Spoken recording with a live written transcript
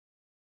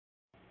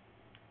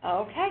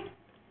Okay,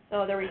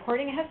 so the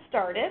recording has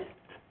started.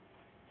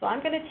 So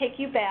I'm going to take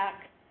you back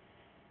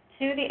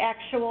to the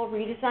actual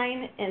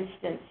redesign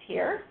instance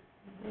here.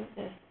 Move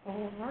this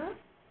over.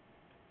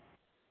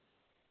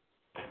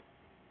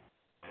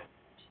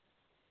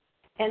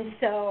 And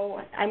so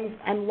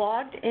I'm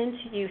logged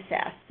into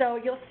USAS. So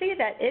you'll see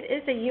that it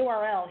is a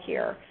URL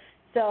here.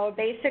 So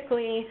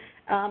basically,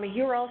 a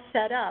URL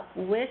set up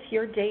with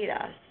your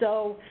data.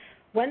 So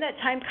when that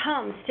time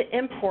comes to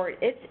import,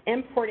 it's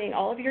importing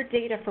all of your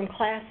data from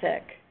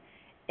Classic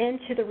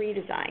into the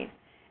redesign.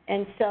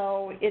 And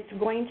so it's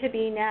going to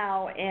be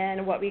now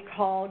in what we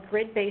call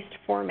grid-based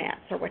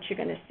formats, or what you're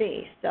going to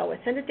see. So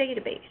it's in a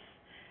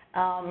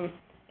database.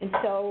 And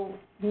so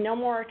no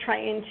more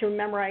trying to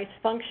memorize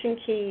function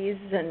keys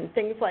and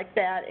things like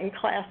that in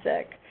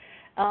Classic.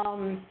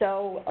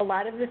 So a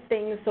lot of the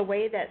things, the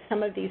way that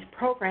some of these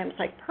programs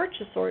like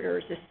purchase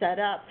orders is set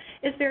up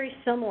is very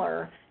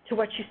similar to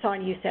what you saw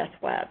in USAS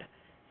Web.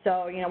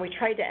 So, you know, we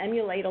tried to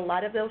emulate a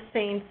lot of those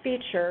same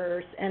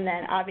features and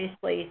then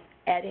obviously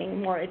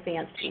adding more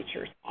advanced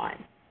features on.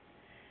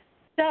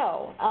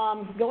 So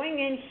going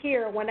in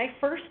here, when I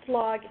first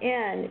log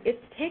in,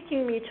 it's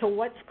taking me to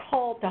what's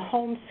called the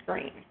home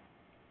screen.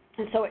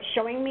 And so it's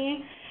showing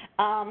me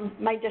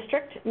my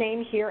district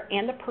name here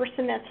and the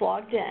person that's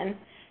logged in.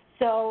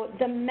 So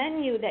the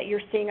menu that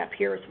you're seeing up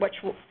here is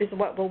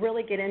what we'll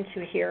really get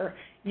into here.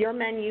 Your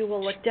menu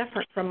will look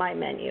different from my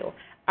menu.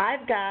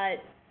 I've got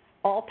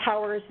all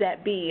powers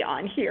that be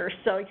on here,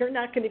 so you're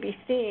not going to be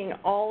seeing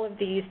all of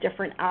these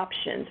different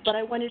options. But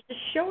I wanted to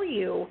show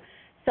you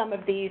some of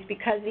these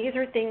because these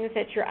are things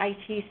that your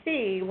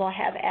ITC will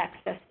have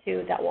access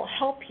to that will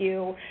help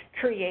you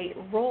create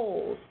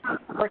roles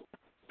or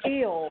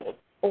fields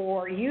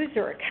or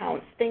user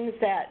accounts, things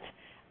that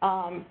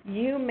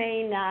you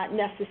may not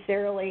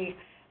necessarily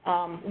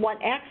want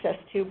access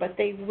to, but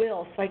they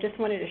will. So I just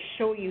wanted to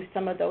show you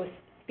some of those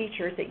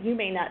features that you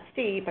may not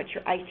see, but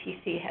your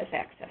ITC has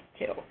access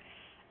to.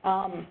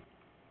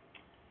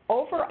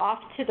 Over off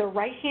to the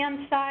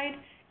right-hand side,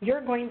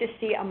 you're going to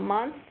see a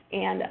month,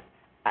 and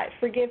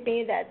forgive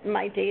me that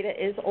my data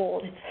is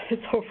old.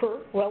 It's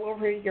well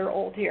over a year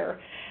old here.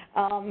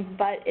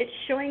 But it's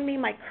showing me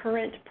my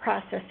current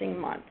processing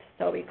month.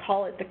 So we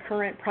call it the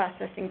current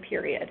processing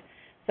period.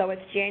 So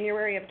it's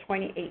January of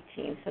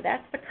 2018. So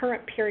that's the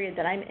current period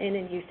that I'm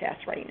in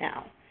USAS right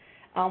now.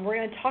 We're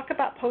going to talk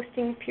about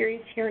posting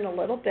periods here in a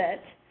little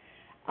bit.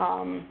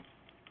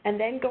 And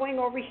then going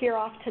over here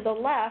off to the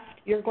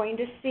left, you're going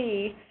to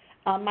see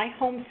my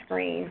home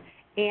screen.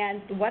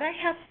 And what I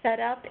have set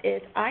up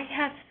is I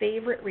have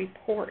favorite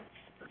reports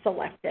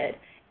selected.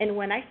 And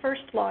when I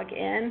first log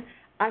in,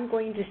 I'm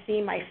going to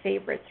see my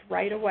favorites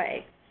right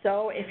away.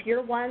 So if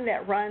you're one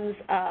that runs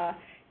a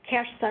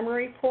cash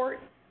summary report,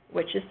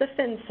 which is the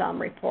FinSum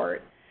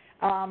report,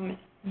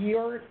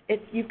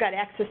 you've got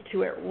access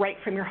to it right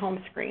from your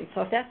home screen.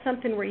 So if that's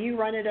something where you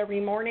run it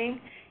every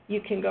morning,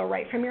 you can go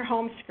right from your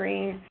home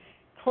screen,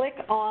 click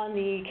on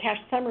the cash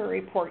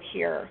summary report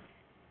here,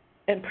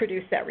 and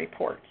produce that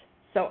report.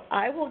 So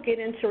I will get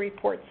into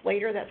reports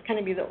later. That's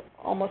going to be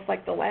almost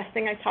like the last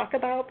thing I talk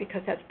about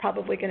because that's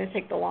probably going to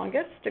take the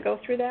longest to go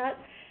through that.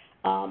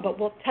 But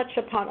we'll touch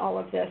upon all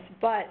of this.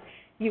 But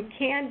you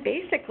can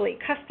basically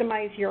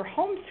customize your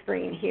home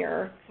screen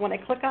here. When I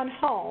click on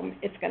home,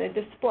 it's going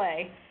to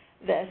display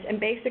this and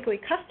basically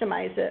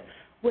customize it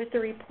with the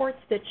reports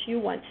that you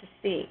want to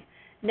see.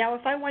 Now,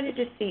 if I wanted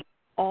to see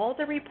all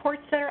the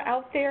reports that are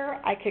out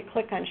there, I could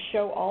click on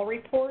Show All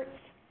Reports,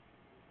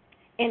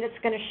 and it's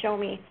going to show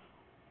me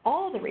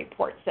all the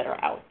reports that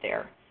are out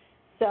there.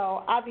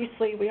 So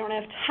obviously, we don't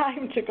have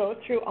time to go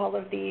through all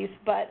of these,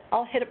 but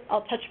I'll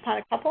touch upon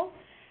a couple.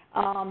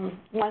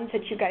 Ones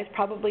that you guys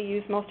probably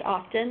use most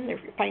often, your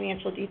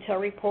financial detail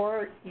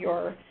report,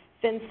 your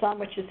FinSum,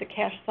 which is the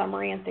cash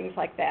summary, and things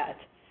like that.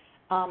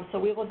 So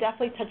we will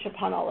definitely touch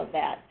upon all of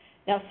that.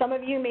 Now, some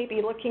of you may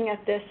be looking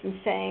at this and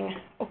saying,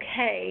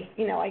 okay,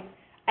 you know,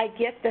 I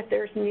get that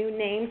there's new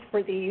names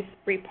for these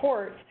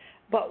reports,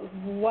 but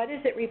what is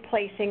it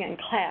replacing in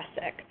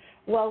Classic?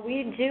 Well,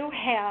 we do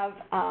have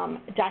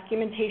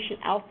documentation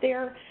out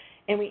there,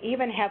 and we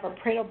even have a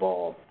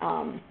printable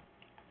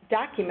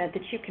document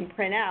that you can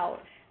print out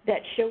that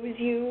shows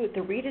you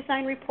the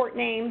redesign report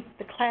name,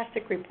 the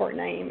Classic report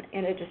name,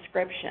 and a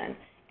description.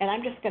 And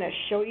I'm just going to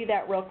show you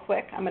that real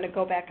quick. I'm going to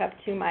go back up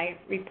to my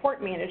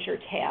Report Manager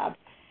tab,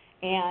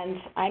 and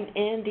I'm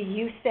in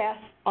the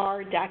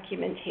USAS-R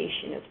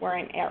documentation is where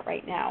I'm at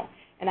right now.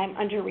 And I'm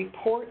under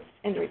Reports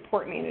in the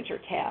Report Manager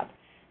tab.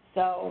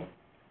 So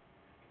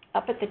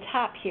up at the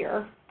top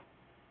here,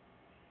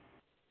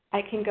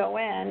 I can go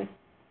in,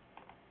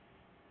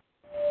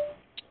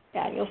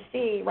 and you'll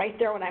see right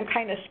there when I'm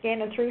kind of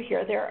scanning through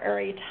here, there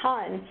are a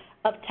ton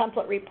of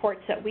template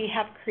reports that we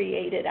have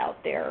created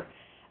out there.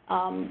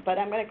 But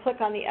I'm going to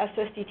click on the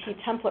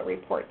SSDT template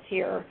reports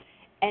here,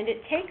 and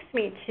it takes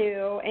me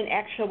to an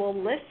actual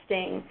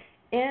listing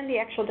in the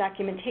actual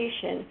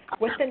documentation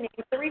with the name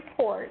of the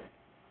report,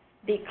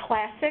 the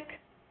Classic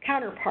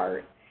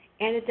counterpart,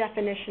 and a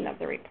definition of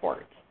the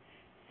report.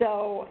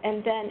 So,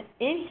 and then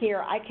in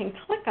here, I can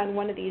click on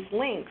one of these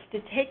links to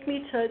take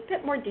me to a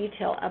bit more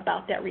detail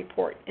about that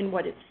report and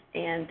what it's,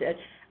 and the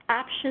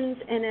options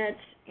in it,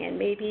 and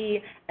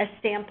maybe a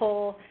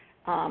sample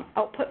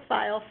output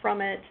file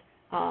from it.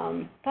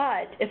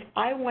 But if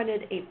I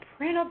wanted a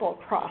printable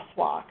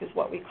crosswalk, is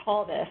what we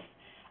call this,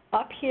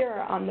 up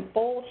here on the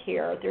bold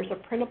here, there's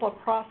a printable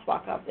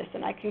crosswalk of this,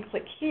 and I can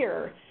click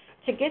here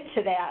to get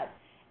to that,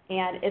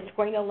 and it's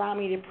going to allow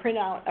me to print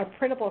out a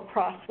printable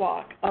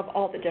crosswalk of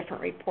all the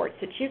different reports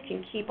that you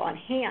can keep on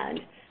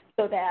hand,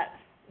 so that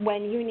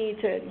when you need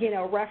to,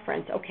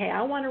 reference, okay,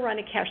 I want to run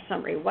a cash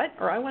summary,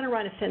 or I want to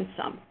run a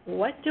FinSum,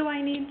 what do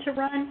I need to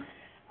run?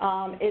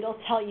 It'll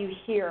tell you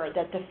here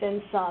that the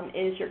FinSum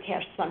is your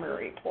cash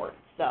summary report.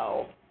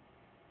 So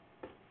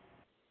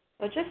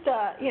just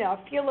a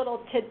few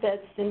little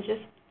tidbits and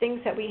just things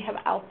that we have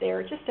out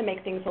there just to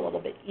make things a little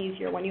bit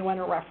easier when you want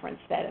to reference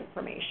that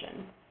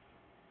information.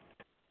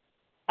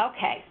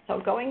 Okay,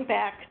 so going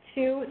back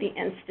to the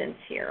instance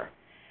here.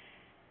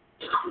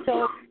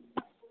 So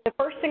the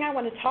first thing I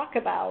want to talk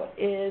about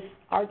is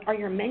are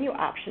your menu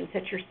options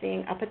that you're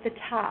seeing up at the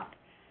top.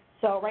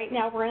 So right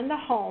now we're in the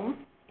home,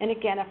 and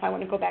again, if I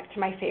want to go back to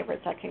my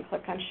favorites, I can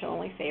click on Show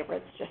Only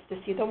Favorites just to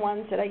see the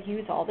ones that I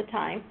use all the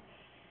time.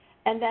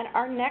 And then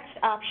our next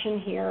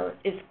option here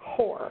is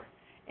Core.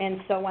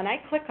 And so when I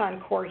click on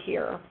Core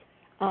here,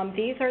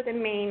 these are the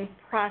main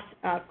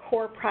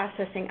core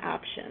processing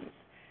options.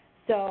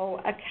 So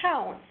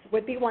accounts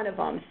would be one of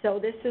them. So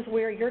this is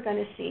where you're going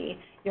to see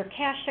your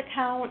cash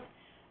account,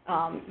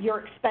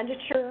 your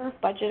expenditure,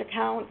 budget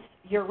accounts,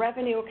 your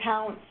revenue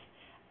accounts,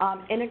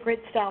 in a grid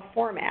style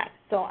format.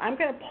 So I'm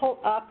going to pull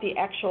up the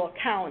actual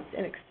accounts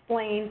and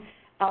explain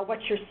what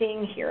you're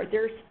seeing here.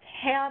 There's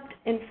tabbed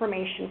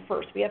information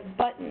first. We have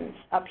buttons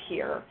up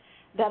here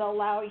that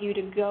allow you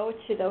to go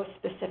to those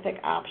specific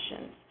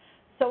options.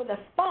 So the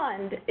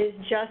fund is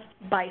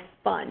just by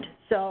fund.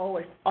 So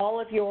if all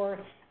of your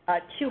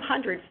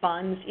 200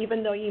 funds,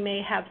 even though you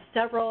may have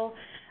several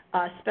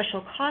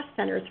special cost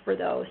centers for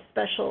those,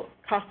 special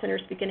cost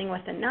centers beginning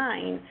with a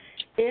 9,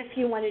 if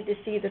you wanted to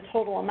see the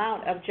total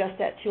amount of just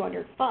that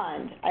 200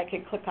 fund, I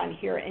could click on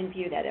here and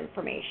view that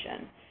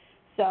information.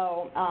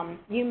 So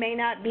you may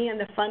not be in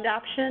the fund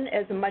option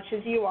as much as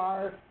you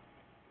are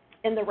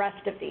in the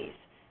rest of these.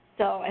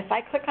 So if I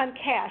click on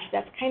cash,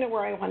 that's kind of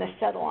where I want to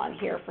settle on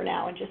here for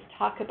now and just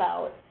talk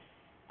about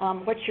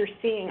what you're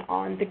seeing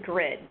on the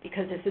grid,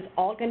 because this is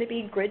all going to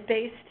be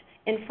grid-based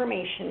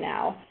information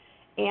now.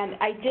 And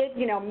I did,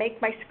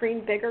 make my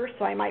screen bigger,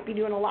 so I might be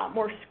doing a lot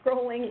more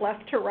scrolling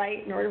left to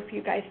right in order for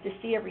you guys to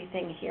see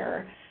everything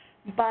here.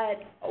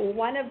 But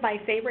one of my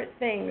favorite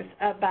things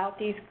about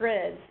these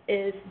grids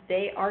is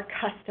they are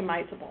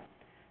customizable.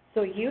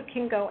 So you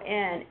can go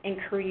in and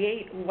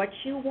create what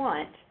you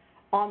want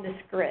on this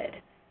grid.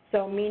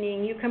 So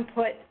meaning you can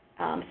put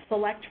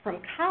select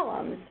from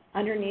columns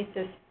underneath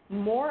this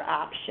More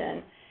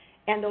option,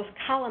 and those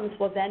columns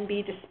will then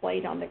be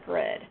displayed on the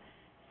grid.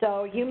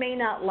 So you may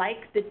not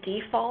like the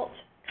default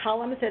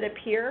columns that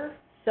appear,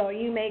 so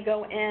you may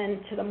go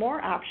into the More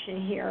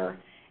option here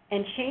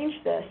and change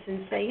this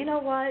and say, you know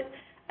what,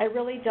 I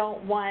really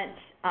don't want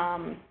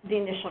the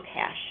initial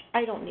cash.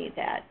 I don't need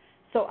that.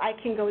 So I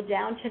can go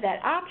down to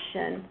that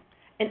option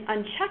and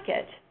uncheck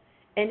it,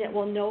 and it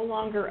will no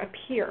longer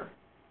appear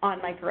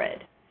on my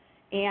grid.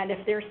 And if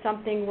there's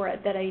something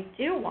that I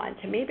do want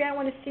to, maybe I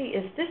want to see,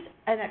 is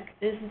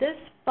this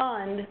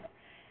fund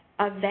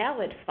a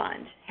valid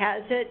fund?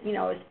 Has it,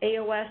 is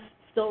AOS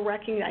still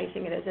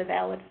recognizing it as a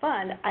valid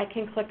fund? I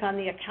can click on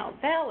the account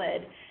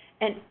valid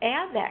and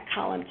add that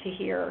column to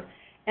here,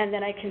 and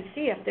then I can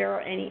see if there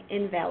are any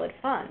invalid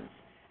funds.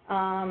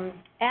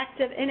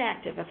 Active,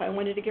 inactive, if I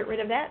wanted to get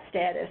rid of that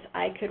status,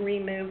 I could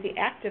remove the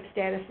active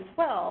status as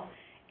well,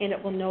 and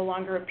it will no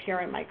longer appear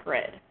in my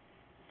grid.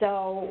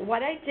 So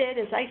what I did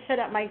is I set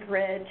up my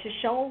grid to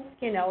show,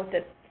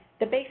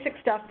 the basic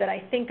stuff that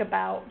I think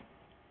about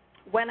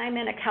when I'm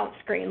in account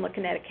screen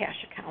looking at a cash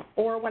account,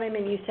 or when I'm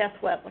in USAS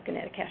Web looking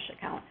at a cash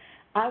account.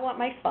 I want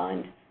my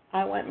fund,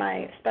 I want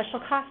my special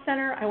cost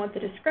center, I want the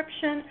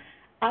description,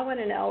 I want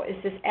to know,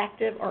 is this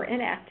active or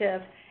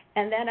inactive?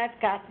 And then I've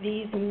got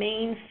these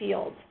main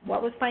fields.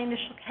 What was my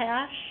initial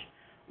cash?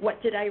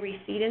 What did I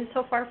receive in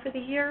so far for the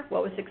year?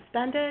 What was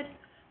expended?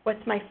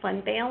 What's my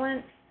fund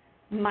balance?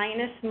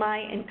 Minus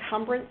my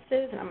encumbrances,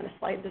 and I'm going to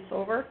slide this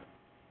over,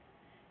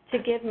 to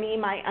give me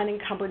my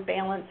unencumbered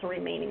balance or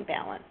remaining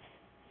balance.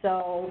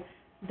 So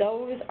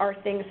those are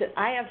things that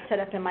I have set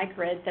up in my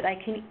grid that I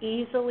can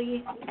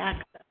easily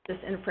access this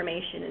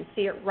information and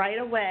see it right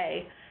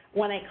away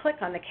when I click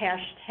on the cash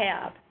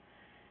tab.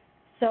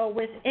 So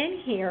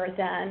within here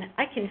then,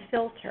 I can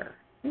filter.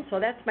 And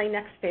so that's my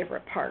next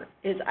favorite part,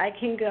 is I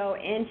can go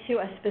into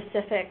a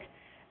specific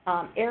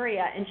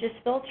area and just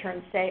filter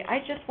and say, I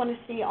just want to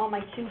see all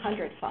my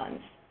 200 funds.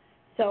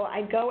 So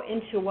I go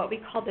into what we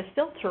call the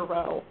filter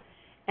row,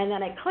 and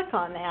then I click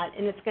on that,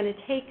 and it's going to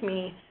take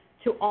me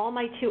to all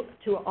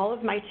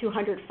of my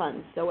 200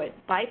 funds. So it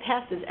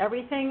bypasses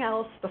everything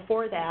else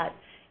before that,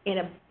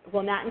 and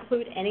will not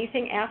include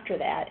anything after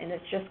that, and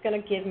it's just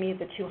going to give me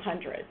the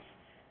 200s.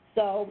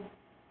 So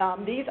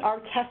these are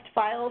test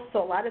files,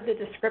 so a lot of the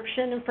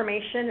description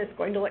information is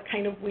going to look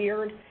kind of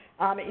weird.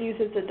 It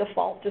uses the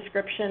default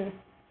description,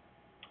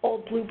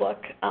 old Blue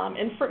Book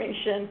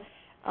information,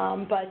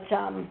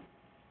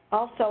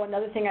 also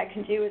another thing I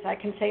can do is I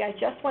can say I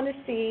just want to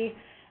see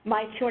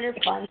my 200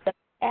 funds that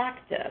are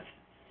active.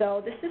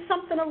 So this is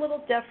something a little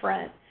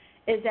different,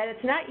 is that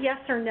it's not yes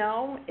or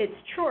no, it's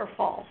true or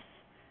false.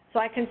 So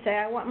I can say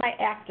I want my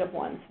active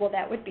ones. Well,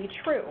 that would be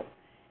true.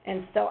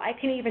 And so I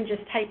can even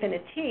just type in a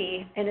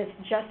T, and it's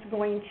just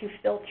going to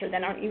filter.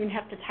 Then I don't even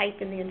have to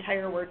type in the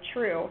entire word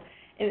true,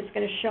 and it's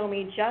going to show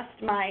me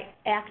just my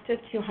active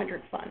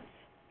 200 funds.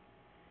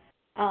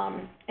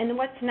 And then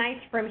what's nice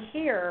from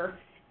here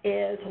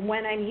is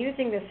when I'm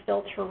using this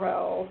filter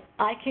row,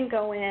 I can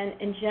go in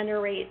and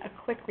generate a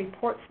quick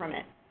report from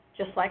it,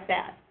 just like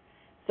that.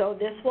 So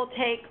this will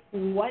take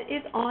what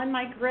is on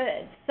my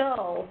grid.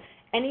 So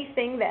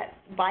anything that's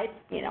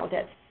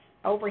that's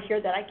over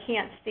here that I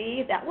can't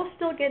see, that will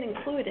still get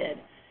included.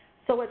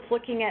 So it's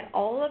looking at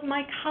all of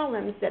my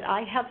columns that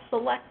I have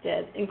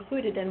selected,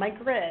 included in my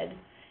grid,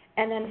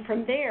 and then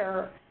from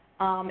there,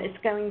 it's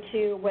going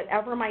to,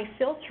 whatever my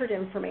filtered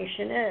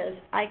information is,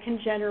 I can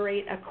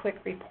generate a quick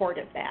report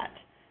of that.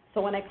 So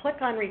when I click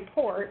on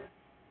report,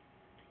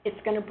 it's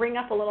going to bring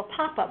up a little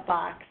pop-up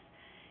box,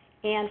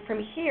 and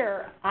from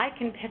here, I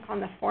can pick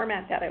on the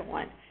format that I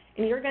want.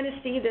 And you're going to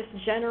see this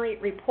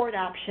generate report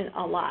option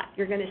a lot.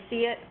 You're going to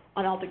see it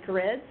on all the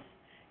grids.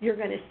 You're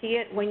going to see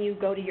it when you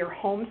go to your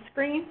home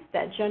screen,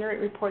 that generate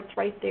reports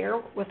right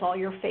there with all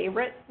your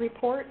favorite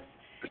reports.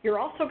 You're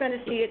also going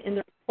to see it in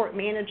the report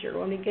manager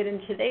when we get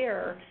into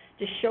there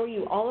to show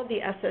you all of the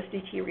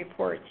SSDT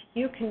reports.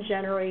 You can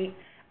generate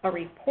a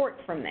report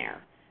from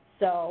there.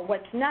 So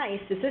what's nice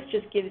is this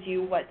just gives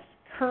you what's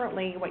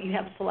currently what you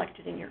have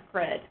selected in your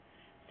grid.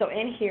 So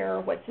in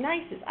here, what's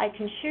nice is I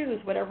can choose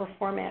whatever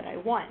format I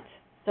want.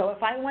 So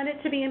if I want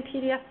it to be in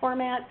PDF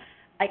format,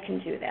 I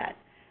can do that.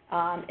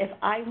 If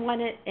I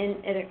want it in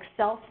an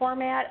Excel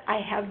format,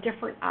 I have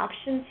different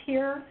options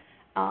here.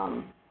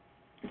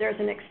 There's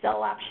an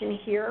Excel option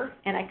here,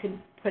 and I could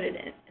put it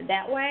in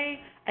that way.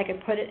 I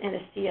could put it in a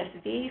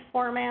CSV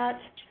format.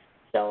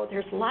 So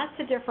there's lots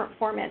of different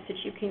formats that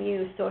you can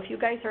use. So if you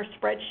guys are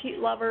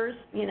spreadsheet lovers,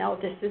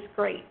 this is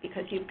great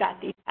because you've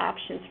got these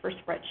options for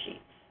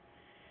spreadsheets.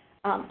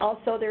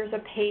 Also, there's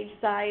a page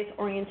size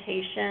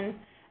orientation.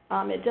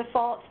 It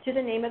defaults to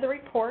the name of the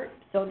report.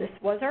 So this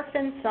was our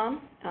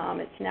FinSum.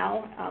 It's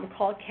now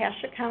called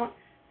Cash Account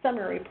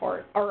Summary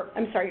Report, or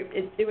I'm sorry,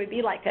 it would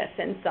be like a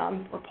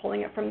FinSum. We're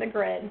pulling it from the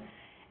grid.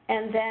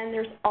 And then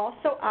there's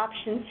also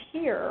options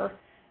here,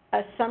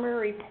 a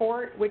summary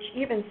report, which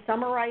even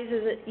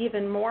summarizes it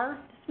even more.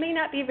 This may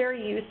not be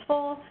very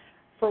useful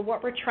for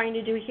what we're trying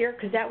to do here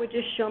because that would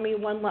just show me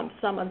one lump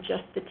sum of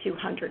just the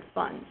 200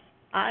 funds.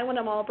 I want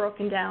them all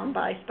broken down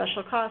by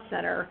special cost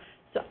center,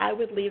 so I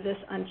would leave this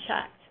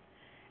unchecked.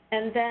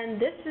 And then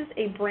this is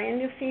a brand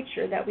new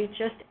feature that we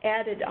just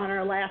added on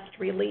our last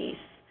release,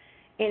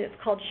 and it's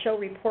called Show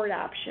Report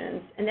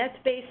Options. And that's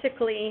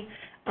basically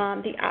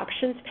the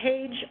options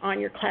page on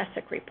your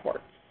classic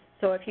reports.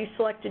 So if you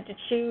selected to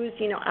choose,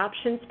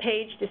 options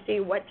page to see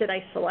what did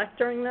I select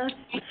during this,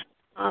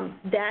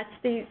 that's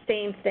the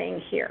same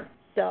thing here.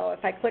 So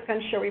if I click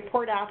on Show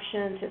Report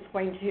Options, it's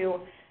going to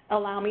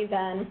allow me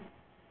then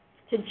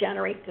to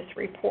generate this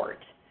report.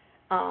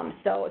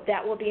 So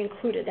that will be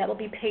included. That will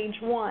be page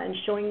 1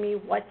 showing me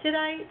what did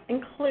I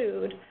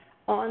include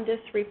on this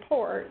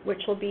report,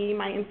 which will be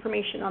my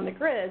information on the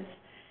grids.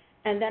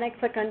 And then I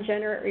click on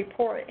Generate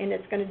Report, and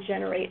it's going to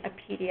generate a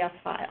PDF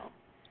file.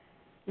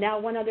 Now,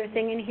 one other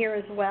thing in here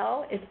as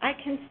well is I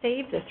can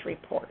save this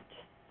report.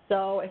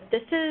 So if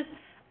this is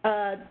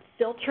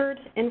filtered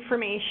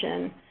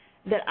information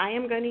that I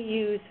am going to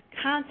use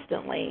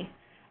constantly,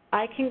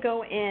 I can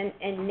go in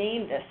and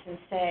name this and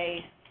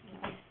say,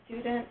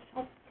 student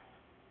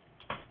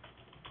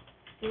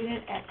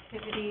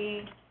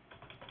activity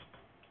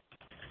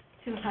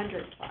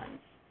 200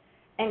 funds,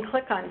 and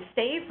click on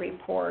Save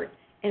Report.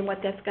 And what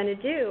that's going to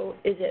do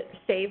is it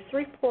saves the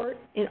report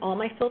in all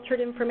my filtered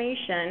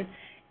information,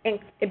 and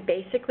it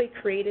basically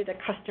created a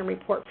custom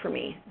report for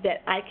me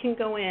that I can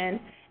go in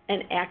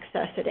and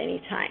access at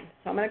any time.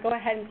 So I'm going to go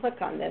ahead and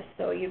click on this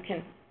so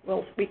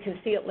we can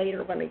see it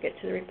later when we get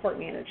to the report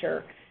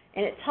manager.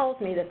 And it tells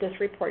me that this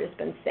report has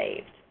been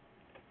saved.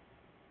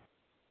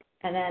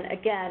 And then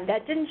again,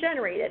 that didn't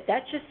generate it,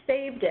 that just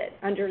saved it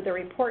under the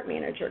report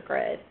manager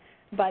grid.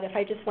 But if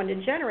I just want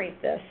to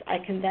generate this, I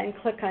can then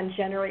click on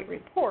Generate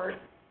Report.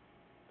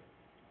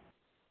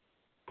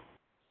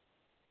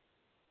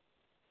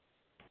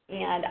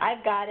 And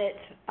I've got it,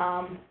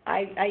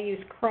 I use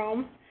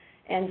Chrome,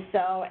 and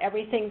so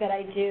everything that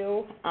I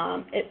do,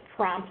 it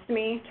prompts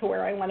me to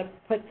where I want to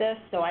put this,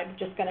 so I'm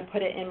just going to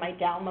put it in my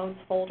Downloads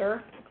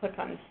folder, click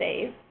on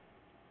Save.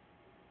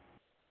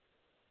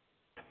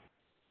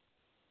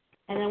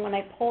 And then when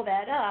I pull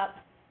that up,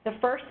 the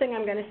first thing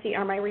I'm going to see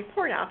are my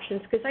report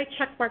options because I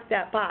checkmarked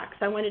that box.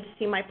 I wanted to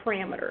see my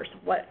parameters,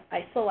 what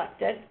I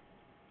selected,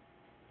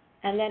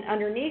 And then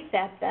underneath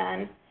that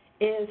then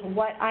is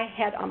what I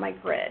had on my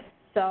grid.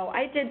 So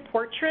I did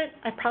portrait.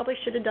 I probably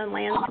should have done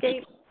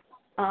landscape,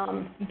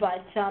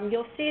 but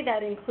you'll see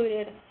that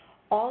included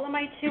all of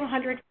my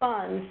 200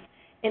 funds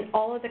in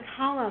all of the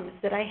columns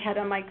that I had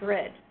on my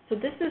grid. So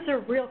this is a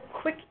real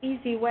quick,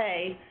 easy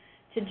way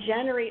to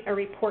generate a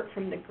report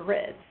from the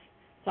grids.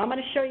 So I'm going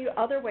to show you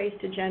other ways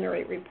to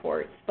generate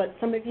reports, but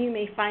some of you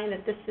may find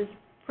that this is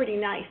pretty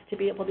nice to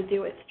be able to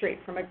do it straight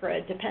from a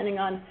grid, depending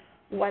on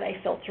what I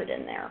filtered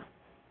in there.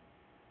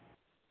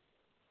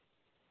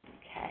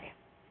 Okay.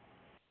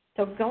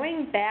 So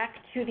going back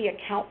to the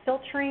account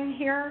filtering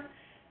here,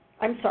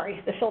 I'm sorry,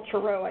 the filter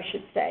row, I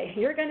should say,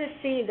 you're going to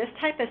see this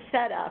type of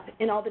setup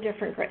in all the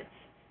different grids.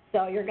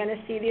 So you're going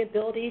to see the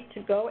ability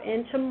to go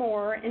into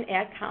more and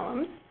add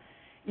columns.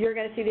 You're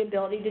going to see the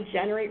ability to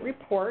generate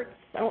reports.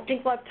 I don't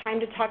think we'll have time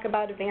to talk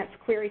about advanced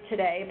query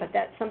today, but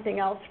that's something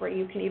else where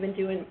you can even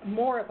do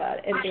more of an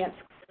advanced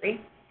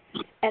query.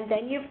 And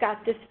then you've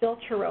got this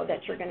filter row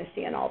that you're going to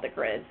see in all the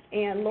grids.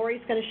 And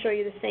Lori's going to show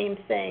you the same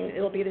thing.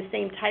 It'll be the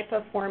same type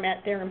of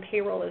format there in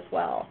Payroll as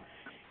well.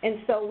 And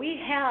so we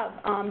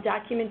have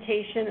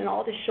documentation and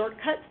all the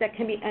shortcuts that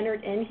can be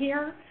entered in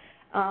here.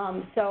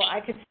 So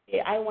I could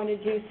say I want to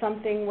do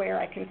something where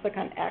I can click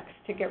on X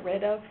to get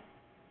rid of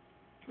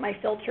my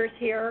filters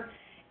here.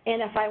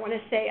 And if I want to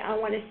say I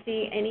want to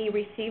see any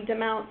received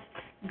amounts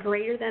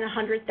greater than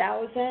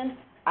 100,000,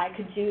 I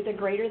could do the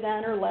greater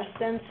than or less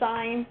than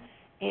sign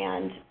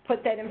and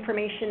put that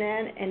information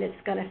in, and it's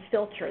going to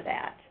filter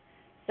that.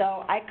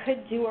 So I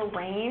could do a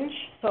range.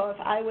 So if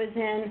I was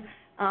in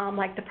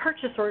like the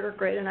purchase order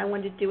grid and I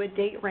wanted to do a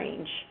date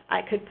range,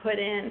 I could put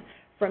in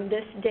from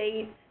this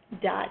date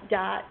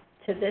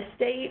to this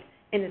date,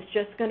 and it's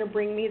just going to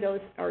bring me those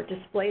or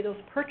display those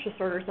purchase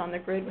orders on the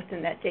grid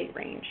within that date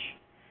range.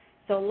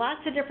 So lots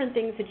of different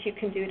things that you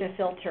can do to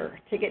filter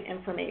to get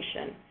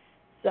information.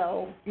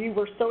 So you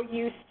were so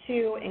used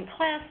to in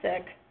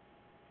Classic,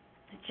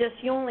 just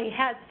you only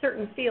had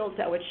certain fields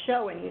that would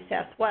show in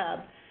USAS Web,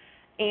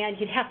 and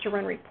you'd have to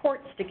run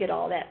reports to get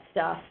all that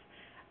stuff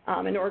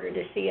in order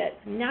to see it.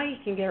 Now you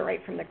can get it right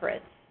from the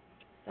grids.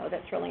 So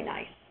that's really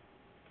nice.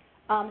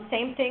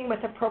 Same thing with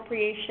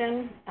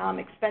appropriation,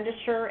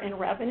 expenditure, and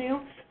revenue.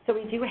 So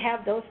we do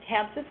have those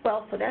tabs as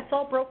well. So that's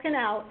all broken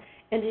out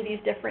into these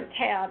different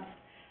tabs.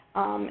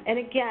 And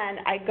again,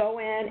 I go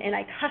in and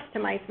I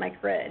customize my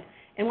grid.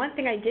 And one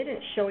thing I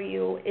didn't show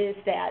you is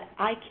that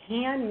I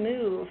can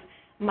move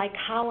my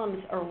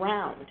columns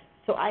around.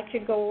 So I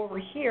could go over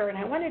here, and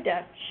I wanted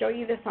to show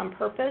you this on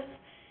purpose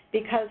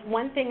because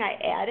one thing I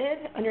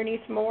added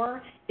underneath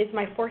more is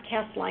my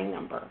forecast line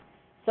number.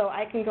 So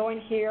I can go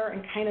in here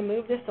and kind of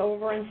move this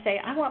over and say,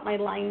 I want my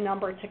line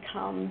number to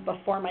come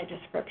before my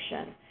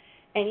description.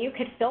 And you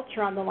could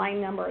filter on the line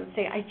number and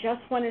say, I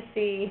just want to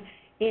see,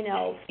 you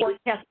know,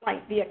 forecast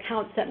like the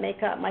accounts that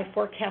make up my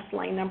forecast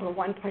line number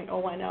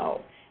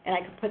 1.010. And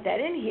I could put that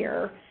in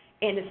here,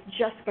 and it's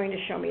just going to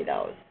show me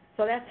those.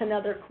 So that's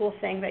another cool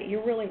thing that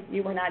you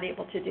were not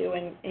able to do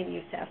in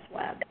USAS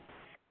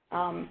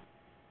Web.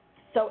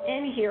 So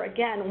in here,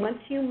 again, once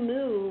you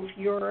move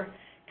your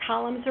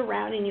columns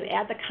around and you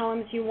add the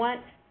columns you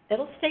want,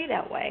 it'll stay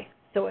that way.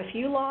 So if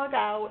you log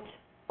out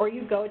or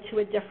you go to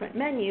a different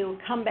menu,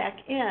 come back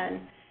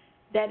in,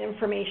 that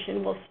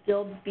information will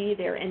still be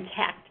there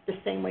intact the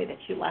same way that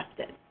you left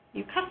it.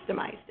 You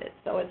customized it,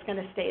 so it's going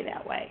to stay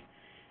that way.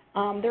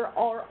 There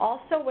are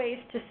also ways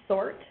to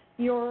sort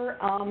your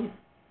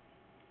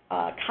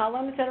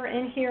columns that are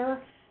in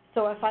here.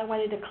 So if I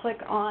wanted to click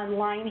on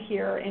line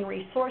here and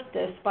resort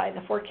this by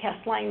the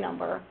forecast line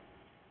number,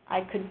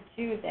 I could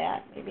do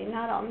that. Maybe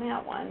not on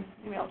that one.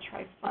 Maybe I'll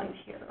try fund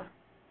here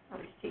or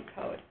receipt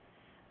code.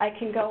 I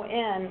can go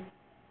in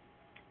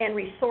and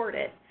resort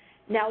it.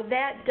 Now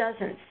that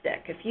doesn't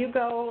stick. If you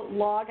go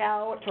log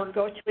out or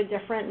go to a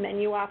different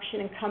menu option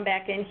and come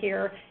back in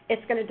here,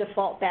 it's going to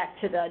default back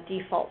to the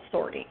default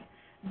sorting.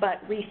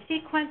 But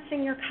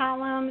resequencing your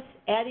columns,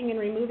 adding and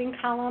removing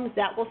columns,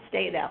 that will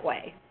stay that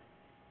way.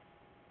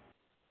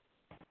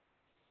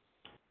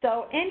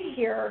 So in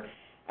here,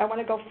 I want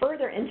to go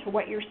further into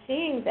what you're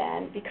seeing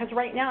then, because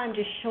right now I'm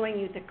just showing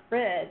you the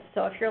grid.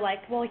 So if you're like,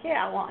 well,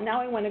 yeah, well, now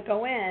I want to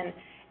go in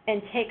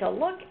and take a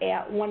look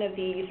at one of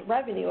these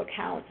revenue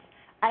accounts,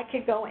 I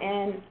could go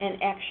in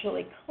and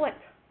actually click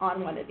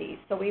on one of these.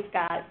 So we've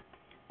got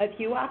a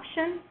view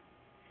option,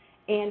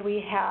 and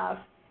we have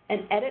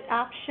an edit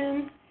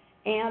option,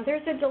 and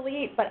there's a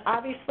delete, but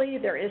obviously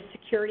there is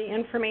security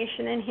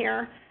information in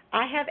here.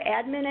 I have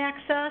admin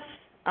access,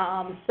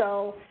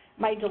 so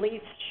my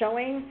delete's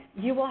showing.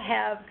 You will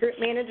have group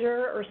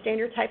manager or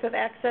standard type of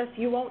access.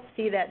 You won't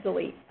see that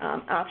delete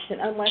option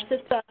unless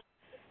it's an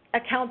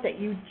account that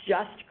you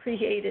just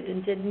created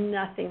and did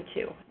nothing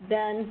to.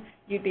 Then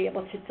you'd be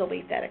able to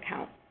delete that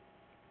account.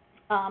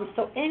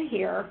 So in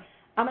here,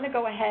 I'm going to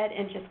go ahead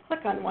and just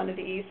click on one of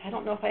these. I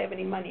don't know if I have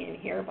any money in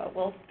here, but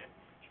we'll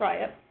try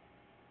it.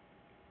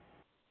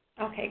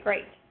 Okay,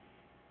 great.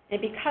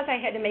 And because I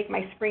had to make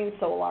my screen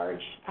so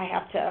large, I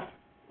have to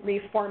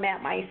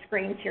reformat my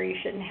screens here. You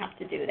shouldn't have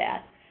to do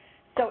that.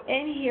 So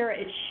in here,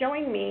 it's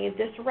showing me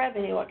this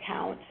revenue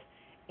account,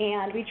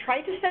 and we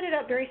tried to set it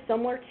up very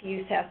similar to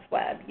USAS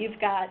Web. You've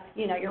got,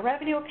 your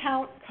revenue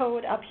account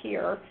code up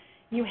here.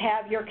 You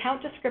have your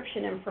account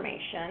description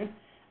information.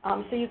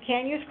 So you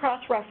can use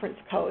cross-reference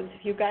codes.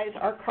 If you guys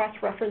are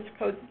cross-reference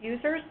code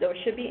users, those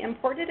should be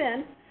imported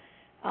in.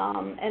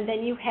 And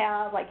then you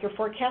have like your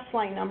forecast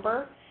line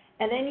number,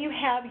 and then you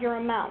have your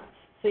amounts.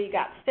 So you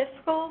got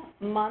fiscal,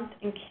 month,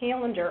 and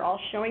calendar all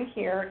showing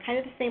here, kind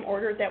of the same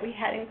order that we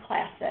had in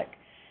Classic.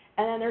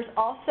 And then there's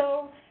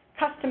also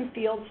custom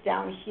fields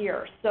down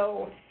here.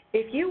 So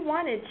if you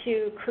wanted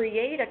to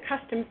create a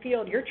custom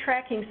field, you're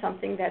tracking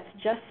something that's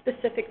just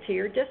specific to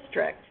your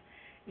district,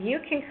 you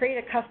can create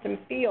a custom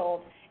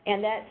field,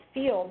 and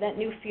that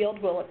new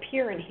field will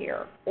appear in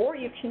here. Or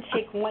you can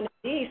take one of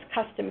these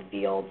custom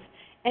fields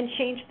and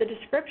change the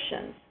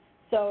descriptions.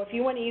 So if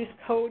you want to use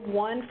code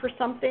 1 for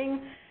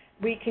something,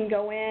 we can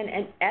go in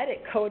and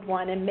edit code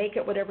 1 and make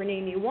it whatever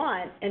name you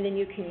want, and then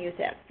you can use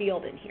that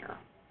field in here.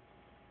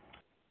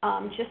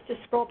 Just to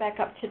scroll back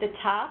up to the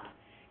top,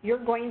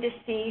 you're going to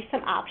see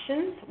some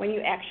options when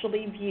you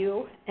actually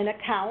view an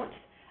account.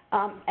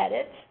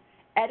 Edit.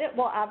 Edit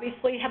will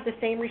obviously have the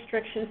same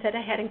restrictions that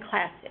I had in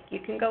Classic. You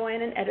can go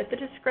in and edit the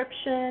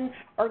description,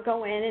 or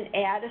go in and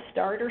add a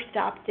start or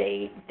stop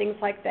date, things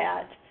like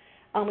that.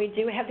 We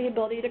do have the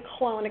ability to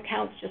clone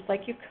accounts just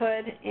like you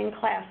could in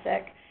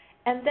Classic.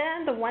 And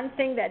then the one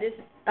thing that is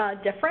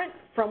different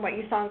from what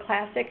you saw in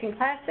Classic,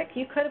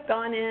 you could have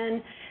gone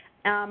in,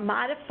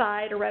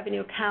 modified a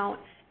revenue account,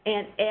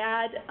 and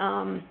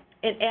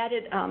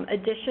added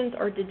additions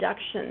or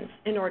deductions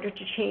in order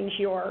to change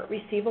your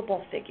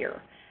receivable figure.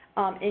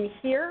 In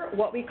here,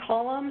 what we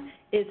call them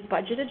is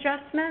budget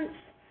adjustments.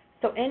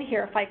 So in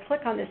here, if I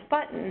click on this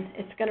button,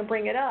 it's going to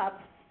bring it up,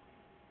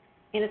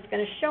 and it's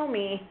going to show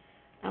me.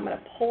 I'm going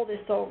to pull this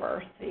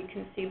over so you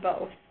can see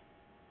both.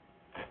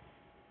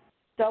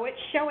 So it's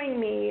showing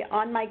me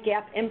on my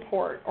gap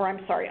import, or I'm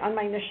sorry, on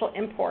my initial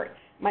import,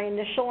 my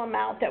initial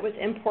amount that was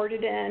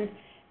imported in,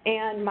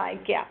 and my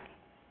gap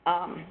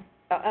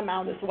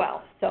amount as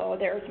well. So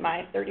there's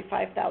my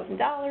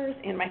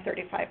 $35,000 and my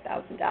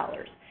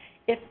 $35,000.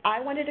 If I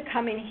wanted to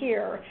come in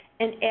here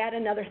and add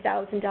another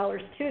 $1,000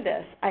 to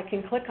this, I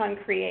can click on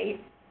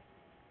Create,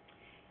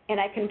 and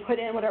I can put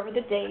in whatever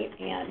the date,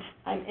 and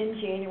I'm in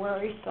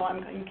January, so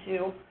I'm going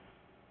to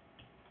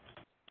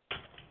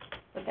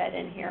put that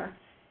in here.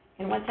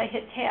 And once I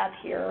hit Tab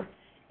here,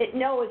 it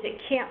knows it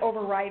can't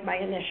override my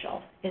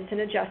initial. It's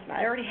an adjustment.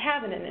 I already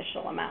have an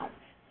initial amount.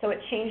 So it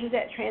changes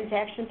that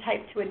transaction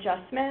type to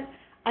adjustment.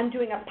 I'm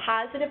doing a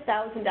positive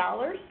 $1,000,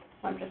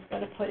 so I'm just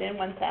going to put in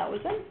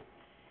 1,000.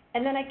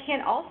 And then I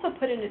can also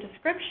put in a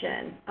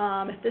description.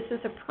 If this is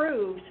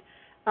approved,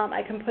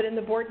 I can put in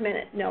the board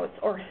minute notes,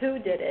 or who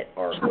did it,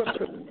 or who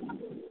approved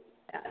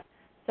it.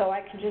 So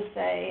I can just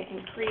say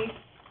increase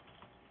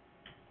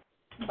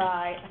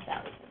by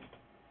 1,000.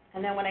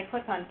 And then when I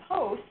click on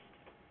Post,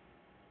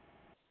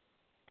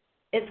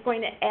 it's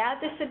going to add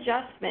this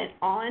adjustment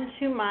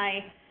onto my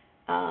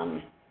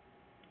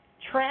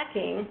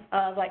tracking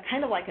of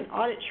kind of like an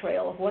audit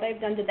trail of what I've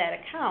done to that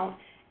account.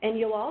 And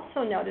you'll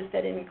also notice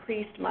that it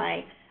increased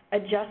my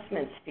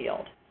adjustments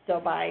field.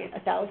 So by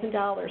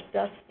 $1,000,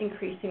 thus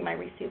increasing my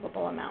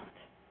receivable amount.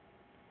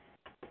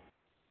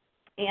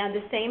 And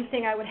the same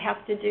thing I would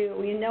have to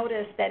do, you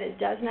notice that it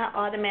does not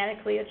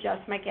automatically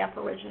adjust my gap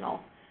original.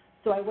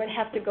 So I would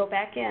have to go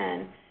back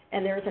in,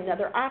 and there's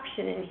another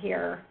option in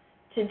here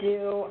to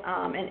do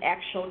an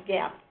actual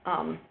gap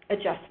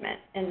adjustment,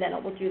 and then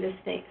it will do the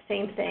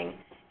same thing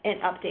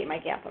and update my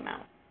gap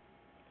amount.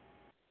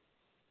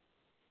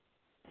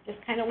 I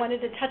just kind of wanted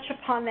to touch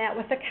upon that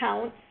with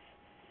accounts.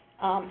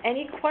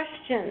 Any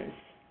questions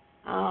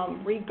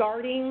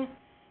regarding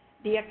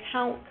the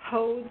account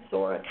codes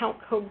or account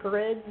code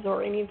grids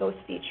or any of those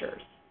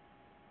features?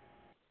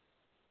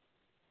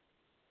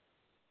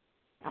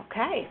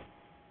 Okay.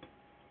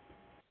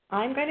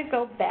 I'm going to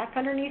go back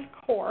underneath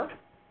Core,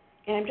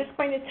 and I'm just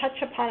going to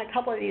touch upon a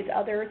couple of these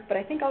others, but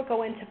I think I'll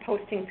go into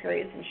posting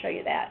periods and show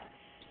you that.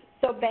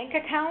 So bank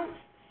accounts.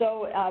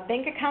 So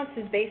bank accounts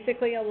is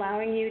basically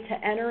allowing you to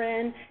enter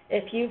in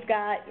if you've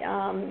got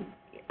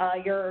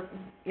your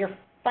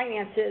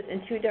finances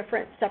in two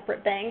different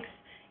separate banks.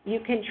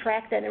 You can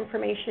track that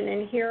information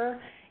in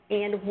here,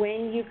 and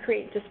when you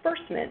create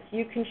disbursements,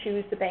 you can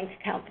choose the bank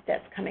account that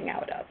that's coming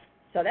out of.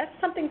 So that's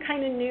something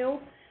kind of new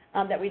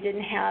that we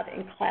didn't have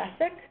in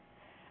Classic.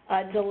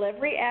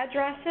 Delivery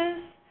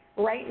addresses.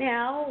 Right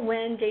now,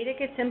 when data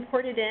gets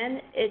imported in,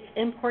 it's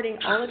importing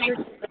all of your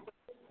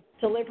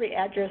delivery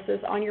addresses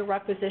on your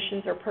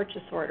requisitions or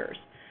purchase orders.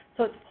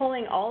 So it's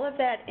pulling all of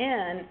that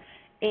in,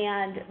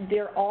 and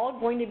they're all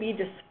going to be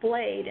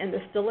displayed in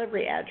this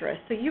delivery address.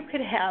 So you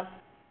could have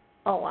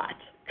a lot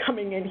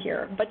coming in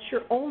here, but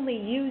you're only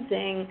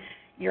using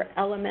your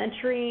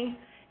elementary,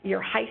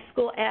 your high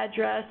school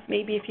address,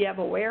 maybe if you have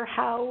a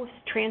warehouse,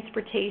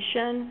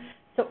 transportation.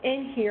 So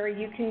in here,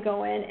 you can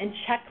go in and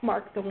check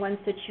mark the ones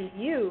that you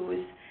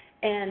use,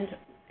 and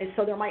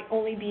so there might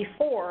only be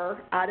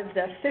 4 out of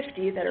the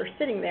 50 that are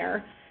sitting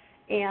there,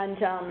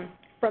 and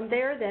From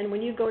there, then,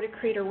 when you go to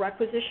create a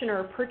requisition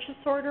or a purchase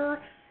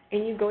order,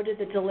 and you go to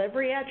the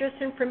delivery address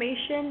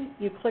information,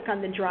 you click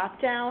on the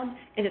drop-down,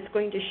 and it's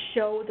going to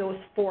show those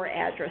 4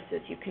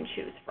 addresses you can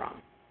choose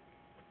from.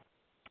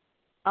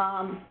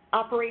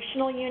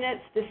 Operational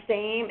units, the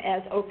same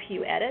as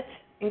OPU Edit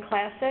in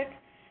Classic.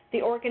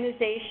 The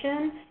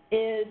organization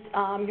is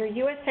your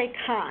USA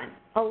Con.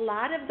 A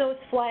lot of those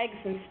flags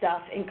and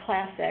stuff in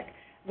Classic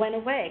went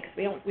away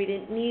because we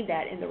didn't need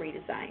that in the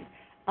redesign.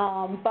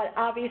 But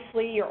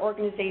obviously your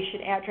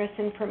organization address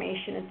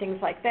information and things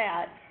like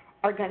that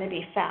are going to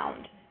be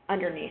found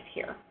underneath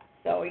here.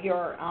 So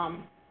your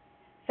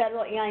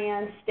federal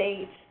EIN,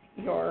 state,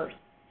 your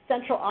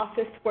central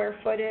office square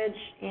footage,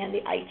 and the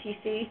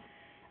ITC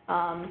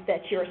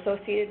that you're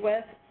associated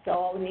with. So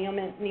all the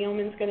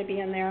Neoman's going to be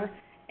in there.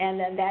 And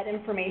then that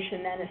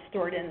information then is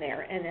stored in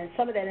there. And then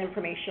some of that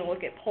information will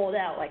get pulled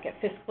out, like at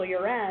fiscal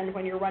year end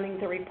when you're running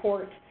the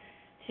report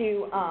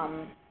to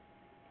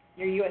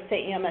your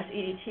USA EMS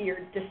EDT, your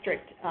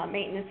district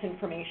maintenance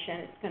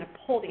information. It's going to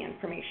pull the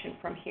information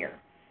from here.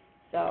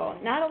 So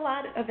not a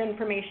lot of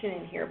information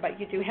in here, but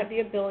you do have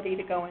the ability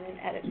to go in and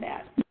edit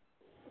that.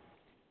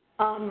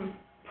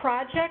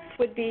 Projects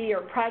would be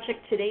your project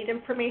to date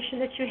information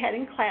that you had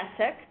in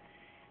Classic.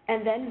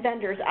 And then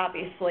vendors,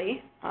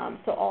 obviously.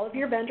 So all of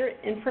your vendor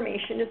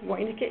information is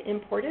going to get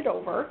imported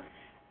over.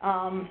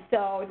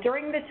 So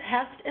during the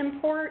test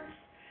imports,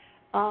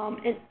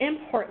 an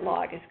import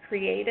log is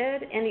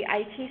created, and the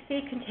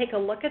ITC can take a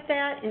look at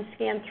that and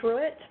scan through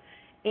it.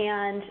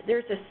 And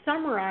there's a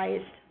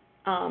summarized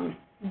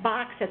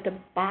box at the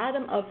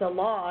bottom of the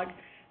log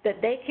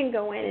that they can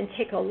go in and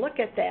take a look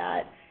at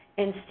that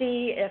and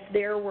see if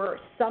there were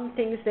some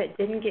things that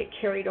didn't get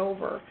carried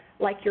over.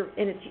 Like and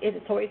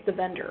it's always the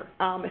vendor.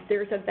 If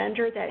there's a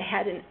vendor that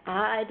had an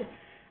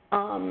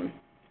odd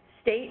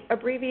state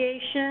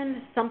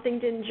abbreviation, something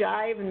didn't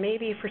jive, and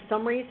maybe for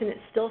some reason it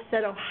still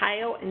said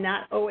Ohio and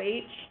not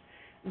OH,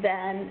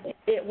 then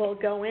it will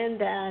go in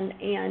then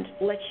and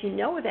let you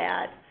know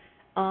that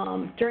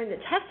during the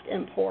test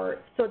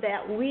import so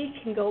that we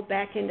can go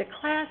back into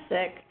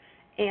Classic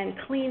and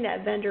clean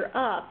that vendor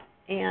up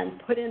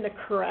and put in the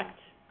correct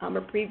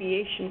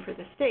abbreviation for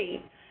the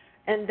state.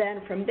 And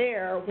then from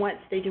there, once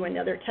they do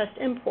another test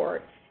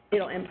import,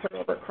 it'll import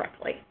over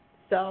correctly.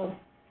 So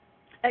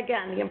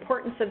again, the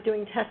importance of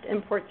doing test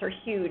imports are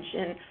huge,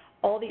 and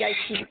all the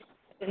IT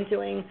have been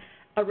doing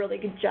a really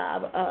good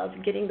job of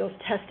getting those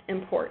test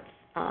imports,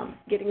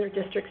 getting their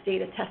district's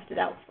data tested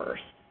out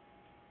first.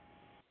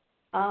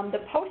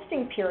 The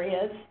posting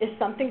periods is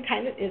something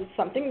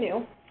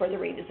new for the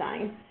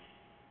redesign.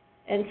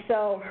 And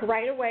so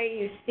right away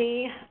you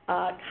see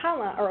a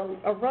column or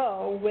a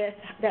row with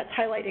that's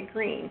highlighted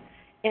green.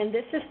 And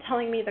this is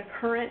telling me the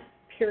current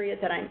period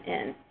that I'm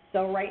in.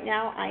 So right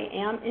now I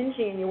am in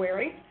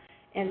January,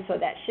 and so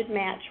that should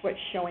match what's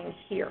showing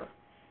here.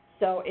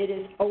 So it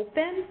is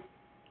open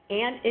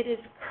and it is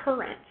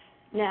current.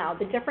 Now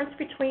the difference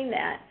between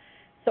that,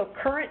 so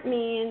current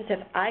means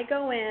if I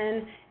go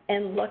in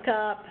and look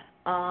up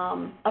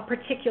a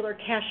particular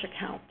cash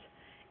account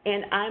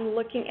and I'm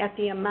looking at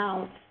the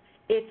amounts,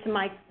 it's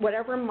my,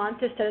 whatever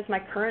month it says my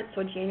current,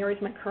 so January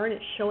is my current,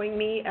 it's showing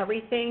me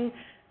everything.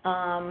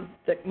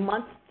 The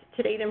month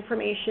to date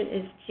information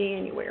is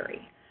January.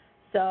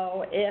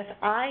 So if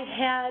I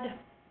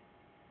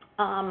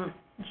had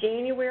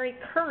January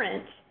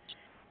current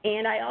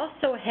and I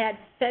also had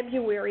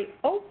February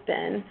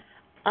open,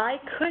 I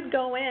could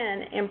go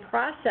in and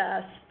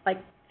process like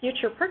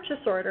future purchase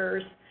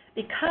orders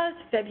because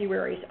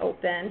February is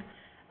open,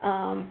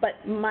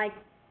 but my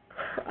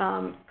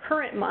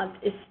current month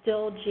is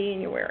still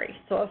January.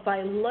 So if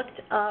I looked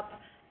up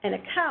an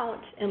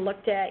account and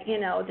looked at,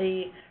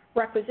 the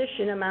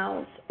requisition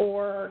amounts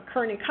or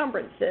current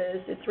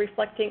encumbrances, it's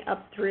reflecting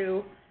up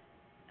through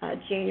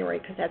January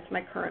because that's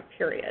my current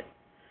period.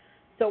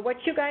 So what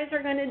you guys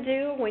are going to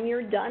do when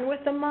you're done with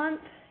the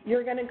month,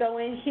 you're going to go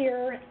in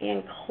here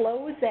and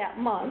close that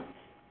month,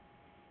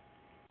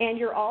 and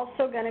you're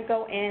also going to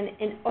go in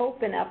and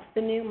open up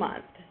the new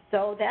month.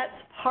 So that's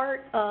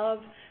part of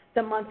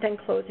the month-end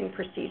closing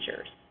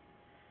procedures.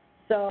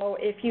 So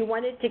if you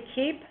wanted to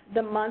keep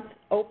the month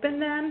open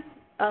then,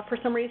 for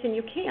some reason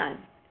you can.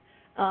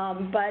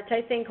 But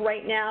I think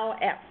right now,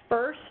 at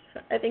first,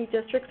 I think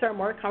districts are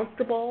more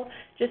comfortable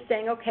just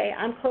saying, okay,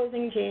 I'm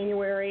closing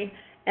January,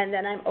 and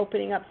then I'm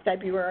opening up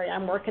February.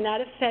 I'm working out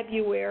of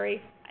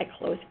February. I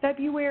close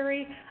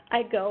February.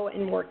 I go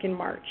and work in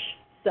March.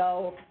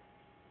 So,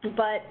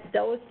 but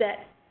those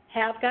that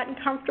have gotten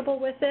comfortable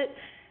with it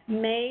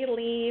may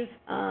leave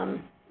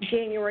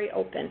January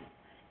open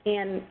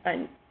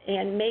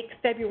and make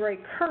February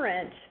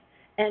current,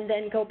 and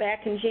then go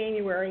back in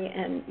January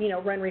and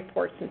run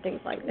reports and things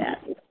like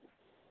that.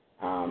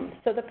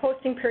 So the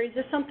posting periods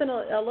is something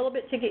a little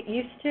bit to get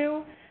used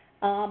to,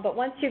 but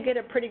once you get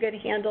a pretty good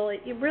handle,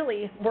 it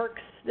really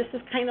works. This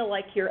is kind of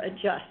like your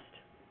adjust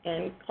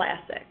in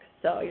Classic.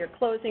 So you're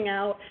closing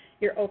out,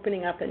 you're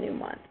opening up a new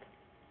month.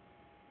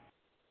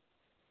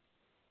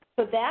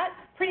 So that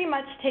pretty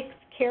much takes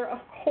care of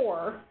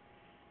core.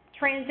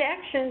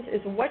 transactions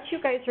is what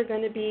you guys are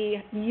going to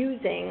be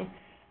using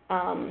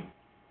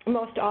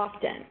most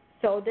often.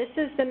 So this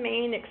is the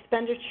main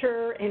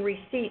expenditure and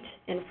receipt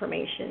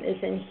information is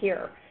in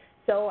here.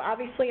 So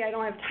obviously I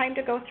don't have time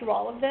to go through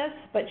all of this,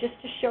 but just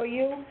to show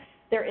you,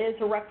 there is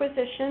a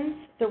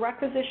requisitions. The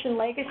requisition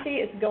legacy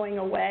is going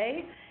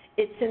away.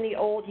 It's in the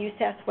old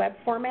USAS web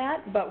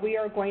format, but we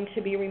are going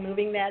to be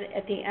removing that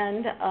at the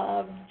end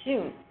of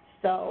June.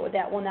 So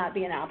that will not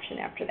be an option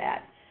after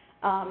that.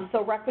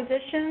 So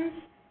requisitions,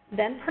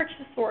 then purchase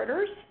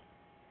orders,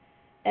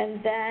 and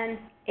then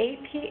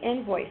AP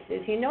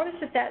invoices. You notice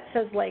that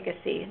says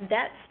legacy.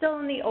 That's still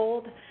in the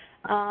old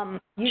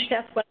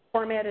USAS web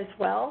format as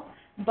well,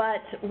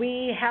 but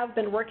we have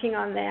been working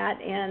on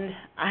that, and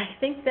I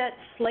think that's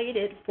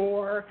slated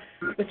for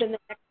within the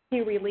next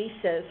few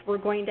releases. We're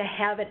going to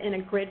have it in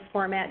a grid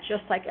format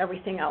just like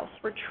everything else.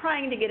 We're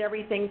trying to get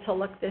everything to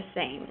look the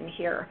same in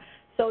here.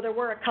 So there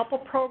were a couple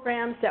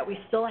programs that we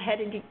still had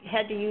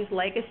to use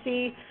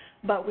legacy,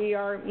 but we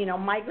are,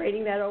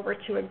 migrating that over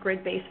to a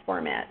grid-based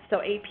format.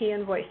 So AP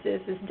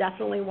invoices is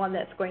definitely one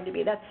that's going to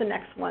be, that's the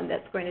next one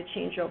that's going to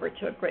change over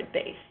to a grid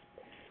base.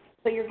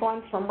 So you're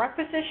going from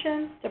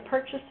requisition to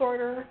purchase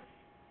order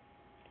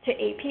to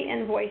AP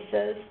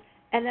invoices,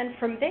 and then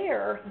from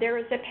there, there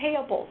is a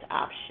payables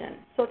option.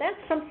 So that's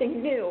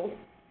something new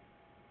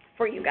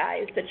for you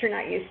guys that you're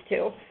not used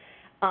to.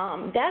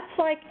 That's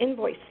like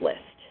invoice list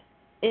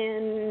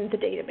in the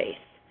database.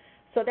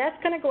 So that's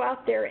going to go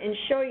out there and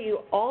show you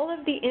all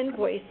of the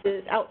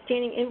invoices,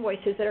 outstanding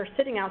invoices that are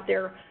sitting out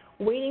there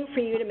waiting for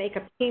you to make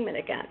a payment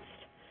against.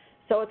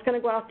 So it's going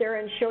to go out there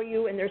and show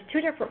you, and there's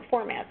two different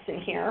formats in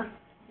here.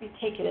 Let me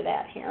take you to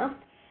that here.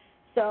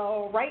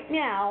 So right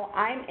now,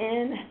 I'm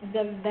in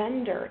the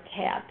vendor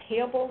tab,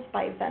 payables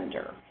by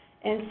vendor.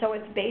 And so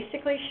it's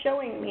basically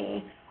showing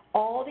me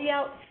all the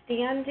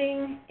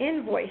outstanding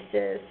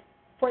invoices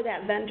for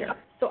that vendor.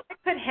 So I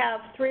could have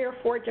 3 or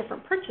 4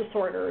 different purchase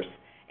orders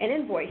and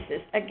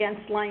invoices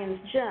against Lions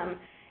Gym.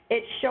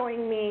 It's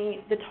showing me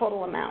the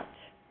total amount.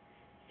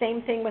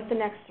 Same thing with the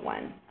next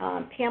one,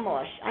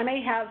 Pamela. I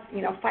may have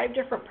 5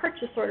 different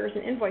purchase orders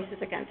and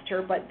invoices against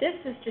her, but this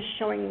is just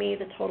showing me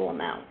the total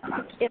amount.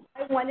 If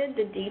I wanted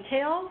the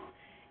detail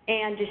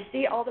and to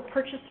see all the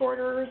purchase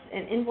orders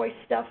and invoice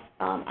stuff,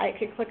 I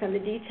could click on the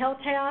detail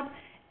tab,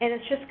 and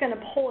it's just going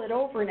to pull it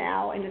over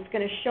now, and it's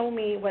going to show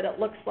me what it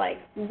looks like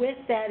with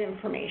that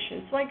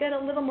information. So I get a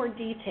little more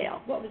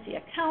detail. What was the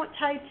account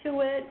tied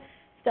to it,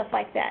 stuff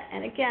like that.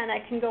 And again,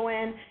 I can go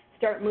in,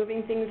 start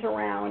moving things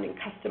around and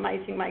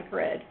customizing my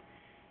grid.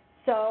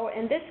 So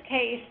in this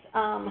case,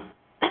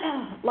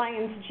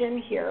 Lions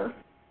Gym here,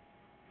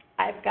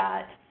 I've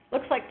got,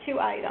 looks like 2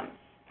 items.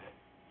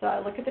 So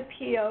I look at the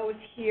POs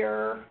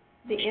here,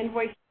 the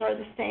invoices are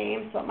the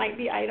same, so it might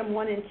be item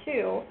 1 and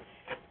 2.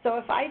 So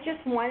if I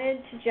just wanted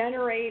to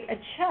generate a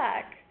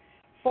check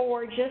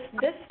for just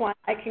this one,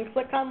 I can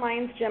click on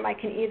Lions Gym. I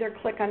can either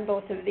click on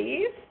both of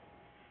these,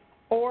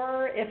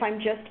 or if I'm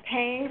just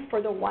paying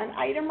for the one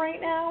item right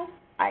now,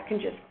 I can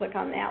just click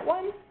on that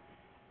one.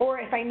 Or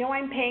if I know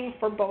I'm paying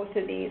for both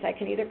of these, I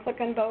can either click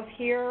on both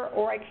here,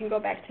 or I can go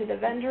back to the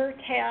vendor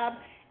tab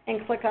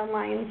and click on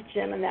Lions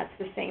Gym, and that's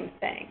the same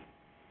thing.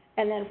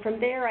 And then from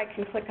there, I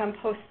can click on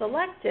Post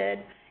Selected,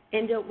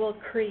 and it will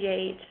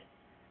create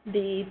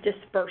the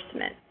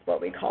disbursement, what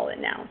we call it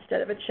now,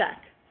 instead of a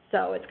check.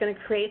 So it's going to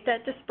create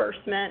that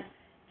disbursement,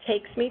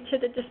 takes me to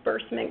the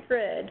disbursement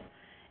grid,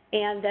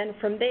 and then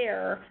from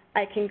there,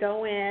 I can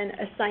go in,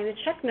 assign a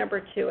check number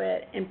to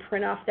it, and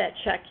print off that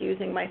check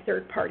using my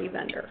third-party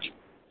vendor.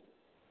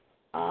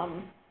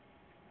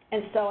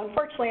 And so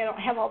unfortunately, I don't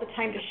have all the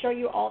time to show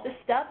you all the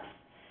steps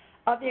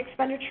of the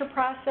expenditure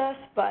process,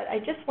 but I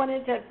just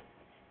wanted to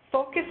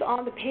focus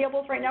on the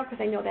payables right now because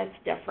I know that's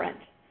different.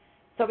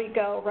 So we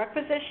go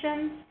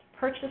requisitions,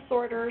 purchase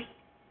orders,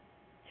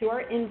 to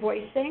our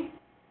invoicing.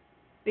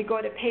 We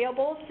go to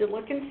payables to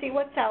look and see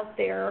what's out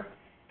there.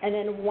 And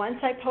then once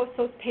I post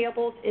those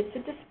payables, it's a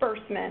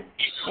disbursement.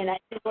 And I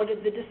can go to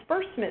the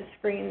disbursement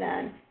screen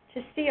then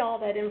to see all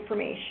that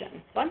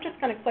information. So I'm just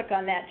going to click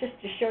on that just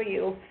to show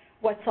you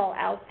what's all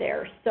out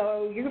there.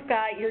 So you've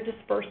got your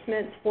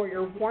disbursements for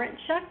your warrant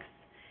checks.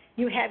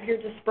 You have your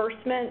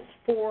disbursements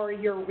for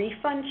your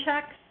refund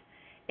checks.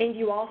 And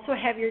you also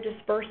have your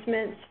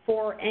disbursements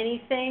for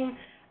anything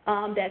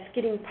that's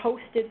getting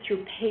posted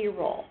through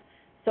payroll.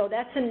 So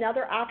that's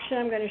another option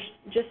I'm going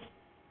to just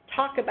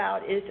talk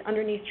about is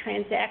underneath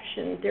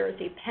transactions. There is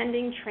a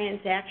pending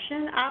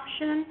transaction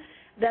option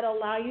that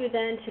allow you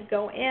then to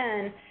go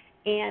in,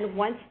 and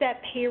once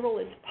that payroll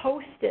is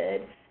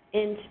posted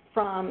in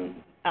from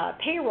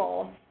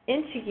payroll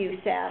into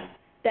USAS,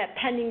 that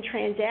pending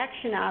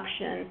transaction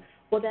option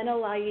will then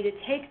allow you to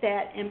take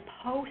that and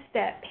post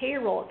that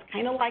payroll. It's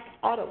kind of like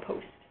auto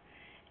post,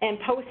 and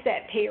post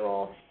that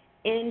payroll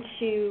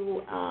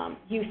into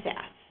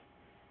USAS.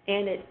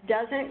 And it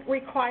doesn't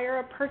require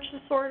a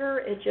purchase order.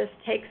 It just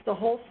takes the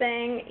whole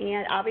thing,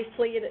 and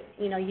obviously,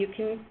 you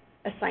can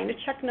assign a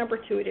check number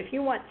to it if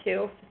you want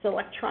to. If it's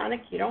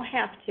electronic, you don't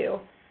have to.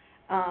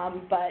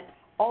 But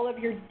all of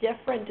your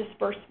different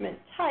disbursement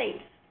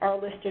types are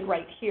listed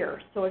right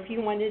here. So if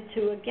you wanted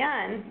to,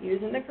 again,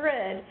 using the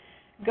grid,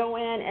 go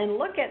in and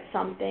look at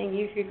something,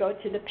 you could go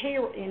to the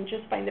payroll and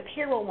just find the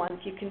payroll ones.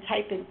 You can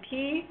type in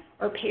P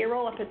or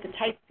payroll up at the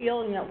type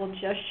field, and it will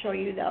just show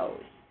you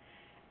those.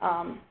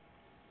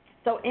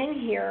 So in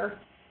here,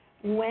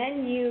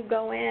 when you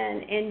go in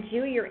and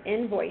do your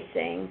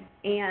invoicing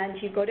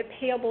and you go to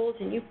payables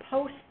and you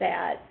post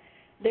that,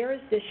 there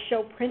is this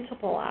show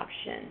printable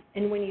option.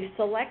 And when you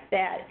select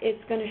that,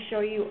 it's going to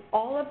show you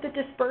all of the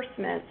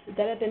disbursements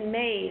that have been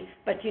made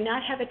but do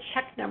not have a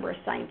check number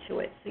assigned to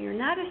it. So you're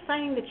not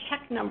assigning the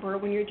check number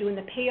when you're doing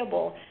the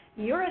payable.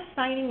 You're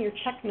assigning your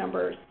check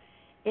numbers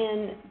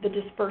in the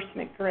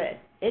disbursement grid.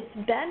 It's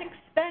been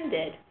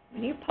expended.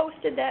 When you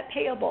posted that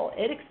payable,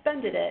 it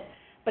expended it.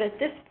 But at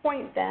this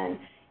point then,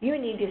 you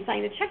need to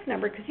assign a check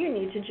number because you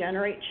need to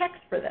generate checks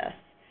for this.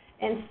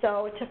 And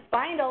so to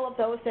find all of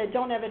those that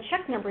don't have a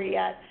check number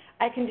yet,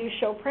 I can do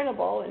show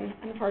printable, and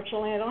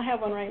unfortunately I don't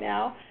have one right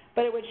now,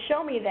 but it would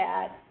show me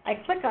that. I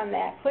click on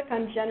that, click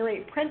on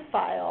generate print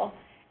file,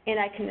 and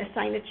I can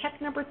assign a check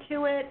number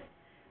to it.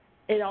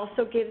 It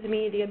also gives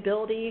me the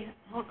ability,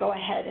 I'll go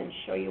ahead and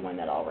show you one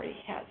that already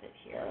has it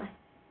here.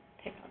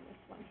 Pick on this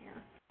one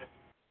here.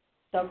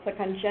 So click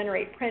on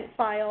generate print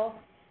file.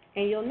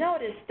 And you'll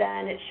notice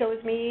then it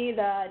shows me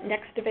the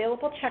next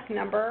available check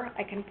number.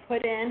 I can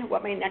put in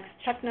what my next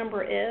check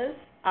number is.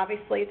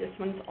 Obviously, this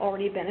one's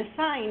already been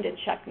assigned a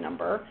check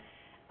number,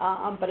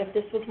 but if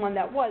this was one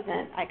that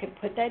wasn't, I could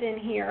put that in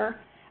here.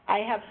 I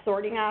have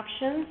sorting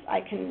options.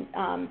 I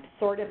can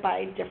sort it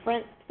by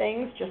different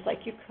things, just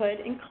like you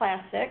could in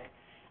Classic.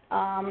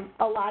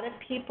 A lot of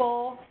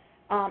people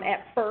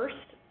at first,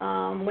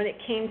 when it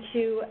came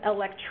to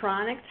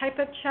electronic type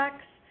of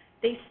checks,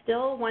 they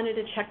still wanted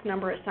a check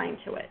number assigned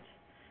to it.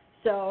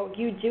 So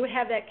you do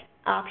have that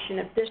option.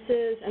 If this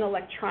is an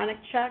electronic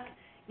check,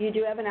 you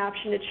do have an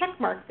option to check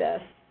mark this,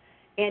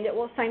 and it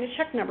will assign a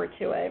check number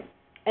to it.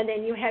 And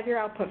then you have your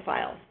output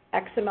files,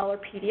 XML or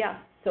PDF.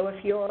 So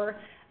if you're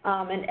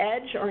an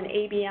Edge or an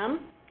ABM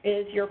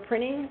is your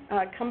printing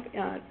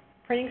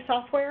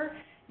software,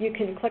 you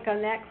can click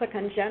on that, click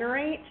on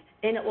generate,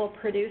 and it will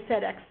produce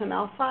that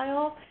XML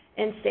file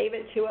and save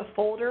it to a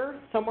folder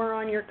somewhere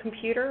on your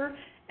computer,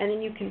 and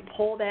then you can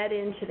pull that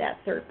into that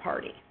third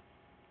party.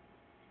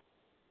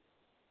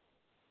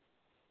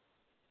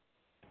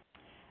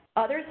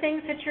 Other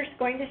things that you're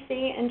going to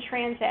see in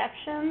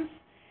transactions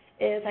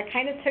is I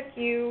kind of took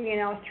you,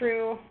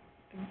 through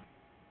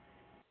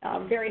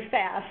very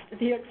fast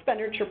the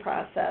expenditure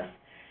process,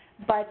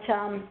 but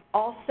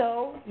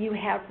also you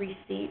have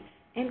receipts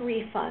and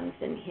refunds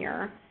in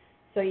here,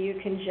 so you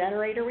can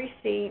generate a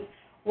receipt.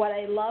 What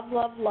I love,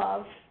 love,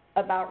 love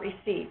about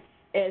receipts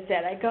is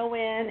that I go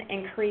in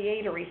and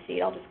create a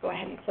receipt. I'll just go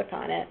ahead and click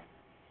on it.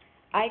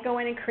 I go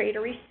in and create a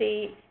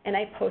receipt, and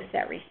I post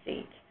that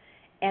receipt.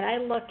 And I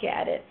look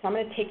at it. So I'm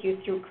going to take you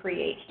through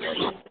Create here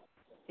just to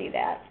see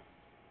that.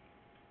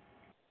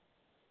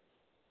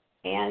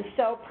 And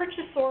so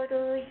purchase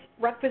orders,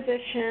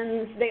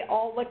 requisitions, they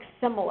all look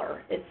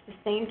similar. It's the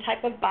same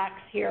type of box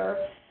here.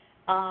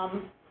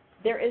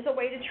 There is a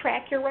way to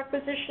track your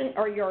requisition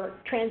or your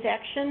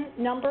transaction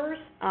numbers.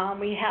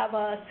 We have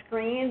a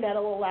screen that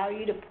will allow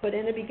you to put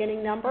in a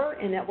beginning number,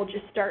 and it will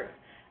just start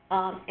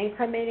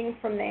incrementing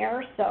from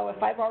there. So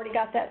if I've already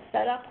got that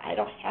set up, I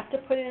don't have to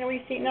put in a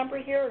receipt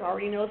number here. It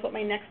already knows what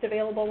my next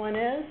available one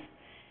is.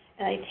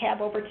 And I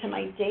tab over to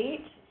my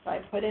date. So I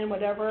put in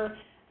whatever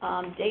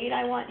date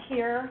I want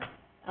here,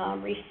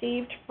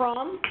 received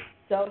from.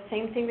 So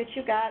same thing that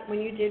you got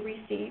when you did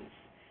receipts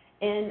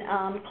in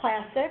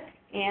Classic,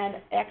 and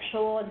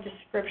actual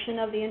description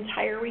of the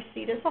entire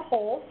receipt as a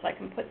whole, so I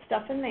can put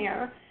stuff in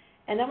there.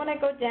 And then when I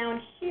go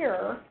down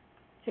here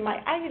to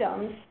my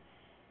items,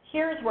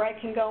 here's where I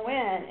can go in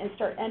and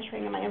start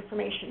entering in my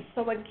information.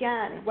 So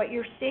again, what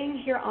you're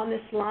seeing here on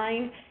this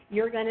line,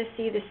 you're going to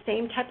see the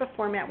same type of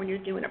format when you're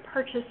doing a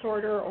purchase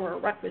order or a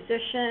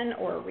requisition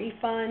or a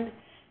refund.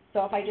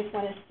 So if I just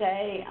want to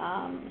say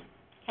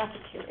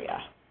cafeteria,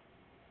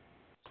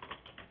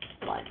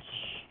 lunch,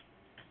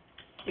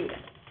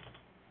 students.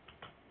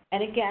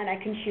 And again, I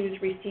can choose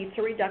receipts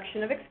or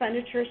reduction of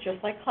expenditures,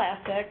 just like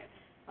Classic.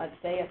 Let's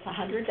say it's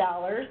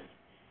 $100.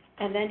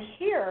 And then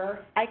here,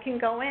 I can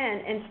go in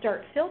and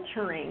start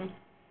filtering.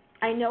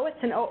 I know it's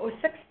an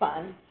 006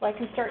 fund, so I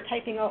can start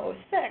typing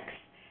 006,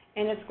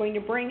 and it's going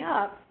to bring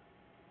up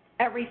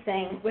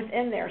everything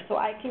within there. So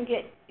I can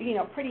get,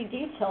 pretty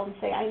detailed and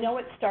say, I know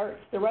it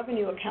starts, the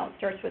revenue account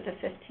starts with a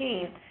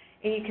 15,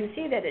 and you can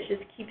see that it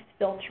just keeps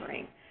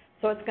filtering.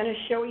 So it's going to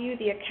show you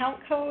the account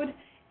code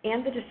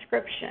and the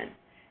description.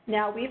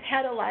 Now, we've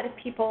had a lot of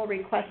people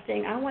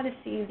requesting, I want to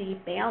see the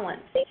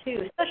balance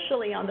too,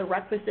 especially on the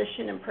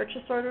requisition and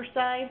purchase order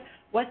side.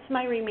 What's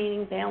my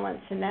remaining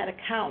balance in that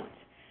account?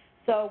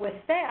 So with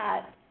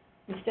that,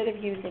 instead of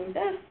using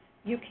this,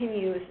 you can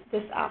use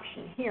this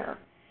option here.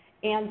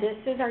 And this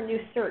is our new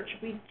search.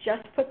 We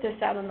just put this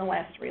out in the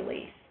last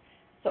release.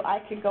 So I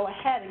could go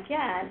ahead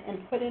again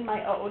and put in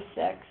my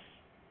 006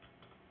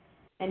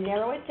 and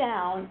narrow it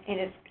down, and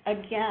it's,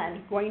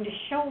 again, going to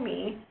show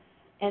me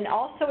And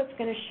also it's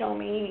going to show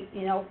me,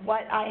 you know,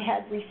 what I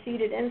had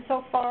receipted in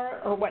so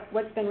far, or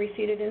what's been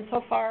receipted in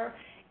so far,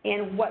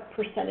 and what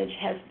percentage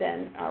has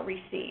been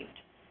received.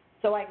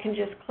 So I can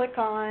just click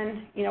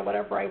on, you know,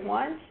 whatever I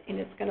want, and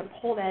it's going to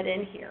pull that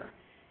in here.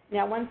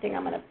 Now, one thing,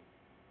 I'm going to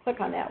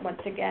click on that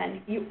once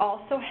again. You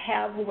also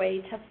have a way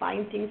to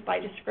find things by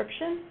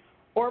description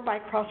or by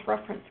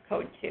cross-reference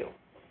code too.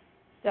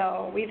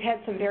 So we've had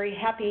some very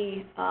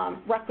happy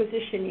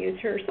requisition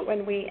users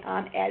when we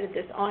added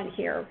this on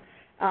here.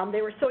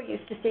 They were so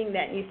used to seeing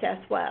that in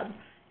USAS Web,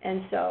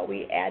 and so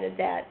we added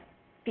that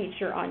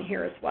feature on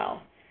here as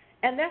well.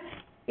 And that's,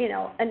 you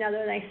know,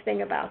 another nice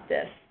thing about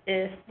this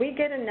is we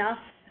get enough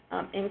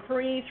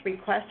inquiries,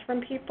 requests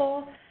from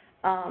people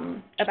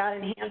about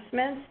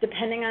enhancements.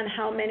 Depending on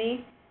how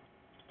many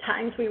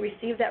times we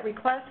receive that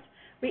request,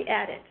 we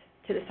add it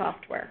to the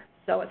software.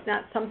 So it's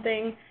not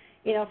something,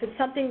 you know, if it's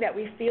something that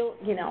we feel,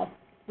 you know,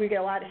 we get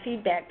a lot of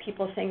feedback,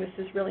 people saying this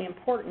is really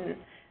important,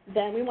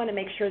 then we want to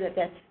make sure that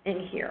that's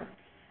in here.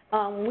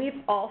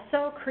 We've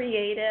also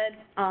created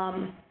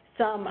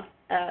some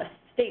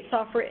State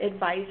Software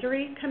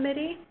Advisory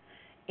Committee,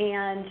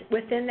 and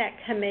within that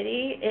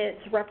committee,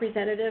 it's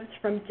representatives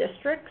from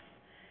districts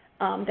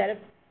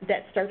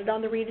that started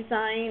on the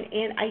redesign,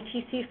 and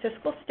ITC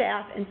fiscal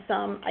staff and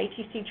some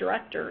ITC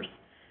directors.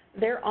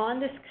 They're on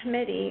this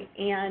committee,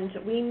 and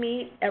we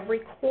meet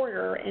every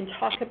quarter and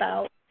talk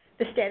about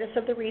the status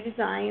of the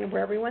redesign,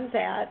 where everyone's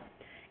at.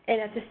 And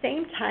at the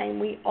same time,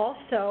 we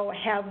also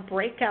have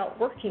breakout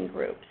working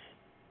groups.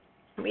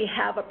 We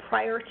have a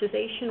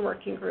prioritization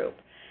working group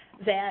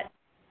that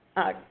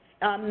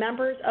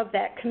members of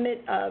that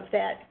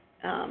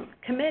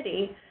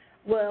committee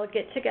will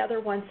get together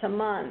once a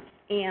month,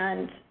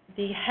 and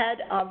the head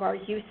of our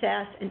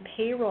USAS and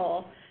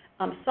Payroll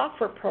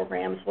software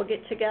programs will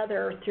get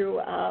together through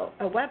a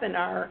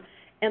webinar,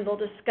 and they'll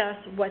discuss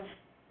what's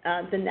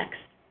the next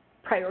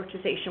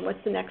prioritization,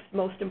 what's the next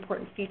most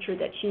important feature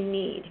that you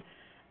need.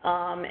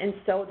 And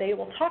so they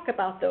will talk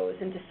about those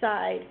and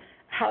decide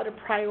how to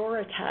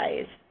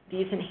prioritize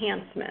these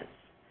enhancements,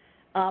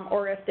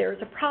 or if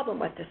there's a problem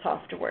with the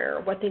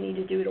software, what they need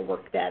to do to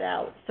work that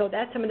out. So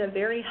that's a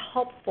very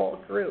helpful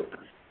group.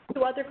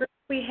 Two other groups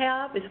we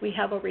have is we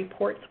have a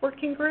reports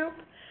working group,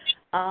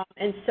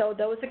 and so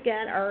those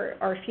again are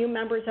a few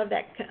members of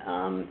that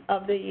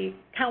of the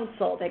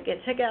council that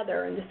get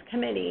together in this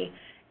committee,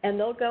 and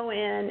they'll go in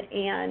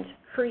and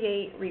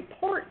create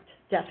report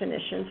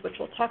definitions, which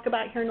we'll talk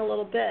about here in a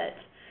little bit.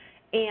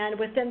 And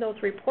within those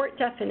report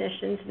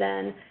definitions,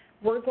 then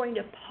we're going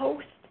to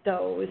post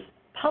those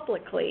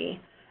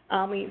publicly.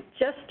 We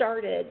just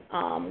started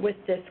with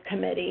this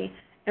committee,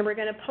 and we're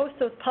going to post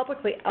those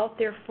publicly out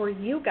there for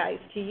you guys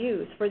to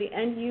use, for the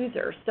end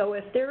user. So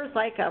if there's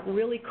like a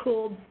really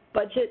cool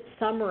budget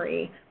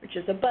summary, which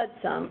is a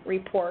BUD-SUM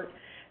report,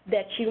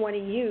 that you want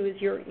to use,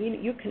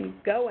 you can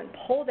go and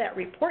pull that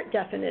report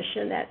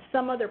definition that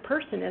some other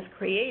person has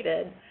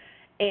created,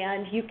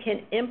 and you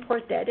can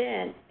import that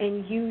in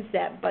and use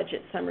that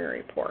budget summary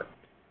report.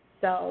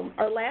 So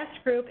our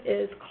last group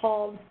is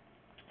called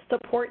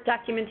Support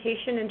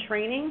Documentation and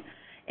Training,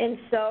 and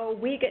so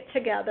we get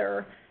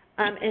together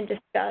and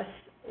discuss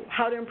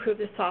how to improve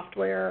the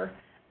software,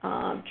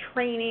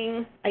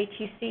 training,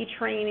 ITC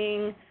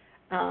training,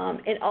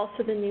 and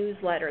also the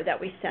newsletter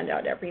that we send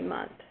out every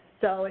month.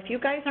 So if you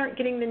guys aren't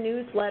getting the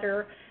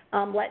newsletter,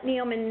 let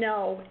Neoman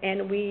know,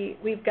 and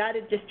we've got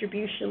a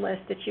distribution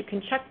list that you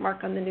can check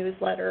mark on the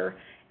newsletter,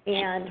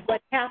 and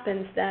what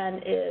happens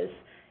then is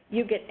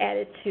you get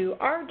added to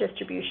our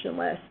distribution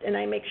list, and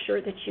I make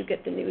sure that you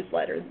get the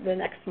newsletter the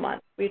next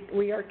month.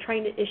 We are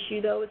trying to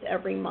issue those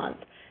every month.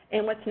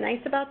 And what's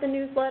nice about the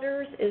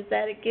newsletters is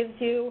that it gives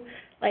you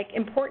like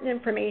important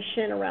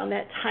information around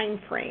that time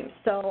frame.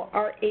 So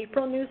our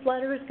April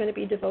newsletter is going to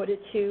be devoted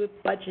to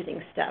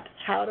budgeting steps.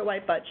 How do I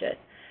budget?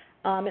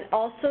 And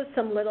also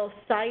some little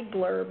side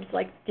blurbs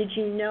like did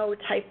you know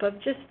type of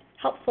just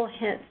helpful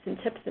hints and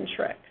tips and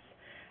tricks.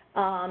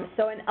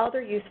 And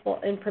other useful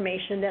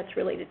information that's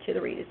related to the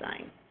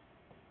redesign.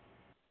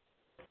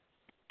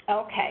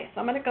 Okay,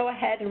 so I'm going to go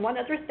ahead, and one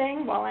other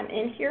thing while I'm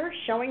in here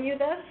showing you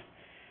this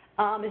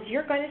is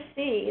you're going to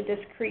see this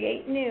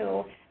Create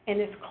New and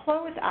this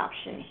Close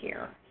option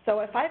here. So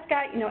if I've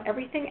got,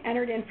 everything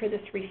entered in for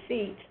this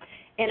receipt,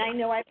 and I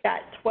know I've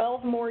got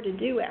 12 more to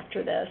do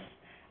after this,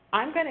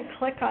 I'm going to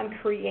click on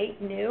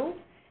Create New,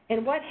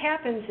 and what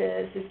happens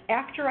is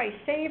after I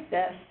save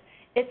this,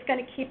 it's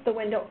going to keep the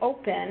window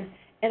open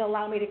and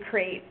allow me to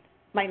create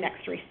my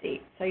next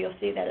receipt. So you'll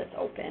see that it's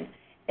open.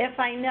 If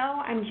I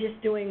know I'm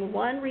just doing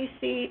one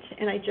receipt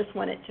and I just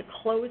want it to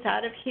close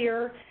out of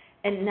here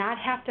and not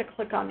have to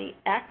click on the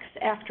X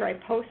after I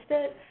post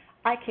it,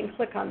 I can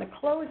click on the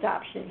Close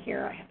option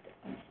here. I have to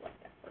unselect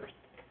that first.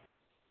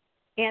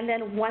 And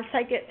then once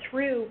I get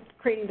through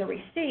creating the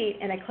receipt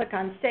and I click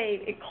on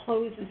Save, it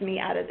closes me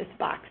out of this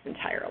box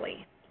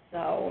entirely.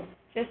 So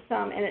just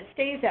and it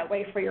stays that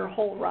way for your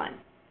whole run.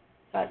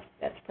 So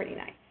that's pretty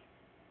nice.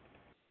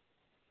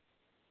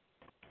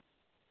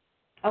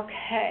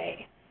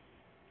 Okay,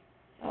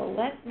 so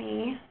let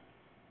me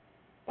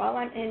while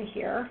I'm in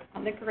here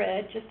on the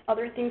grid, just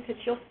other things that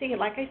you'll see.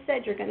 Like I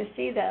said, you're going to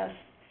see this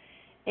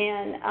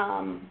in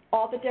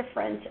all the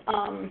different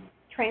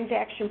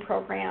transaction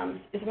programs.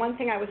 Is one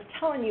thing I was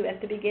telling you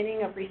at the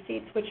beginning of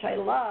receipts, which I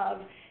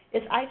love,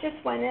 is I just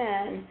went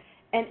in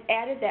and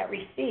added that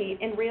receipt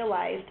and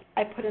realized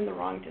I put in the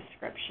wrong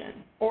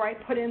description, or I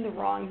put in the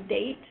wrong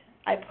date.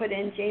 I put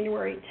in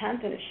January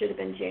 10th and it should have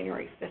been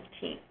January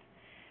 15th.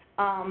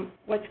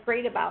 What's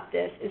great about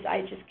this is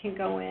I just can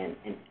go in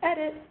and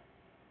edit,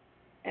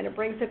 and it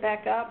brings it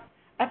back up.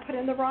 I put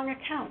in the wrong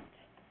account.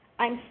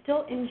 I'm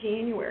still in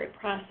January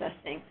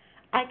processing.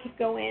 I could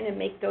go in and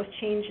make those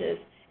changes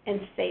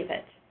and save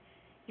it.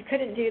 You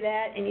couldn't do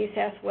that in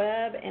USAS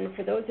Web, and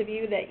for those of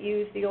you that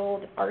use the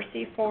old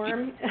RC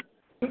form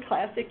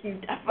Classic, you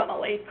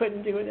definitely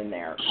couldn't do it in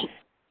there.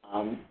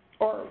 Not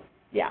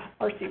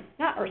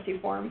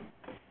RC form,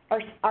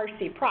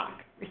 RC Proc,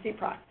 Receipt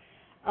Proc.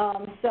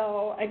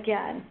 So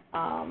again,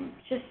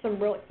 just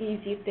some real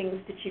easy things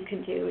that you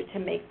can do to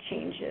make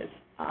changes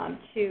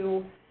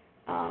to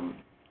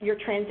your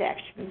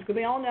transactions. Because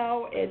we all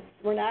know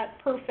we're not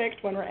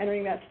perfect when we're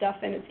entering that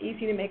stuff in. It's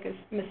easy to make a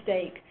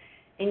mistake,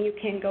 and you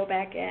can go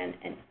back in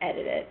and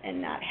edit it and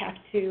not have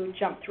to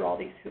jump through all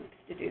these hoops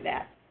to do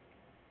that.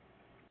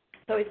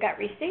 So we've got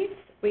receipts,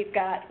 we've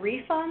got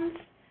refunds.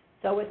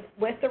 So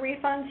with the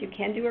refunds, you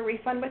can do a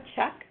refund with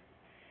check.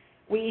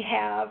 We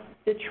have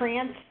the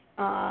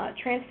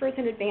transfers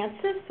and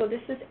advances. So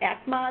this is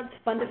ACMOD's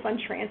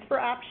fund-to-fund transfer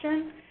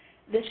option.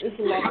 This is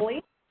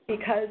lovely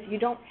because you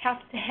don't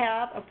have to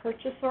have a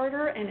purchase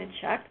order and a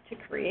check to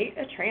create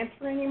a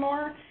transfer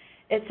anymore.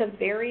 It's a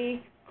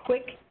very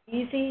quick,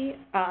 easy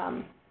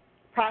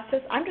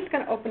process. I'm just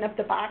going to open up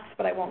the box,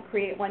 but I won't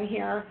create one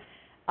here,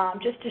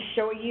 just to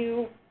show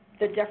you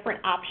the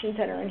different options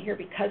that are in here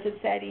because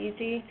it's that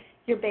easy.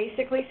 You're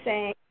basically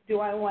saying, do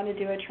I want to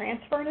do a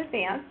transfer in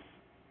advance?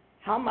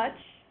 How much?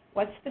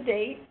 What's the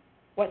date?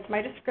 What's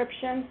my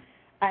description?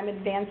 I'm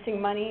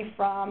advancing money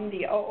from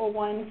the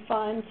 001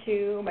 fund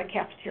to my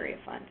cafeteria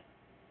fund.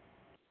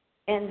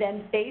 And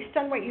then based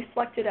on what you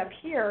selected up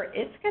here,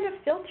 it's going to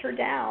filter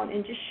down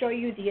and just show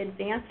you the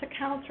advance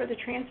accounts or the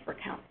transfer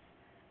accounts.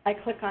 I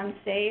click on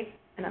Save,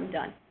 and I'm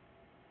done.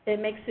 It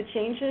makes the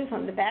changes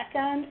on the back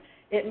end.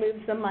 It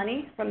moves the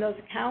money from those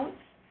accounts,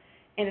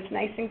 and it's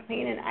nice and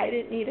clean, and I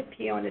didn't need a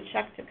PO and a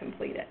check to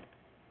complete it.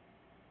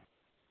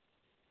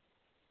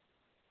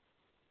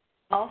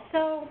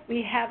 Also,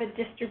 we have a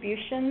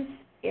distributions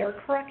error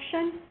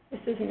correction.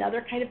 This is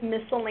another kind of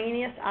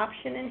miscellaneous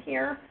option in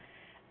here,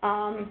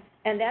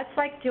 and that's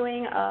like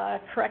doing a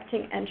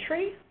correcting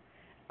entry,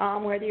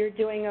 whether you're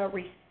doing a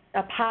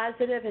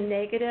positive and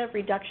negative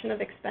reduction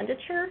of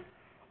expenditure,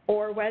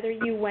 or whether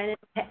you went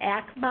into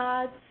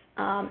ACMOD's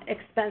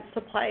expense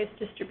supplies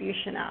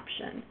distribution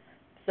option.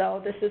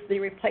 So this is the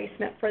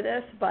replacement for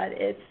this, but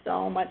it's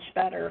so much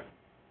better.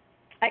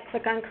 I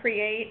click on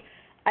Create.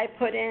 I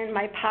put in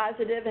my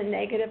positive and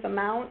negative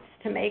amounts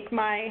to make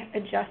my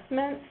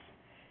adjustments,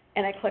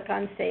 and I click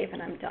on Save,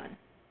 and I'm done.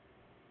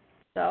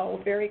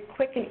 So very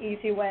quick and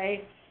easy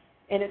way,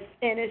 and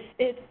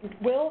it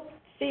will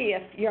see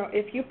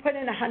if you put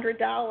in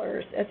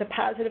 $100 as a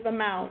positive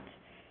amount,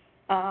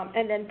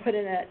 and then put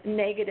in a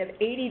negative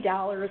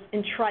 $80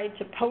 and tried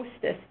to post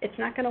this, it's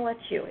not going to let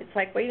you. It's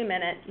like, wait a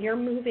minute, you're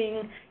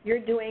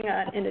doing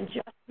an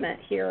adjustment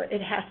here.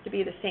 It has to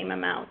be the same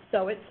amount.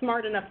 So it's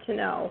smart enough to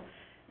know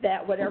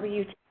that whatever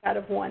you take out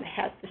of one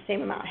has the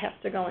same amount has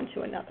to go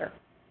into another.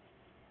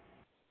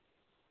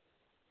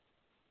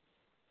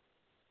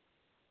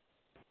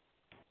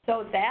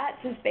 So that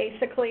is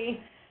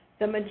basically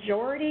the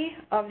majority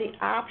of the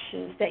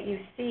options that you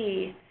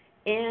see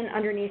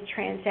underneath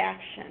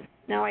transaction.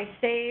 Now I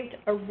saved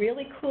a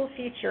really cool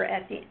feature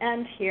at the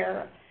end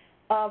here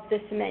of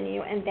this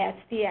menu, and that's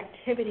the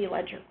activity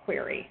ledger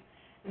query.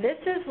 This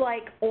is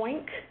like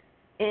OINC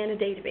in a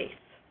database.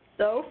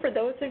 So for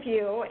those of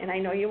you, and I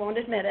know you won't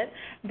admit it,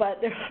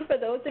 but for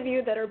those of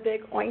you that are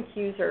big OINC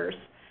users,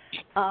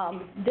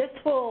 this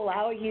will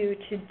allow you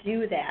to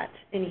do that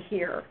in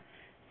here.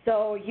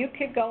 So you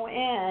could go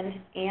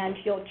in and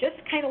you'll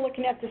just kind of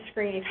looking at the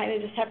screen, you kind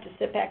of just have to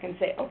sit back and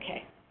say,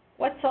 okay,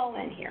 what's all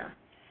in here?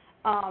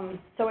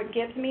 So it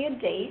gives me a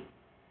date.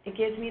 It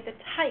gives me the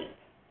type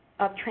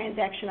of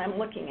transaction I'm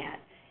looking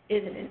at.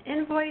 Is it an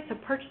invoice, a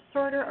purchase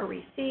order, a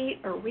receipt,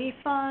 a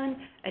refund,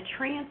 a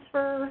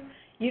transfer?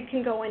 You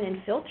can go in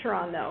and filter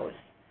on those.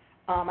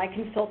 I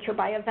can filter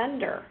by a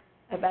vendor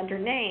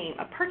name,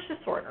 a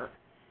purchase order.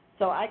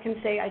 So I can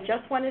say I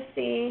just want to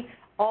see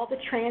all the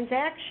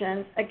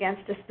transactions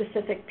against a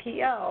specific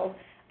PO.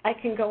 I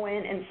can go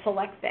in and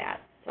select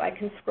that. So I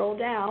can scroll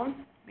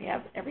down. We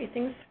have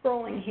everything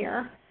scrolling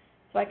here.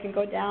 So I can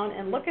go down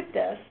and look at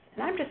this,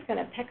 and I'm just going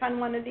to pick on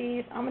one of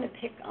these. I'm going to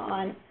pick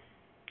on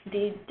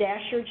the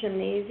Dasher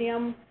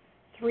Gymnasium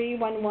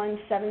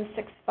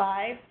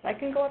 311765. So I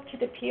can go up to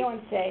the PO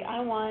and say, I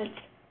want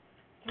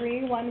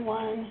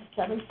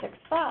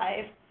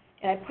 311765,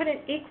 and I put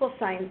an equal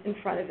sign in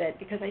front of it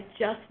because I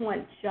just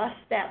want just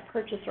that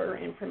purchase order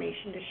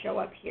information to show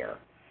up here.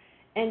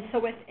 And so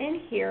within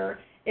here,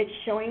 It's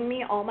showing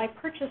me all my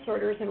purchase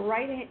orders, and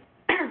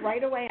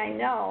right away I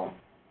know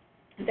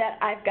that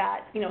I've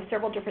got,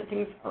 several different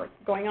things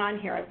going on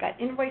here. I've got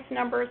invoice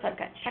numbers, I've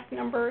got check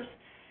numbers.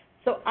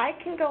 So I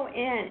can go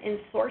in and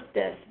sort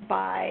this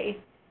by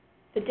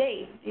the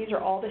date. These are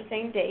all the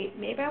same date.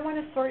 Maybe I want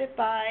to sort it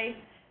by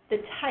the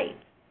type.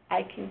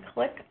 I can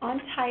click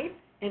on type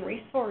and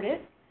resort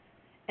it.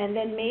 And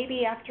then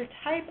maybe after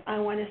type, I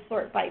want to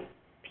sort by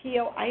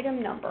PO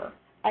item number.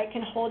 I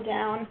can hold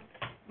down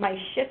my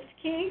shift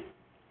key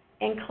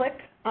and click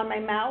on my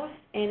mouse,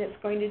 and it's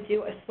going to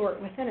do a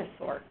sort within a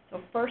sort.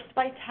 So first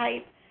by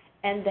type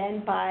and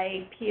then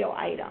by PO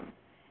item.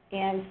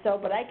 And so,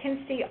 but I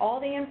can see all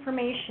the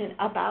information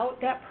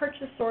about that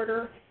purchase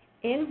order,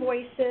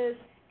 invoices,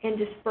 and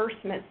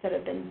disbursements that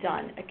have been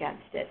done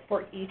against it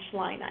for each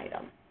line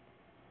item.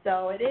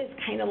 So it is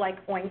kind of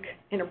like Oink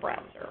in a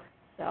browser.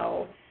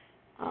 So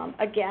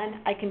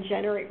again, I can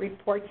generate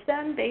reports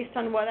then based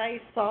on what I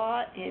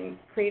saw and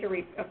create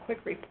a quick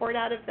report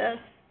out of this.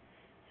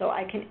 So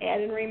I can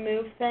add and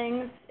remove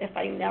things. If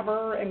I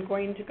never am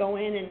going to go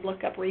in and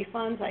look up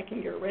refunds, I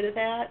can get rid of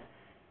that.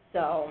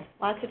 So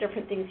lots of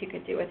different things you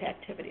could do with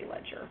Activity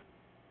Ledger.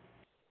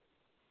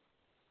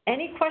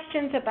 Any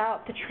questions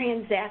about the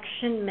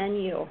transaction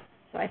menu?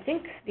 So I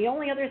think the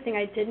only other thing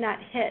I did not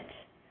hit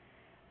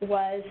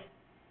was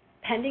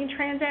pending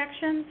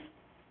transactions.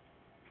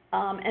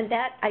 And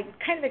that, I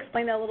kind of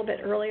explained that a little bit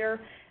earlier.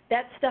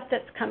 That's stuff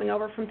that's coming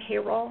over from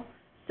payroll.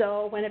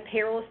 So when a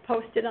payroll is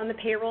posted on the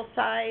payroll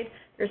side,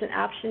 there's an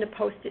option to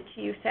post it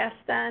to USAS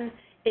then.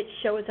 It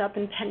shows up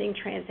in pending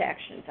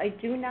transactions. I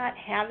do not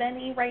have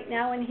any right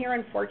now in here,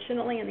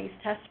 unfortunately, in these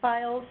test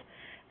files.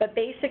 But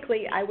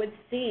basically, I would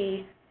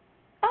see,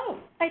 oh,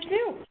 I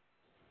do.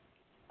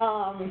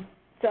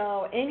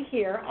 So in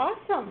here,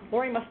 awesome.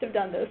 Lori must have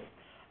done this.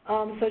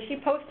 So she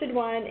posted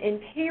one in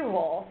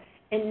payroll,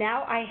 and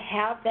now I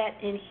have that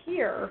in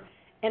here,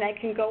 and I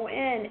can go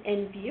in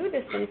and view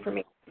this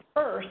information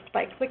first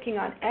by clicking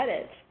on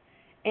Edit,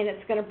 and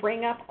it's going to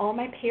bring up all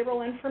my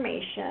payroll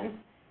information.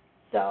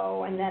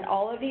 So, and then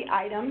all of the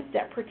items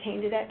that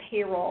pertain to that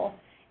payroll.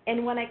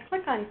 And when I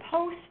click on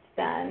Post,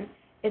 then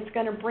it's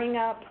going to bring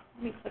up,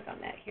 let me click on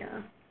that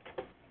here.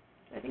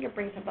 I think it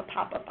brings up a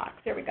pop-up box.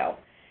 There we go.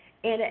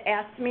 And it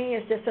asks me,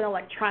 is this an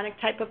electronic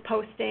type of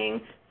posting?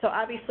 So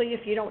obviously,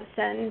 if you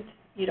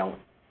don't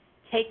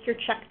take your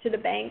check to the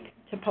bank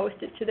to post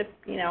it to the,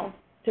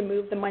 to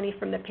move the money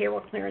from the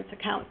payroll clearance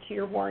account to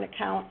your warrant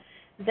account,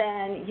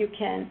 then you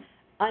can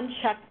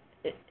uncheck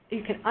it.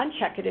 You can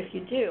uncheck it if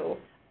you do.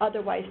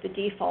 Otherwise, the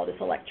default is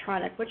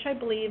electronic, which I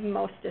believe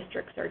most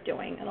districts are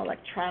doing, an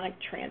electronic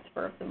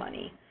transfer of the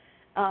money.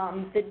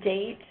 The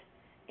date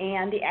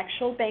and the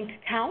actual bank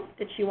account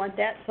that you want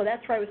that. So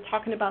that's where I was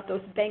talking about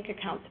those bank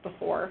accounts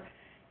before.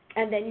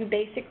 And then you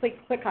basically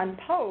click on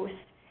Post.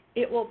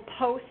 It will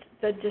post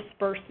the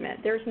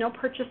disbursement. There's no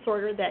purchase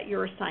order that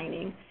you're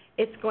assigning.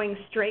 It's going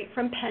straight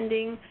from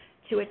pending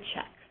to a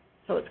check.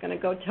 So it's going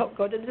to go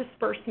to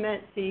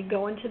disbursement. So you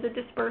go into the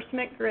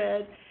disbursement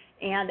grid,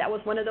 and that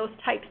was one of those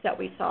types that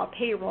we saw,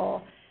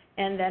 payroll.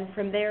 And then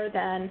from there,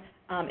 then,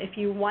 if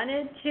you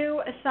wanted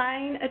to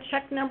assign a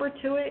check number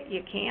to it,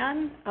 you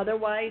can.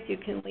 Otherwise, you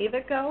can leave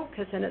it go,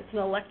 because then it's an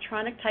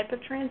electronic type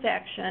of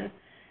transaction,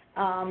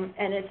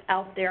 and it's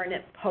out there, and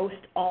it posts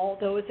all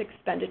those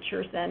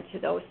expenditures then to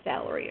those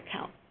salary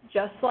accounts,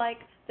 just like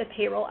the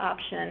payroll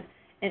option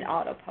in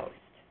auto post.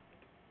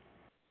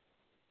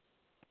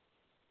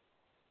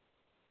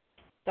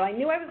 So I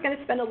knew I was going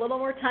to spend a little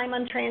more time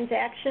on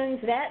transactions.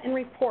 That and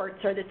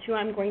reports are the two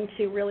I'm going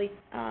to really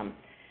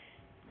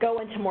go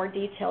into more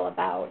detail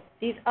about.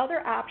 These other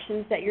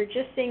options that you're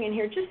just seeing in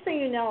here, just so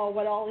you know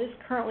what all is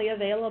currently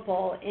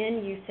available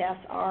in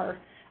USAS-R.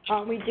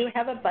 We do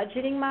have a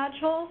budgeting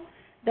module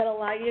that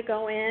allow you to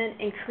go in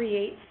and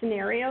create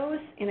scenarios,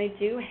 and I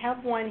do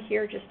have one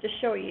here just to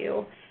show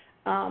you.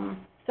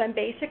 So I'm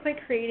basically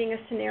creating a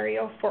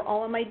scenario for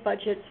all of my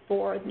budgets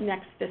for the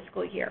next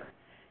fiscal year.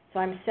 So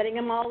I'm setting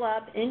them all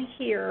up in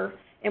here,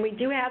 and we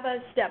do have a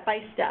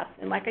step-by-step.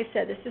 And like I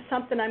said, this is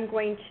something I'm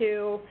going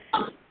to,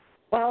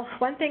 well,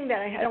 one thing that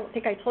I don't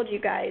think I told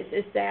you guys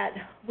is that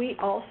we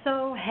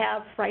also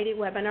have Friday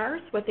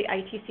webinars with the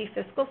ITC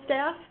fiscal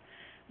staff.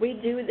 We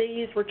do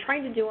these, we're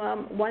trying to do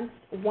them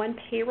one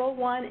payroll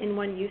one and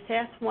one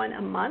USAS one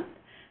a month.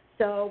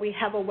 So we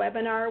have a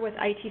webinar with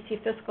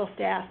ITC fiscal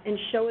staff and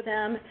show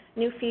them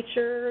new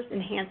features,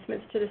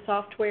 enhancements to the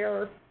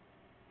software,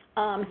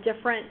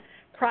 different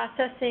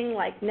processing.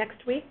 Like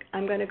next week,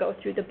 I'm going to go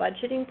through the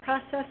budgeting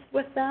process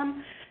with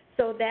them.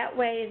 So that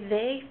way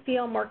they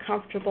feel more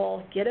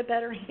comfortable, get a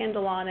better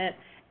handle on it,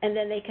 and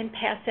then they can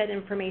pass that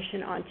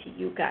information on to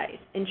you guys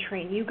and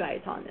train you guys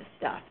on this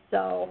stuff.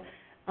 So,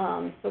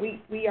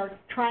 we are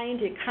trying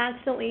to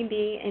constantly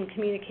be in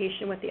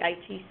communication with the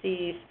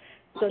ITCs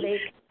so they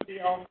can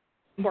feel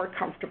more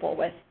comfortable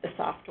with the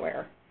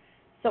software.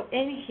 So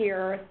in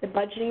here, the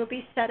budgeting will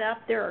be set up.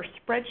 There are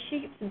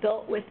spreadsheets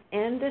built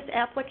within this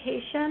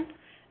application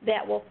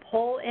that will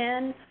pull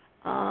in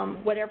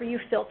whatever you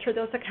filter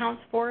those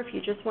accounts for. If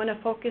you just want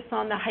to focus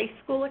on the high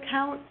school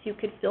accounts, you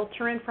could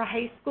filter in for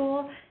high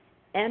school,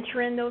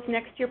 enter in those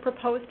next year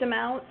proposed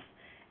amounts,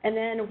 and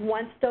then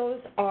once those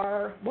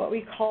are what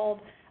we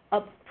call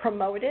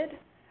promoted,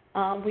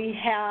 we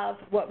have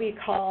what we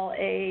call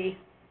a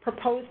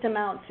proposed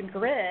amounts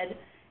grid,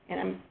 and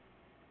I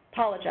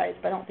apologize,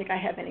 but I don't think I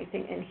have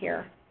anything in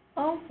here.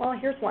 Oh, well,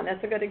 here's one.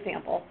 That's a good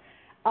example.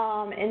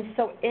 And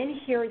so in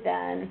here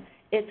then,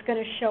 it's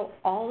going to show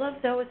all of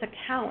those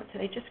accounts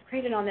that I just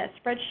created on that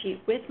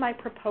spreadsheet with my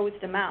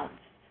proposed amounts.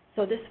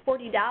 So this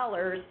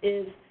 $40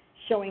 is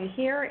showing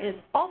here, and it's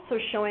also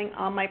showing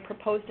on my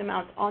proposed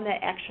amounts on that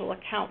actual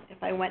account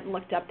if I went and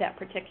looked up that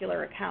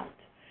particular account.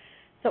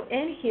 So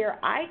in here,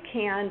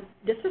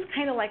 this is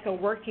kind of like a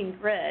working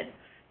grid.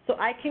 So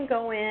I can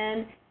go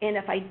in, and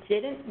if I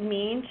didn't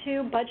mean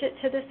to budget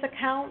to this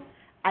account,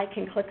 I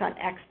can click on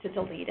X to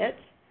delete it.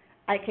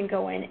 I can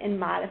go in and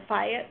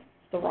modify it,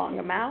 the wrong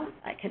amount.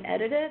 I can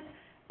edit it.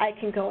 I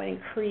can go in and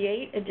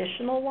create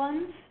additional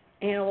ones,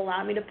 and it will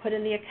allow me to put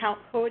in the account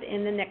code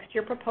in the next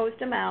year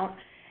proposed amount.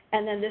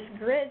 And then this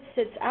grid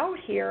sits out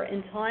here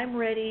until I'm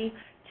ready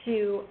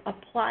to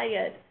apply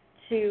it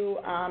to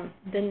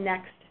the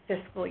next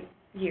fiscal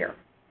year.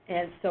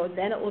 And so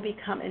then it will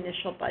become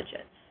initial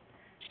budgets.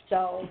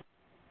 So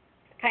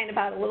kind of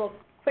about a little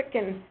quick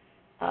and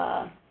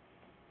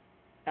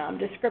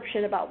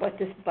description about what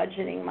this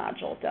budgeting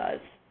module does.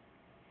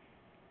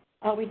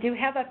 We do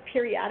have a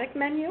periodic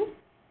menu,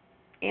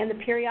 and the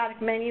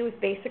periodic menu is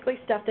basically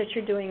stuff that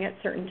you're doing at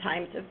certain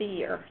times of the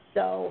year.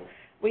 So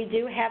we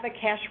do have a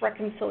cash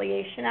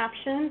reconciliation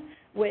option,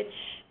 which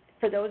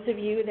for those of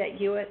you that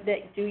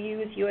do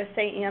use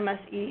USAS-R,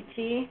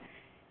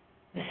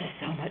 this is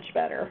so much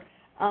better.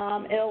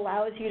 It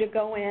allows you to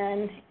go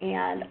in,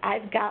 and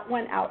I've got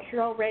one out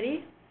here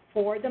already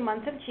for the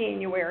month of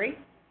January,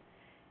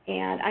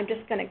 and I'm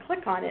just going to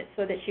click on it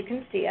so that you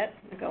can see it.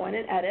 I'll go in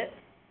and edit.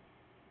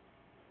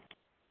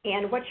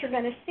 And what you're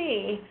going to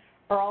see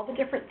are all the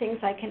different things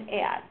I can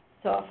add.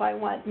 So if I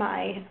want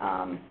my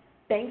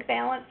bank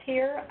balance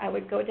here, I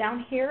would go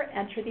down here,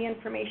 enter the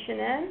information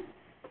in,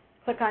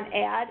 click on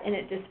add, and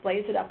it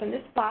displays it up in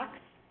this box,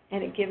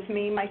 and it gives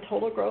me my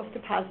total gross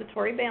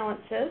depository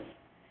balances.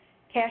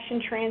 Cash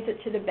in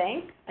transit to the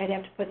bank, I'd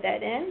have to put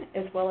that in,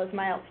 as well as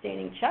my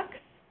outstanding checks.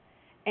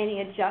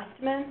 Any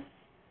adjustments,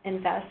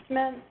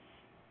 investments,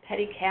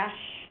 petty cash.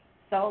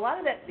 So a lot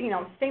of that,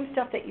 same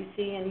stuff that you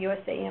see in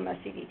USAS-R and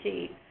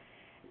SSDT.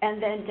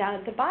 And then down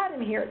at the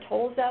bottom here, it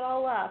totals that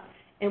all up.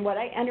 And what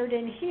I entered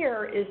in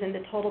here is in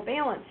the total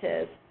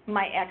balances.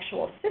 My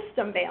actual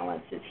system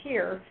balances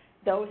here,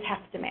 those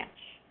have to match.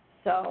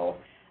 So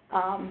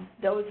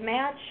those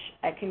match,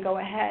 I can go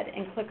ahead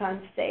and click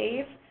on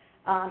Save.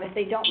 If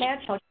they don't match,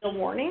 I'll get a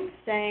warning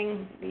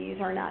saying these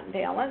are not in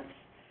balance.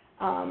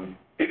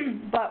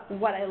 But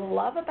what I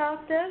love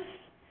about this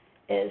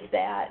is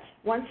that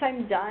once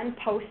I'm done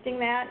posting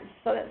that,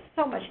 so that's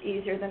so much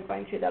easier than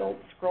going through that old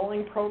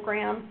scrolling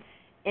program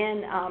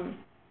in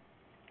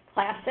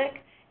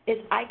Classic, is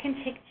I can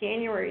take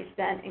January's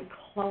then and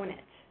clone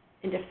it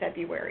into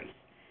February's.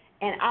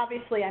 And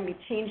obviously I'm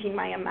changing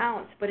my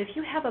amounts, but if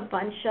you have a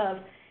bunch of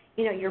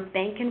your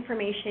bank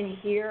information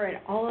here and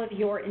all of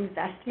your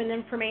investment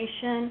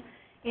information,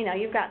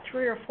 you've got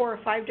 3 or 4 or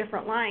 5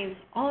 different lines,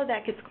 all of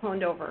that gets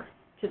cloned over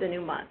to the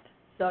new month.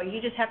 So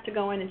you just have to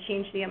go in and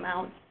change the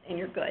amounts and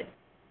you're good.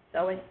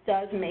 So it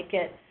does make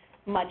it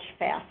much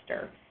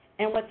faster.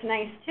 And what's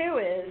nice too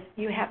is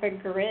you have a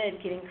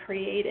grid getting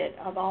created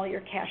of all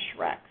your cash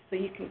recs. So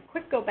you can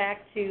quick go back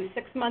to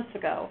 6 months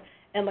ago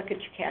and look at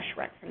your cash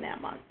rec from that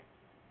month.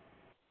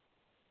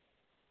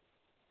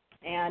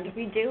 And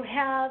we do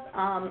have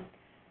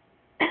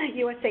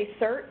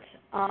USAS-R,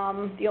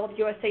 the old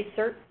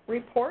USAS-R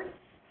reports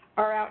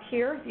are out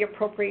here, the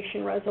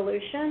appropriation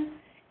resolution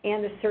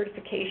and the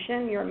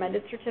certification, your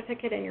amended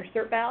certificate and your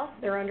cert val,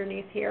 they're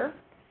underneath here.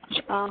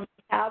 We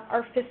have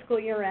our fiscal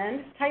year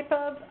end type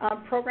of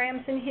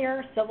programs in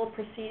here, civil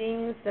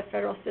proceedings, the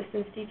federal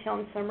assistance detail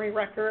and summary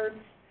records,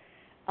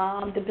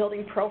 the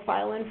building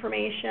profile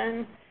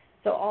information.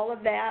 So all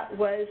of that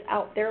was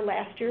out there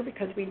last year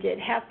because we did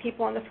have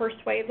people on the first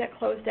wave that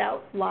closed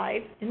out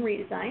live in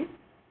Redesign.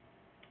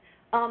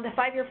 The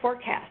 5-year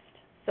forecast.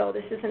 So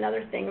this is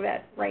another thing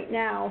that right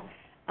now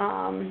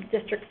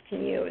districts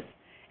can use.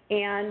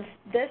 And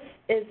this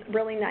is a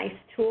really nice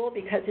tool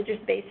because it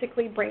just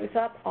basically brings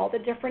up all the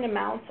different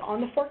amounts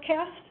on the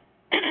forecast.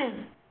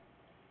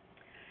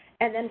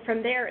 And then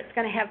from there, it's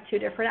going to have 2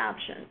 different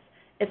options.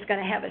 It's going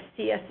to have a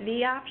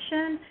CSV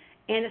option,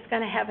 and it's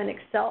going to have an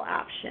Excel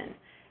option.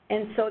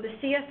 And so the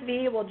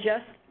CSV will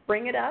just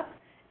bring it up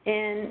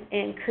and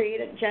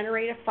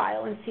generate a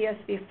file in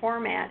CSV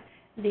format.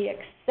 The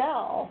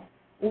Excel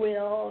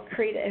will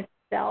create an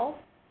Excel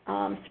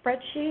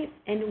spreadsheet,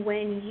 and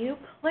when you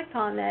click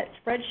on that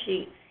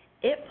spreadsheet,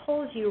 it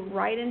pulls you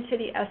right into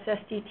the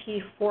SSDT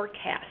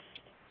forecast.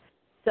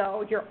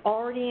 So you're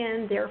already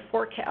in their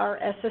our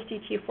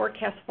SSDT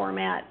forecast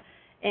format,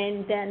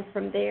 and then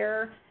from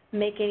there,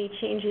 make any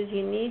changes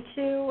you need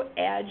to,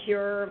 add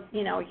your,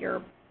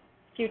 your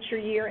future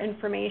year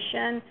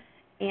information,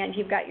 and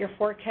you've got your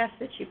forecast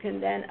that you can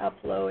then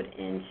upload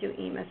into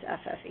EMIS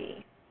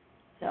FFE.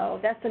 So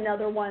that's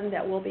another one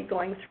that we'll be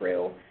going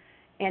through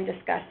and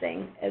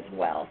discussing as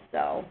well.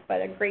 So,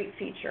 but a great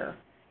feature.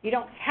 You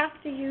don't have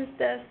to use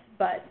this,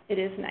 but it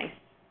is a nice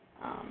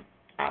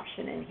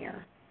option in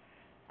here.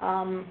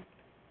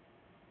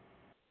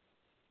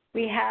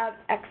 We have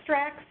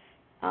extracts,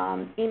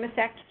 EMIS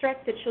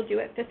extract that you'll do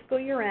at fiscal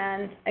year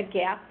end, a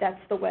GAP, that's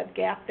the web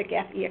GAP, the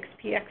GAP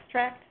EXP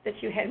extract that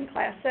you had in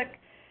Classic,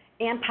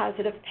 and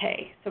positive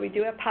pay. So we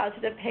do have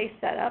positive pay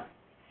set up.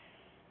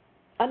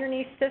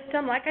 Underneath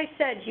system, like I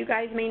said, you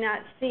guys may not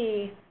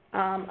see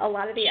a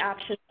lot of the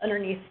options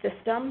underneath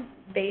system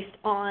based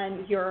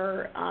on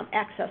your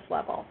access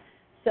level.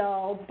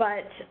 So,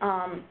 but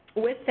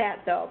with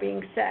that though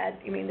being said,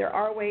 I mean, there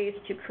are ways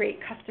to create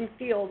custom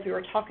fields. We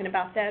were talking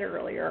about that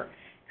earlier.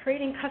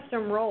 Creating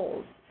custom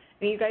roles.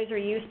 I mean, you guys are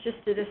used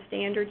just to the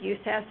standard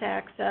USAS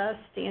access,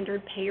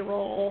 standard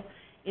payroll,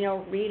 you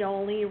know, read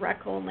only,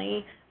 rec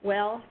only.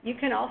 Well, you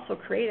can also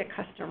create a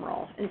custom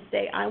role and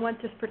say, I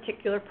want this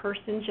particular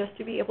person just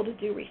to be able to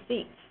do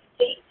receipts.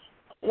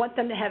 I want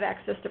them to have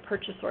access to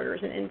purchase orders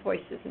and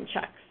invoices and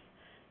checks.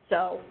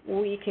 So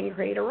we can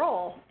create a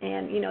role,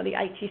 and you know, the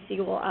ITC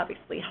will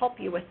obviously help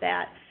you with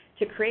that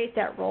to create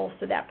that role,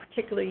 so that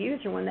particular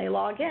user, when they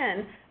log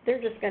in,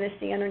 they're just going to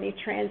see underneath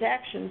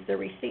transactions the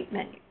receipt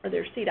menu or the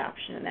receipt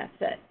option, and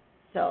that's it.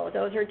 So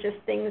those are just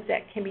things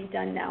that can be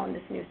done now in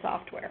this new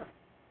software.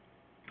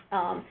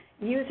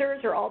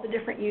 Users, or all the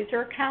different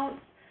user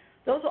accounts,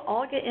 those will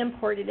all get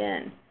imported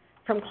in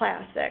from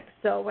Classic.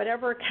 So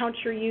whatever account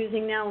you're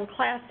using now in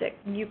Classic,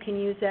 you can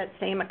use that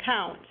same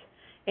account,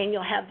 and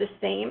you'll have the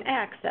same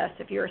access.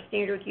 If you're a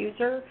standard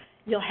user,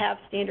 you'll have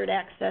standard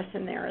access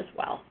in there as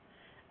well.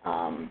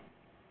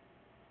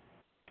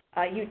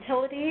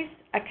 Utilities,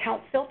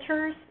 account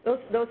filters, those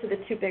are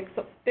the two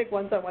big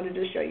ones I wanted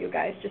to show you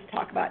guys, just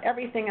talk about.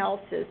 Everything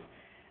else is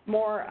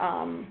more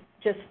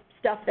just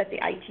stuff that the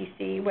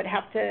ITC would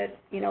have to,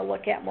 you know,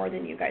 look at more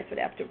than you guys would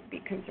have to be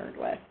concerned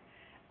with.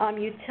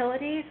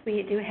 Utilities,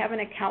 we do have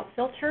an account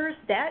filters.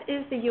 That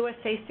is the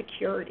USA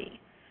security.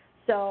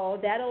 So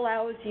that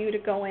allows you to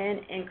go in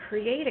and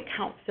create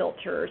account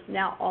filters.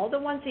 Now, all the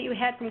ones that you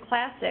had from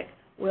Classic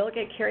will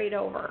get carried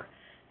over.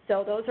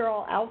 So those are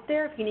all out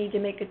there. If you need to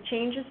make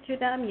changes to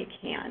them, you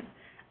can.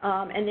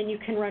 And then you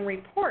can run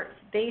reports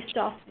based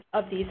off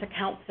of these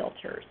account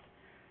filters.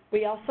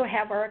 We also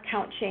have our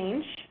account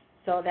change.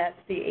 So that's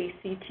the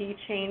ACT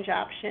change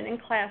option in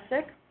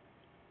Classic.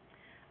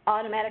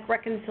 Automatic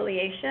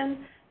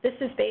reconciliation. This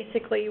is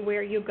basically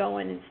where you go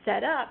in and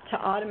set up to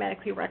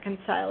automatically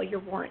reconcile your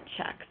warrant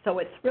check. So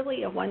it's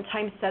really a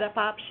one-time setup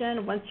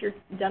option. Once you're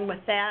done with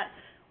that,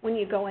 when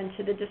you go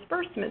into the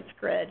disbursements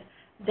grid,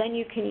 then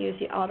you can use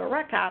the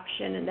auto-rec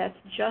option, and that's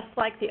just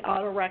like the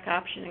auto-rec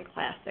option in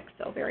Classic,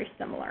 so very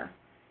similar.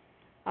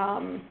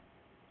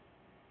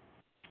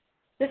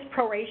 This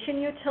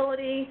proration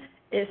utility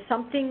is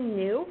something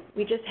new.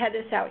 We just had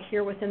this out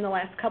here within the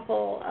last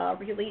couple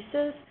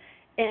releases,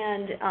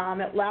 and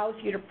it allows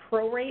you to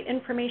prorate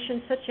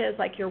information such as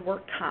like your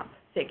work comp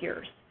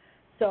figures.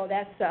 So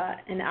that's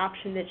an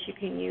option that you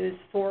can use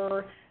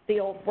for the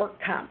old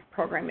work comp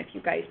program if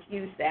you guys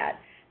use that.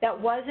 That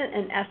wasn't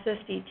an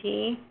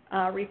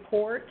SSDT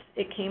report.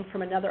 It came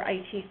from another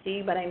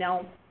ITC, but I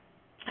know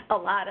a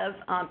lot of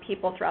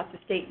people throughout the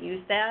state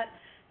use that.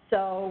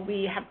 So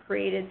we have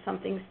created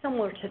something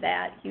similar to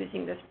that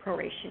using this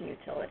proration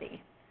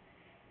utility.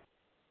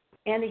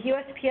 And the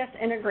USPS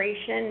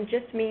integration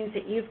just means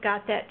that you've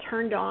got that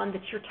turned on,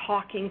 that you're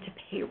talking to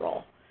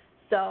payroll.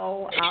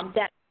 So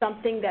that's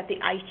something that the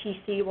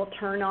ITC will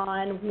turn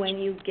on when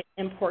you get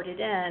imported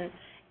in,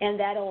 and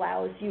that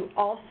allows you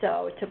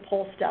also to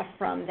pull stuff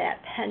from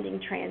that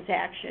pending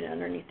transaction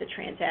underneath the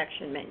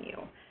transaction menu.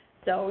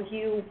 So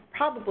you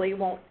probably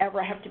won't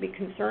ever have to be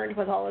concerned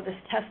with all of this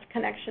test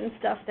connection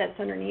stuff that's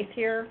underneath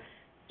here.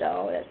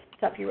 So that's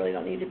stuff you really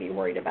don't need to be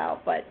worried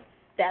about, but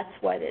that's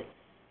what it's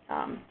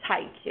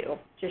tied to,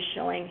 just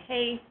showing,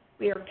 hey,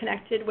 we are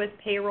connected with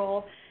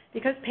payroll,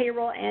 because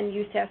payroll and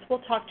USAS will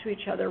talk to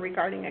each other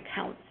regarding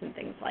accounts and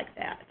things like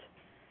that.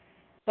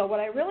 So what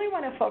I really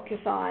want to focus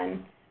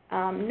on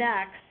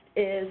next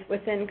is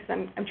within,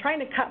 because I'm trying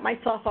to cut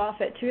myself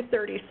off at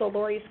 2:30, so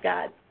Lori's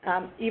got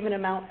even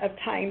amount of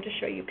time to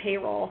show you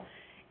payroll,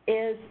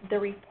 is the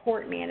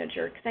report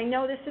manager, because I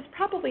know this is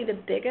probably the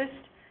biggest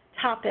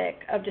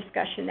topic of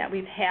discussion that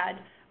we've had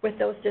with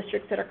those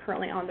districts that are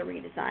currently on the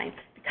redesign,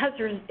 because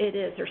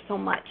there's so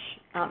much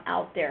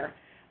out there.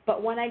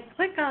 But when I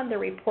click on the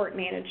report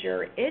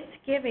manager, it's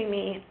giving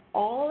me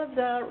all of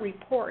the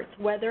reports,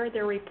 whether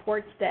they're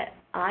reports that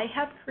I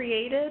have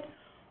created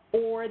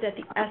or that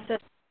the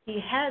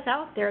SSDT has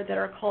out there that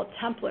are called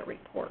template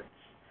reports.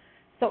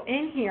 So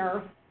in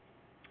here,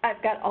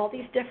 I've got all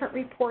these different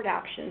report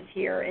options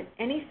here, and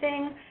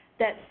anything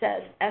that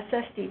says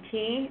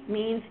SSDT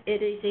means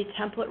it is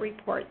a template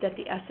report that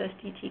the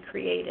SSDT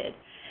created.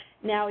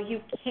 Now, you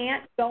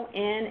can't go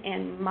in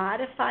and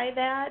modify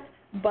that,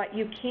 but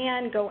you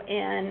can go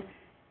in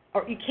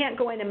or you can't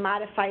go in and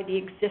modify the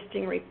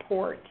existing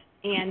report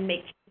and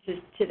make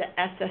changes to the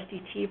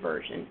SSDT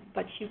version,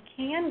 but you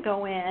can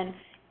go in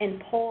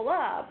and pull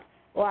up,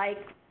 like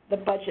the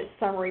budget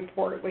summary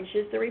report, which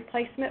is the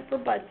replacement for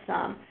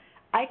BudSum.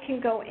 I can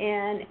go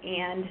in,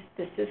 and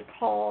this is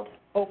called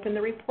open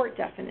the report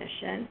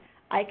definition.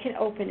 I can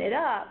open it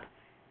up,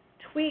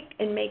 tweak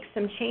and make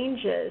some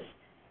changes,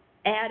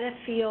 add a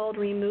field,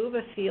 remove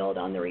a field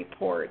on the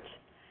report,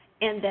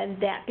 and then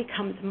that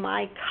becomes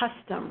my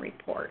custom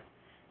report.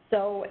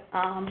 So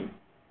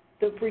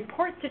the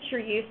reports that you're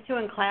used to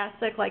in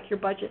Classic, like your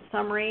budget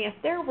summary, if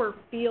there were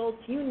fields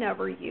you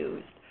never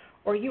used,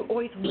 or you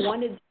always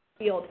wanted the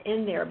field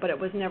in there but it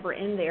was never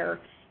in there,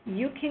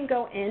 you can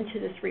go into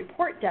this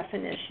report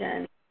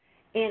definition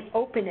and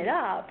open it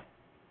up,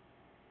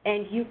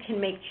 and you can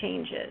make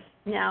changes.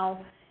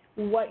 Now,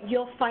 what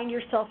you'll find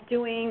yourself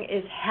doing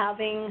is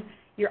having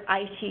your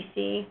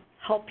ITC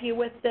help you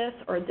with this,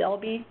 or they'll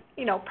be,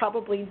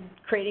 probably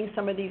creating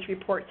some of these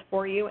reports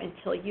for you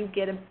until you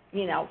get,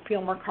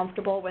 feel more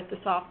comfortable with the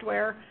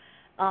software.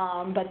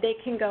 But they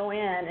can go in,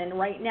 and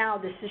right now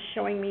this is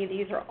showing me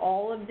these are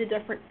all of the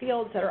different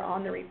fields that are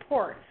on the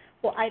report.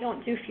 Well, I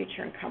don't do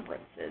future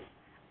encumbrances.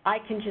 I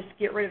can just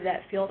get rid of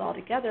that field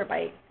altogether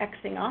by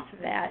Xing off of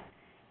that,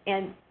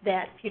 and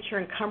that future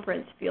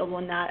encumbrance field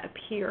will not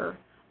appear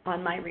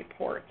on my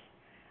report.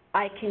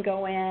 I can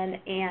go in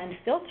and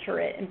filter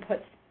it and put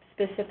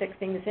specific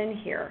things in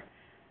here.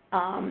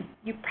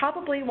 You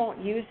probably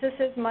won't use this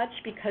as much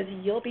because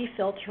you'll be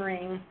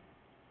filtering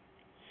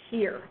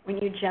here when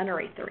you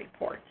generate the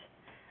report.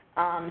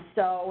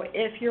 So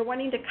if you're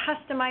wanting to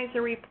customize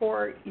the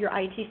report, your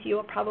ITC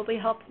will probably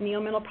help,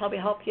 Neomin will probably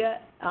help you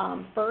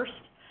first.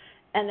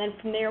 And then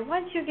from there,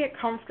 once you get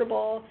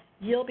comfortable,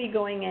 you'll be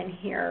going in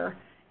here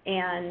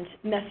and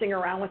messing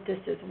around with this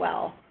as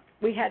well.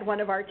 We had one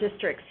of our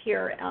districts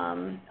here,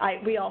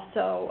 we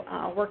also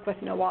work with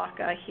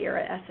NOACA here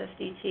at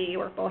SSDT.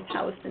 We're both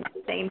housed in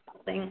the same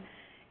building.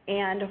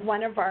 And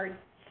one of our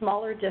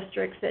smaller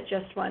districts that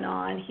just went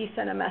on, he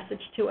sent a message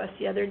to us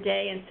the other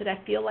day and said,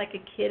 I feel like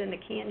a kid in the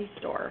candy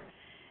store.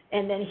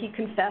 And then he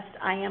confessed,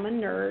 I am a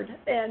nerd.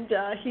 And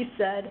he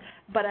said,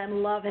 but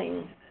I'm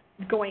loving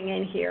going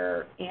in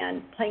here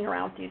and playing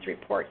around with these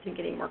reports and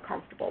getting more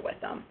comfortable with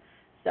them.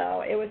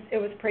 So it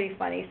was pretty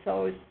funny.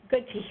 So it was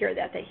good to hear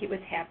that he was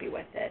happy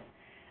with it.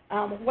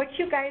 What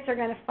you guys are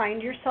going to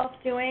find yourself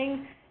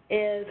doing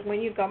is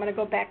when you go, I'm going to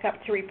go back up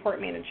to Report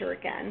Manager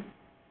again.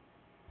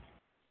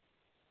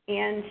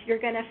 And you're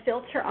going to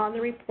filter on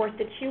the report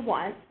that you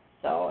want.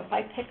 So if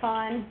I pick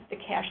on the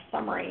cash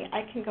summary,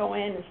 I can go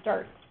in and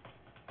start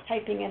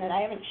typing in, and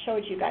I haven't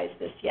showed you guys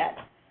this yet.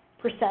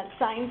 Percent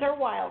signs are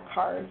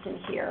wildcards in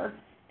here.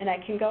 And I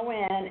can go in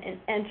and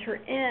enter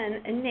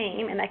in a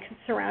name, and I can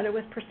surround it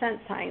with percent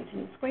signs.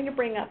 And it's going to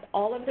bring up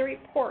all of the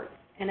reports.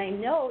 And I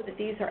know that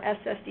these are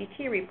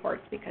SSDT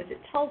reports because it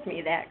tells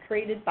me that,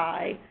 created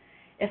by.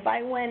 If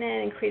I went in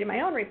and created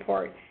my own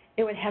report,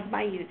 it would have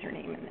my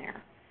username in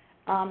there.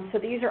 So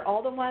these are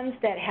all the ones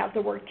that have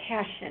the word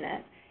cash in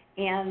it.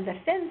 And the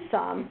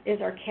FinSum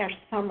is our cash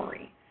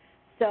summary.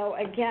 So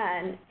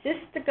again,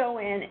 just to go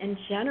in and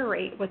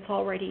generate what's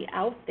already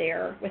out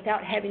there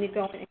without having to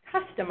go in and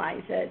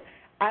customize it,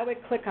 I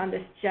would click on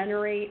this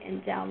Generate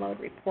and Download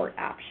Report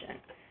option.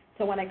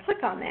 So when I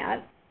click on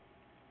that,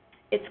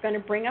 it's going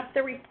to bring up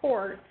the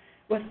report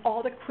with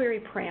all the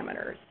query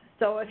parameters.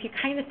 So if you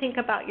kind of think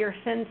about your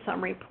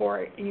FinSum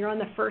report and you're on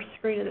the first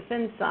screen of the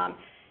FinSum,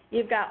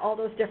 you've got all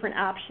those different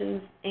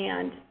options,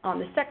 and on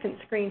the second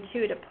screen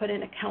too to put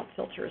in account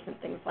filters and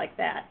things like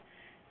that.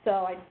 So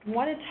I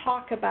want to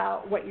talk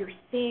about what you're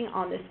seeing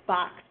on this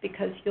box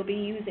because you'll be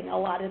using a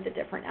lot of the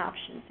different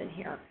options in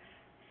here.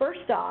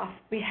 First off,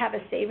 we have a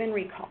save and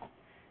recall.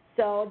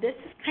 So this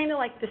is kind of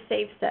like the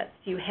save sets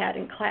you had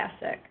in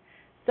Classic.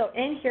 So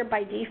in here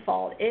by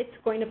default, it's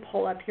going to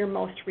pull up your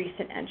most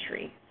recent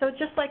entry. So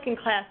just like in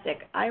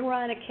Classic, I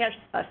run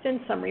a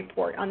FinSum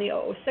report on the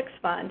 006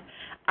 fund.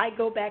 I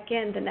go back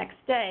in the next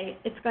day,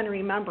 it's going to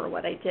remember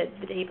what I did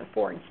the day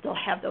before and still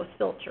have those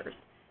filters.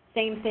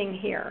 Same thing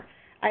here.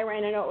 I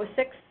ran an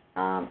 006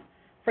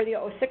 for the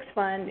 006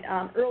 fund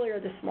earlier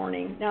this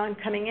morning. Now I'm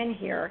coming in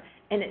here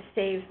and it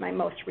saves my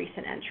most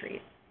recent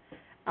entries.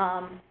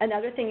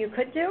 Another thing you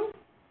could do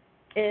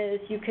is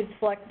you could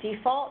select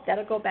default.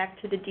 That'll go back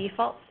to the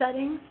default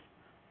settings.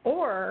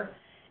 Or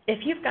if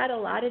you've got a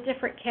lot of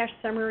different cash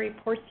summary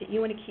reports that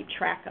you want to keep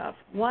track of,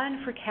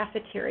 one for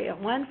cafeteria,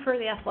 one for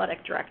the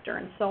athletic director,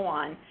 and so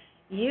on,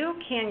 you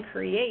can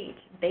create,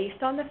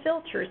 based on the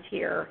filters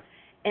here,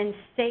 and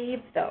save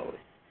those.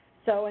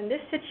 So in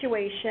this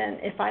situation,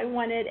 if I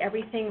wanted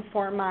everything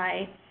for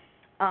my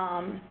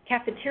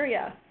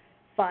cafeteria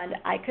fund,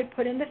 I could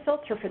put in the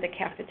filter for the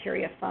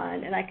cafeteria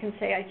fund, and I can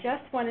say I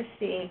just want to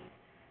see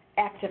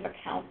active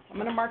accounts. I'm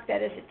going to mark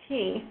that as a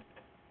T.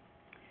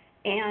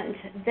 And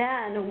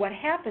then what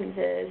happens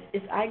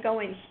is I go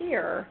in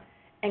here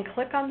and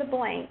click on the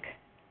blank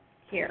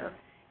here,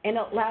 and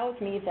it allows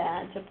me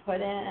then to put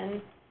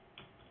in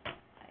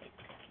like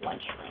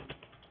lunchroom.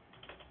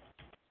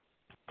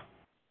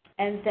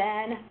 and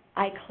then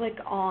I click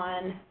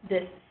on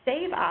this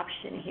save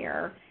option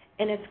here,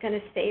 and it's going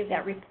to save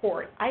that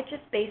report. I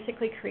just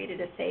basically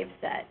created a save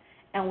set,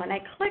 and when I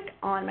click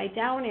on my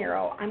down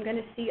arrow, I'm going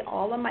to see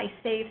all of my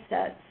save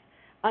sets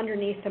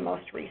underneath the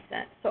most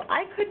recent. So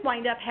I could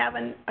wind up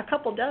having a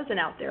couple dozen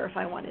out there if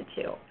I wanted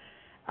to.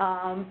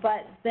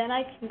 But then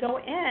I can go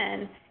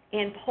in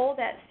and pull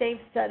that save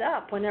set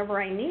up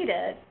whenever I need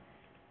it,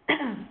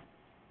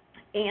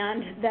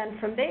 and then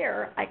from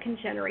there I can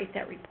generate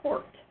that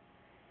report.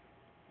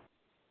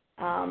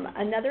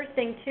 Another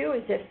thing too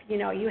is if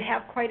you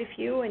have quite a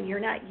few and you're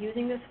not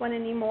using this one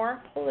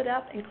anymore, pull it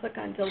up and click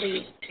on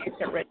delete to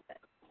get rid of it.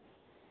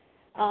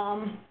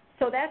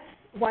 So that's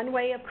one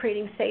way of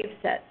creating save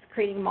sets,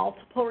 creating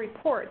multiple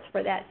reports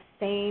for that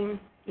same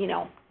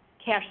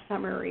cash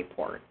summary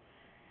report.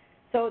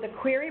 So the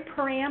query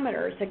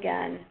parameters,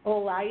 again,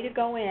 will allow you to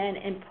go in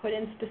and put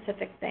in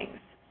specific things.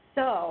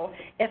 So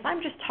if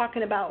I'm just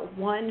talking about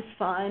one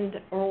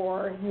fund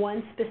or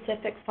one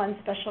specific fund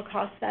special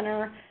cost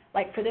center,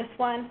 like for this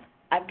one,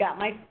 I've got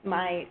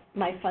my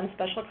fund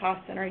special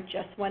cost center. I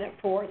just want it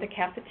for the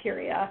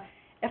cafeteria.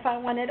 If I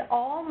wanted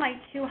all my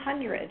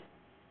 200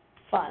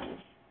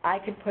 funds, I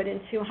could put in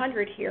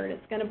 200 here, and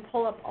it's going to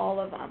pull up all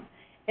of them.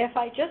 If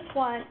I just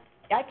want,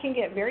 I can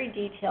get very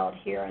detailed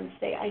here and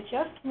say I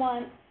just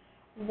want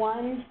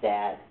ones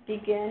that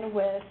begin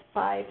with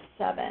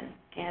 57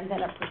 and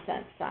then a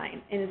percent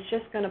sign, and it's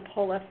just going to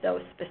pull up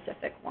those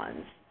specific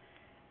ones.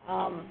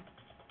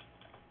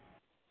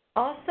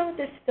 Also,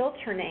 this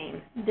filter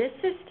name, this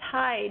is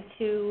tied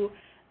to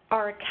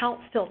our account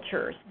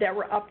filters that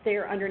were up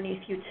there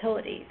underneath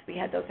utilities. We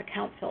had those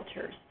account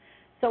filters.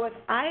 So if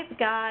I've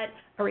got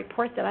a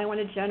report that I want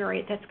to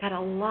generate that's got a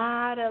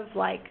lot of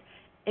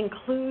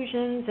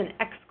inclusions and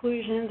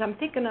exclusions, I'm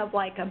thinking of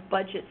like a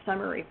budget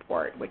summary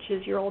report, which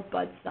is your old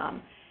bud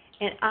sum,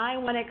 and I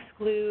want to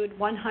exclude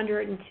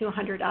 100 and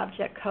 200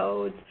 object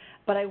codes,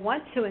 but I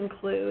want to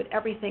include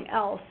everything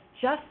else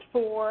just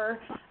for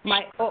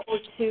my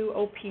 002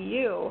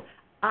 OPU,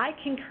 I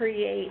can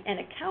create an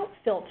account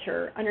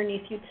filter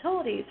underneath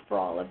utilities for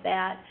all of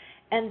that,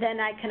 and then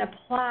I can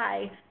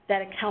apply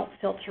that account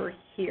filter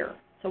here.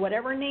 So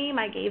whatever name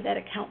I gave that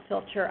account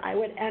filter, I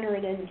would enter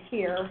it in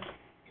here.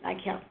 I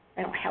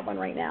don't have one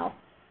right now.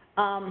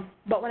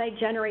 But when I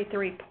generate the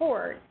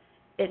report,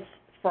 it's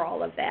for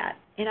all of that.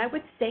 And I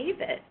would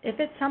save it. If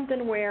it's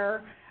something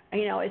where,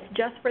 it's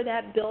just for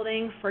that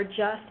building, for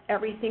just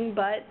everything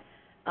but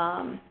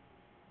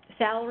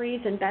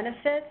salaries and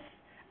benefits,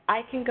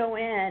 I can go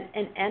in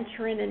and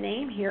enter in a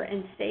name here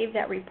and save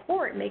that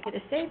report, make it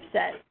a save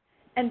set,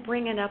 and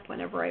bring it up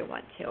whenever I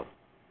want to.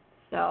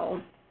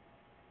 So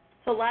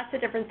lots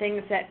of different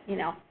things that,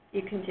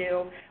 you can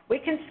do. We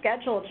can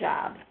schedule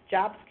jobs.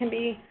 Jobs can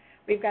be,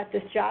 we've got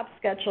this job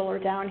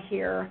scheduler down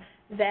here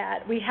that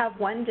we have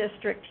one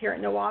district here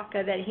at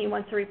Nowaka that he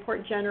wants a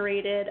report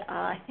generated,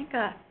 I think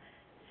a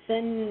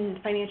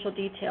financial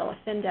detail,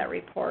 a FinDebt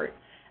report,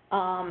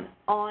 on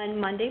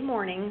Monday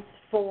mornings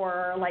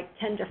for like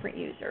 10 different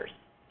users.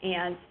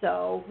 And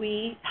so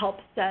we help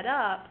set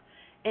up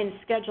and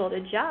scheduled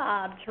a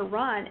job to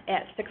run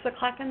at 6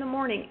 o'clock in the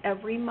morning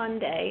every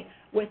Monday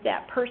with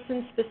that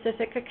person's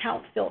specific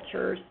account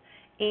filters,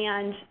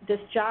 and this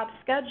job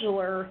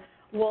scheduler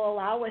will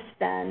allow us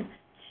then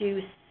to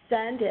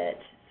send it.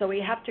 So we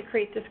have to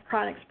create this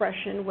cron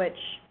expression, which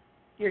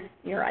your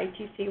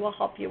ITC will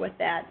help you with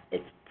that.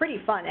 It's pretty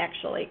fun,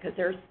 actually, because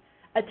there's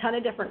a ton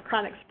of different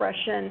cron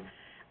expression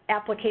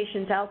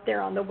applications out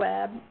there on the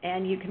web,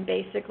 and you can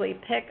basically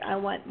pick, I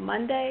want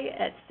Monday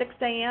at 6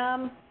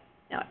 a.m.,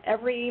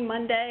 every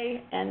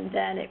Monday, and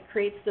then it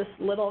creates this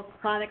little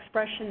cron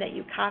expression that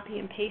you copy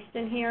and paste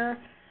in here.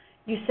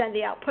 You send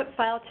the output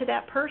file to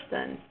that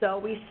person. So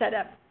we set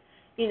up,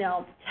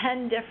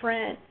 10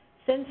 different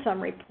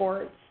FinSum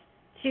reports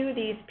to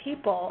these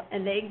people,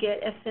 and they get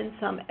a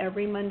FinSum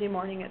every Monday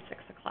morning at 6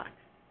 o'clock.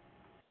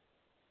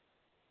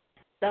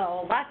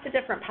 So lots of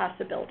different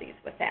possibilities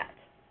with that.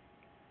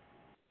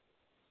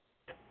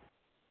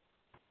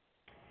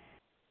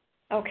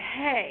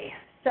 Okay,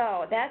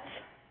 so that's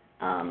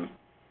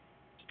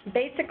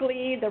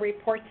basically the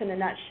reports in a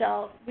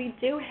nutshell. We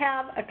do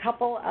have a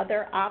couple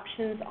other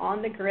options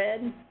on the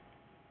grid.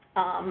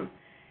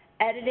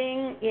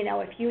 Editing,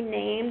 if you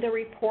named the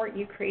report,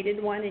 you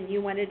created one and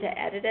you wanted to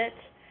edit it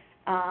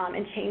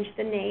and change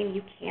the name,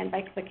 you can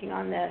by clicking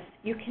on this.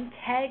 You can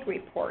tag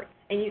reports,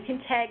 and you can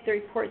tag the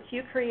reports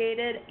you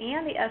created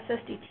and the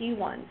SSDT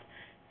ones.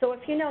 So if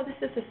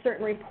this is a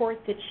certain report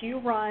that you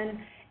run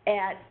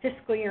at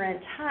fiscal year end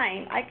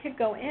time, I could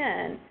go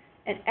in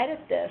and edit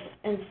this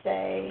and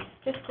say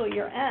fiscal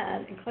year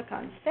end and click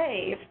on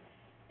save,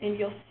 and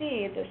you'll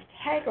see this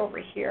tag over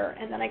here,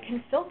 and then I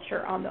can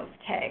filter on those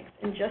tags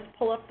and just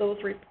pull up those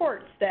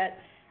reports that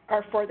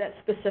are for that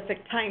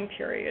specific time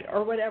period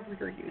or whatever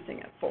you're using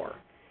it for.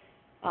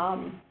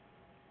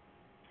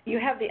 You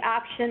have the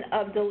option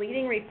of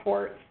deleting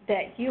reports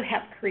that you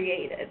have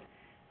created.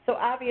 So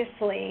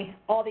obviously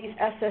all these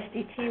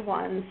SSDT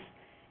ones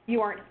you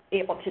aren't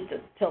able to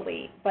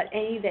delete, but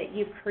any that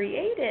you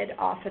created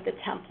off of the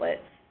templates,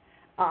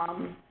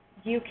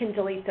 you can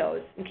delete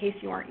those in case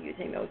you aren't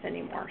using those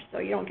anymore, so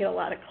you don't get a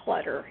lot of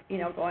clutter,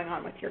 going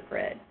on with your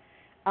grid.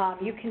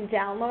 You can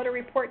download a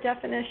report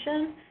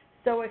definition.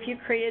 So if you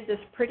created this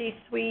pretty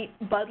sweet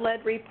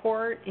BUD-led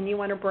report and you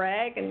want to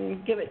brag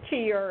and give it to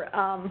your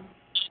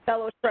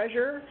fellow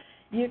treasurer,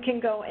 you can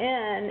go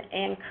in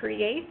and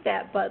create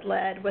that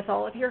BUD-led with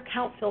all of your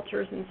account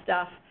filters and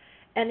stuff,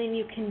 and then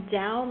you can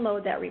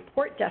download that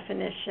report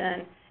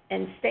definition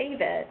and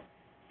save it.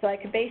 So I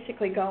could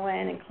basically go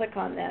in and click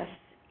on this,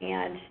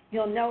 and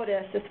you'll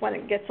notice this one,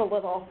 it gets a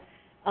little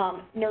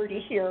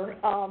nerdy here.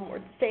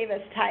 Where save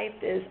as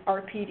typed is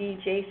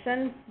RPD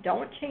JSON.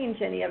 Don't change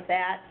any of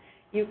that.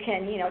 You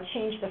can,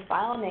 change the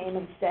file name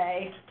and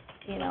say,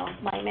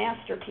 my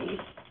masterpiece,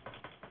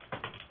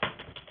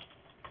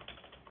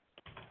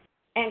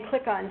 and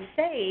click on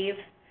save.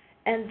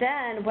 And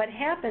then what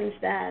happens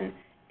then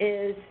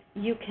is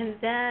you can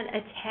then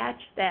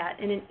attach that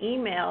in an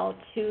email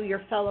to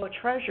your fellow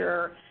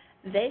treasurer.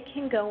 They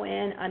can go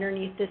in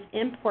underneath this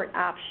import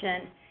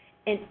option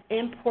and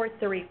import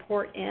the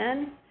report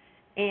in,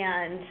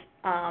 and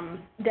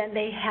then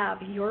they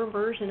have your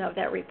version of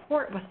that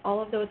report with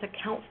all of those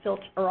account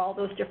filters or all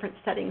those different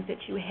settings that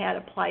you had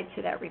applied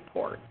to that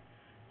report.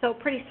 So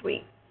pretty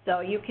sweet.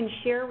 So you can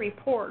share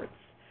reports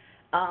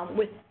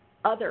with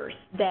others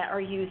that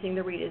are using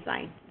the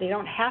redesign. They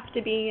don't have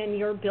to be in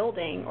your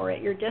building or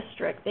at your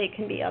district. They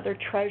can be other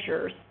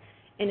treasurers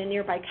in a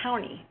nearby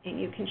county, and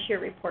you can share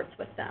reports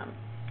with them.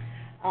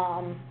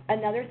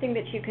 Another thing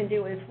that you can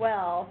do as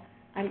well,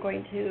 I'm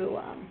going to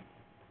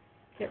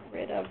get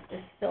rid of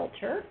this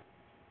filter,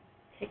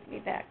 take me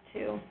back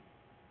to,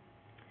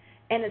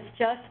 and it's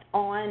just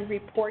on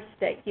reports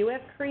that you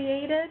have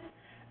created,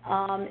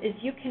 is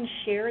you can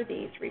share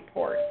these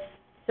reports.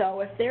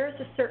 So if there's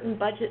a certain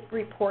budget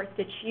report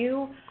that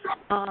you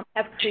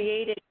have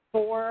created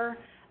for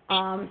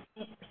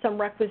some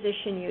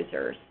requisition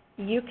users,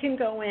 you can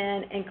go in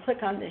and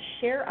click on the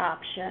share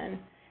option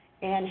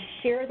and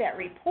share that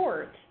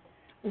report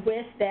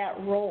with that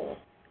role.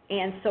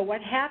 And so what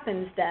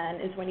happens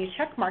then is when you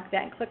check mark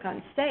that and click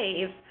on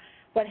save,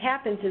 what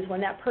happens is when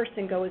that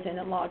person goes in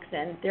and logs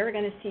in, they're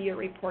going to see your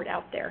report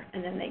out there,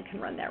 and then they can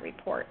run that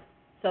report.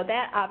 So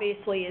that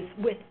obviously is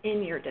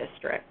within your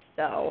district.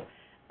 So,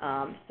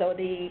 so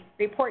the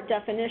report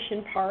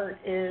definition part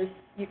is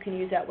you can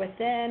use that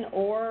within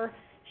or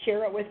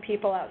share it with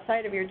people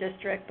outside of your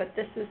district, but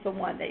this is the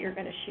one that you're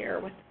going to share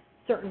with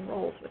certain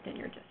roles within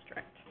your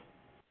district.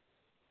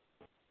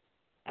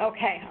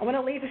 Okay, I want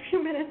to leave a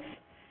few minutes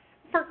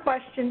for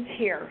questions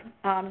here.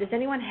 Does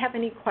anyone have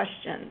any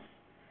questions?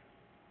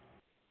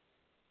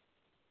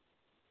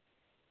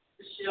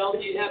 Michelle, do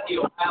you have the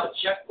Ohio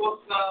checkbook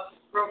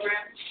program?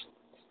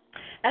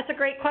 That's a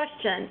great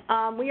question.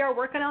 We are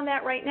working on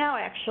that right now,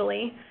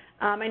 actually.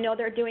 I know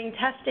they're doing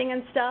testing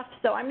and stuff,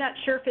 so I'm not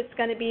sure if it's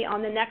going to be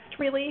on the next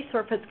release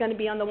or if it's going to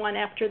be on the one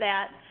after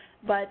that,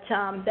 but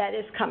that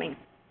is coming.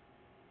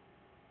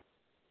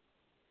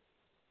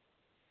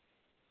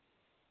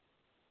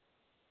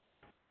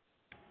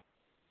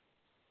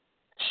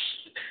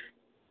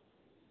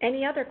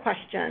 Any other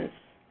questions?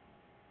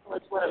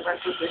 What's what a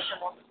requisition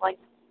looks like?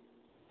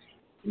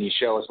 Can you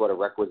show us what a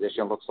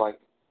requisition looks like?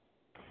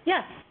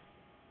 Yes.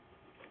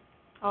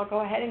 I'll go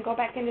ahead and go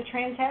back into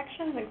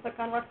transactions and click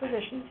on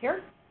requisitions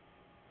here.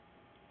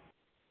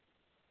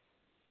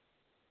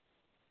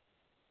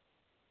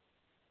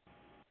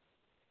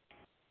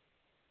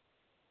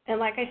 And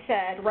like I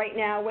said, right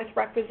now with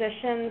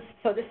requisitions,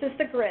 so this is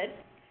the grid.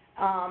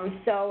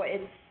 So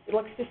it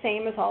looks the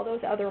same as all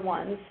those other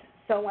ones.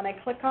 So when I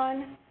click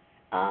on,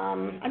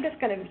 I'm just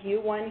going to view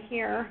one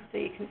here so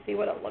you can see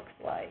what it looks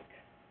like.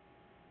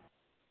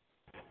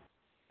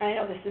 I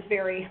know this is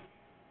very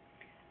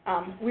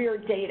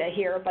weird data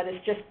here, but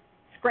it's just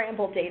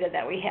scrambled data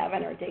that we have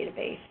in our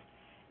database.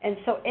 And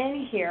so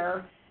in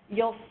here,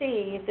 you'll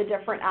see the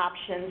different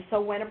options. So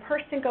when a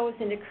person goes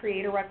in to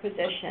create a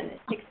requisition, it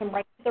takes them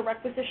right to the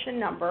requisition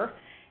number.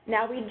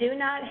 Now, we do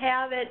not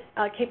have it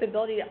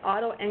capability to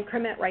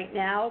auto-increment right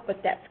now,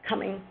 but that's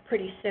coming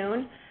pretty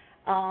soon.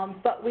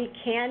 But we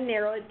can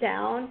narrow it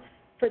down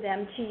for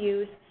them to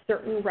use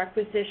certain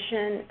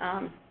requisition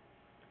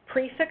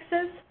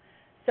prefixes.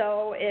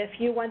 So if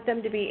you want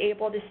them to be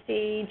able to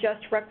see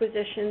just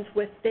requisitions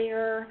with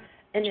their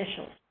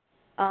initials,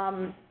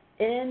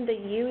 in the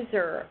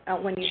user,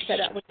 when you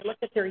look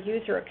at their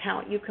user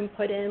account, you can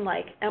put in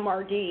like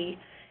MRD,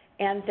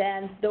 and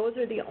then those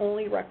are the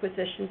only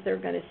requisitions they're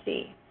going to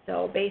see.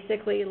 So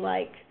basically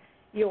like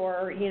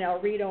your,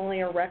 read-only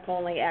or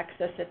rec-only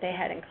access that they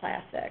had in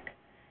Classic.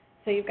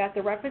 So you've got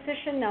the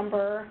requisition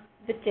number,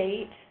 the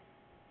date,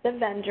 the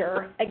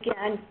vendor.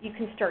 Again, you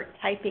can start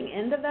typing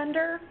in the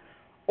vendor,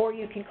 or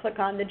you can click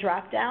on the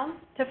drop-down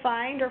to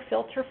find or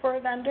filter for a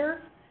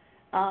vendor.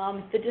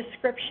 The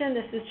description,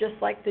 this is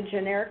just like the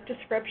generic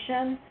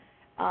description.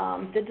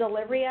 The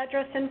delivery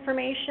address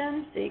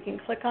information, so you can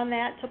click on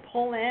that to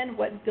pull in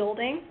what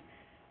building.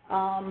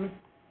 And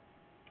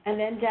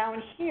then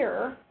down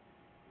here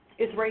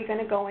is where you're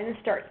going to go in and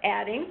start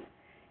adding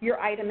your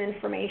item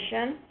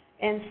information.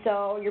 And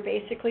so you're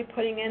basically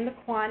putting in the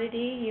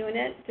quantity,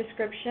 unit,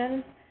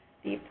 description,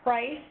 the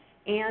price,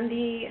 and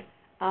the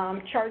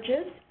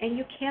charges, and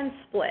you can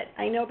split.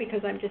 I know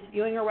because I'm just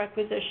viewing a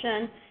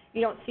requisition,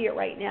 you don't see it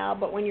right now,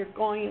 but when you're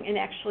going and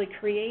actually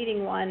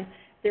creating one,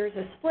 there's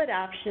a split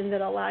option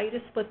that allows you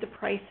to split the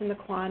price and the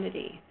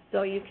quantity.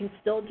 So you can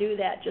still do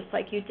that just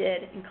like you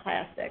did in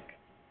Classic.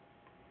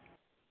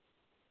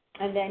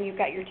 And then you've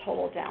got your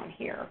total down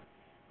here.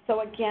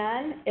 So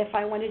again, if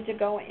I wanted to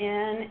go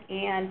in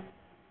and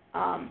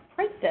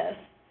print this,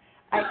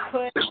 I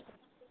could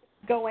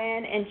go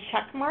in and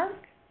check mark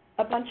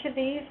a bunch of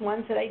these,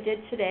 ones that I did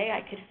today.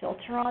 I could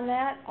filter on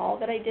that, all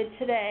that I did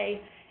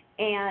today,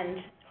 and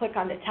click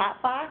on the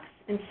top box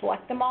and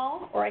select them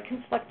all, or I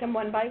can select them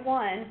one by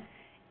one.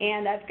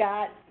 And I've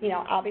got, you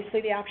know,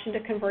 obviously the option to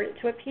convert it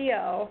to a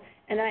PO,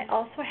 and I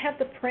also have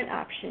the print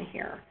option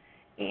here.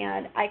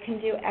 And I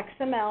can do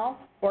XML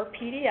or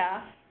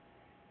PDF.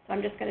 So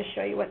I'm just going to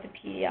show you what the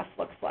PDF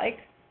looks like.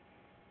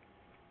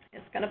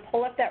 It's going to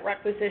pull up that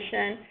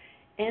requisition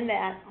in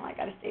that, oh, I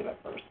got to save it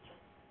first.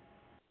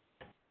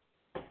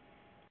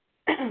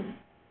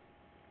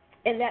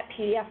 In that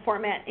PDF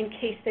format in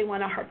case they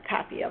want a hard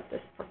copy of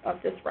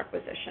this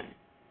requisition.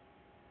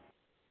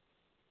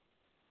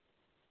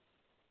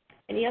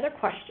 Any other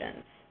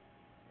questions?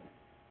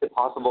 Is it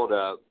possible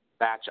to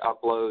batch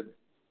upload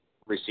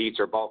receipts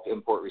or bulk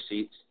import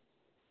receipts?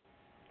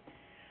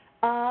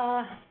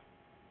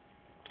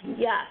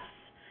 Yes.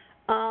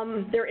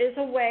 There is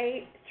a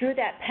way through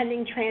that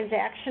pending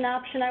transaction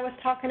option I was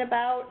talking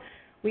about.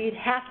 We'd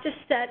have to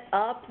set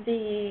up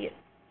the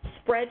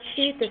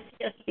spreadsheet, the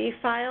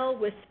CSV file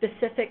with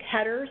specific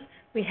headers.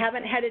 We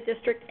haven't had a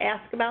district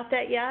ask about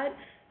that yet,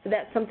 so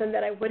that's something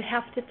that I would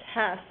have to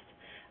test.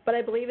 But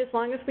I believe as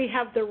long as we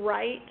have the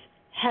right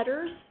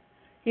headers,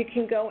 you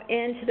can go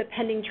into the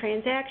pending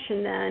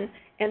transaction then,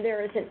 and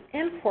there is an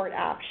import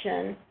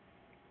option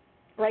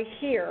right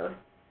here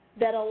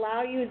that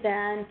allow you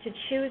then to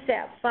choose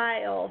that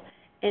file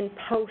and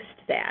post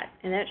that.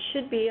 And that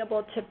should be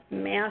able to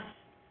mass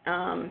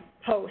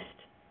post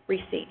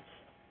receipts.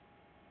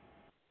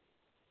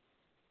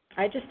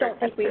 I just don't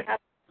think we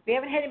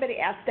haven't had anybody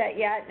ask that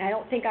yet, and I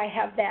don't think I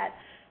have that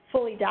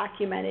fully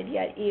documented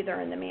yet either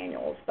in the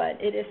manuals, but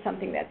it is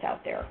something that's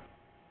out there.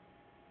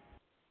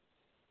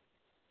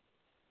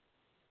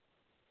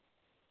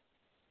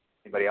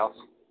 Anybody else?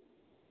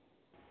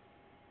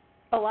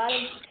 A lot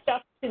of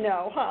stuff to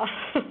know, huh?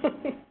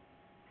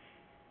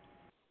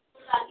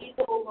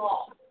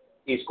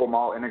 eSchool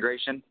Mall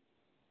integration?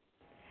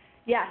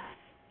 Yes,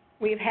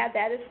 we've had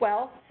that as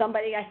well.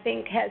 Somebody, I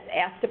think, has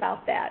asked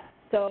about that.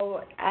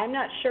 So I'm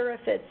not sure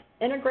if it's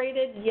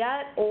integrated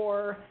yet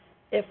or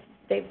if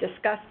they've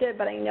discussed it,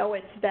 but I know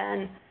it's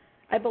been,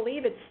 I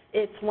believe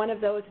it's one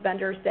of those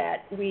vendors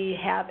that we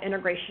have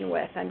integration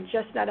with. I'm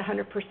just not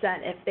 100%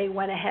 if they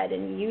went ahead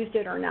and used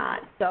it or not.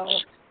 So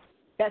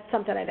that's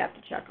something I'd have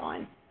to check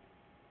on.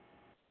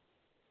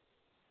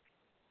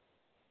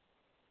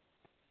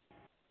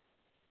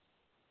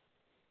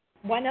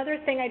 One other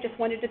thing I just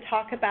wanted to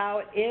talk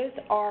about is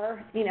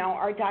our,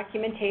 our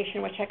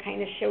documentation, which I kind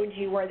of showed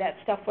you where that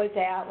stuff was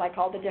at, like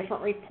all the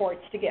different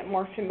reports to get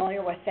more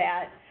familiar with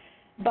that.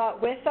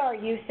 But with our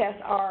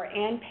USAS-R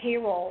and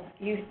Payroll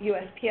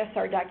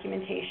USPS-R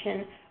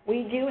documentation,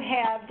 we do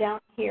have down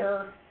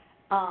here,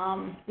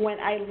 when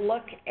I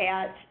look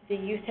at the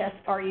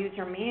USAS-R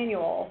user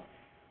manual,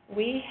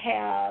 we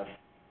have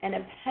an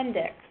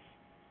appendix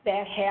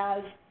that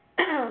has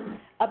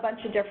a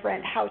bunch of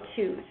different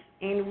how-tos.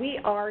 And we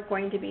are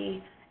going to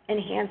be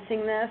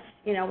enhancing this.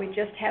 We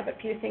just have a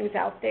few things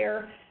out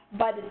there,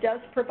 but it does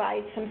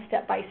provide some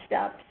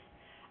step-by-steps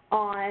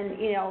on,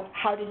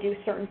 how to do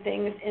certain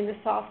things in the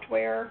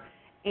software.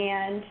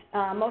 And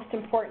most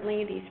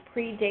importantly, these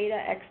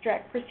pre-data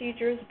extract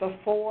procedures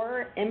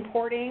before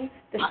importing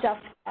the stuff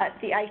that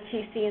the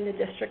ITC and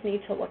the district need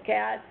to look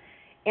at.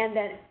 And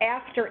then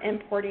after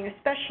importing,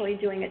 especially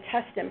doing a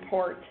test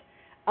import,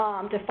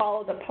 to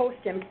follow the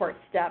post-import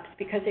steps,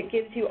 because it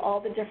gives you all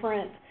the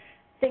different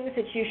things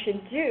that you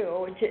should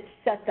do to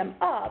set them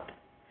up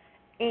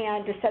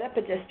and to set up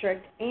a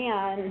district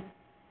and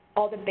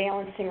all the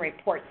balancing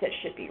reports that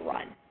should be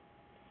run.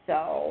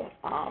 So,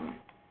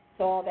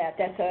 so all that's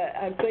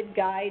a good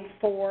guide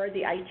for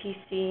the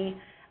ITC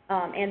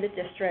and the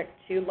district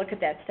to look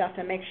at that stuff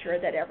and make sure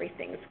that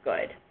everything's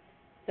good.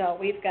 So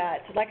we've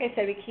got, like I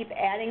said, we keep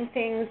adding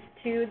things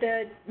to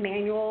the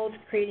manuals,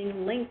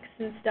 creating links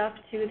and stuff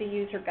to the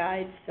user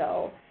guides.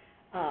 So,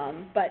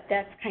 but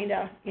that's kind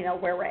of,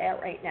 where we're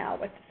at right now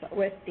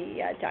with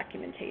the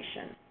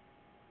documentation.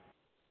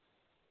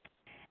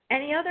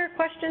 Any other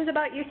questions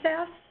about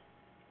USAS?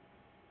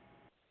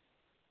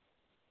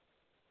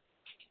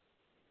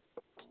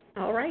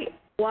 All right.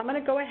 Well, I'm going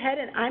to go ahead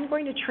and I'm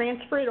going to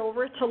transfer it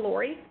over to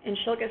Lori, and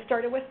she'll get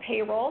started with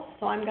payroll.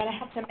 So I'm going to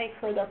have to make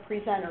her the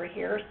presenter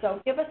here. So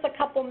give us a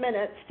couple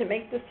minutes to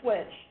make the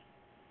switch.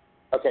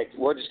 Okay,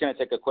 we're just going to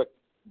take a quick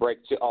break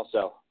too,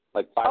 also,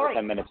 like 5 or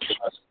 10 minutes.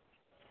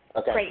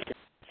 Okay. Great.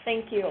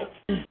 Thank you.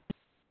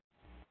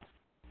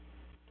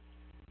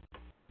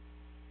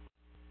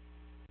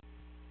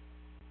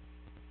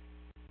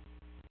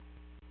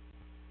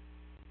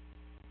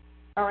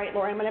 All right,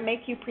 Lori, I'm going to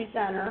make you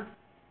presenter.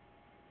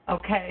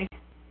 Okay.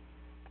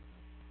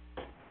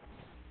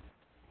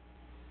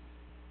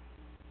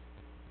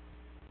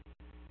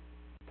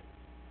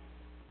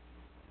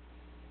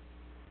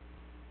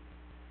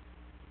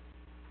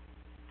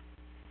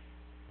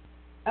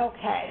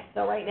 Okay,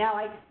 so right now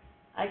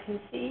I can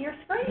see your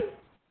screen.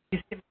 You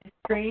see my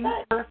screen?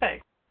 Good.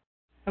 Perfect.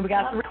 And we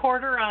got the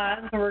recorder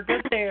on, so we're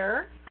good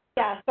there.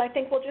 Yeah, so I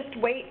think we'll just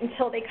wait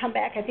until they come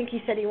back. I think he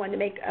said he wanted to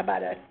make have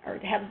about a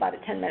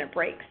 10-minute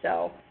break,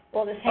 so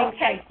we'll just hang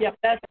tight. Yep,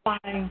 that's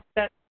fine.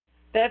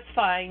 That's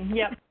fine.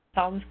 Yep,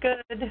 sounds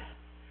good.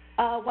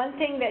 One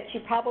thing that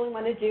you probably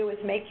want to do is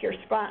make your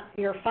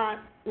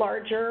font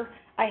larger.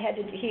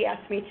 He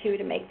asked me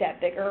to make that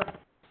bigger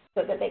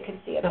so that they could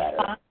see it better.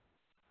 Font?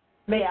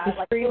 Make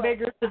the screen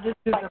bigger, so just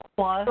do the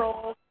plus.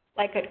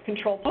 Like a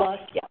control plus,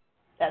 yeah,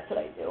 that's what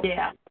I do.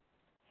 Yeah.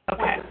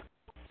 Okay.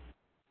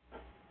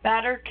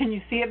 Better? Can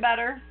you see it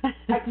better?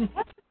 I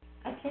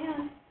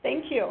can.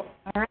 Thank you.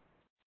 All right.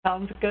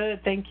 Sounds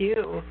good. Thank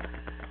you.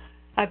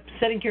 I'm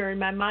sitting here in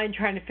my mind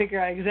trying to figure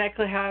out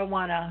exactly how I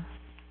want to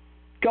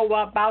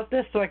go about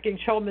this so I can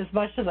show them as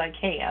much as I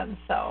can.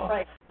 So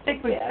right. I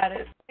think we've got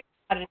it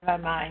in my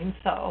mind.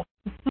 So.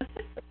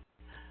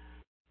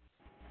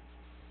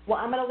 Well,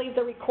 I'm going to leave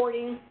the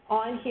recording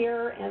on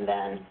here, and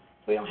then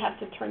we don't have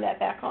to turn that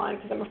back on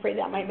because I'm afraid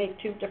that might make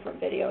two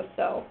different videos.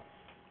 So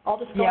I'll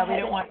just go ahead we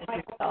don't and want mute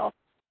to do myself.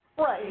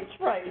 Right.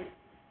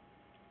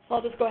 So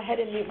I'll just go ahead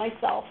and mute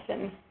myself,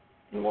 and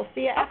we'll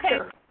see you after.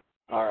 Okay.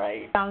 All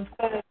right. Sounds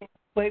good.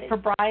 Wait for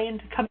Brian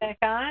to come back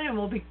on, and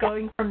we'll be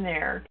going from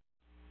there.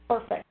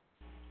 Perfect.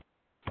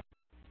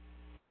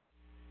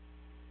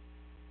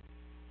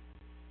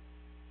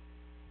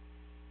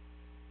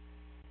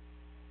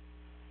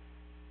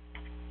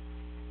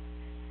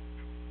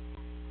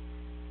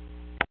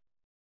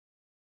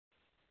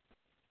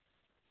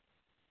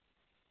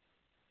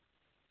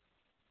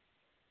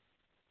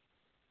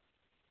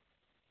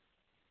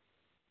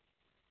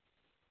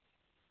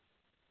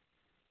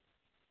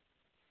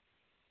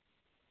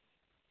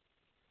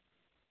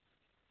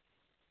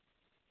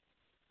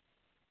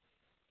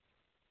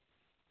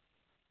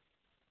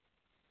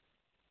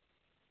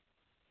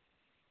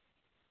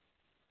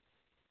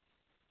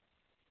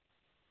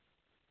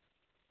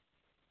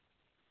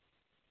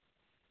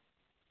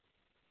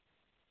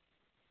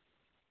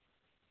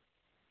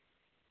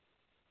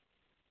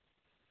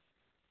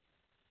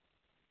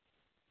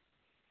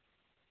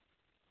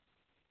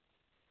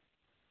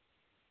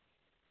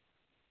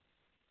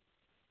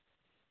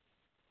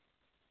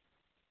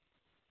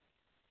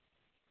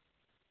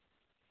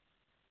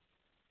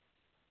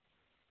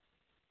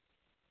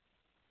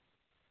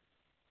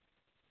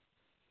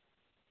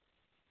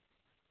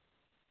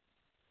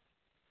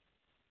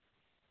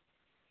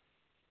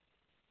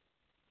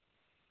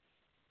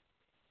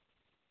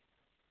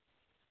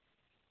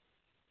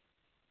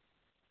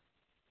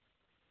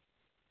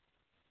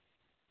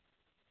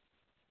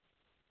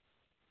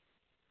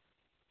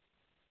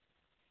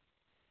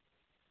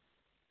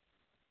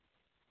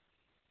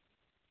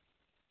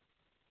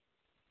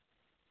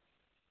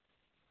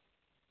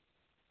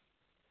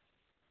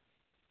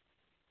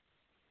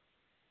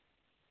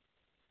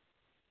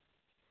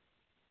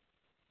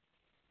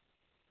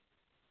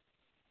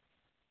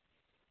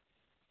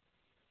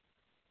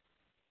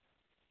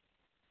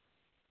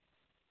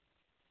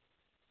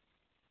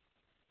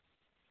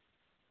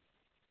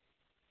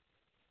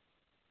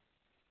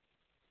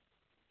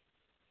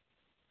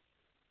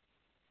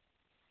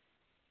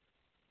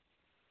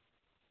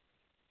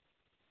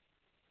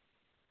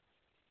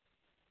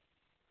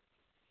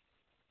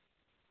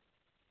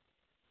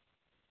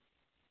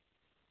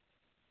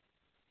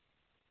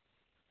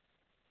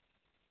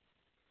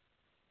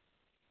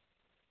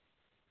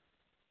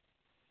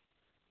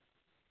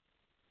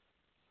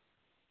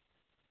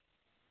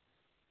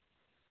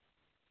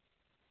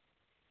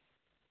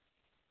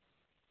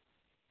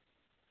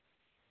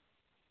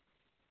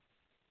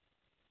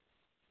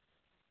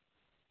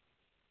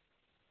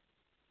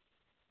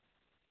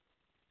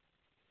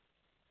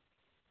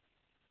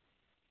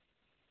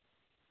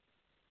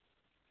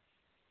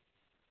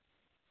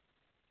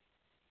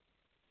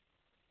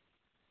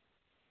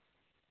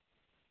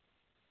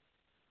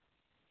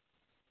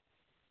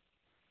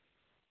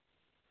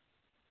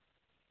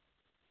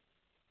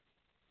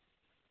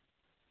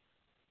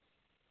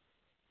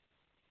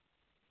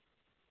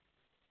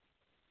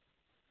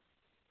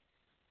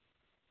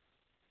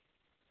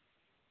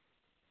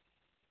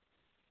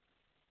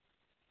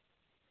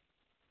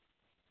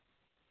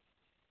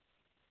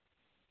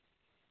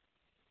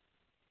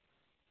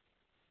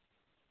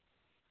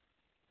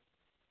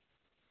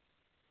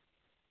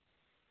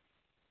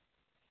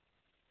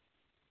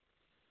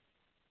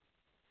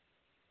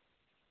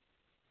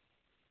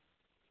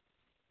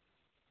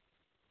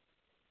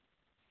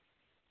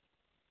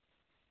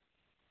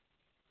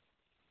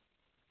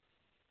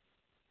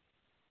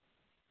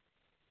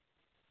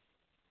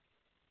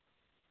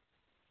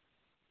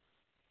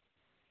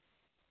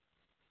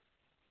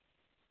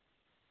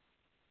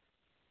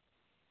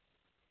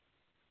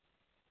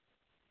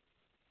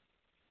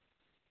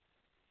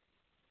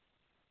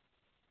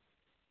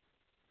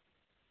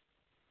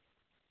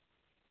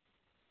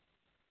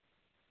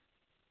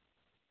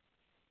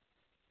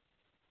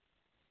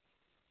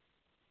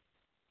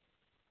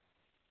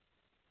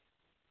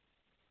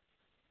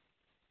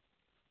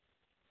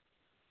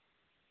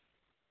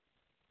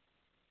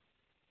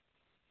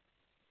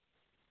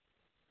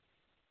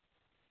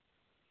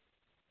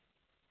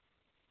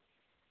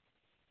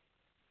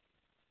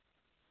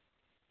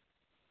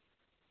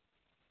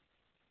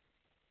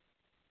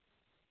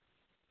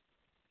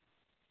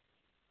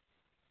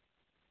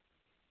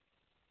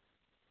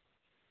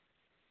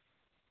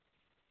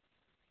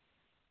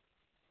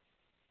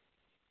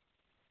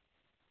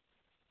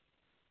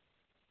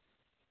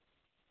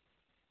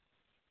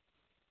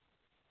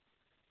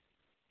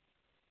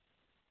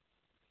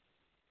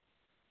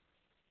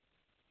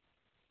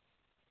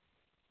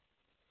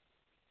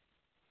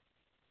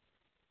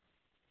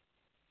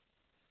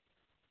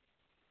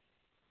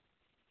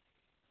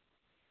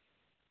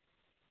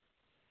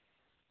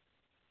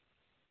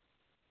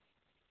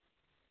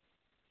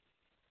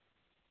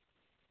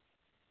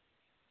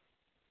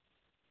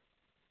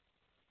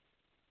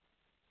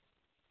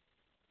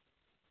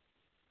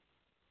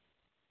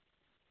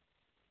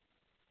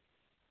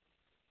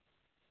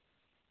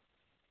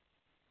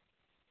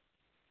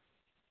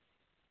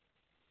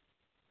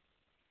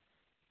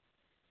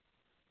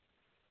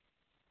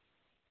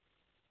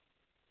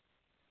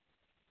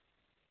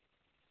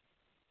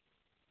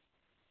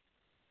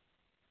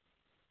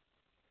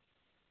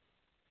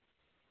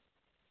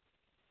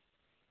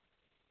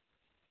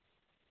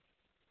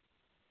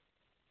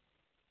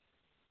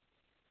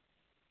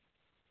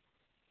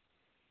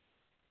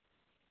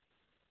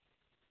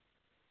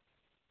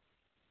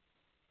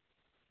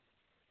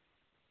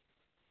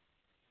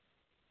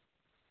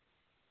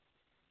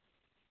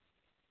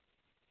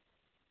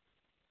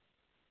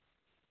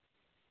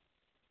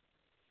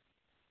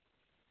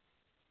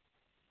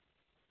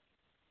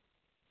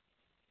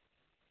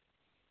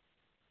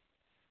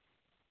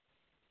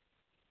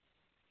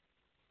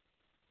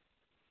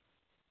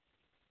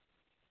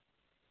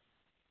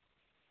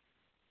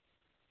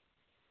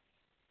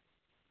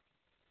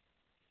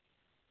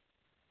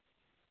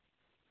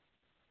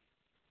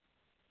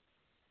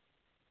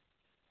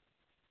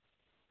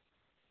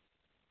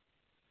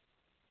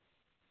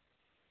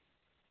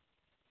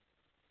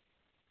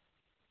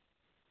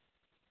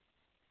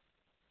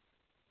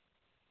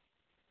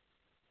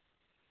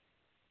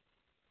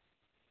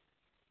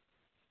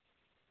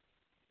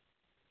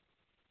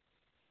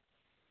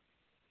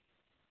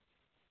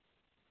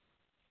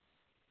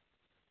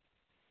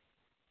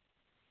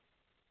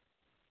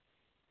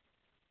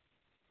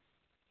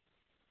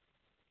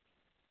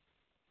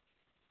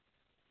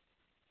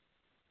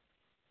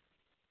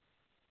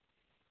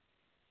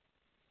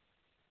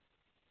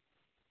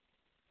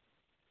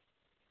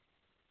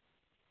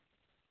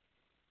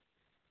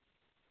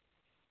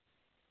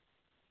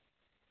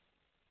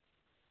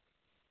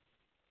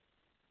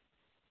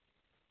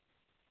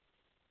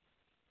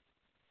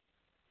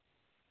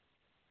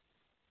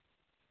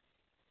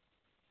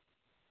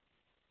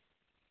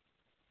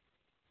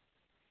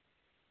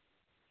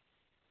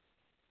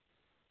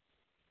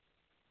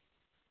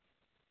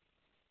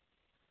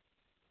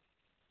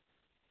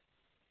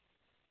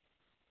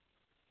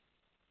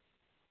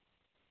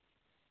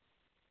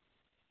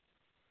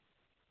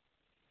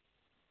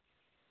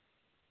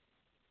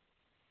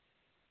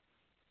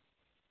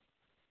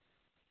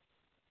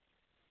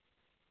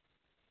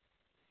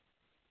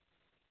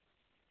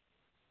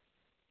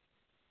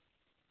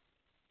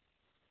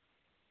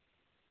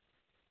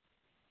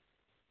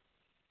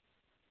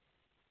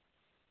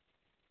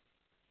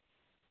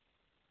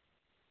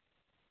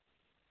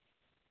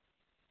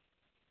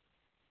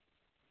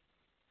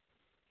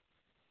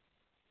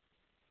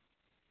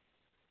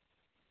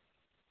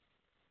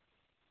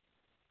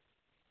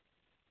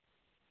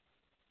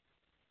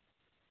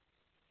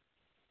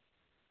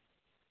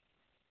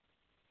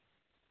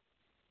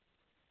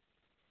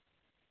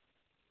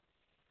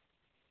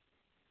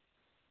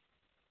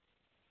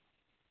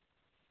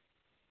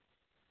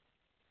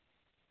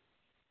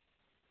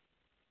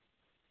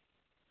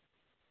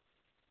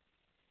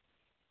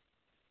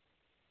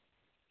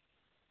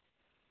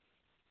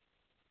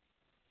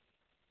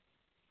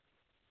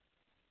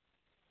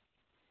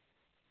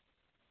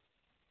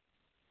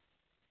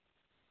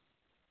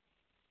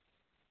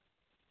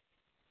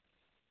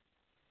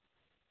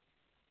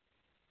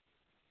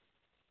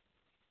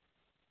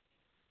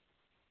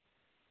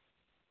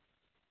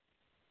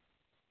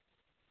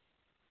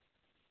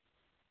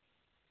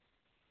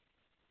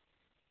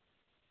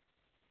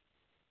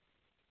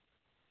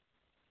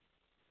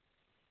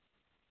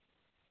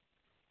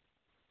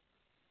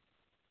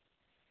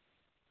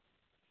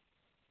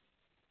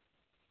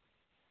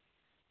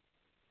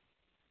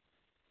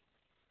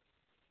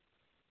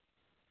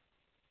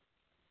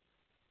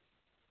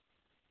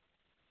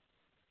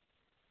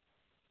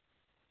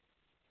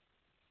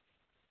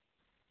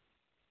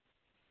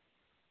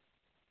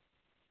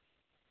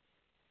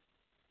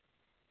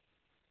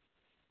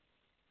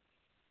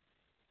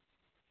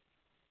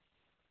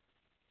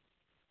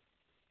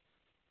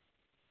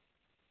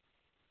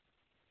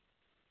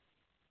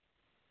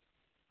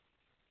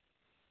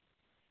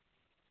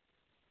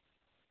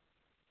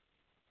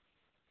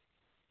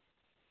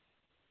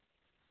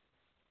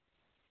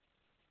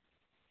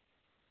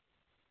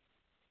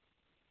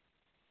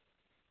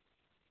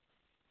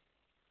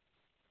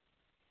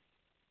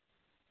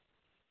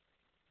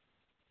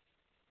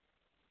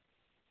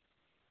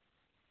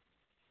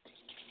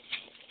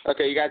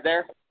 Okay, you guys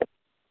there?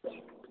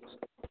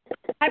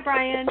 Hi,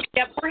 Brian.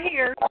 Yep, we're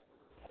here.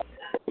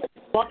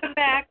 Welcome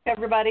back,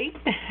 everybody.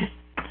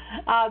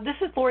 This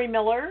is Lori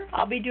Miller.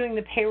 I'll be doing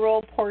the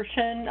payroll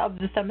portion of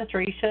this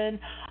demonstration.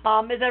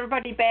 Is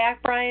everybody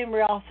back, Brian?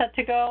 We're all set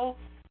to go?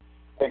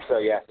 I think so,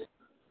 yes.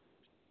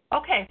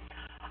 Okay.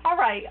 All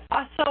right.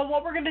 So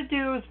what we're going to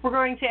do is we're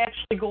going to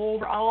actually go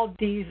over all of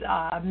these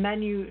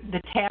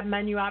the tab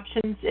menu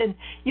options. And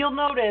you'll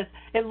notice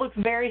it looks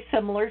very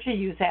similar to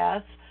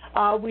USAS.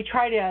 We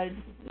try to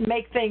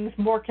make things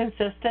more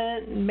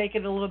consistent and make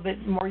it a little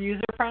bit more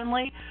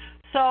user-friendly.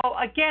 So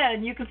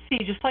again, you can see,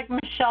 just like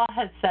Michelle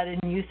has said in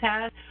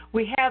USAS,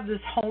 we have this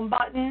home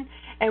button,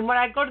 and when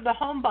I go to the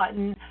home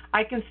button,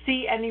 I can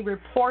see any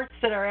reports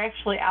that are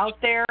actually out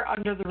there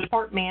under the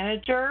report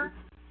manager.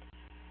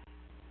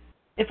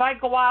 If I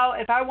go out,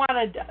 if I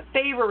wanted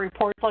favorite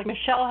reports like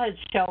Michelle had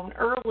shown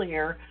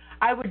earlier,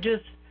 I would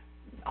just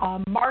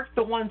mark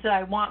the ones that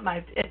I want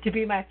to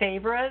be my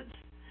favorites,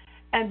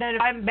 and then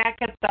if I'm back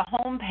at the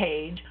home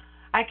page,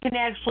 I can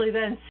actually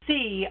then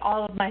see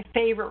all of my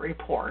favorite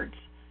reports.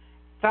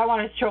 If I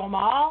want to show them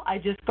all, I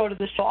just go to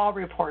the Show All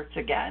Reports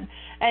again.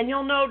 And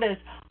you'll notice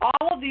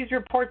all of these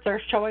reports that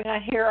are showing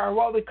on here are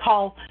what we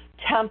call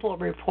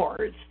template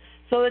reports.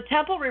 So the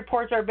template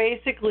reports are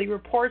basically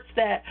reports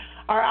that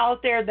are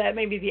out there that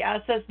maybe the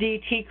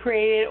SSDT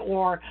created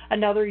or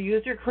another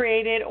user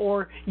created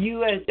or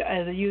you as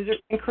a user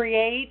can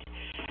create.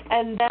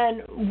 And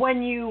then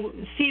when you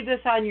see this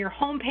on your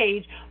home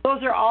page,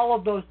 those are all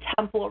of those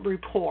template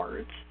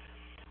reports.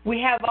 We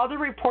have other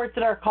reports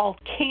that are called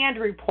canned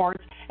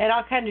reports, and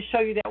I'll kind of show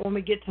you that when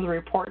we get to the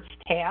reports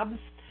tabs.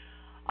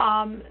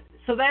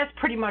 So that's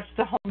pretty much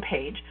the home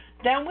page.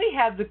 Then we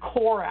have the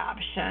core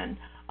option.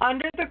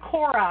 Under the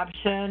core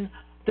option,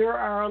 there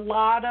are a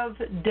lot of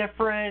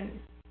different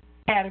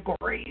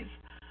categories.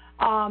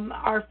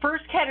 Our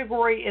first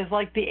category is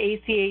like the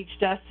ACH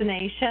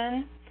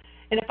destination.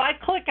 And if I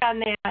click on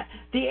that,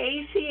 the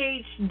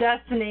ACH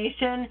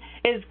destination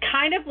is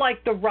kind of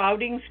like the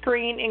routing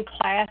screen in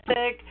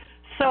Classic.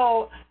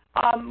 So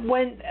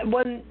when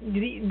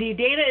the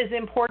data is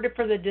imported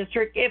for the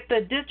district, if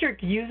the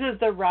district uses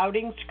the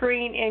routing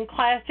screen in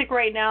Classic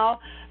right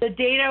now, the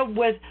data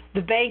with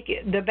the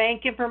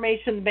bank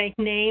information, the bank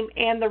name,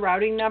 and the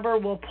routing number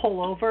will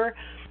pull over.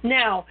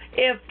 Now,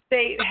 if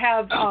they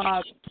have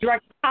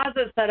direct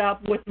deposit set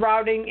up with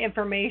routing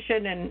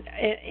information and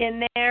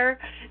in there,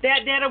 that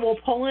data will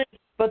pull in,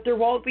 but there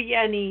won't be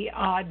any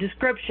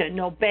description,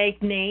 no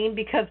bank name,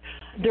 because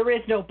there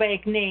is no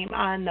bank name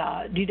on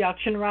the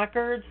deduction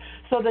records.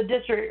 So the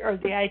district or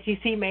the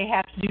ITC may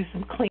have to do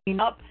some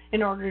cleanup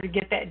in order to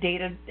get that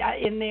data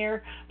in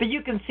there. But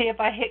you can see if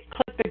I hit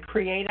click the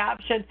create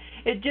option,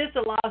 it just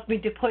allows me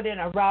to put in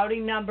a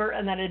routing number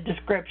and then a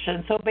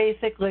description. So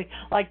basically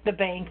like the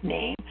bank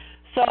name.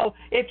 So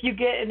if you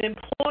get an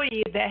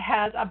employee that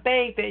has a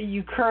bank that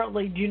you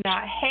currently do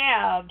not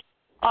have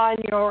on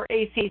your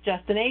ACH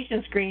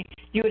destination screen,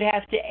 you would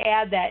have to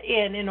add that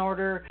in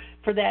order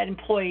for that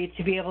employee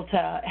to be able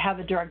to have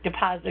a direct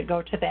deposit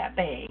go to that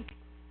bank.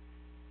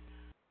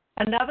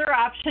 Another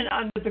option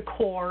under the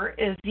core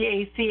is the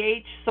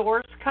ACH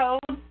source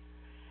code.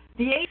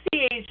 The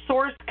ACH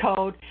source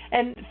code,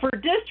 and for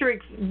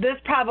districts, this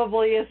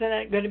probably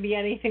isn't going to be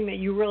anything that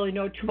you really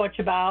know too much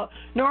about.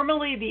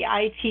 Normally, the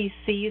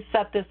ITC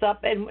set this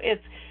up, and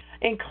it's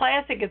in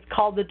Classic, it's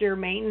called the DIR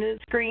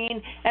maintenance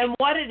screen. And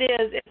what it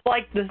is, it's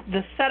like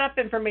the setup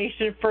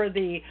information for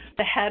the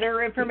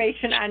header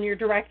information on your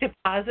direct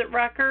deposit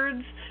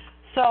records.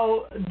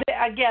 So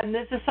again,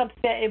 this is something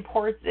that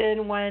imports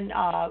in when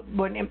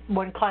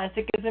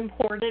Classic is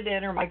imported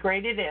in or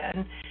migrated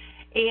in.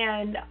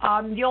 And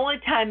the only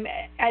time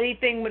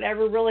anything would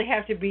ever really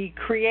have to be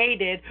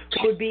created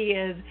would be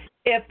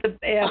if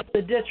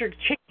the district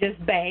changes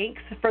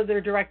banks for their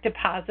direct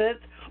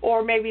deposits,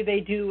 or maybe they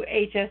do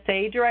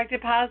HSA direct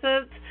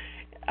deposits.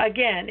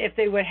 Again, if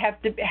they would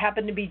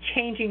happen to be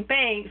changing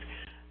banks,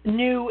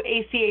 new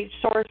ACH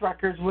source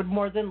records would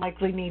more than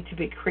likely need to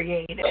be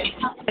created.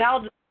 And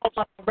I'll just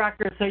pull up the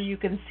record so you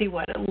can see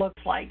what it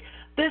looks like.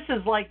 This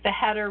is like the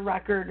header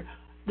record,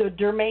 the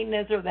DIR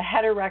maintenance or the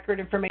header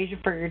record information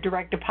for your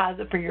direct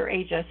deposit for your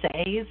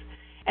HSAs.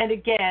 And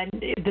again,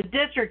 the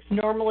districts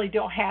normally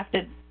don't have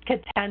to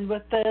contend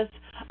with this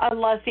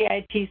unless the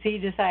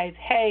ITC decides,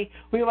 hey,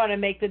 we want to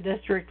make the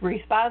district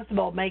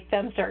responsible, make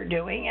them start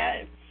doing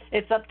it.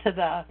 It's up to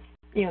the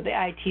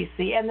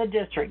ITC and the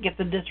district if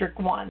the district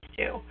wants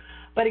to.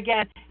 But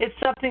again, it's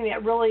something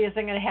that really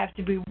isn't going to have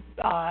to be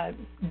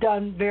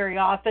done very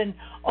often,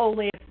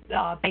 only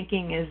if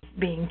banking is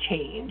being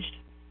changed.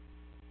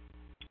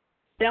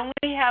 Then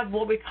we have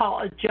what we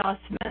call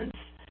adjustments.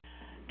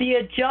 The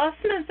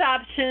adjustments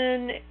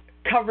option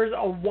covers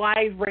a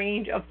wide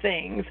range of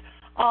things.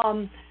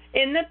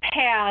 In the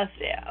past,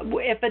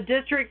 if a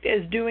district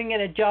is doing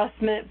an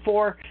adjustment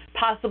for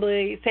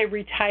possibly, say,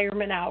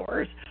 retirement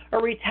hours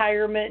or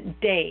retirement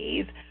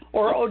days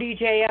or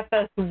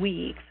ODJFS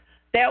weeks,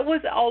 that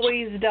was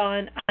always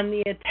done on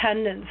the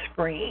attendance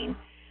screen.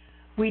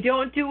 We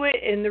don't do it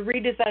in the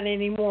redesign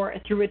anymore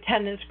through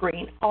attendance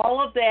screen.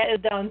 All of that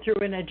is done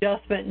through an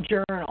adjustment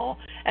journal,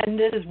 and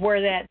this is where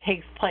that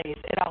takes place.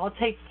 It all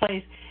takes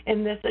place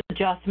in this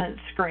adjustment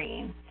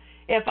screen.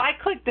 If I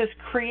click this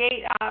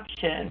create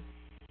option,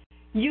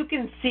 you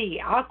can see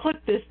I'll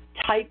click this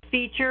type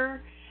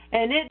feature,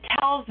 and it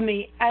tells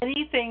me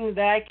anything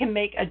that I can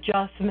make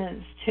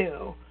adjustments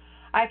to.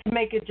 I can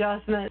make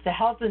adjustments to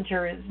health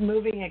insurance,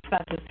 moving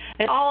expenses,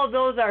 and all of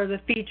those are the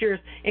features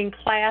in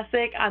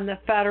Classic on the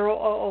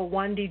Federal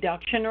 001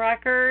 deduction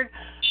record.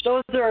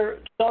 Those are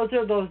those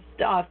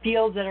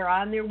fields that are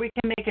on there. We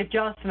can make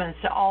adjustments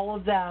to all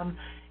of them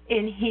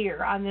in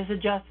here on this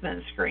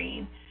adjustment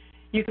screen.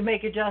 You can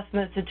make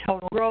adjustments to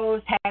total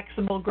gross,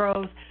 taxable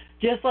gross,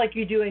 just like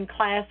you do in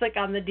Classic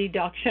on the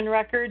deduction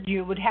record.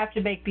 You would have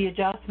to make the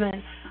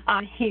adjustment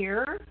on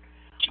here.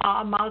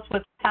 Amounts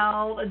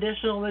withheld,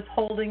 additional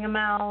withholding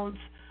amounts,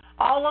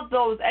 all of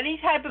those, any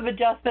type of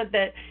adjustment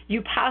that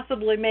you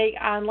possibly make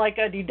on like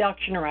a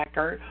deduction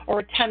record or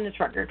attendance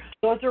record,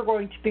 those are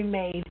going to be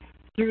made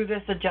through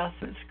this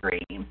adjustment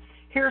screen.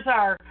 Here's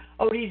our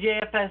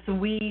ODJFS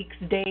weeks,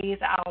 days,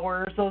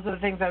 hours. Those are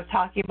the things I was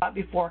talking about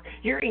before.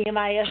 Your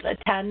EMIS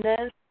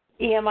attendance,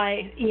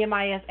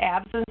 EMIS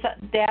absence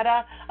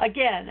data,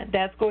 again,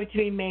 that's going to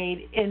be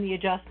made in the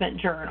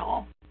adjustment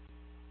journal.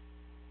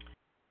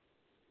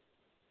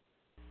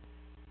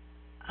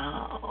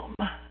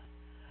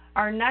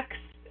 Our next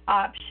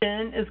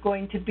option is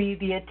going to be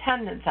the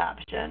attendance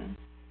option.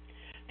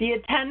 The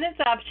attendance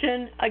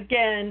option,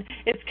 again,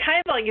 it's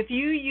kind of like if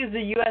you use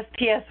the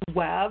USPS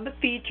web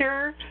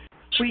feature,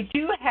 we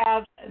do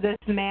have this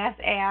mass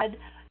add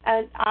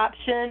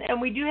option,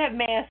 and we do have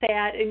mass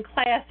add in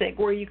Classic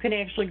where you can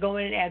actually go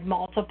in and add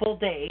multiple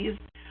days.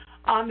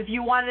 If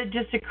you wanted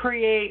just to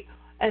create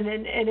an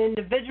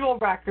individual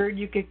record,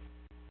 you could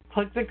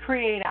click the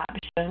create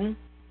option.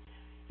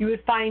 You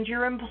would find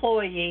your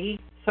employee,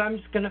 so I'm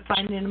just going to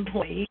find an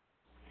employee.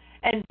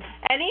 And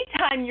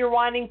anytime you're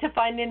wanting to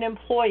find an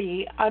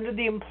employee under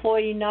the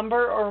employee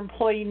number or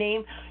employee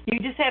name, you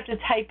just have to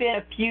type in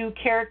a few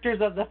characters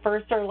of the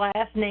first or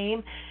last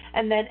name,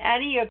 and then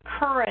any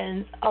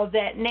occurrence of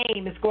that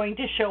name is going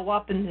to show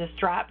up in this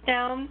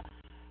drop-down.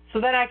 So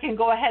then I can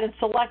go ahead and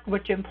select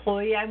which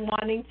employee I'm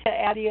wanting to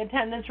add the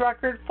attendance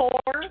record for.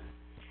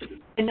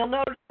 And you'll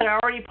notice that I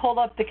already pulled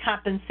up the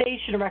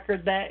compensation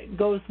record that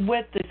goes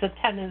with this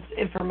attendance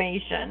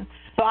information.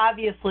 So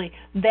obviously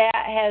that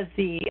has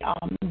the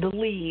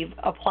leave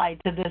applied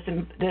to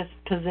this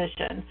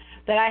position.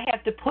 Then I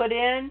have to put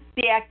in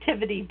the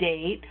activity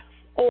date,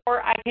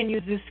 or I can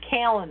use this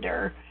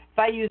calendar. If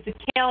I use the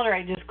calendar,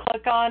 I just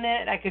click on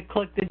it. I could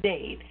click the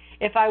date.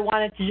 If I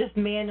wanted to just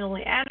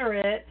manually enter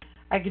it,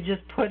 I could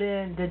just put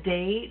in the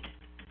date.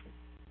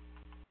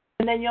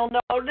 And then you'll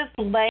notice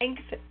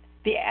length,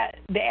 the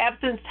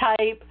absence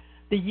type,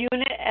 the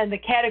unit, and the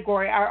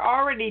category are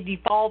already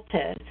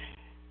defaulted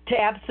to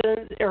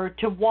absence or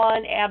to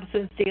one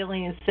absence,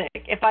 daily, and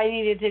sick. If I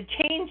needed to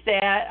change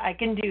that, I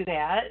can do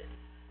that.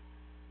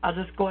 I'll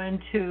just go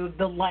into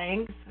the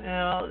length.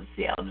 Let's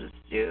see, I'll just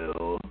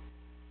do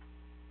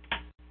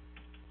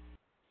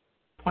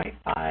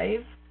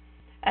 0.5.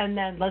 And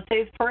then let's say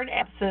it's for an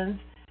absence,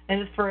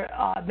 and it's for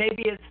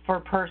maybe it's for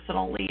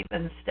personal leave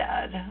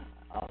instead.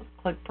 I'll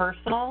click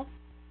personal.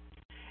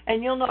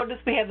 And you'll notice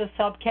we have the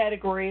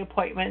subcategory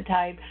appointment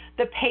type.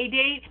 The pay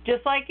date,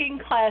 just like in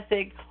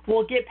Classic,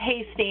 will get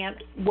pay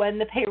stamped when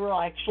the payroll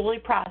actually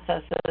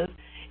processes.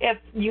 If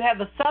you have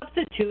a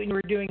substitute and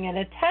you're doing an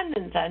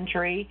attendance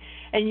entry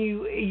and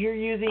you're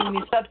using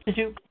the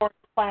substitute for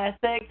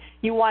Classic,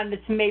 you wanted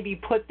to maybe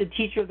put the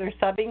teacher they're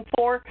subbing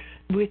for,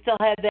 we still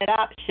have that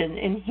option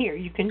in here.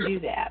 You can do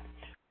that.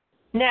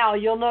 Now,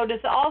 you'll notice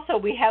also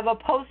we have a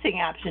posting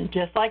option,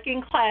 just like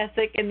in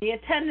Classic in the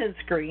attendance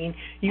screen.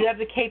 You have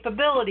the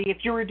capability, if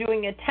you were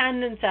doing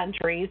attendance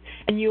entries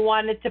and you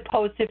wanted to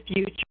post a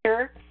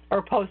future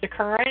or post a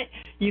current,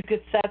 you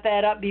could set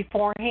that up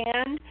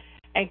beforehand.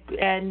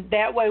 And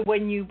that way,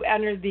 when you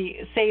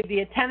save the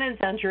attendance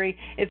entry,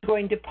 it's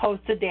going to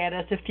post the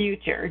data to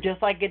future,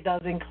 just like it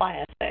does in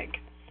Classic.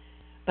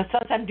 But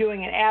since I'm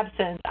doing an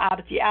absence,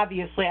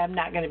 obviously I'm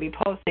not going to be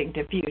posting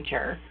to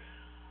future.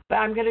 But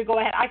I'm going to go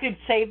ahead. I could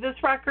save this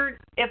record.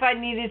 If I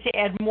needed to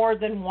add more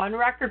than one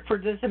record for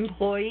this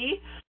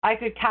employee, I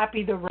could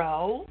copy the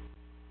row.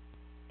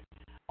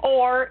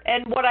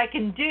 And what I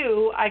can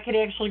do, I could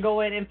actually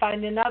go in and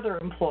find another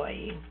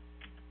employee.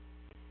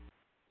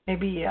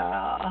 Maybe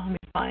let me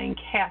find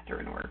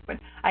Catherine Workman.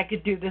 I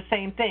could do the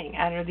same thing.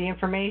 Enter the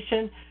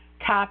information,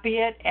 copy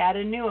it, add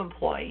a new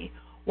employee.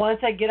 Once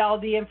I get all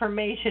the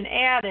information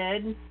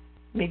added,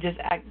 let me just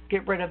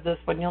get rid of this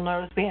one. You'll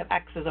notice we have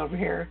X's over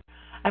here.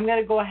 I'm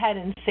going to go ahead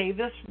and save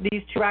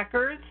these two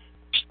records.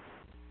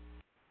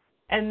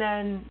 And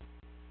then,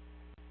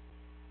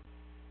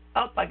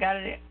 I got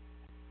it.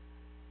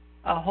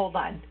 Hold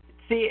on.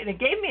 See, and it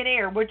gave me an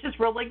error, which is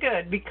really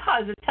good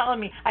because it's telling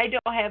me I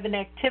don't have an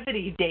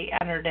activity date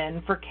entered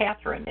in for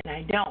Catherine, and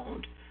I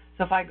don't.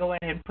 So if I go in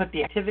and put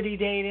the activity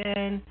date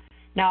in,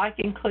 now I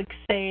can click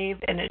Save,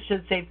 and it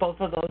should save both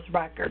of those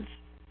records.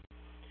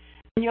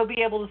 and you'll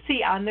be able to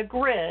see on the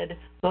grid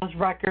those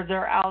records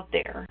are out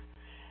there.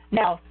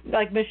 Now,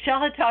 like Michelle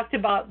had talked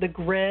about the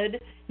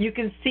grid, you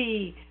can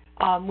see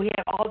we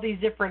have all these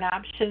different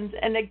options.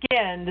 And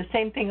again, the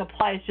same thing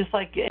applies just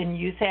like in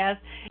USAS.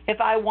 If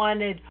I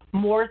wanted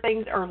more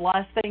things or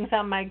less things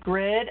on my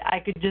grid, I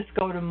could just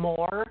go to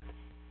more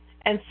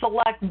and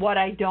select what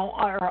I don't,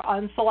 or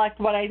unselect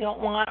what I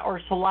don't want,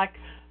 or select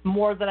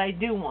more that I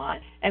do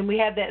want. And we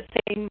have that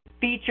same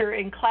feature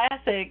in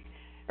Classic,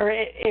 or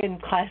in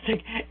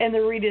the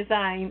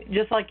redesign,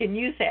 just like in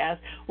USAS,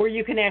 where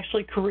you can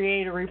actually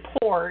create a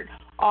report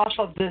off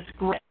of this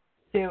grid.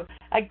 So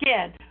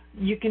again,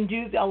 you can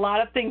do a lot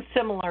of things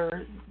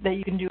similar that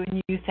you can do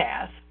in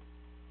USAS.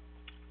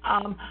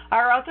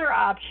 Our other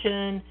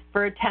option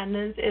for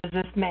attendance is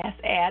this Mass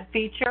Add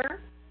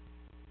feature.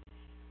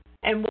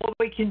 And what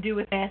we can do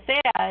with Mass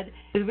Add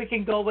is we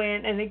can go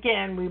in, and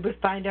again, we would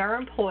find our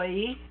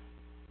employee,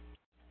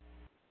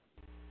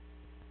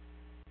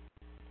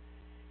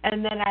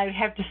 and then I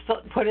have to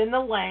put in the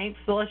length.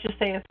 So let's just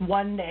say it's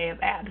 1 day of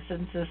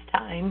absence this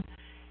time.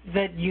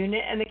 The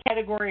unit and the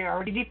category are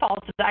already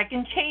defaulted. I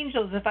can change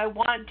those if I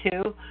want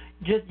to,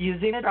 just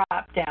using the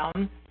drop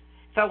down.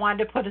 If I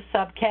wanted to put a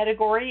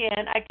subcategory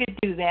in, I could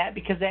do that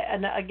because,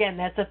 and again,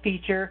 that's a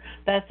feature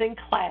that's in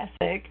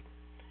Classic.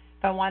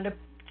 If I wanted to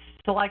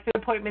select the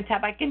appointment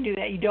tab, I can do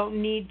that. You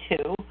don't need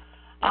to.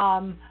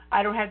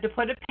 I don't have to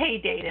put a pay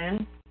date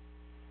in.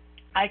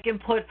 I can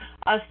put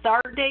a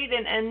start date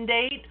and end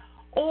date,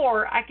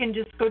 or I can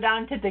just go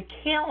down to the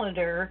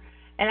calendar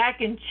and I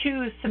can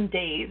choose some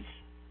days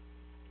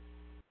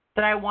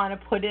that I want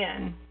to put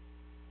in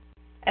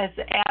as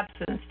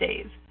absence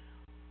days.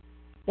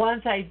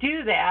 Once I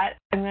do that,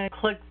 I'm going to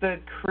click the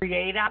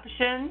create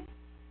option.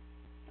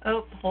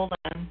 Oh, hold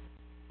on.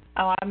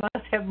 Oh, I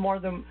must have more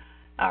than,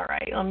 all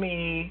right, let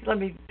me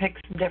pick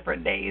some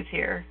different days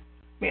here.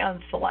 Let me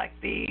unselect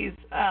these.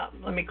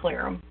 Let me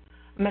clear them.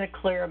 I'm going to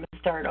clear them and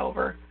start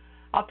over.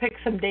 I'll pick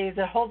some days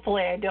that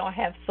hopefully I don't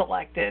have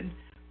selected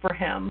for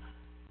him.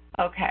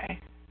 Okay,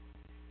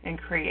 and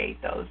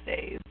create those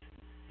days.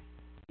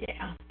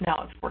 Yeah,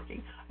 now it's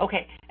working.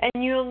 Okay,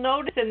 and you'll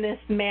notice in this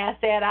Mass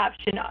Add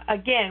option,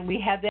 again,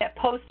 we have that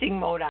posting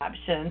mode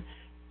option.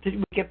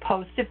 We can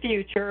post to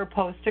future or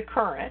post to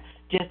current,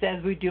 just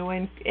as we do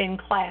in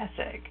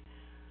Classic.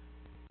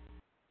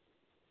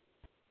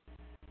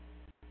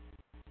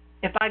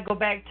 If I go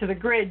back to the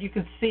grid, you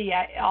can see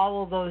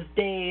all of those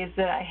days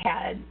that I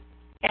had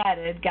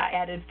added got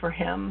added for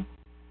him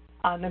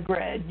on the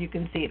grid. You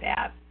can see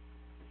that.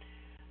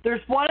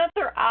 There's one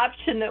other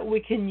option that we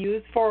can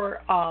use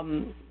for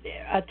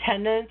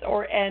attendance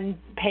and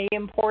pay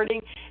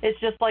importing. It's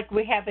just like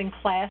we have in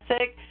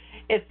Classic.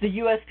 It's the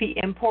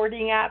USP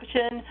importing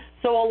option.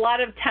 So a lot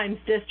of times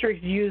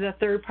districts use a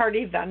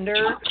third-party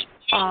vendor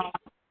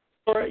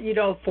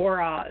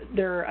for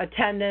their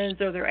attendance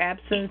or their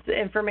absence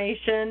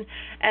information,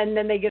 and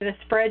then they get a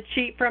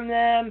spreadsheet from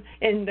them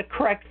in the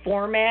correct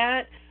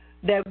format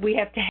that we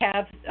have to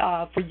have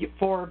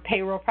for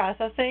payroll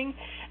processing,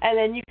 and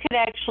then you can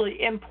actually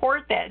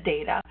import that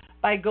data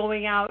by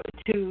going out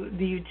to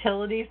the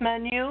utilities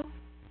menu,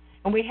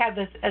 and we have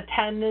this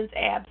attendance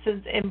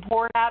absence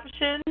import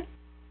option.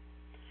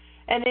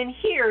 And in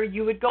here,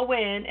 you would go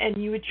in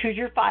and you would choose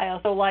your file.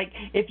 So like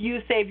if you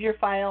save your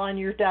file on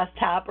your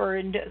desktop or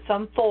in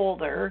some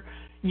folder,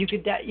 you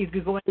could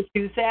go in and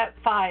choose that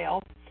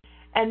file.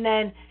 And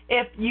then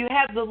if you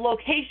have the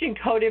location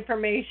code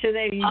information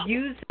and you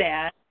use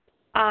that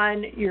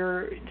on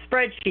your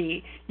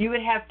spreadsheet, you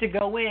would have to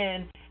go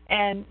in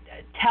and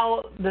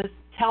tell the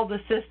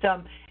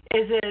system,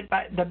 is it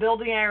the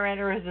building I ran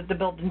or is it the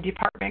building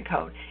department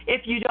code?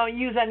 If you don't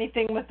use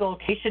anything with the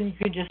location, you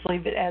can just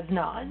leave it as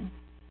none.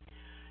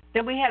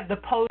 Then we have the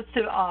post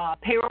to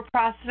payroll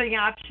processing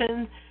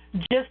options.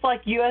 Just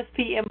like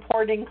USP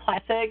importing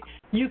Classic,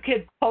 you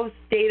could post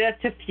data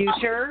to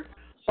future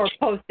or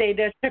post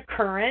data to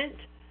current.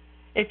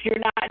 If you're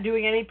not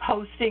doing any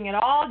posting at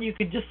all, you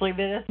could just leave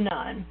it as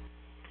none.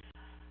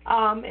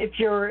 If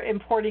you're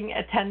importing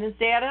attendance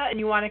data and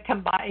you want to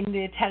combine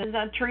the attendance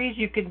entries,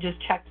 you can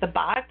just check the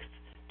box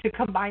to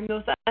combine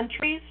those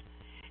entries.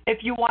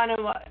 If you want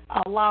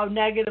to allow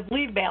negative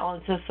leave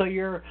balances, so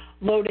you're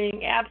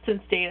loading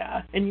absence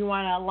data and you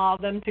want to allow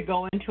them to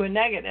go into a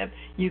negative,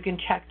 you can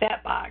check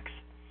that box.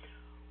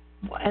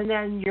 And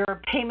then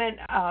your payment,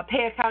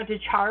 pay account to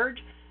charge,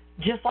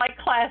 just like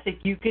Classic,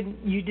 you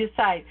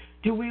decide,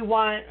 do we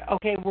want,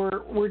 okay,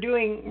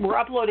 we're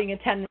uploading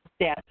attendance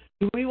data.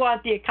 Do we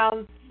want the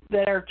accounts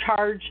that are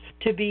charged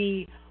to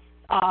be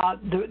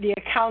the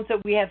accounts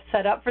that we have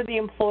set up for the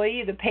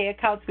employee, the pay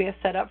accounts we have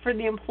set up for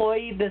the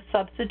employee, the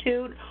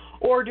substitute,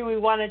 or do we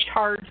want to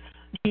charge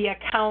the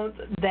account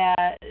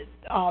that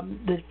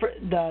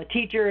the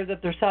teacher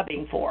that they're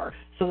subbing for,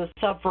 so the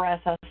sub for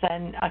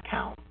SSN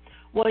account.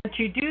 Once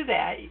you do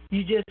that,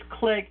 you just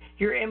click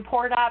your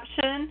import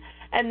option,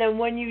 and then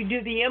when you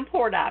do the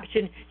import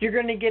option, you're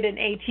going to get an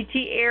ATT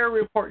error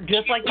report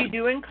just like you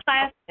do in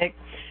Classic,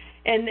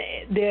 and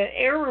the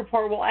error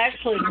report will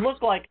actually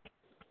look like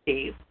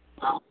a.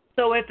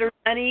 So if there's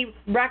any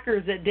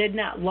records that did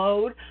not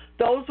load,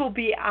 those will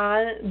be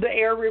on the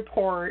error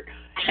report,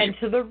 and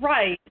to the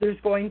right, there's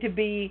going to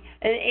be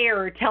an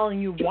error telling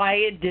you why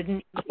it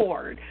didn't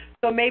import.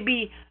 So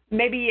maybe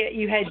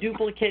you had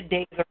duplicate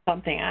dates or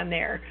something on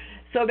there.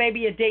 So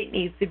maybe a date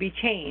needs to be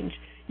changed.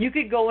 You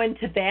could go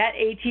into that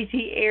ATT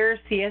error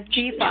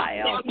CSV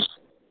file,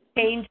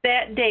 change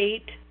that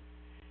date,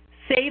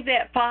 save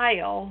that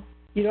file.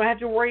 You don't have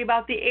to worry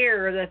about the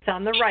error that's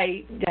on the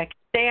right. That can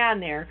stay on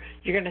there.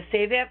 You're going to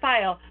save that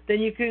file. Then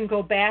you can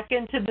go back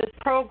into this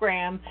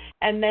program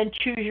and then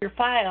choose your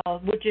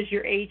file, which is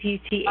your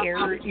ATT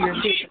error, your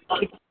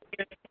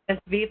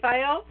CSV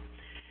file.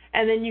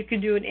 And then you can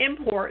do an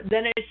import.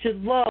 Then it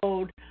should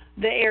load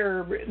the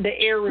error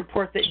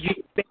report that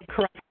you've been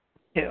corrected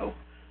to.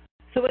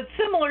 So it's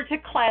similar to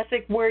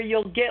Classic, where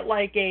you'll get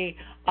like a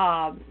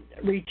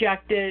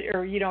rejected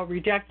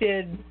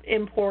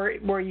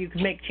import where you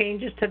can make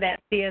changes to that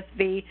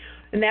CSV,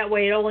 and that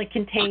way it only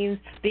contains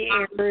the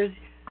errors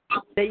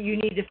that you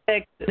need to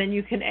fix, and then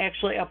you can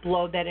actually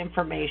upload that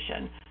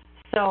information.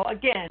 So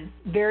again,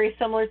 very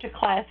similar to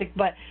Classic,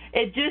 but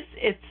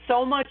it's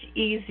so much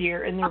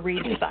easier in the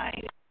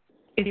redesign,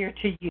 easier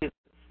to use.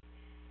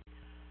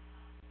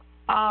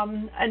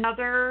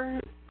 Another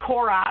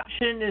core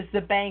option is the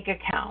bank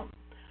account.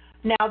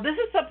 Now, this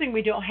is something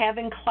we don't have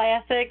in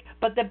Classic,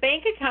 but the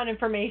bank account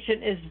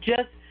information is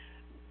just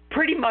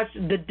pretty much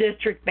the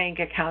district bank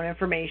account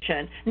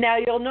information. Now,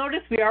 you'll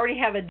notice we already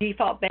have a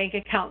default bank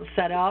account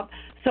set up,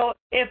 so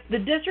if the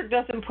district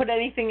doesn't put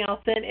anything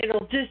else in,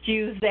 it'll just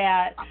use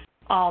that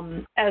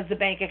as the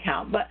bank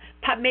account. But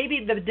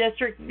maybe the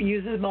district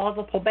uses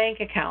multiple bank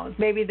accounts.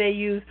 Maybe they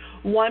use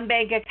one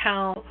bank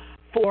account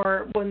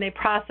for when they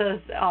process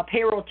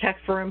payroll checks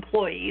for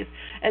employees,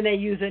 and they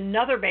use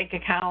another bank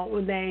account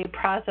when they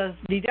process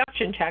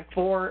deduction check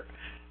for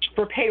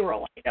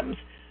payroll items.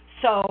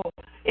 So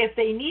if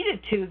they needed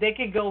to, they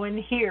could go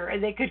in here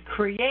and they could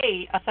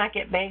create a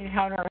second bank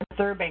account or a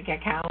third bank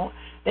account.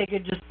 They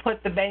could just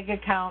put the bank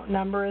account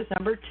number as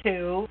number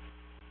 2,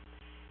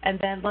 and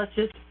then let's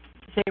just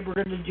say we're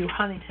going to do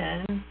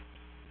Huntington.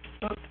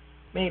 Oops,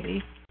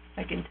 maybe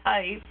I can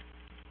type.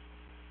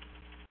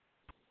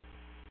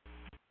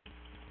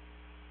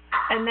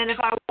 And then if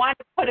I want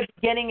to put a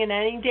beginning and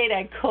ending date,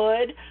 I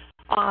could.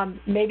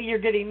 Maybe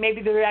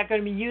they're not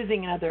going to be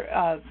using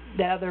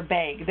that other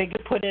bank. They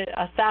could put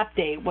a stop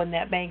date when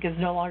that bank is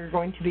no longer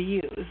going to be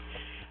used.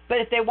 But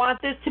if they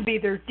want this to be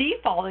their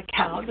default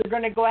account, they're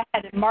going to go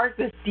ahead and mark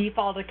this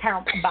default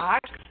account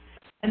box,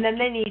 and then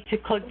they need to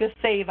click the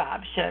Save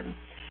option.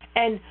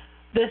 And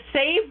the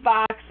Save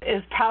box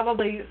is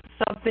probably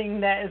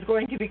something that is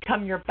going to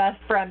become your best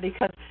friend,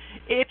 because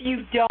if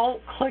you don't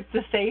click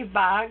the Save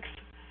box,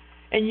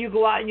 and you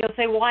go out and you'll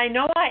say, well, I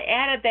know I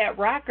added that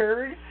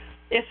record,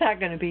 it's not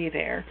going to be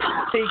there.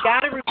 So you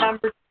got to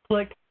remember to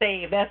click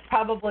Save. That's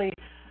probably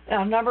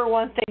the number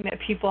one thing that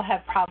people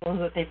have problems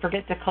with. They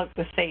forget to click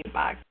the Save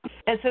box.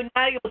 And so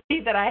now you'll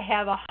see that I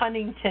have a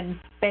Huntington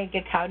bank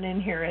account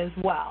in here as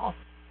well.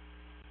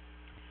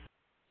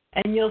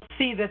 And you'll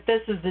see that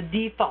this is the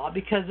default,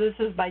 because this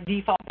is my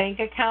default bank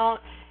account.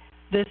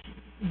 This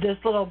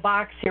little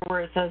box here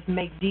where it says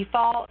Make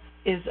Default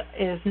is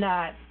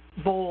not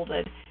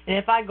bolded. And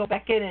if I go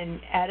back in and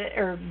edit,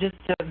 or just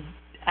to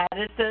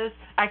edit this,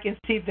 I can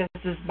see this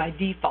is my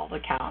default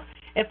account.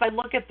 If I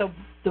look at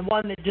the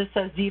one that just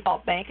says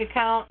default bank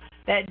account,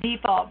 that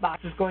default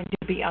box is going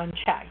to be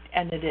unchecked,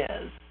 and it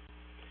is.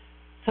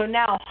 So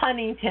now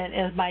Huntington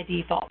is my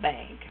default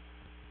bank.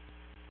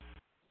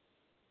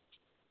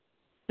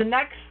 The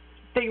next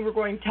thing we're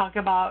going to talk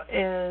about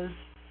is,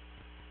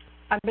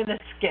 I'm going to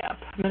skip.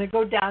 I'm going to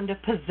go down to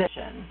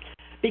position,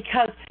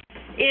 because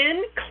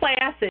in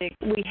Classic,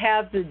 we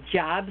have the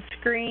job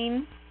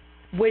screen,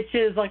 which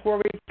is like where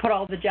we put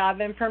all the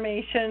job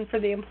information for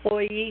the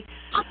employee.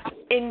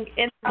 In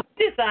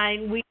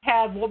Redesign, we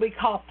have what we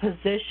call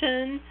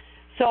position.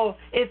 So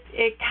it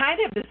kind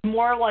of is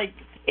more like,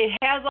 it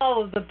has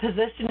all of the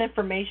position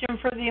information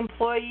for the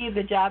employee,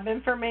 the job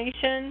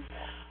information,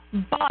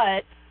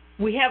 but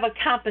we have a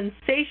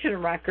compensation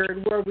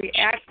record where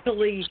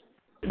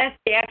that's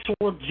the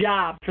actual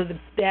job for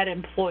that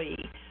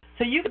employee.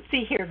 So you can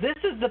see here, this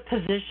is the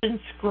position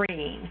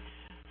screen.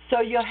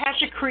 So you'll have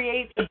to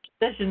create the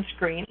position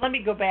screen. Let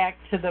me go back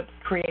to the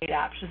create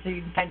option so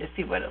you can kind of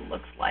see what it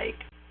looks like.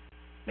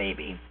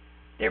 Maybe.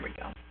 There we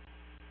go.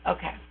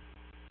 Okay.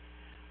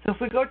 So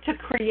if we go to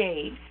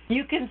create,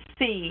 you can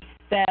see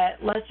that,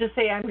 let's just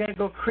say I'm going to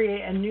go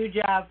create a new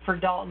job for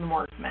Dalton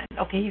Workman.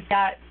 Okay, he's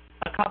got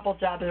a couple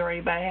jobs already,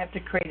 but I have to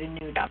create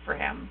a new job for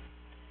him.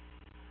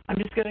 I'm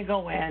just going to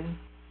go in.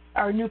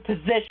 Our new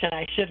position,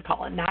 I should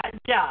call it, not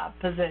job,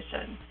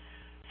 position.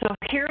 So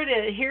here it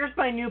is. Here's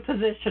my new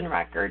position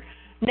record.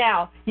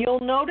 Now, you'll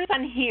notice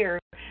on here,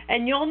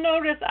 and you'll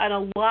notice on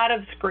a lot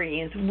of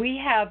screens,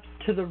 we have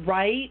to the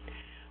right,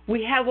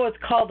 we have what's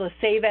called a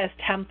Save As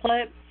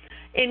template.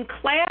 In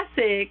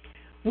Classic,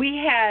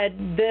 we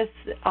had this,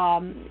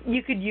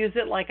 you could use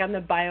it like on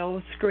the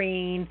bio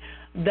screen.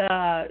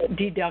 the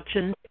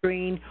deduction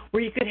screen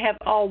where you could have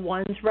all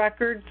ones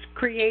records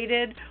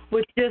created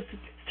with just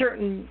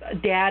certain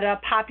data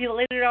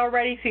populated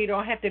already, so you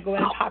don't have to go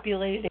in and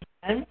populate it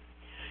again.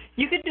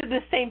 You could do the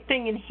same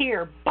thing in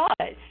here,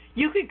 but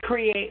you could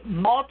create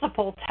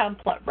multiple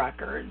template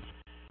records.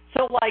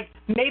 So like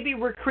maybe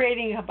we're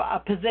creating a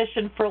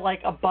position for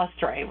like a bus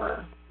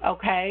driver,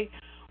 okay?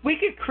 We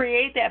could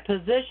create that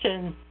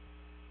position.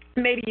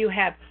 Maybe you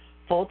have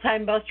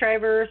full-time bus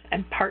drivers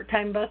and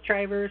part-time bus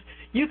drivers.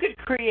 You could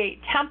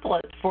create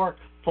templates for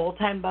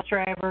full-time bus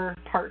driver,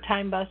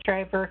 part-time bus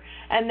driver,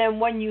 and then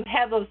when you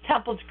have those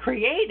templates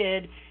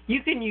created,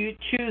 you can use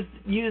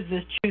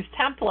this choose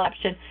template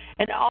option,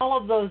 and all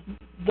of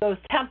those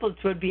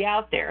templates would be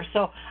out there.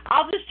 So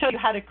I'll just show you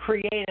how to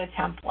create a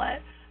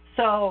template.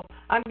 So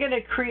I'm going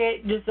to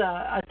create just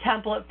a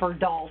template for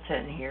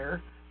Dalton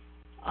here.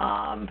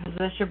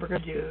 Position we're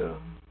going to do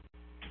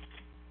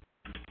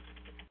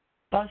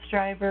bus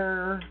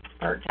driver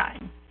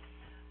part-time.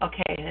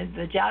 Okay, and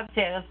the job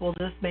status, we'll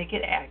just make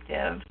it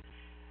active.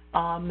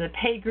 The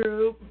pay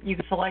group, you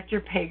can select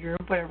your pay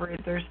group, whatever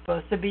they're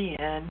supposed to be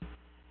in.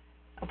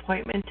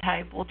 Appointment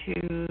type, we'll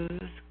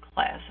choose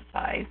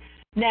classified.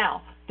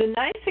 Now, the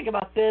nice thing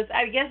about this,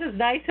 I guess it's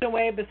nice in a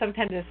way, but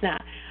sometimes it's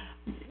not.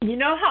 You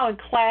know how in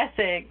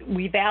Classic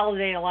we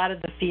validate a lot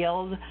of the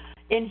fields?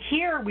 In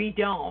here we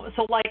don't.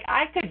 So like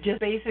I could just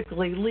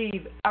basically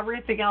leave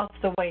everything else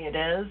the way it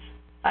is.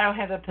 I don't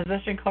have a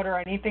position code or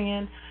anything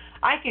in.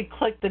 I could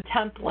click the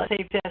template,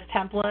 save as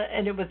template,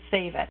 and it would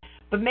save it.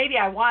 But maybe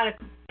I want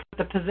to put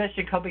the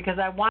position code because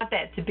I want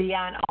that to be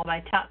on all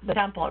my the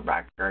template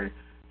record.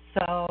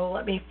 So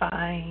let me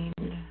find,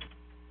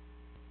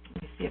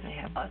 let me see if they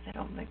have us. I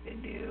don't think they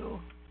do.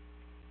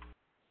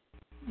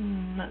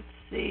 Let's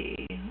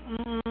see.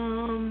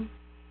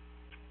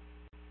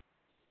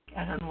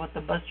 I don't know what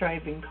the bus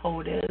driving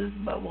code is,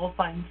 but we'll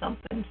find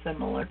something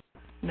similar.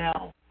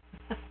 No,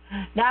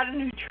 not a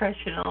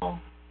nutritional.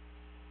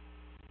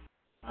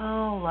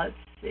 Oh, let's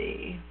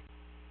see.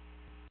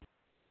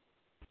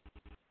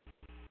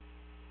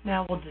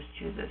 Now we'll just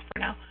choose this for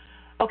now.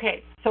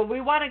 Okay, so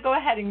we want to go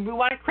ahead and we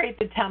want to create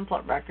the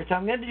template record. So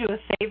I'm going to do a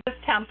save as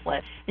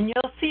template, and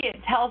you'll see it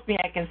tells me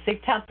I can save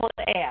template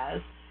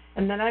as,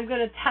 and then I'm going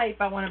to type,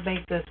 I want to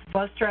make this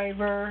bus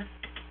driver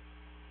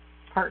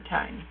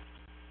part-time.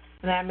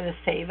 And then I'm going to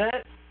save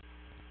it.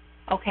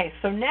 Okay,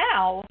 so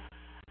now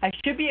I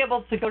should be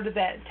able to go to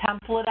that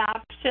template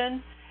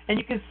option, and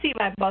you can see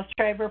my bus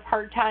driver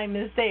part-time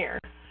is there.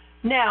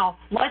 Now,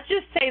 let's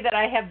just say that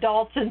I have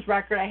Dalton's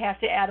record. I have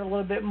to add a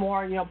little bit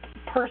more,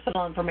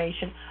 personal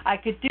information. I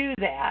could do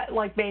that,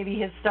 like maybe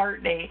his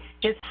start date,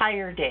 his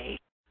hire date.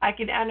 I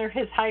could enter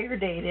his hire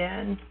date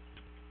in.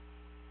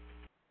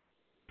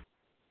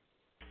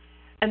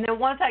 And then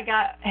once I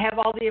have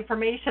all the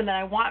information that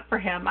I want for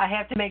him, I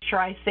have to make sure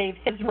I save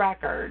his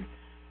record.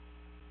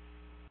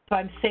 So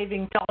I'm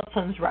saving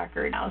Dalton's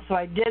record now. So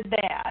I did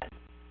that.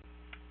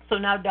 So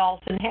now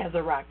Dalton has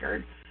a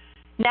record.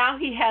 Now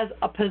he has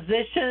a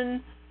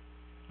position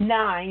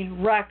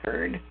 9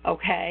 record,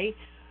 okay?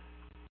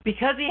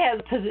 Because he has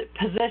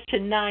a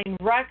position 9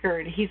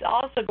 record, he's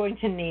also going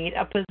to need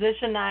a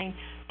position 9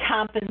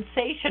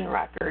 compensation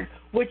record,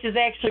 which is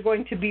actually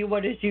going to be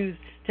what is used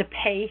to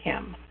pay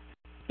him.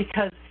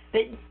 Because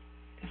if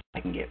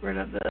I can get rid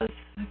of this,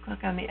 I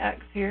click on the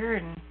X here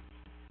and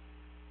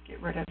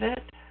get rid of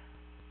it.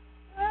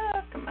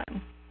 Come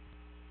on.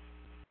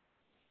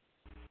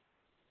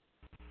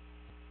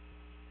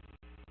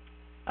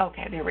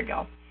 Okay, there we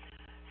go.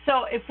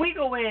 So if we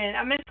go in,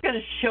 I'm just going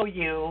to show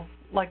you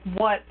like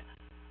what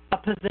a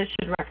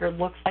position record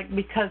looks like,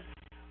 because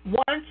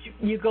once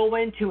you go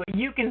into it,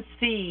 you can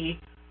see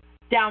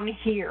down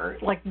here,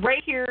 like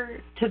right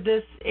here to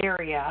this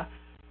area,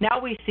 now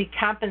we see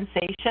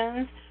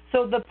compensations.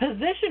 So the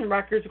position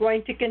record is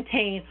going to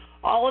contain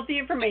all of the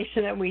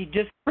information that we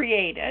just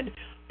created,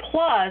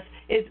 plus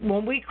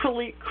when we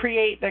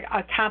create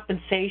a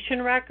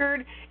compensation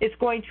record, it's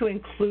going to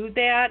include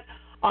that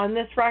on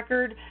this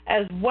record,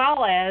 as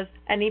well as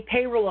any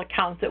payroll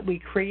accounts that we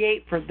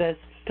create for this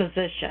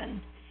position.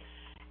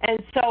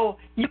 And so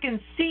you can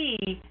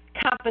see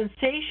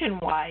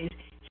compensation-wise,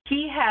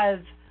 he has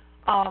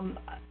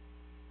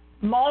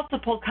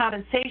multiple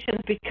compensations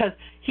because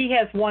he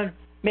has one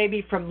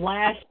maybe from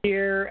last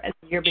year and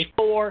the year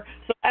before.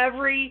 So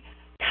every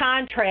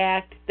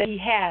contract that he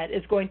had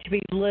is going to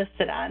be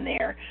listed on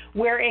there.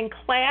 Where in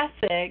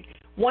Classic,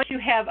 once you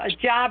have a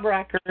job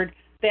record,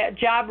 that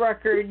job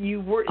record,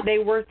 they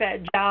work that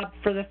job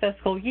for the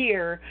fiscal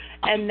year,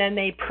 and then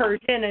they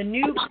purge in a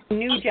new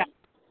job.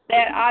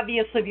 That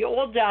obviously the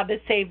old job is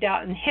saved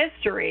out in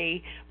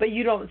history, but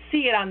you don't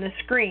see it on the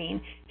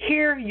screen.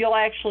 Here you'll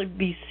actually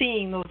be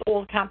seeing those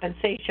old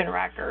compensation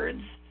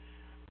records.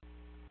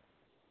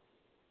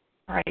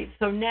 All right,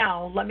 so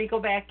now let me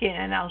go back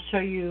in. I'll show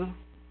you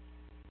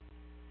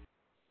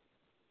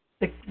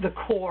the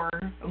core.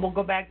 We'll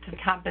go back to the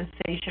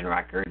compensation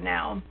record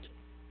now.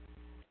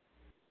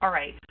 All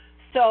right,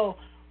 so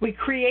we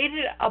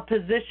created a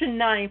position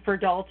 9 for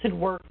Dalton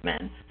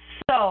Workman.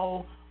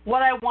 So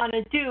what I want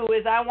to do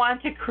is I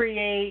want to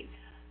create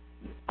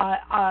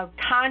a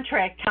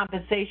contract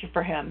compensation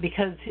for him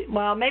because,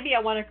 well, maybe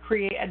I want to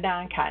create a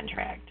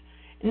non-contract.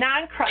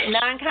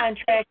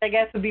 Non-contract, I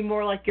guess, would be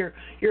more like your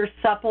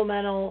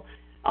supplemental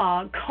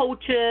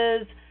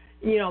coaches,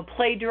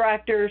 play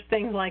directors,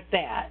 things like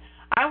that.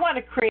 I want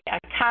to create a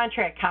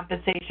contract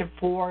compensation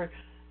for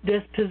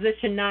this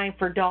position 9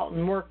 for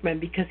Dalton Workman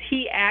because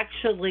he has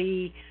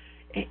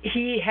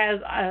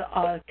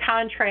a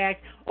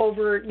contract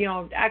over,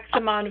 X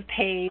amount of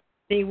pay,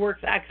 and he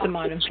works X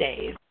amount of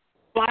days.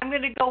 So I'm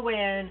going to go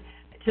in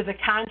to the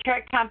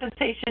contract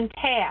compensation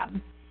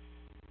tab,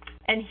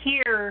 and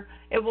here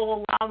it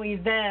will allow me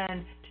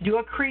then to do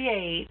a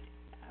create,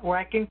 where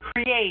I can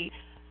create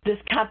this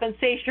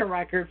compensation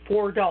record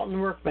for Dalton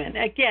Workman.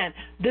 Again,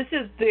 this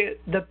is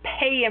the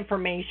pay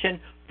information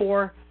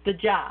for the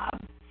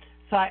job.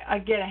 So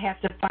I have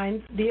to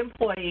find the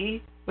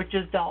employee, which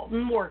is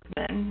Dalton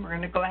Workman. We're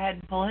going to go ahead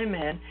and pull him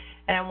in.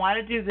 And I want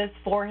to do this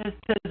for his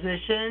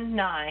position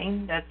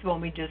 9. That's the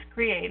one we just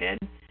created.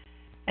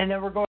 And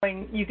then we're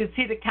going, you can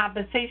see the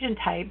compensation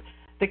type.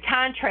 The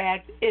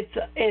contract,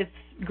 it's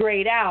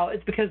grayed out.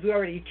 It's because we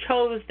already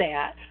chose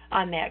that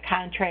on that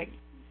contract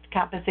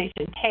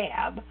compensation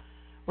tab.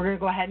 We're going to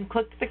go ahead and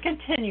click the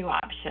continue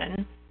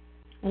option.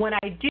 When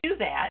I do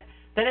that,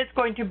 then it's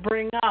going to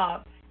bring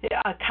up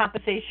a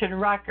compensation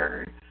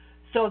record.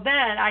 So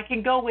then I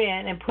can go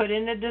in and put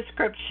in a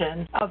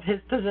description of his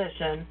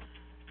position.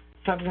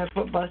 So I'm going to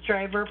put bus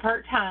driver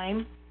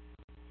part-time.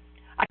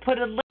 I put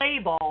a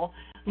label.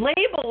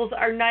 Labels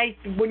are nice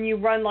when you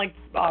run like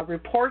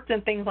reports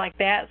and things like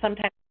that.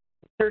 Sometimes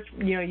search,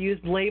 use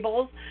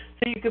labels.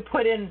 So you could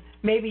put in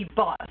maybe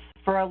bus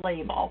for a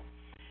label.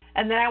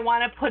 And then I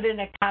want to put in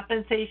a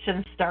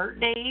compensation start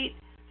date.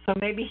 So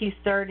maybe he's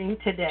starting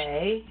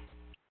today.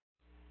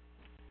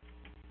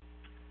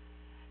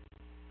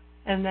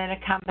 And then a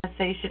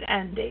compensation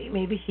end date.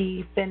 Maybe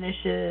he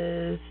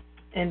finishes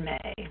in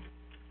May.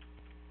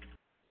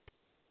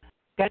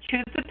 Got to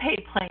choose the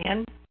pay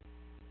plan.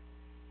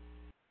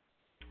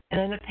 And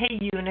then the pay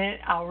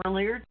unit,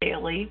 hourly or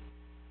daily.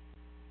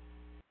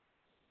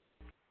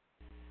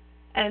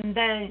 And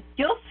then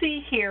you'll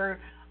see here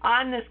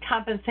on this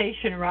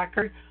compensation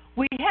record,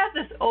 we have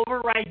this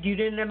override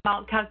unit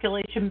amount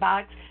calculation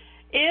box.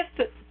 If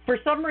for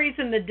some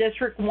reason the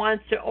district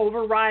wants to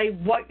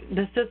override what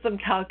the system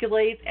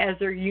calculates as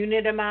their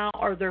unit amount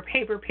or their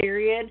pay per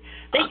period,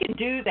 they can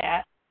do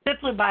that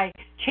simply by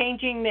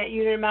changing that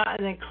unit amount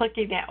and then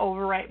clicking that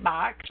override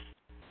box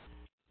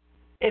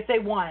if they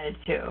wanted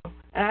to.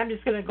 And I'm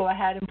just going to go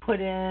ahead and put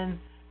in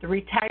the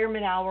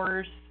retirement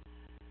hours.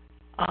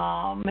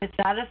 It's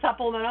not a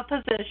supplemental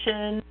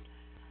position.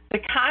 The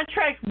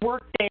contract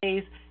work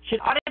days should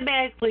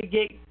automatically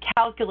get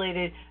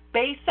calculated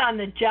based on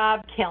the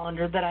job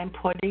calendar that I'm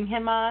putting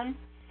him on.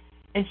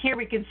 And here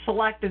we can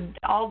select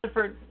all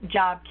different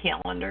job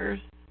calendars.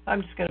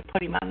 I'm just going to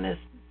put him on this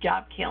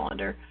job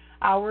calendar.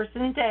 Hours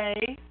and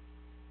day.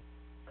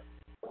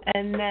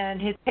 And then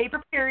his pay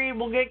per period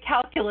will get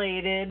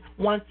calculated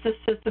once the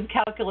system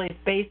calculates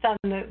based on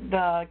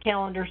the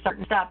calendar start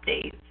and stop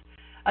dates.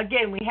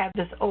 Again, we have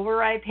this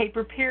override pay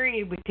per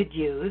period we could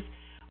use.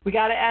 We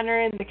got to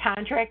enter in the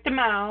contract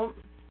amount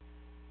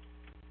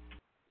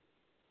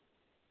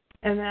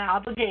and then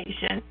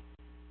obligation.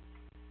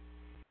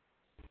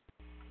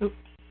 Oops,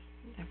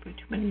 I put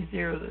too many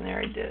zeros in there.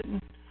 I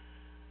did.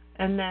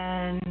 And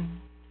then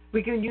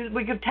we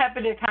could type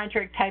in a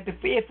contract type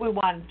if we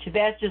wanted to.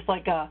 That's just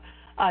like a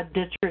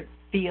district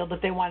field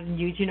if they wanted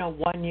to use,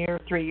 1 year,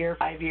 3 year,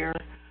 5 year.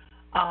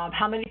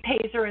 How many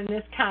pays are in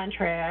this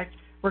contract?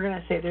 We're going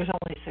to say there's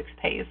only 6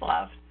 pays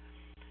left.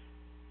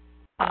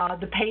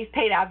 The pays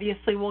paid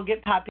obviously will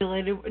get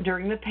populated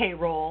during the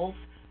payrolls.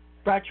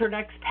 Retro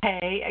next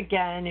pay,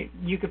 again,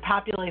 you could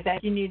populate that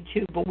if you need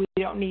to, but we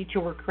don't need to.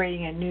 We're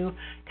creating a new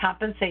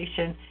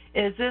compensation.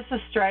 Is this a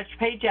stretch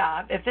pay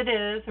job? If it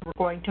is, we're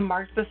going to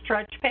mark the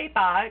stretch pay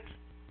box.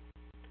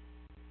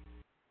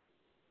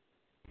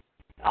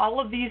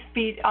 All these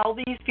fields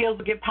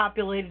will get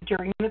populated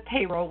during the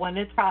payroll when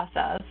it's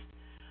processed.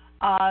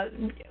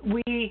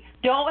 We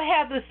don't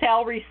have the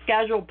salary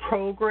schedule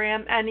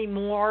program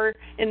anymore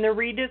in the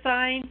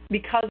redesign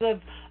because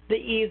of the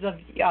ease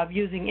of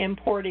using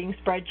importing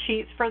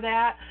spreadsheets for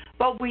that.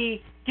 But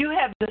we do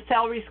have the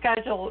salary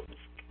schedule,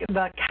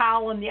 the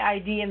column, the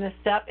ID, and the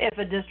step. If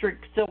a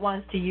district still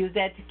wants to use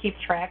that to keep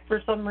track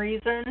for some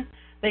reason,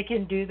 they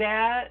can do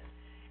that.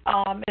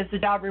 Is the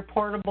job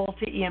reportable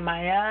to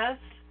EMIS,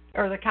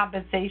 or the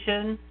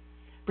compensation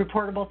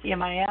reportable to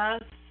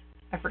EMIS?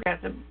 I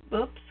forgot to,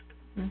 oops.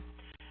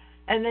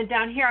 And then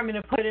down here, I'm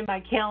going to put in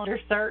my calendar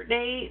start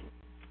date,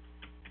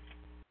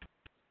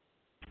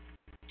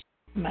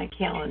 my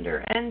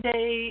calendar end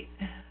date,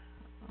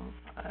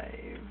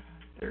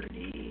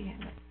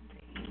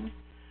 5/30/19.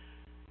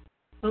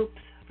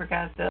 Oops,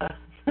 forgot the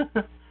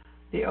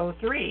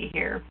 03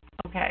 here.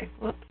 Okay,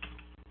 whoops.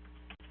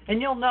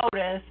 And you'll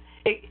notice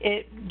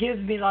it gives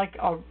me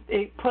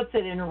it puts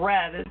it in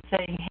red. It's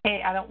saying,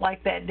 hey, I don't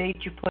like that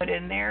date you put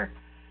in there.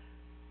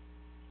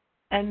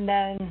 And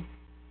then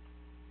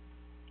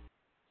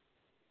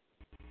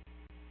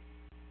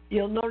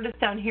you'll notice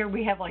down here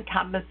we have like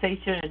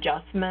compensation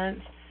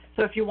adjustments.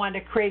 So if you want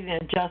to create an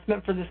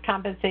adjustment for this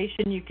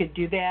compensation, you could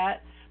do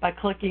that by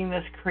clicking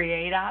this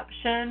create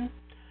option.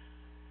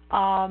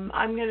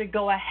 I'm going to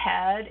go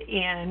ahead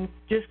and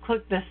just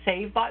click the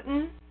save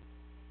button.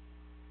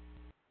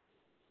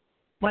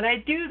 When I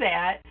do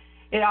that,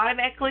 it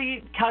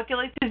automatically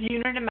calculates his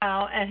unit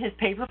amount and his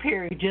pay per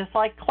period, just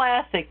like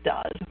Classic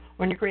does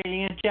when you're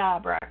creating a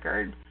job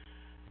record.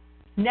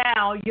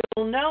 Now,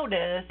 you'll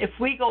notice if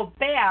we go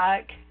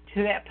back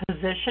to that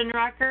position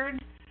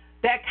record,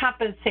 that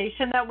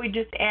compensation that we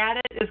just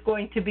added is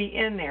going to be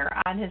in there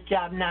on his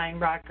Job 9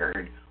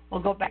 record.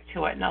 We'll go back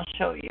to it and I'll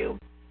show you.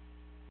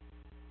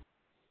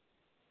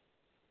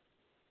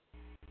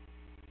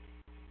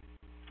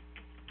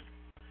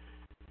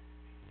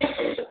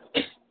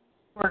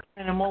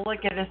 And we'll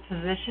look at his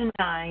position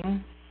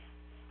 9,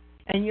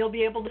 and you'll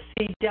be able to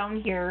see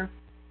down here,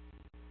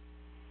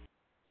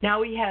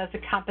 now he has a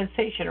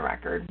compensation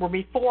record, where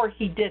before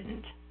he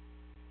didn't.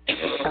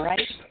 All right?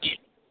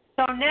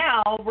 So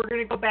now we're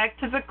going to go back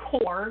to the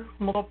core.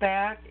 We'll go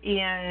back,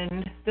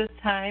 and this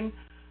time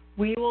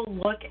we will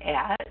look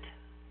at,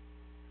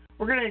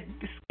 we're going to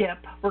skip,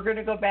 we're going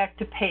to go back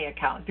to pay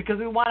account because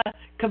we want to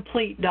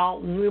complete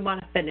Dalton. We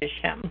want to finish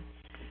him.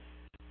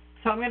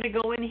 So I'm going to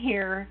go in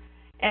here,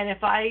 and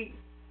if I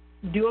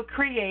do a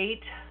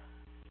create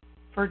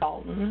for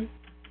Dalton,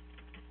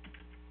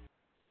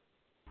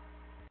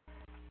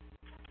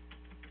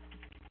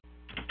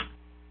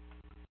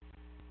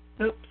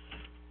 oops,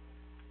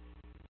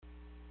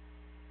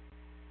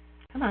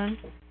 come on,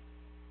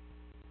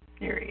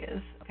 there he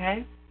is,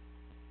 okay.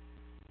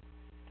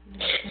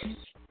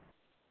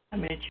 I'm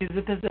going to choose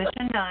the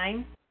position 9.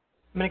 I'm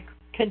going to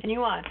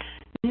continue on.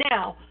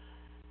 Now,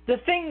 the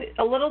thing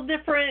a little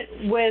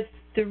different with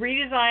the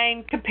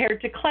redesign compared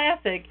to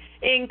Classic,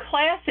 in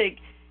Classic,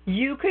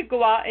 you could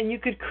go out and you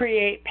could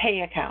create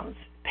pay accounts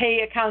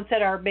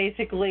that are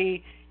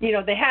basically, you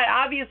know,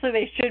 obviously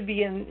they should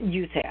be in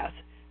USAS,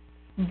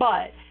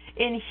 but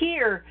in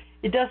here,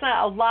 it does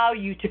not allow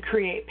you to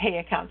create pay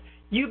accounts.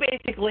 You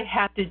basically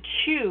have to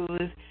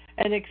choose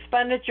an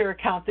expenditure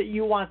account that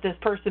you want this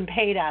person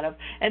paid out of,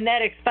 and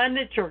that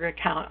expenditure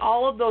account,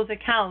 all of those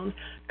accounts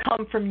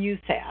come from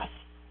USAS,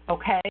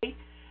 okay?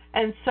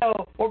 And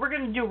so what we're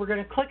going to do, we're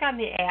going to click on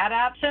the add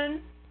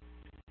option.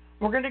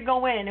 We're going to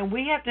go in, and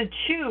we have to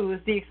choose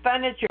the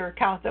expenditure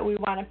account that we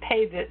want to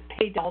pay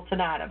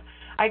Dalton out of.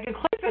 I can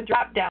click the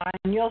drop down,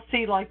 and you'll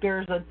see like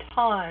there's a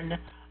ton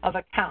of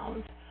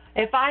accounts.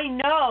 If I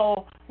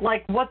know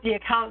like what the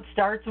account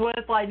starts with,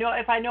 if I know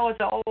it's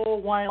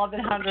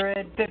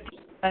 1100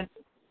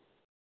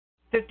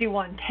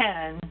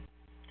 5110,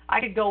 I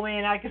could go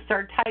in, I could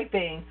start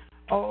typing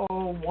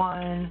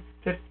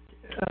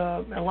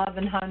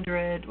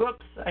 1100,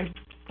 whoops, I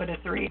put a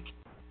 3,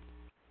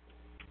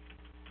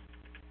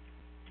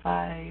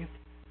 5,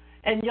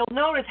 and you'll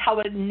notice how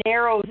it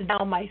narrows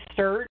down my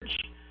search.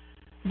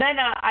 Then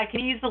I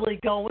can easily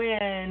go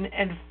in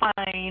and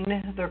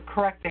find the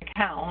correct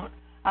account.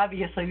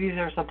 Obviously, these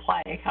are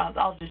supply accounts.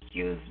 I'll just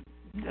use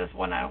this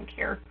one. I don't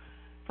care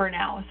for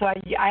now. So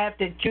I have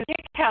to choose the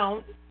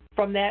account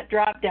from that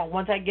drop down.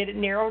 Once I get it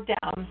narrowed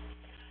down,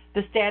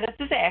 the status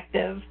is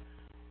active.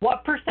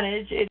 What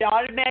percentage? It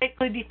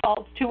automatically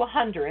defaults to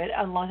 100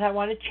 unless I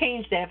want to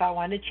change that. If I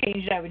want to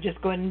change it, I would just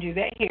go ahead and do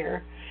that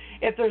here.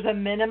 If there's a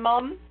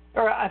minimum,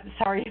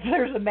 if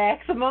there's a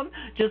maximum,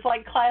 just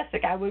like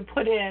Classic, I would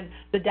put in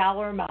the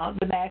dollar amount,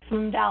 the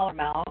maximum dollar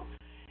amount.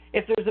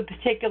 If there's a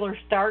particular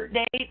start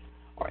date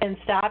and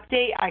stop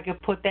date, I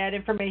could put that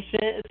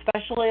information in,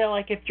 especially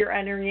like if you're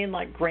entering in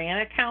like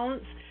grant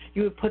accounts,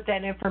 you would put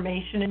that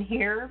information in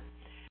here.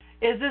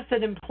 Is this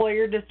an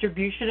employer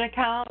distribution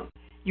account?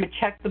 You would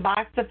check the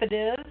box if it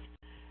is.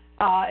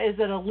 Is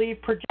it a leave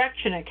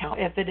projection account?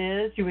 If it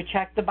is, you would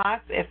check the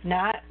box. If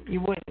not, you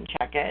wouldn't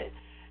check it.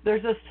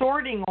 There's a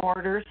sorting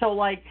order, so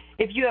like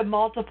if you have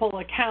multiple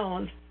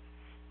accounts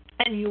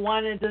and you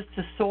wanted this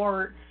to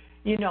sort,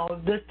 you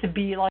know, this to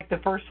be like the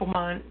first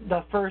one,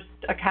 the first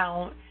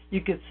account,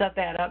 you could set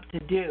that up to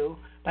do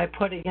by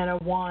putting in a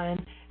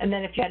 1, and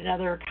then if you had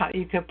another account,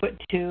 you could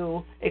put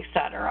 2,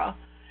 etc.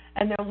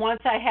 And then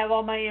once I have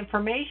all my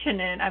information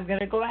in, I'm going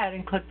to go ahead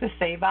and click the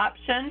Save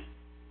option.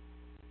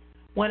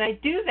 When I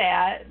do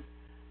that,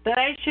 then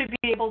I should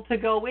be able to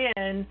go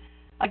in,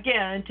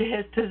 again, to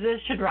his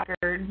position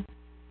record,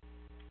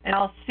 and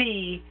I'll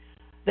see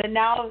that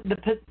now the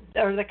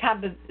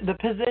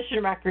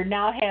position record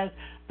now has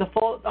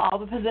all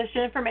the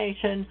position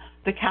information,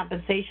 the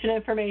compensation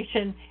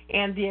information,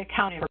 and the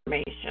account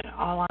information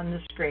all on the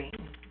screen.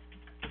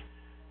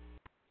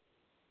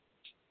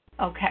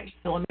 Okay,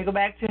 so let me go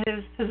back to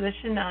his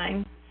position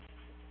 9.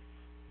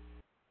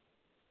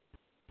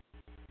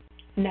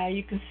 Now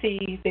you can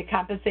see the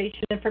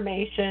compensation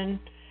information,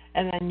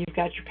 and then you've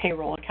got your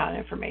payroll account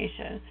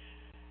information.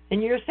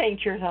 and you're saying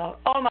to yourself,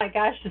 oh my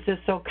gosh, this is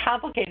so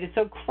complicated,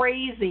 so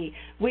crazy.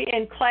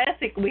 In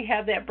Classic, we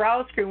have that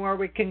browse screen where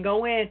we can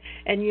go in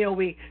and,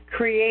 we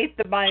create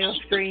the bio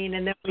screen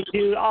and then we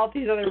do all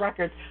these other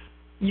records.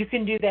 You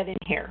can do that in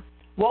here.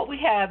 What we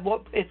have,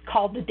 what is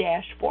called the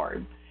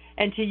dashboard.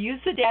 And to use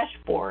the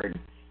dashboard,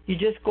 you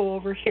just go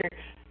over here.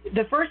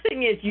 The first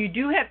thing is you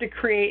do have to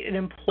create an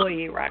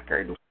employee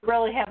record. We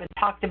really haven't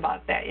talked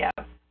about that yet.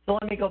 So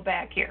let me go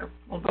back here.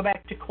 We'll go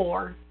back to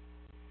core,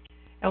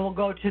 and we'll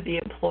go to the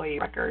employee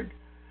record.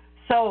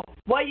 So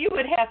what you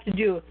would have to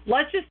do,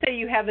 let's just say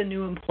you have a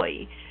new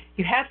employee.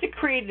 You have to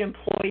create an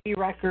employee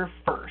record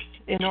first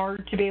in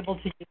order to be able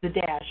to use the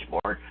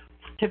dashboard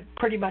to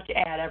pretty much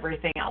add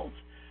everything else.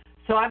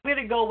 So I'm going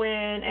to go in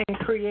and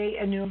create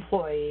a new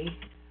employee.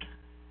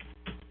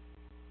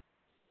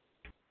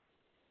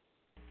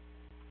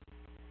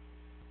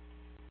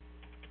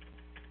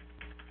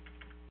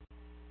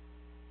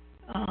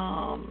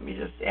 Let me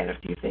just add a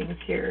few things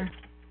here.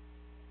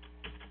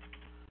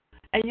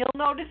 And you'll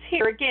notice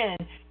here again,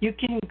 you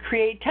can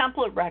create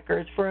template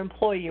records for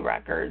employee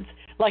records.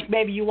 Like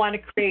maybe you want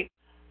to create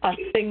a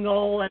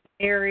single and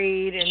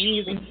married, and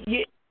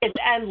it's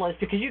endless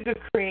because you could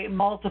create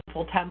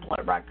multiple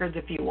template records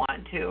if you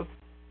want to.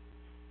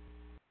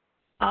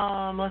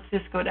 Let's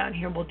just go down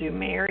here. We'll do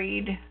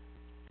married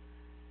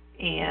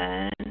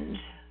and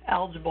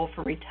eligible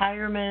for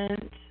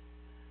retirement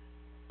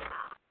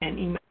and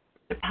email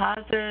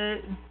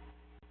deposit,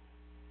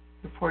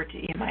 report to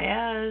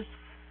EMIS.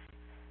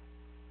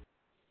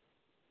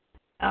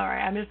 All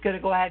right, I'm just going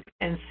to go ahead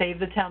and save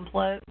the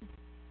template,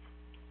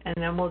 and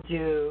then we'll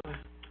do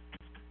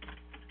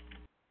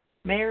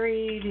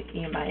married,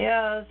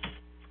 EMIS,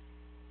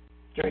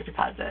 direct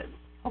deposit.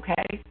 Okay,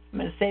 I'm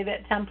going to save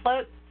that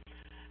template.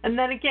 And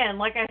then again,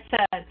 like I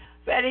said,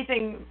 if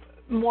anything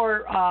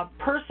more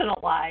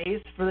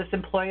personalized for this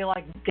employee,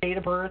 like date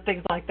of birth,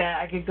 things like that,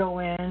 I could go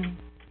in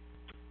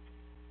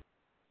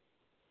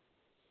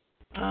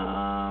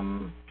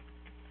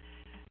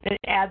and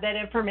add that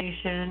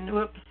information.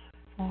 Whoops.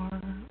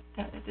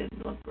 That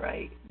didn't look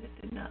right. It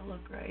did not look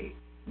right.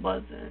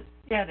 Wasn't.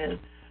 Yeah, it is.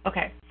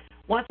 Okay.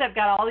 Once I've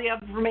got all the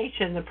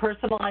information, the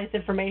personalized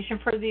information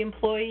for the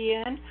employee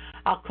in,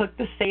 I'll click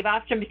the Save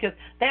option because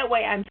that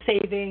way I'm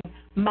saving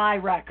my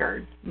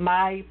record,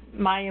 my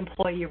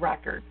employee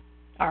record.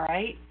 All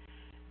right?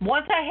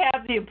 Once I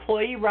have the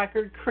employee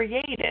record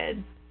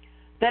created,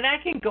 then I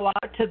can go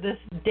out to this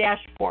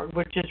dashboard,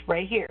 which is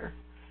right here,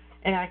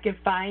 and I can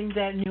find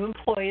that new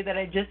employee that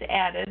I just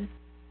added.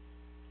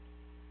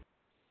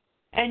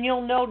 And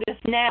you'll notice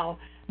now,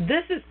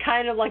 this is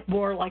kind of like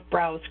more like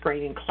Browse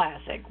Screen in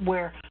Classic,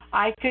 where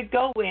I could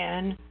go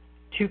in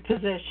to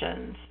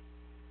positions,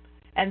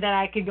 and then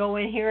I could go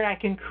in here and I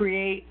can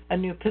create a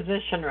new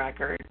position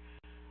record.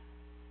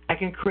 I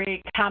can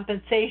create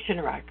compensation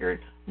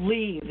record,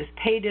 leaves,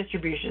 pay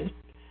distributions,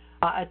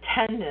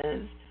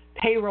 attendance,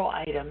 payroll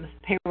items,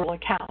 payroll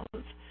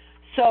accounts.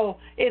 So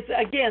it's,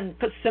 again,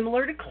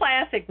 similar to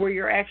Classic,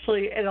 where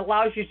it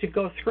allows you to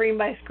go screen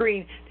by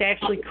screen to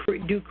actually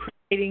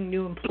creating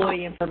new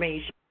employee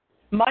information.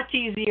 Much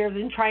easier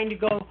than trying to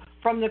go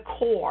from the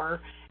core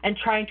and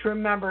trying to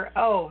remember,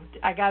 oh,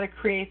 I got to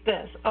create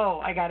this. Oh,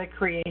 I got to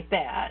create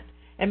that.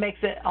 It makes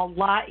it a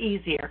lot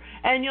easier.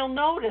 And you'll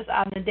notice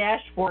on the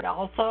dashboard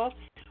also,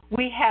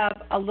 we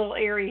have a little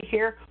area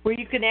here where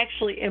you can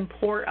actually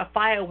import a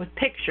file with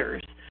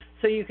pictures.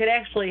 So you could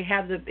actually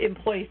have the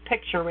employee's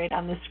picture right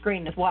on the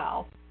screen as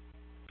well.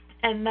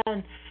 And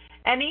then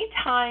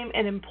anytime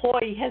an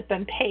employee has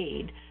been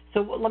paid, so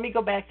let me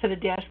go back to the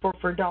dashboard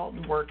for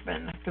Dalton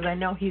Workman because I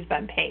know he's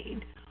been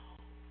paid.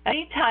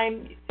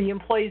 Anytime the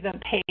employee's been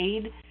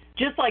paid,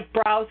 just like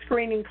Browse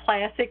Screen in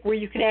Classic where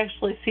you can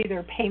actually see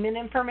their payment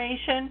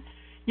information,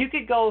 you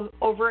could go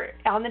over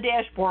on the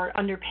dashboard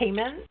under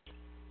Payments,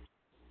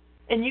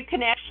 and you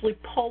can actually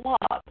pull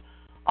up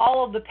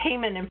all of the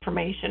payment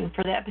information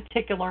for that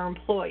particular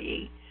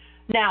employee.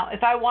 Now,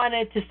 if I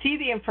wanted to see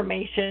the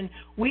information,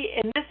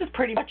 and this is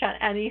pretty much on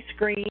any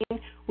screen,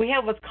 we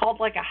have what's called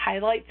like a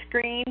highlight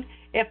screen.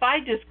 If I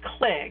just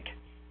click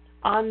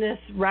on this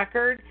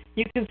record,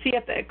 you can see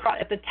at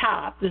the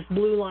top, this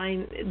blue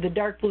line, the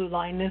dark blue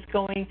line is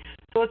going.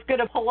 So it's going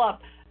to pull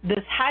up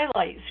this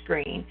highlight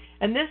screen,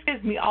 and this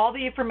gives me all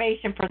the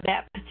information for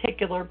that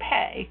particular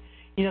pay.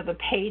 You know, the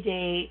pay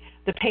date,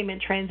 the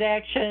payment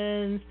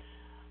transactions,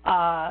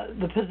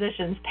 the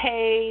positions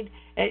paid.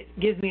 It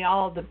gives me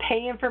all of the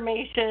pay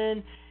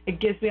information. It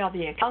gives me all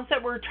the accounts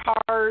that were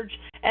charged,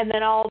 and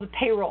then all the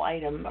payroll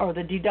item or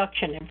the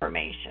deduction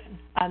information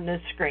on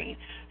this screen.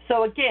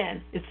 So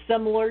again, it's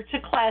similar to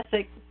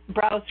Classic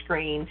Browse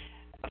Screen.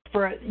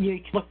 For you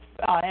can look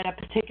at a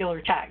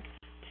particular check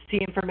to see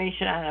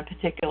information on a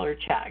particular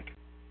check.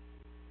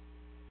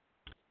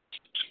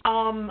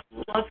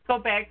 Let's go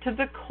back to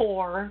the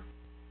core.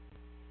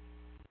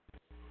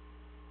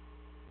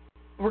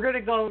 We're going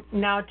to go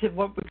now to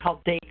what we call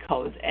date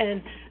codes.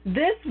 And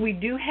this we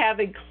do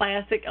have in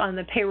Classic on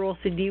the Payroll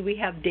CD. We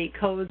have date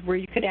codes where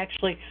you could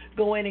actually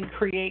go in and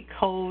create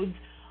codes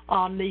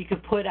that you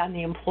could put on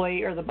the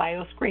employee or the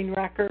bioscreen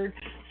record.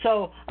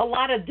 So a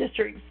lot of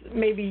districts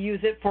maybe use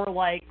it for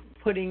like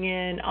putting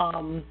in,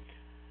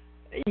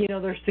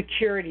 their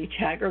security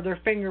check or their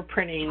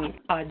fingerprinting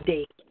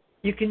date.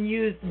 You can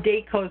use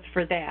date codes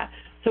for that.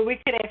 So we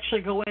could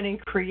actually go in and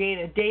create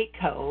a date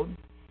code,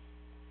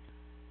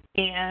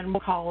 and we'll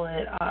call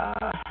it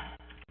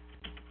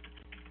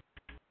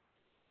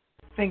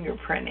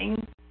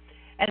fingerprinting.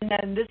 And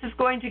then this is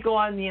going to go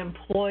on the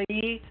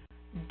employee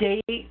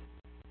date.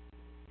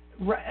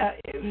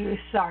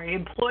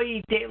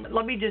 Employee date.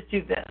 Let me just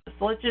do this.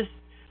 Let's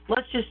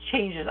just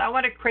change this. I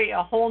want to create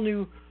a whole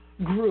new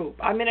group.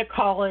 I'm going to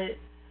call it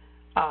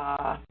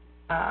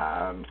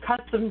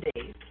custom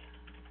dates.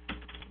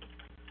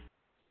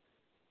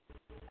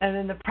 And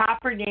then the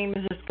proper name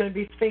is just going to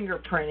be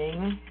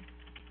fingerprinting.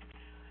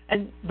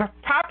 And the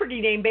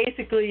property name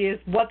basically is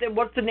what's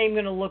the name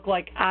going to look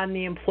like on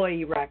the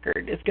employee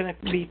record. It's going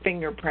to be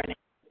fingerprinting.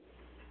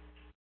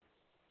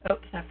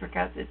 Oops, I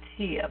forgot the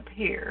T up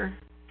here.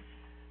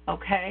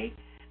 Okay.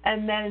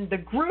 And then the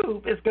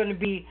group is going to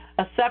be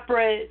a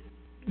separate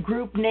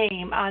group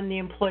name on the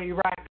employee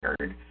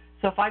record.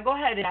 So if I go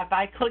ahead and if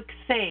I click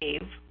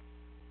Save,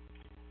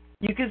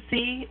 you can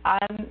see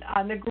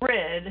on the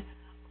grid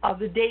of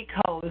the date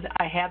codes,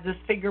 I have this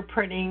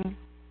fingerprinting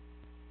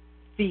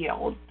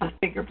field, this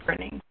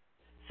fingerprinting.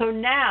 So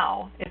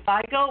now, if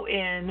I go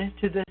in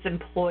to this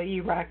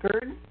employee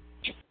record,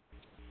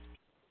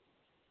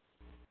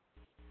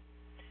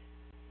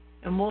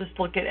 and we'll just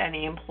look at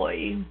any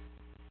employee,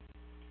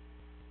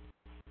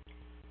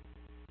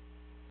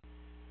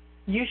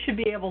 you should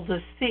be able to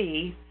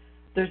see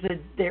where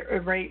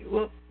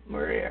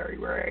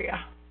are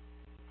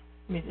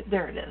you?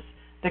 There it is.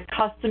 The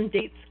custom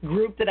dates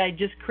group that I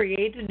just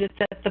created, it's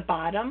at the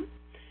bottom,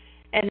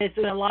 and it's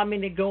going to allow me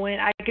to go in.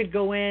 I could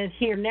go in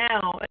here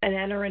now and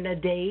enter in a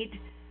date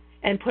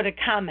and put a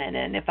comment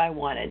in if I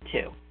wanted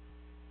to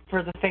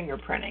for the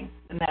fingerprinting,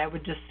 and then I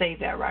would just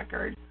save that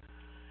record.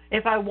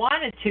 If I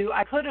wanted to,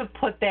 I could have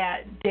put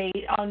that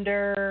date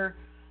under,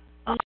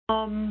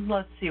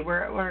 let's see,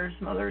 where are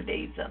some other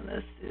dates on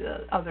this,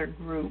 other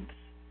groups.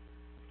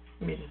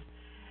 Let me just.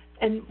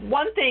 And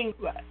one thing,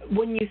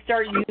 when you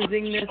start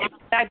using this,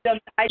 I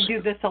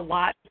do this a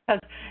lot because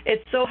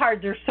it's so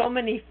hard. There's so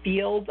many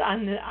fields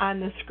on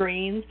the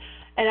screens,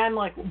 and I'm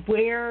like,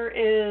 where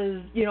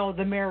is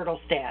the marital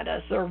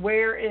status, or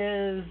where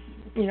is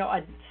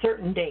a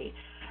certain date?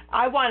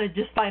 I want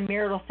to just find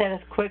marital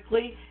status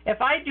quickly. If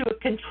I do a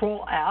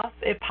Control F,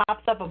 it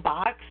pops up a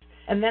box,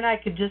 and then I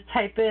could just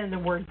type in the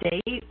word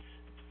dates,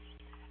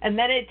 and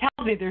then it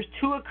tells me there's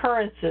 2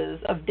 occurrences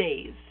of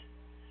days.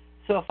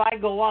 So if I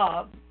go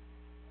up,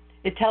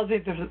 it tells me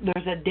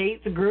there's a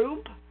dates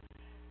group.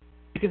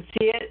 You can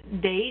see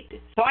it,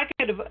 date. So I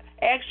could have,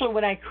 actually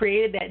when I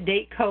created that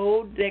date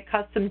code, that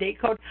custom date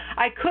code,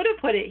 I could have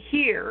put it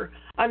here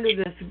under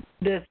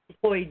this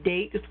employee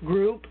dates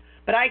group,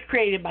 but I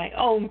created my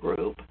own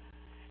group.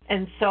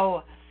 And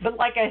so, but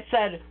like I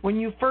said, when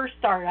you first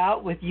start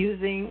out with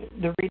using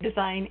the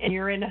redesign and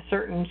you're in a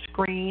certain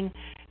screen,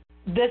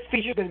 this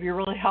feature is going to be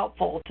really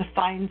helpful to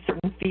find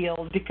certain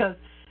fields, because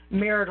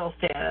marital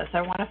status,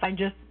 I want to find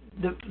just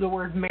the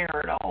word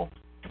marital,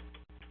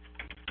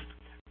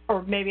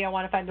 or maybe I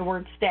want to find the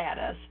word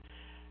status.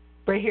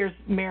 Right here's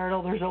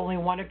marital, there's only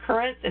 1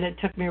 occurrence, and it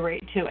took me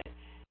right to it.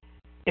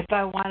 If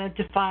I wanted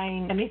to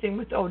find anything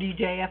with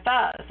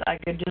ODJFS, I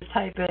could just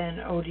type in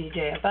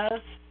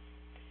ODJFS,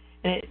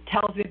 and it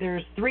tells me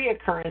there's 3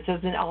 occurrences,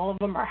 and all of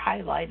them are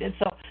highlighted.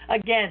 So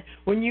again,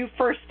 when you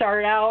first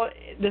start out,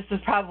 this is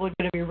probably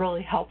going to be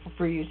really helpful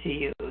for you to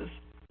use.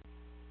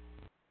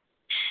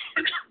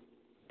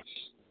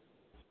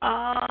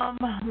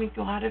 Let me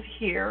go out of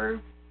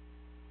here.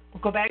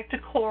 We'll go back to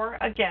core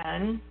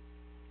again.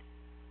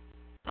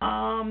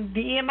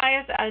 The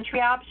EMIS entry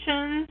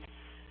options.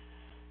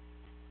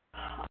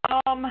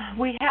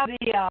 We have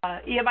the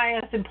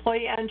EMIS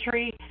employee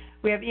entry.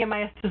 We have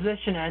EMIS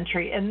position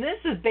entry, and this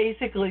is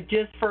basically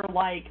just for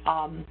like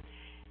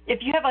if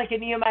you have like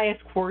an EMIS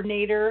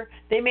coordinator,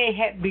 they may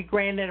be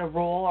granted a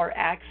role or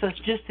access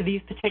just to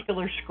these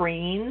particular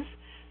screens,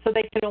 so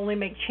they can only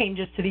make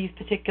changes to these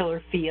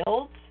particular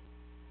fields.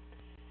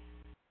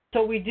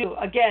 So we do,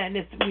 again,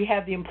 we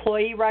have the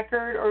employee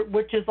record,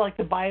 which is like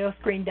the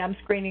BioScreen,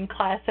 DemScreening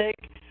Classic.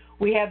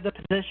 We have the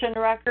position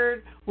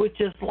record, which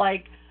is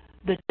like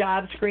the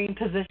job screen,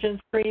 position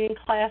screening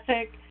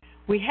Classic.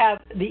 We have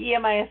the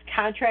EMIS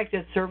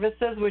contracted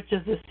services, which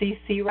is the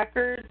CC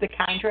record, the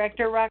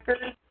contractor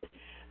record.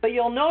 But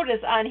you'll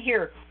notice on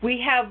here,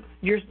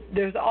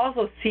 there's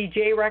also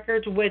CJ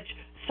records, which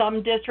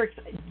some districts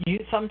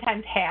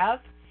sometimes have.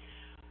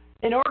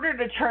 In order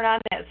to turn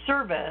on that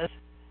service,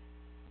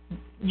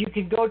 you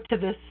can go to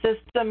the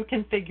system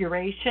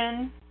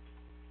configuration,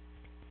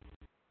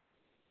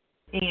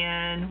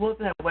 and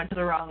whoops, I went to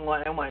the wrong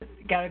one.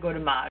 Got to go to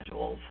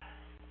modules.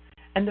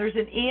 And there's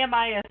an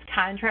EMIS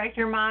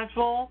contractor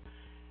module.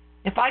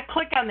 If I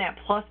click on that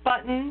plus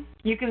button,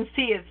 you can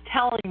see it's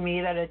telling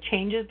me that a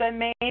change has been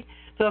made.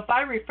 So if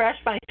I refresh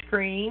my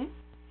screen,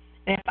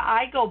 and if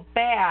I go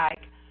back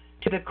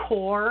to the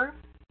core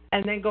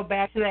and then go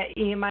back to that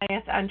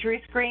EMIS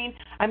entry screen,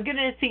 I'm going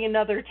to see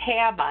another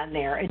tab on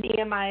there, an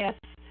EMIS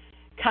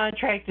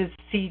contractor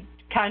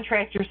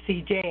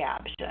CJ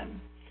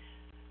option.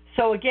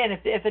 So again,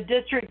 if a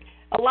district,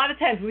 a lot of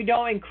times we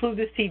don't include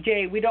the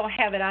CJ, we don't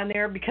have it on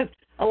there because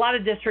a lot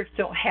of districts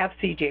don't have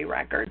CJ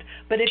records.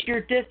 But if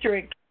your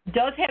district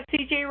does have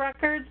CJ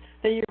records,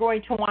 then you're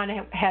going to want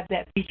to have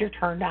that feature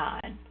turned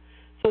on.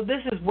 So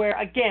this is where,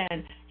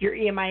 again, your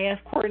EMIS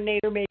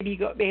coordinator may be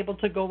able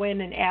to go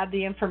in and add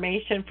the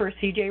information for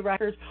CJ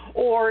records,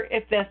 or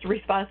if that's the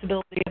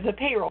responsibility of the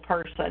payroll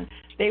person,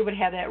 they would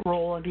have that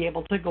role and be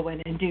able to go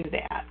in and do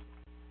that.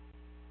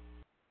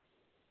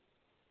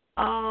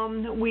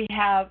 We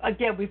have,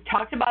 again, we've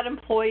talked about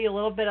employee a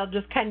little bit. I'll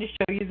just kind of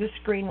show you the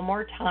screen one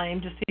more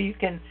time just so you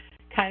can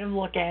kind of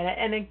look at it.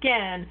 And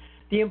again,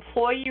 the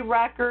employee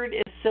record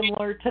is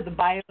similar to the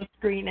bio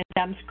screen and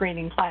DEM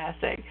screening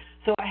classic.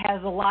 So it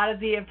has a lot of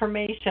the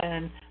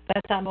information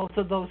that's on both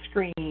of those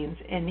screens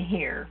in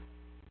here.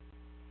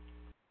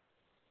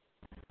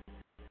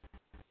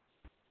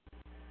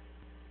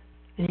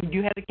 And you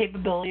do have the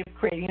capability of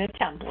creating a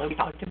template. We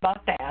talked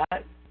about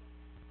that.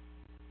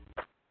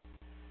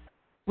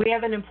 We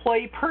have an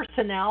employee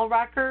personnel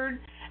record.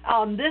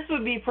 This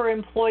would be for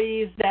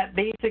employees that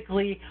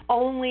basically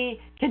only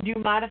can do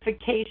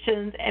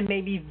modifications and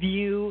maybe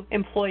view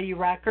employee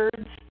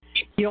records.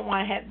 You don't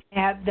want to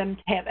have them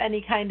to have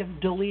any kind of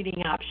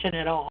deleting option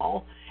at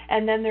all.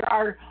 And then there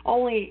are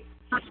only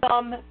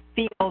some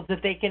fields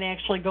that they can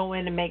actually go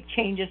in and make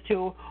changes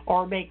to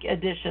or make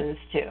additions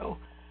to.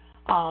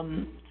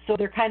 So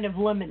they're kind of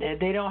limited.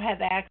 They don't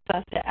have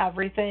access to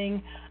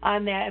everything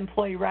on that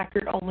employee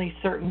record, only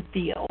certain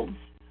fields.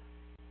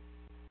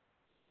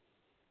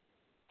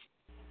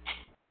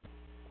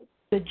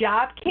 The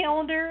job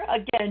calendar,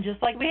 again,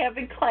 just like we have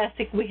in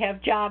Classic, we have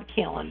job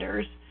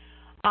calendars.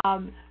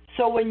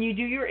 So when you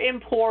do your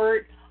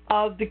import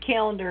of the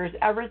calendars,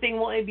 everything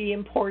will be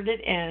imported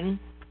in.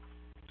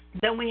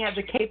 Then we have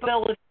the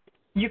capability,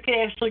 you can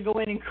actually go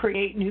in and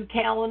create new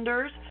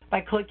calendars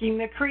by clicking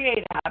the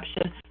Create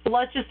option. So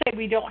let's just say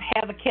we don't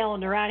have a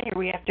calendar on here,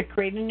 we have to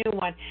create a new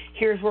one.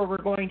 Here's where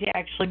we're going to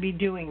actually be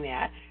doing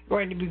that.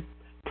 We're going to be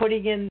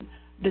putting in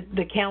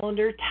the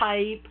calendar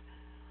type,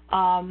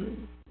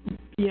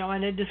 you know,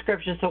 in a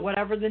description. So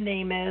whatever the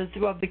name is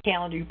of the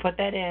calendar, you put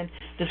that in,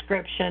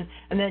 description,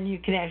 and then you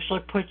can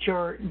actually put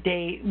your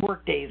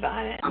work days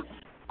on it.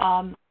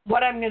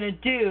 What I'm going to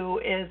do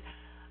is,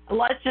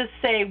 let's just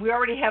say we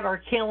already have our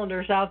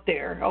calendars out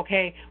there,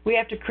 okay? We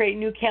have to create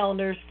new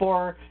calendars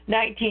for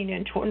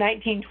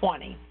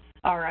 1920,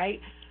 all right?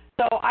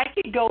 So I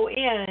could go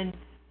in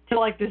to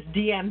like this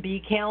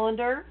DMB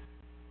calendar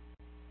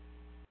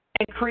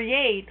and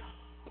create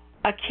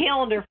a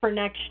calendar for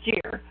next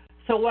year.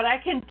 So what I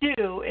can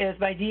do is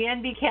my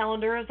DNB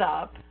calendar is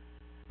up.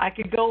 I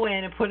could go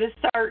in and put a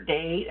start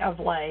date of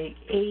like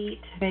 8,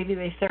 maybe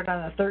they start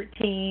on the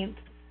 13th,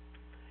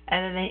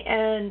 and then they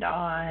end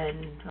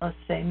on, let's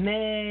say,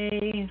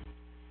 May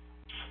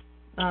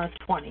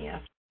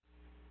 20th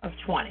of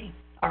 20,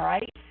 all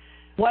right?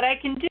 What I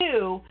can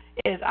do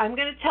is I'm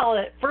going to tell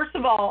it, first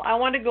of all, I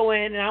want to go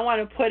in and I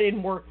want to put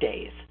in work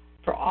days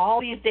for all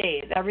these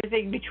days,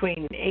 everything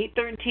between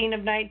 8/13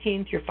 of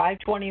 19 through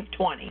 5/20 of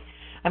 20.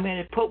 I'm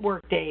going to put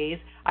work days.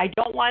 I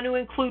don't want to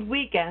include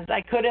weekends. I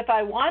could if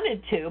I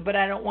wanted to, but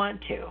I don't want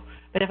to.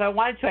 But if I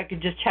wanted to, I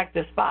could just check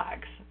this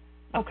box,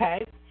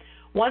 okay?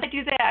 Once I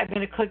do that, I'm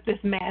going to click this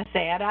Mass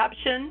Add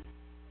option.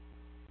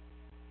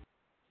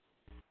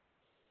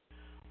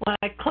 When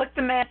I click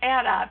the Mass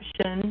Add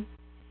option,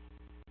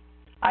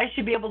 I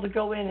should be able to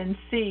go in and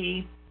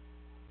see,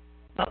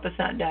 oh, it's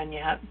not done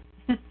yet.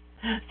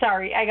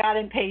 Sorry, I got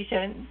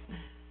impatient.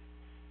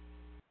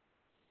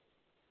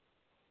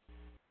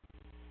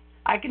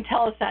 I can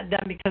tell it's not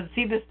done because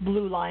see this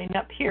blue line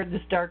up here,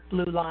 this dark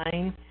blue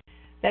line?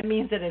 That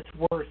means that it's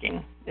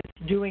working.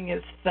 It's doing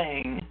its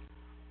thing.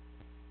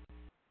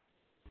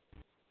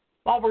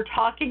 While we're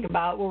talking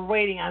about, we're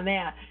waiting on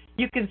that.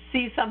 You can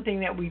see something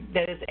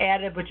that is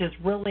added, which is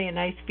really a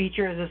nice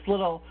feature, is this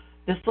little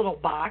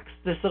box,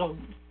 this little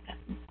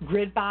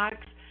grid box,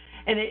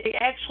 and it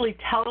actually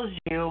tells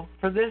you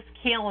for this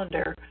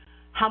calendar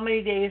how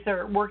many days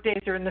or work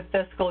days are in the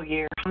fiscal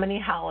year, how many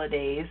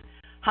holidays,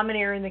 how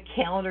many are in the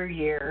calendar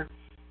year,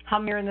 how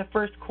many are in the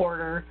first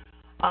quarter,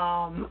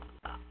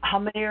 how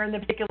many are in the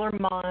particular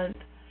month,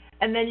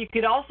 and then you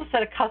could also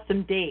set a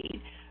custom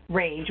date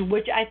range,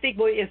 which I think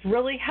is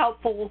really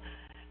helpful,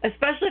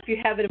 especially if you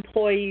have an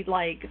employee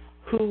like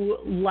who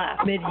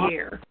left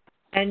mid-year,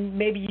 and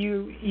maybe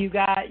you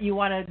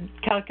want to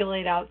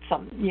calculate out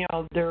some, you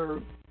know,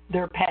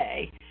 their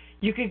pay.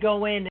 You could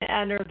go in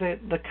and enter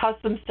the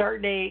custom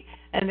start date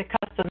and the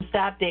custom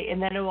stop date,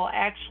 and then it will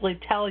actually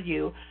tell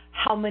you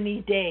how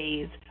many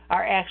days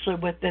are actually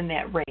within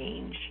that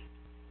range.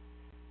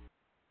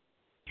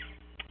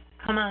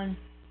 Come on.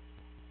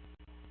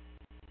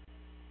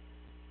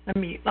 Let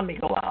me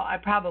go out. I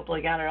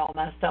probably got it all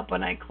messed up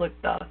when I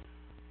clicked the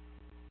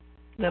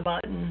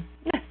button.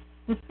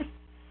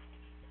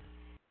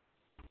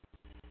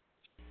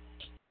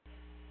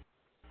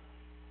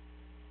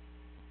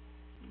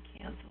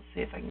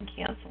 see if I can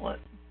cancel it.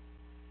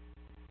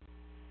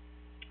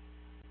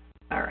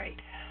 All right.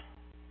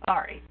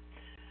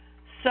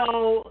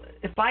 So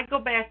if I go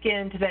back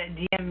into that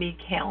DMB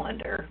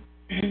calendar,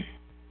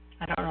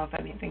 I don't know if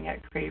anything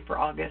got created for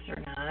August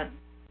or not.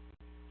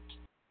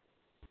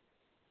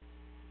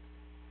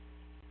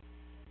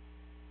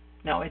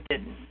 No, it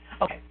didn't.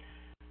 Okay,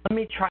 let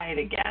me try it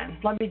again.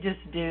 Let me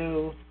just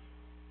do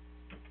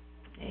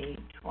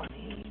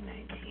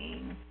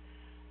 8/20/19.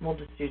 We'll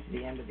just do to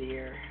the end of the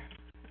year.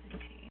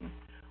 19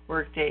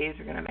 work days.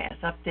 We're going to mass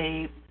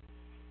update.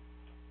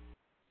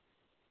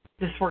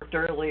 This worked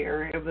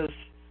earlier. It was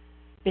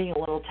being a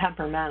little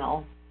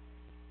temperamental.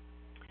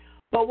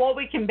 But what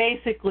we can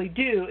basically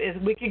do is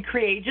we can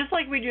create, just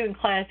like we do in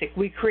Classic,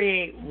 we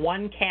create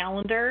one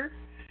calendar.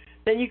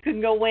 Then you can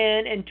go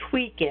in and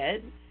tweak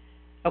it.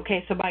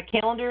 Okay, so my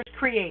calendar is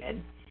created.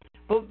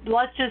 But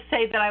let's just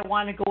say that I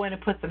want to go in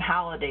and put some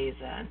holidays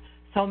in.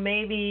 So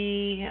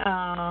maybe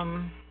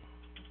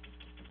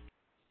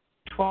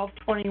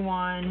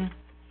 12/21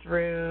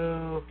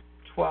 through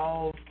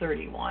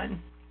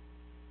 12/31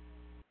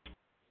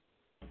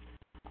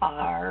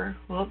 are,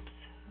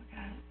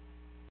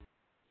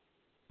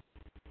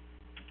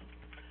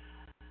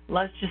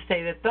 let's just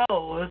say that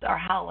those are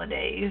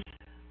holidays.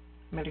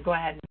 I'm going to go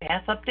ahead and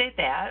mass update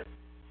that.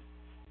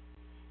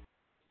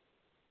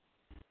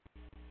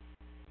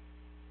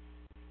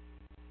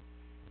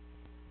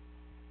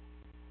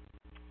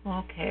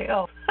 Okay,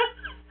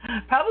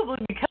 probably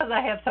because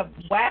I have some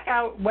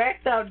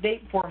waxed out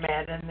date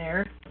format in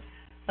there.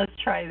 Let's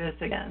try this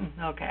again.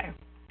 Okay.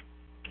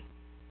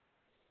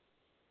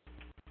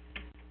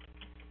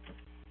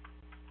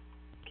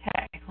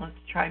 Okay, let's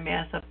try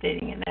mass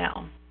updating it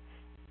now.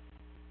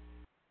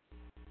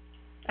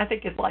 I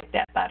think it's like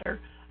that better.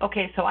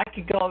 Okay, so I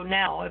could go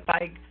now, if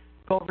I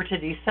go over to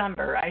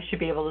December, I should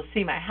be able to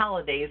see my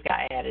holidays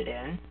got added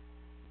in.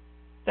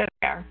 There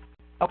they are.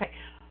 Okay.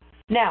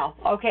 Now,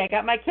 okay, I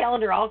got my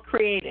calendar all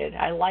created.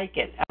 I like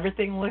it.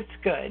 Everything looks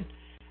good.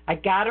 I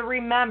got to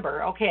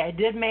remember, okay, I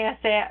did mass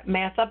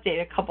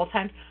update a couple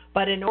times,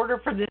 but in order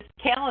for this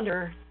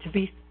calendar to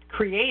be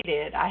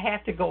created, I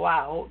have to go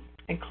out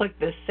and click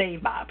this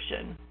save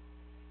option.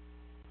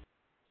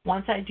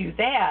 Once I do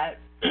that,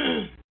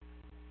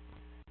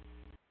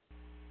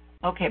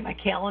 okay, my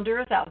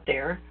calendar is out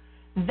there.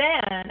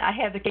 Then I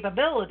have the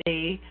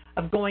capability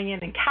of going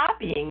in and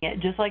copying it,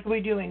 just like we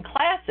do in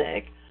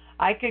Classic.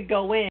 I could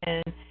go in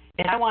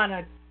and I want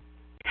to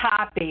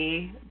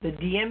copy the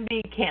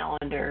DMB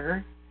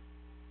calendar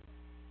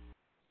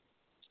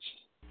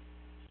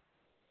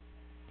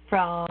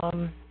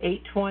from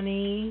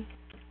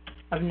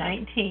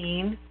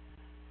 8/20/19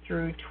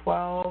 through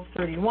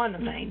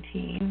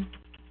 12/31/19.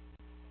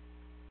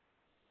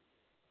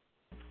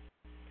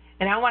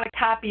 And I want to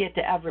copy it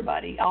to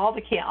everybody, all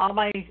my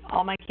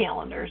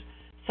calendars.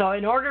 So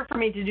in order for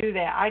me to do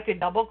that, I could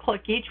double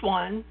click each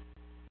one.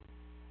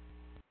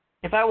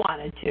 If I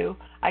wanted to,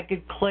 I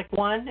could click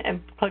one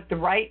and click the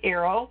right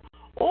arrow,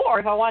 or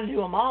if I wanted to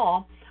do them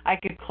all, I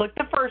could click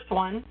the first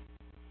one,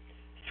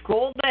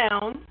 scroll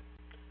down,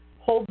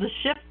 hold the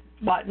shift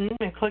button,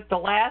 and click the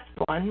last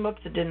one.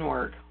 Whoops, it didn't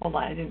work. Hold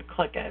on, I didn't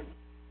click it.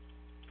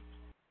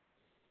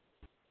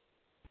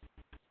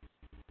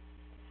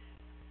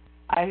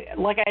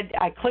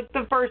 I clicked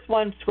the first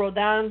one, scroll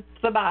down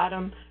to the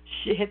bottom,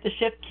 hit the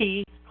shift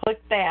key,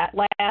 click that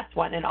last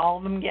one, and all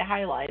of them get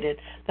highlighted.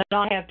 Then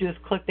all I have to do is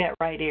click that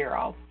right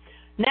arrow.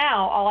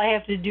 Now all I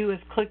have to do is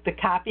click the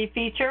copy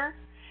feature,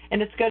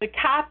 and it's going to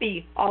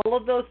copy all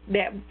of those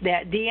that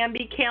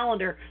DMB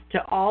calendar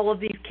to all of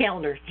these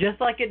calendars, just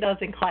like it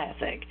does in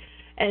Classic.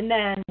 And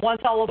then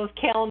once all of those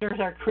calendars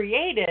are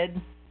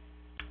created,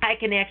 I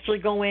can actually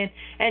go in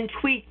and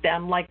tweak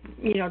them, like,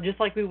 you know, just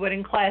like we would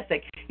in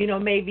Classic. You know,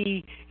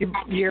 maybe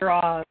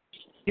your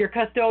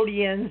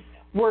custodians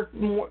work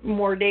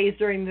more days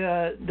during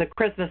the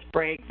Christmas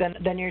break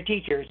than your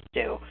teachers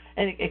do,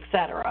 and et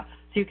cetera.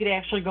 So you could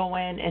actually go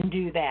in and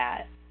do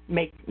that,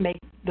 make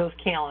those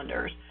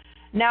calendars.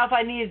 Now, if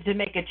I needed to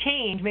make a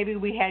change, maybe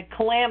we had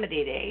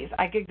calamity days,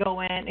 I could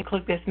go in and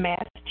click this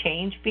mass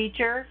change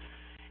feature,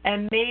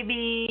 and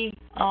maybe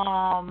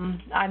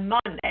on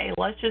Monday,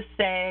 let's just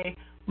say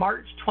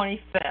March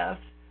 25th,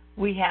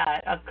 we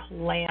had a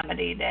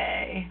calamity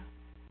day.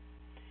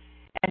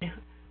 And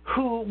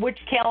which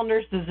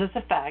calendars does this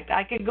affect?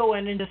 I could go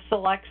in and just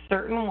select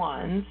certain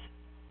ones,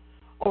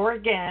 or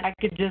again, I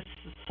could just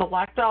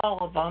select all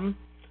of them.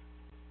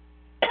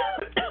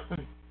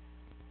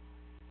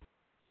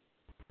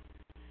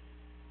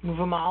 Move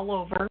them all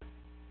over,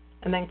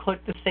 and then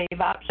click the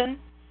save option.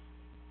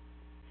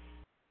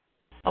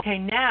 Okay,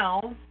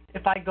 now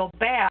if I go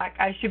back,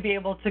 I should be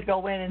able to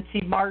go in and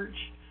see March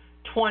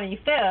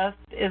 25th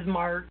is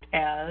marked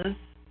as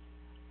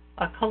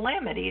a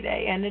calamity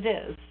day, and it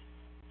is.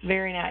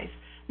 Very nice.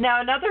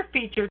 Now, another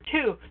feature,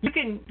 too, you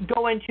can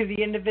go into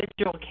the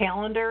individual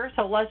calendar.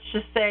 So let's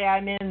just say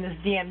I'm in this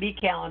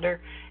DMB calendar,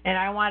 and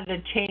I wanted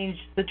to change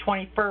the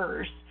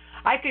 21st.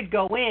 I could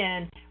go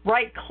in,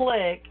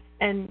 right-click,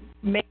 and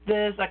make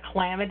this a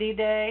calamity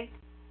day.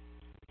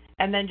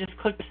 and then just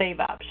click the Save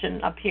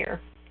option up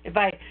here.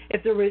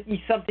 If there was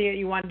something that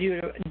you want to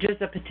do to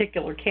just a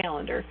particular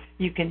calendar,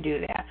 you can do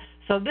that.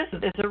 So this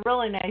is a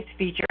really nice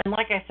feature. And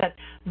like I said,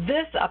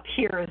 this up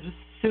here is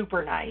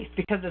super nice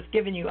because it's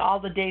giving you all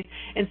the days.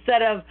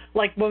 Instead of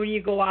like when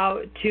you go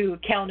out to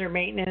calendar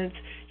maintenance,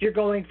 you're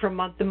going from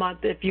month to month.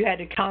 If you had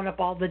to count up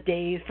all the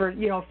days for,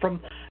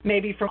 from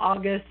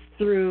August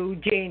through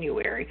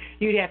January,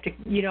 you'd have to,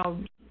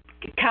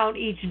 count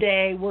each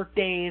day, work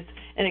days,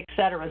 and et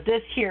cetera.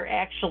 This here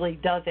actually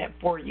does that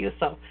for you.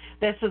 So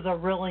this is a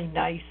really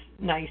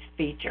nice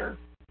feature.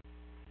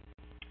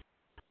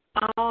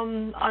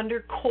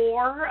 Under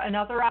Core,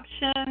 another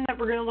option that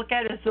we're going to look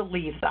at is the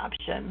Leaves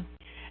option.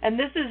 And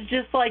this is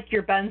just like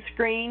your Ben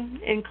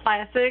screen in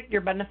Classic,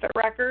 your benefit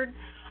record.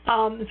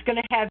 It's going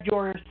to have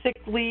your sick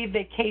leave,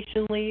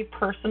 vacation leave,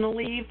 personal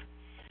leave.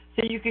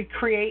 So you could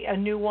create a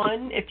new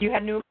one if you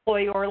had a new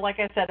employee, or like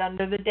I said,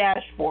 under the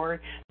dashboard,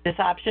 this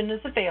option is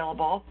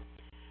available.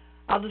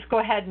 I'll just go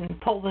ahead and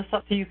pull this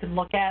up so you can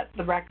look at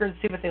the records,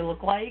 see what they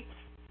look like.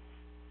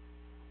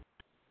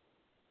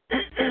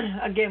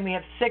 Again, we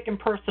have sick and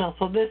personal,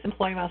 so this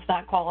employee must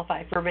not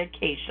qualify for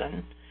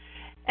vacation.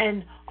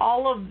 And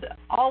all of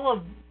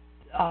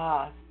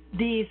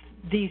these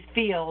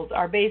fields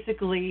are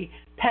basically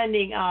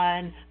pending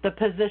on the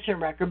position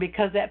record,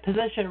 because that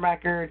position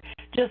record,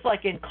 just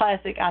like in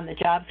Classic on the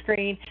job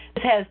screen,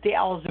 it has the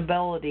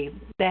eligibility.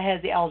 That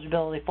has the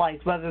eligibility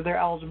flags, whether they're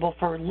eligible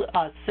for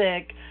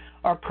sick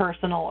or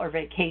personal or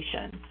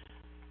vacation.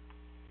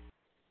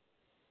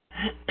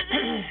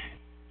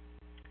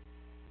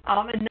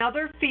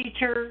 Another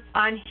feature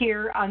on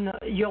here,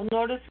 you'll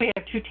notice we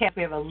have two tabs.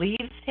 We have a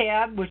Leaves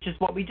tab, which is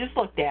what we just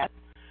looked at.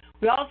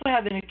 We also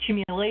have an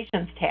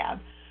Accumulations tab.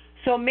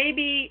 So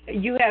maybe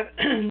you have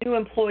a new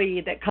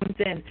employee that comes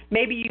in.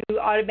 Maybe you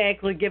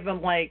automatically give them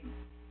like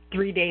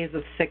 3 days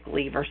of sick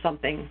leave or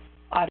something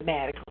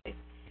automatically.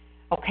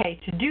 Okay,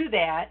 to do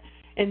that,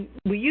 and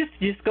we used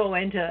to just go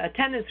into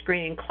attendance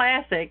screen in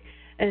Classic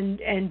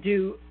and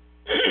do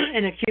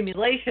an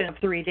accumulation of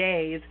 3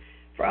 days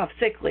of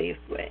sick leave.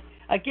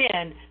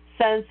 Again,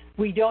 since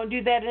we don't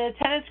do that in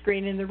attendance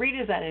screen in the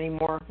redesign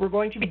anymore, we're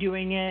going to be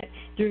doing it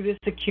through this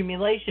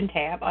accumulation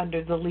tab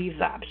under the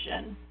Leaves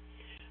option.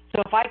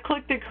 So if I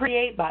click the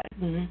Create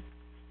button,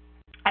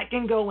 I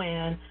can go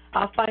in,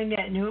 I'll find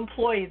that new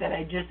employee that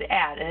I just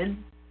added.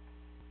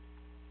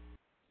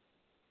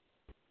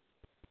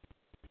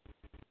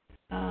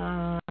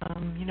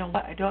 You know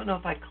what, I don't know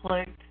if I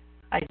clicked.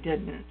 I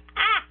didn't.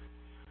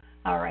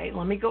 All right,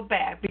 let me go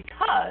back,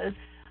 because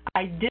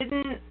I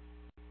didn't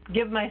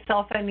give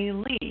myself any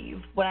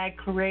leave when I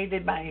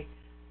created I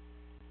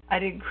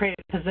didn't create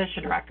a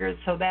position record,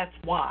 so that's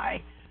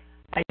why.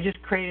 I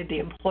just created the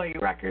employee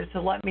record. So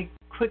let me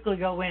quickly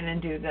go in and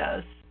do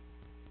this.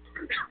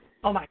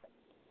 Oh my,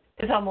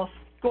 it's almost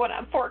going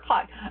on 4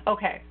 o'clock.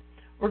 Okay,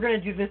 we're going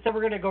to do this, and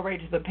we're going to go right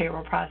to the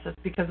payroll process,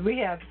 because we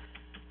have,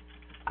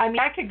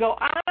 I could go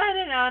on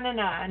and on and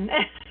on,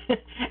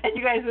 and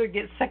you guys would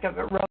get sick of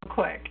it real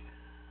quick.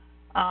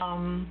 Let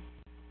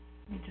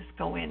me just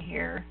go in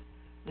here.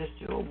 Just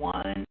do a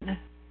 1,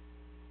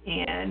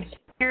 and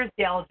here's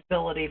the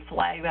eligibility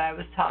flag that I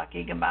was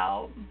talking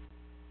about.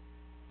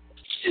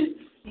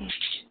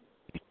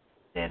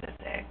 That is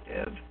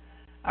active.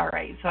 All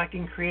right, so I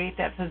can create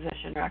that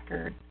position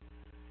record.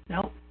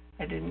 Nope,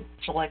 I didn't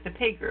select the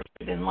pay group.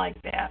 I didn't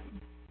like that.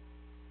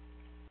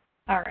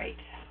 All right.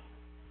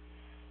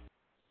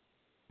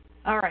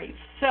 All right,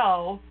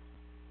 so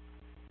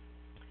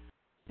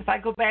if I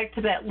go back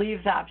to that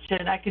Leaves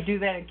option, I could do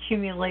that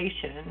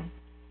accumulation.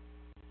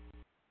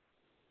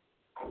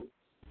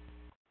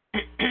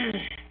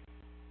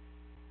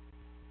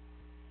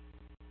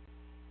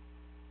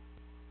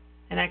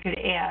 And I could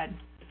add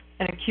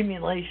an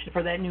accumulation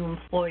for that new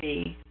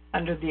employee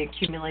under the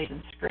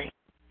accumulation screen,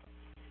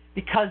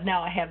 because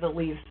now I have the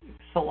leaves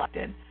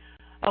selected.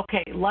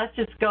 Okay, let's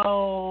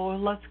go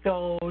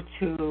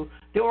to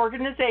the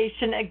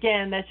organization.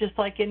 Again, that's just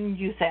like in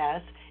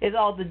USAS. It's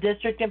all the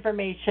district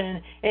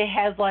information. It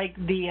has like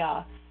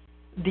the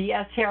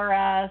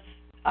SCRS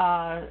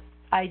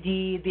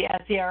ID, the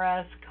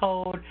SCRS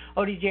code,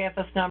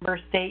 ODJFS number,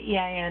 state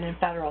EIN, and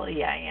federal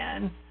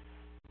EIN.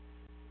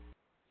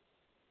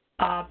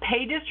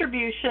 Pay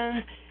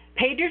distributions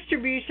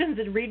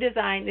in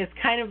Redesign is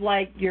kind of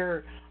like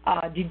your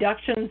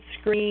deduction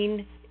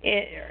screen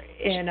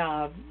in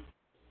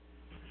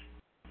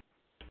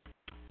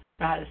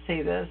how to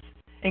say this,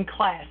 in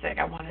Classic,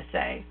 I want to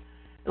say.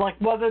 Like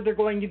whether they're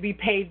going to be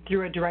paid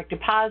through a direct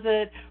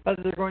deposit,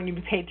 whether they're going to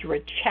be paid through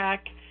a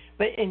check.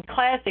 But in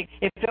Classic,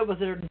 if it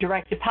was a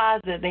direct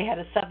deposit, they had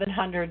a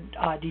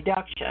 $700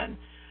 deduction.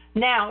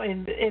 Now,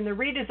 in the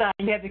Redesign,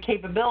 you have the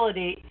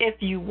capability, if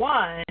you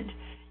want,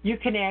 you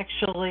can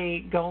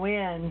actually go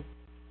in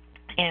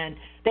and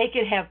they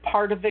could have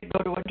part of it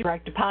go to a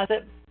direct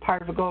deposit,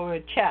 part of it go to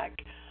a check.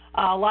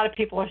 A lot of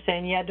people are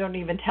saying, yeah, don't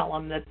even tell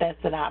them that that's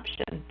an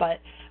option. But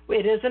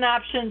it is an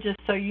option, just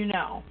so you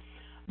know.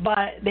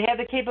 But they have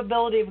the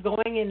capability of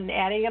going in and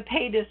adding a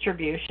pay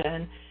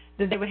distribution.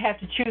 then they would have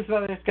to choose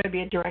whether it's going to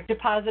be a direct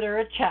deposit or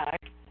a check.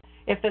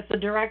 If it's a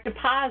direct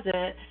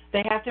deposit,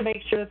 they have to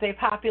make sure that they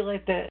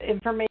populate the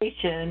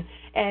information,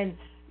 and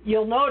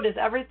you'll notice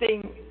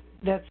everything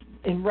that's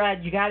in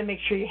red, you got to make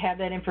sure you have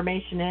that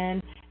information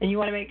in, and you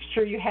want to make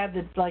sure you have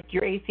the, like,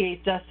 your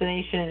ACH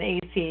destination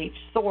and ACH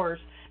source,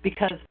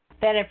 because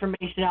that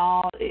information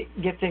all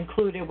gets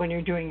included when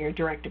you're doing your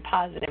direct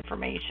deposit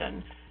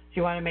information. So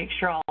you want to make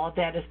sure all of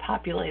that is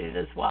populated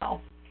as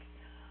well.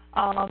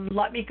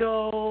 Let me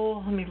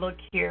look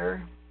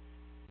here.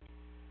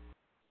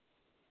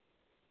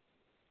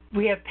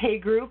 We have pay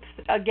groups.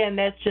 Again,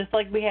 that's just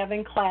like we have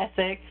in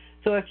Classic.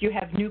 So if you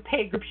have new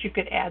pay groups, you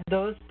could add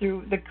those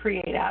through the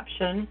Create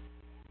option.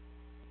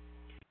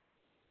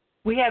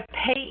 We have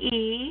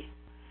Payee.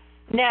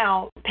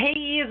 Now,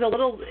 Payee is a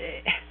little,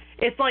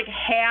 it's like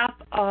half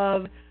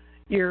of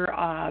your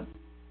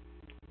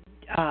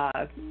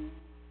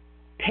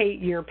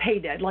pay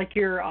dead, like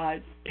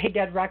your pay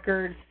dead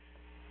record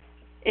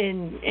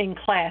in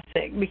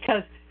Classic,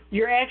 because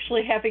you're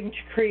actually having to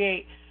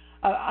create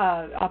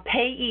a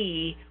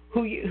payee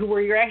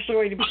where you're actually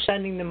going to be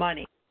sending the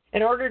money.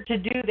 In order to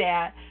do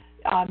that,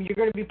 you're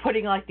going to be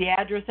putting like the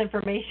address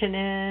information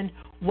in,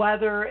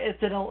 whether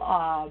it's an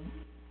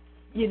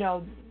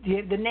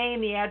the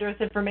name, the address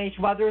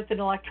information, whether it's an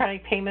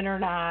electronic payment or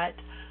not,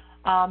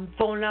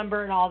 phone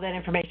number, and all that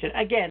information.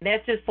 Again,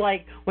 that's just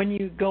like when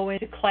you go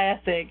into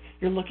Classic,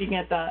 you're looking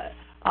at the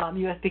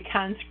USB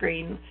con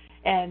screen,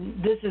 and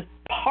this is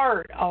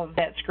part of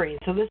that screen.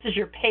 So this is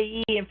your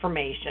payee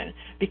information,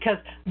 because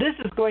this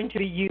is going to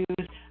be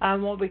used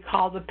on what we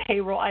call the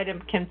payroll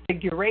item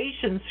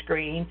configuration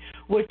screen,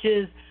 which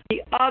is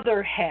the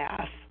other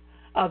half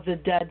of the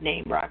dead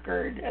name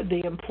record,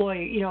 the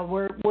employee,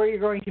 where you're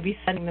going to be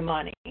sending the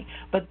money.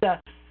 But the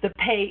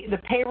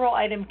payroll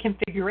item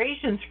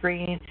configuration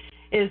screen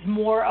is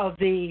more of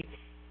the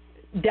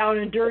down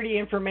and dirty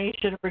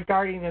information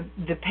regarding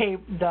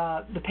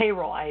the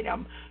payroll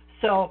item.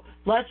 So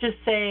let's just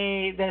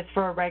say that's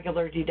for a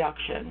regular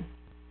deduction.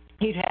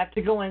 You'd have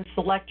to go in,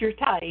 select your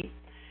type,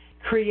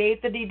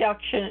 create the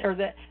deduction, or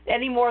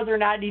anymore they're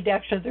not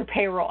deductions, they're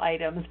payroll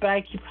items, but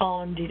I keep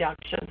calling them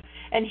deductions.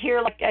 And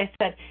here, like I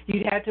said,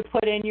 you'd have to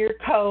put in your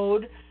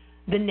code,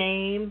 the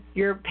name,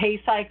 your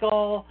pay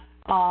cycle,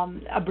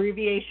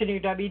 abbreviation, your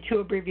W-2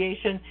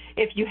 abbreviation.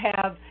 If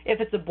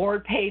it's a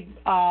board paid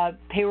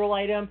payroll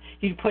item,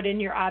 you'd put in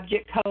your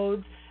object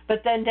codes.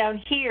 But then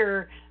down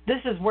here, this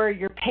is where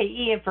your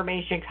payee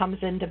information comes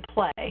into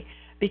play,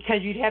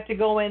 because you'd have to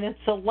go in and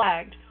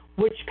select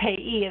which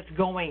payee it's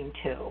going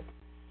to.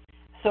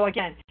 So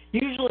again,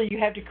 usually you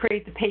have to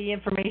create the payee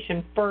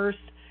information first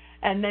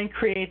and then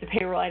create the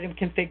payroll item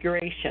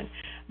configuration.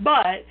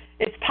 But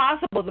it's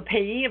possible the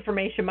payee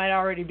information might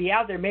already be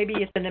out there. Maybe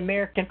it's an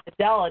American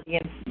Fidelity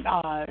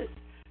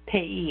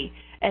payee,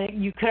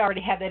 and you could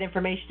already have that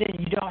information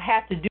in. You don't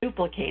have to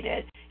duplicate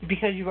it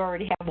because you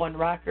already have one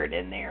record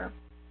in there.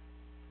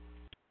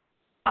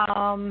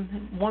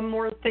 One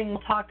more thing we'll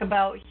talk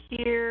about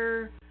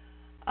here,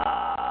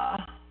 the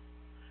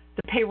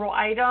payroll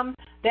item.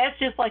 That's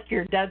just like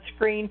your dead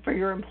screen for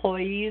your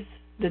employees,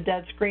 the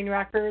dead screen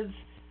records,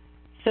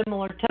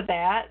 similar to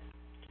that.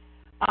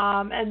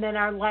 And then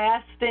our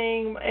last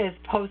thing is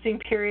posting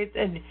periods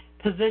and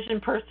position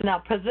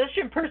personnel.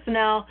 Position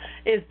personnel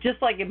is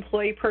just like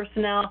employee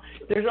personnel.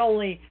 There's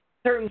only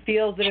certain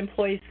fields that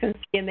employees can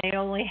see, and they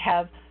only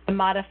have the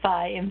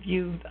modify and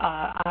view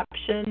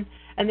option.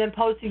 And then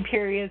posting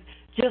periods,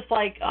 just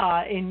like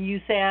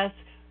in USAS,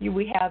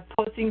 we have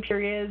posting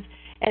periods.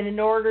 And in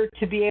order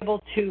to be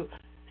able to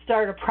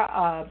start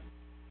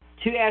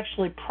to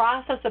actually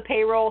process a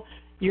payroll,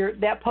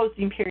 that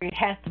posting period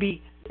has to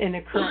be in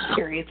a current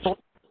period. So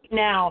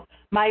now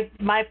my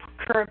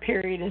current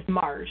period is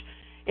March.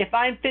 If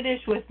I'm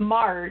finished with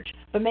March,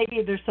 but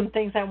maybe there's some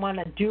things I want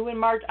to do in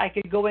March, I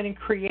could go in and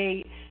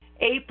create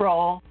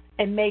April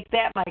and make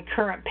that my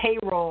current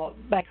payroll,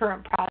 my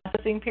current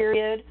processing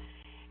period.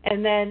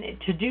 And then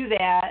to do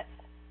that,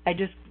 I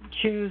just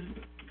choose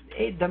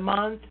the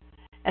month,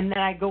 and then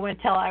I go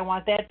until I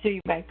want that to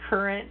be my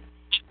current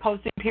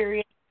posting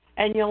period.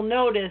 And you'll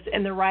notice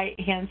in the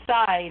right-hand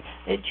side,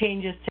 it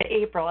changes to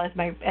April as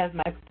my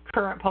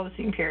current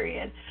posting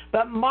period.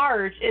 But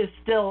March is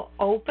still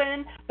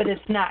open, but it's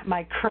not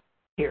my current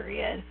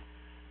period.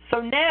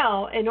 So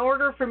now, in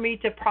order for me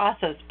to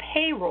process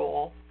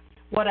payroll,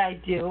 what I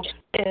do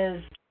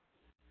is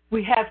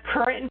we have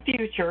current and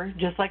future,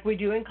 just like we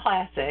do in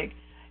Classic.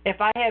 If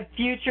I have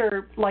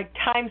future, like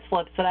time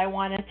slips that I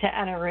wanted to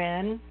enter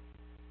in,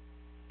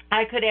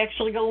 I could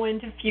actually go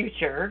into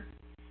future.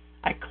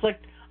 I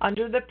clicked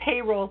under the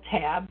payroll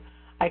tab,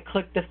 I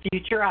clicked the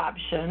future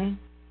option.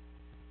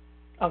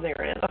 Oh, there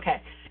it is.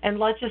 Okay. And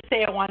let's just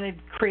say I wanted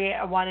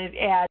to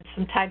add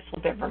some time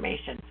slip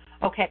information.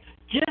 Okay.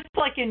 Just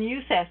like in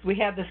USAS, we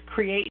have this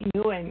create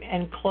new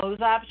and close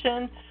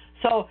option.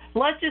 So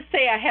let's just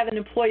say I have an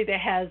employee that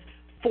has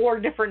 4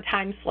 different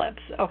time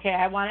slips. Okay,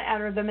 I want to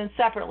enter them in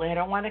separately. I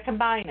don't want to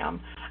combine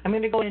them. I'm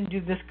going to go in and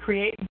do this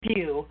create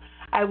view.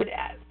 I would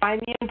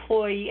find the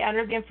employee,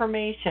 enter the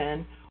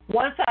information.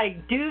 Once I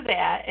do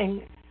that,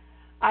 and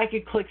I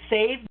could click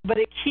Save, but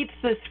it keeps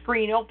the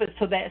screen open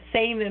so that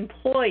same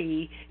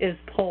employee is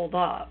pulled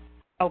up,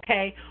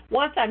 okay?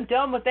 Once I'm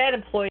done with that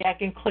employee, I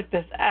can click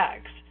this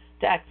X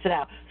to exit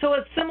out. So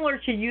it's similar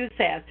to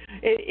USAS.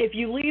 If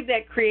you leave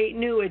that Create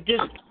New, it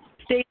just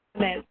stays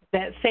in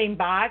that same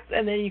box,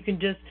 and then you can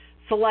just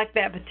select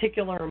that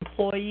particular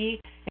employee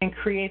and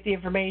create the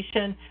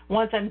information.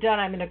 Once I'm done,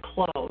 I'm going to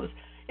close.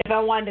 If I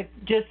wanted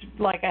to just,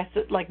 like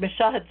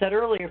Michelle had said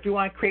earlier, if you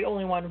want to create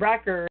only one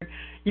record,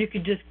 you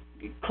could just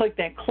click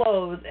that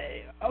close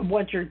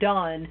once you're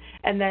done,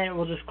 and then it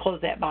will just close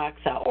that box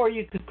out. Or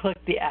you could click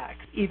the X,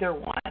 either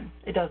one.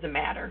 It doesn't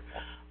matter.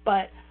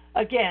 But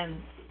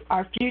again,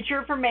 our future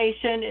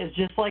information is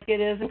just like it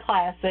is in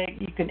Classic.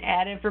 You can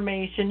add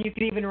information. You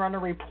could even run a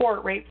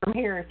report right from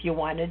here if you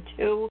wanted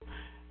to,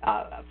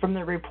 from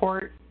the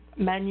report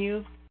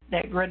menu,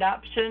 that grid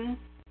option.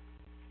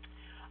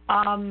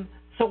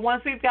 So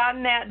once we've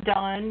gotten that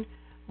done,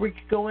 we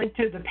could go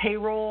into the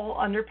payroll,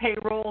 under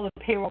payroll,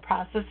 the payroll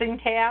processing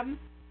tab.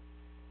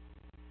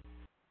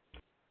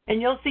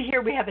 And you'll see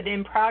here we have an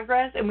in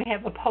progress and we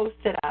have a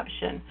posted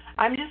option.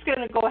 I'm just going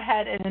to go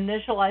ahead and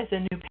initialize a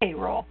new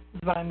payroll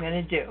is what I'm going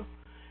to do.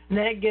 And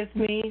then it gives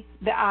me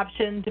the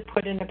option to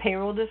put in a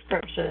payroll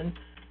description.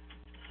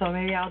 So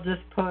maybe I'll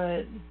just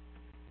put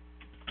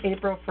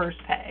April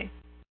 1st pay.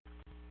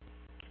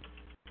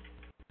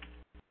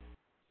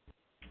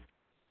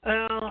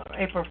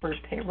 April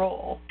 1st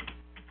payroll.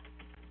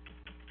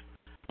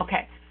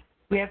 Okay,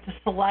 we have to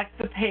select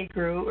the pay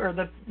group, or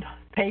the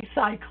pay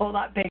cycle,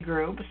 not pay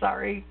group,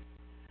 sorry.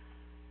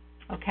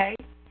 Okay,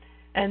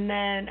 and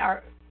then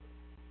our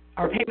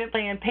payment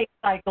plan, pay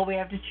cycle, we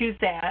have to choose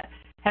that.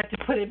 Have to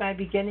put in my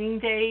beginning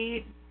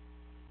date,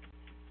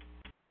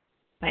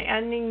 my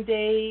ending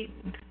date,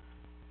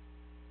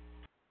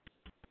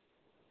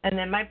 and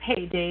then my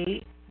pay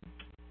date.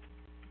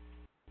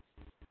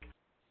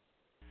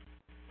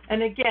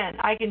 And again,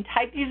 I can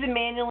type these in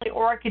manually,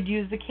 or I could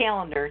use the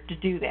calendar to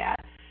do that.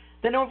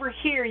 Then over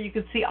here, you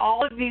can see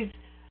all of these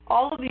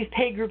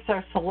pay groups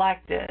are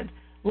selected.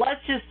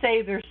 Let's just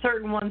say there's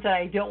certain ones that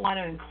I don't want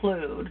to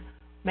include.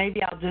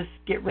 Maybe I'll just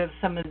get rid of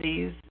some of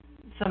these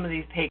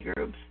pay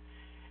groups.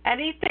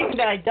 Anything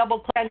that I double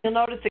click on, you'll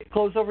notice it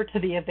goes over to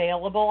the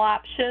available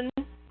option.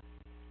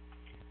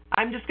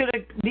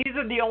 These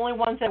are the only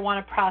ones I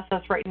want to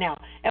process right now.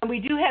 And we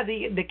do have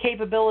the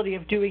capability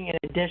of doing it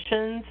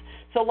additions.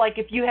 So like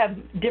if you have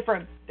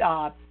different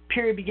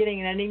period beginning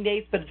and ending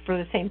dates, but it's for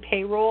the same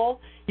payroll,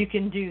 you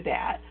can do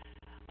that.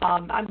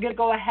 I'm going to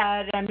go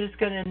ahead and I'm just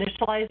going to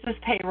initialize this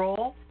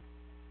payroll.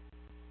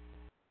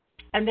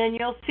 And then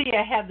you'll see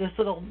I have this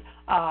little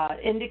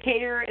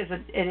indicator,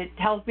 and it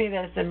tells me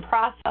that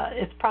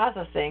it's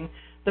processing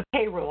the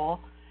payroll.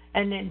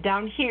 And then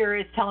down here,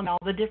 it's telling me all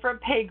the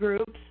different pay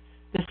groups,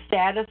 the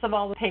status of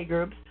all the pay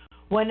groups.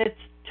 When it's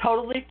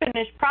totally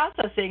finished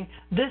processing,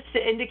 this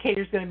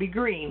indicator is going to be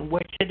green,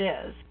 which it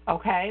is,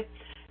 okay?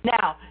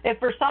 Now, if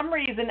for some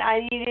reason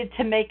I needed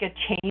to make a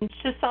change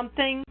to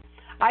something,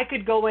 I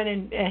could go in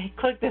and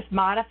click this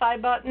Modify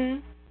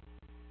button,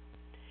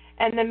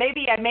 and then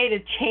maybe I made a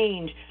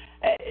change.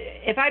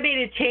 If I made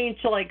a change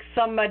to like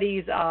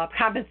somebody's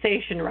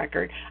compensation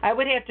record, I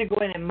would have to go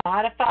in and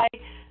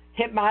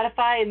hit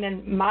Modify, and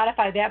then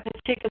modify that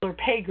particular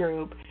pay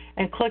group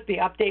and click the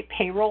Update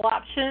Payroll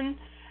option.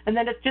 And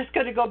then it's just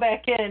going to go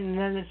back in, and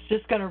then it's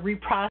just going to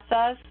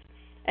reprocess.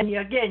 And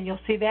again, you'll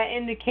see that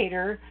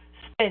indicator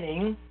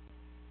spinning,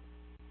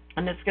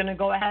 and it's going to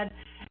go ahead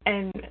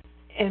and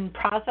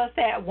process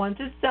that. Once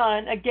it's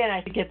done, again, I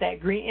have to get that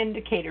green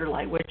indicator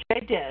light, which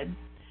I did.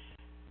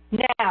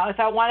 Now, if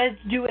I wanted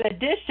to do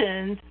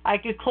additions, I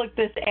could click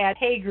this Add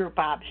Pay Group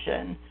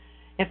option.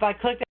 If I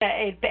click the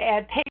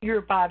Add Pay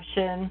Group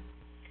option,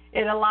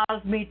 it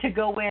allows me to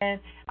go in.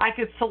 I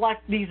could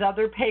select these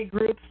other pay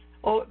groups,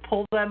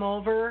 pull them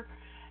over,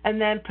 and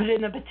then put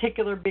in a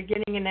particular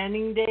beginning and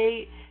ending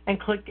date and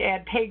click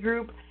Add Pay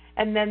Group,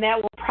 and then that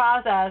will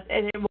process,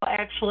 and it will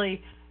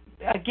actually,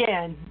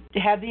 again,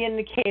 have the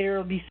indicator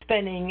will be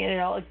spinning, and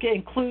it'll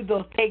include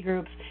those pay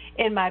groups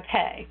in my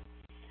pay.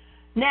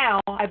 Now,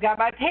 I've got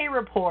my pay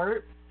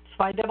report,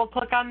 so I double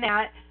click on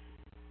that.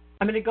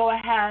 I'm going to go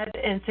ahead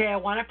and say I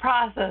want to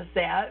process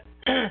that.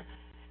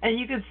 And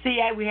you can see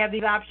we have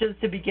these options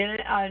to begin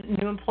a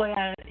new employee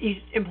on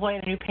each employee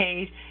on a new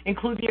page,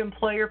 include the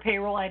employer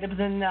payroll items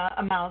and the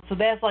amount. So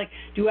that's like,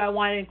 do I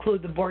want to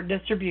include the board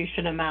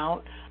distribution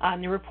amount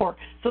on the report?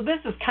 So this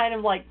is kind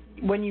of like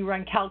when you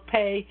run Calc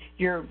Pay,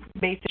 you're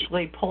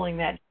basically pulling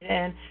that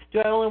in. Do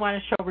I only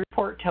want to show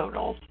report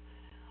totals?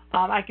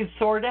 I can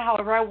sort it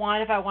however I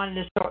want. If I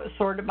wanted to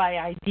sort it by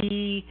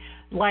ID,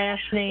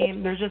 last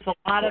name, there's just a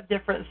lot of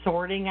different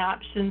sorting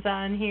options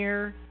on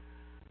here.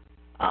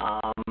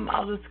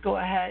 I'll just go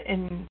ahead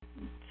and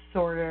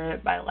sort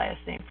it by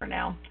last name for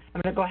now.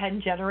 I'm going to go ahead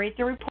and generate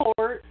the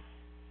report.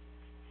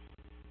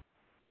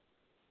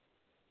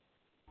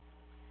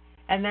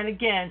 And then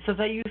again, since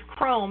I use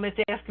Chrome, it's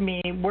asking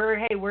me,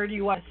 where do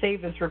you want to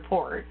save this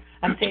report?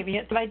 I'm saving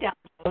it to my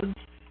downloads.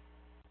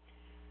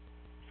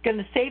 going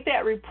to save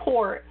that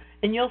report,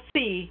 and you'll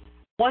see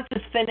once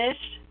it's finished,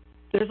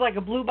 there's like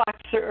a blue box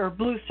or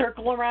blue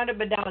circle around it,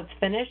 but now it's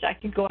finished. I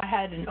can go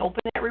ahead and open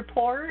that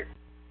report.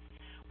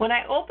 When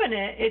I open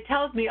it, it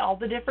tells me all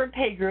the different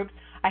pay groups.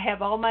 I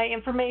have all my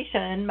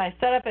information, my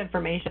setup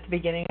information at the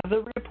beginning of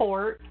the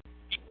report.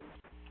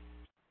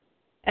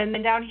 And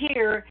then down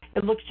here,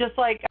 it looks just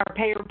like our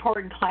pay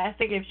report in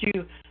Classic. It gives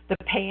you the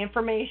pay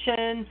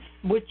information,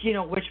 which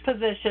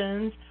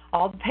positions,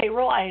 all the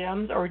payroll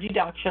items or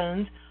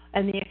deductions,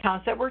 and the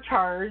accounts that were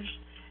charged.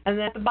 And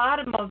then at the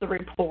bottom of the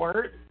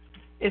report,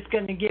 it's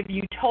going to give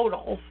you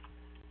totals.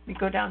 We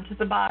go down to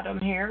the bottom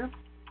here,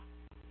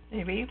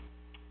 maybe.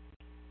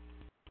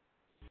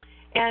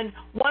 And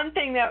one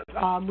thing that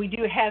we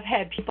do have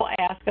had people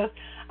ask us,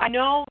 I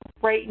know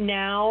right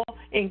now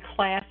in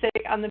Classic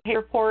on the pay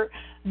report,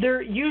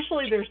 there's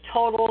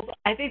totals.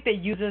 I think they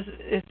use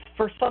this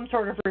for some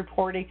sort of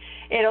reporting.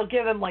 It'll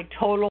give them like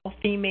total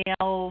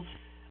females.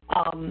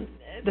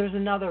 There's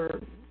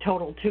another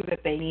total too that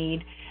they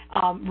need.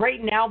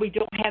 Right now we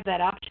don't have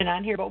that option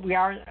on here, but we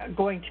are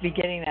going to be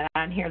getting that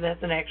on here.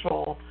 That's an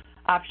actual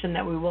option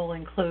that we will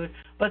include.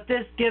 But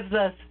this gives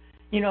us,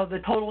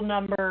 the total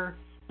number,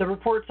 the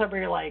report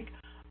summary, like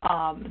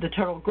the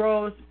total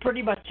gross,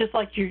 pretty much just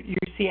like you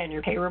see on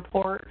your pay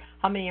report,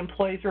 how many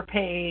employees were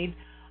paid,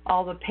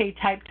 all the pay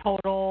type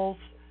totals,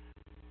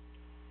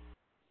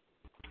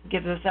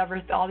 gives us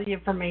all the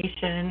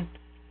information,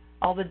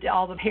 all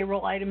the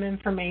payroll item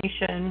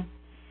information.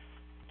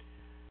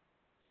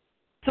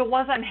 So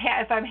once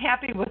if I'm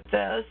happy with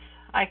this,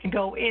 I can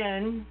go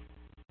in,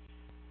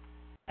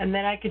 and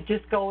then I could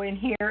just go in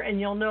here, and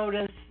you'll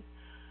notice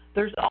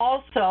there's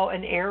also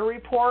an error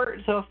report.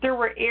 So if there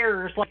were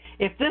errors, like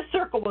if this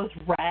circle was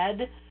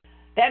red,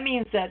 that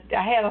means that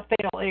I have a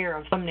fatal error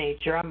of some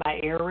nature on my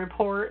error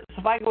report.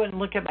 So if I go in and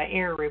look at my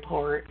error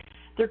report,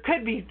 there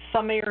could be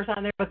some errors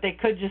on there, but they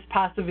could just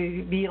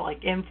possibly be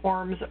like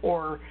informs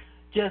or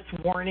just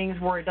warnings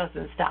where it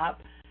doesn't stop.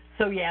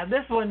 So yeah,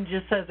 this one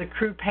just says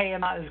accrued pay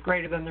amount is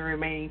greater than the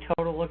remaining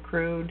total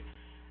accrued.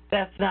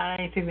 That's not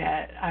anything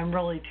that I'm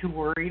really too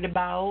worried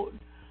about.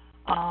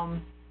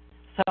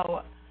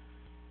 So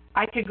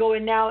I could go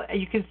in now.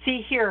 You can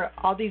see here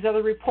all these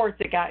other reports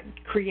that got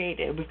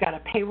created. We've got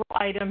a payroll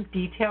item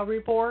detail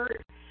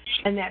report,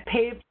 and that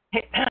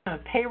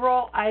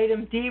payroll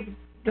item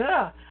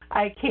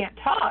I can't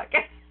talk.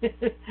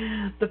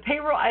 The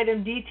payroll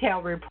item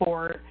detail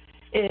report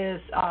is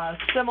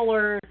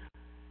similar.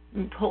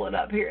 Let me pull it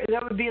up here.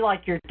 That would be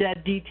like your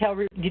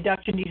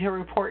deduction detail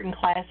report in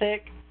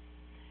Classic.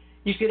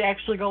 You could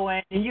actually go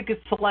in and you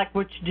could select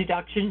which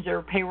deductions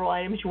or payroll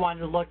items you wanted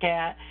to look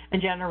at and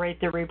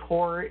generate the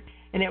report,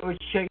 and it would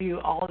show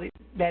you all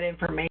that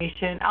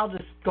information. I'll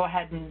just go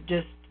ahead and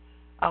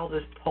I'll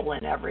just pull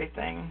in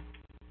everything.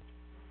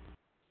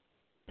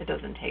 It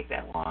doesn't take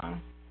that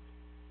long.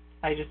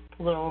 I just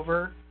pull it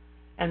over,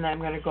 and then I'm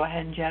going to go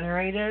ahead and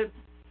generate it.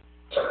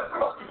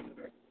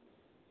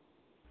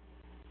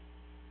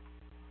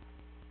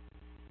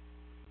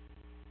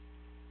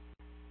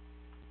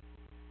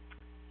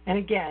 And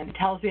again, it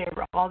tells me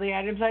all the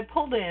items I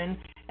pulled in,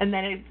 and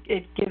then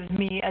it gives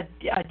me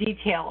a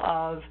detail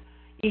of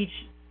each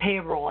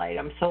payroll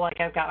item. So like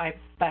I've got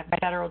my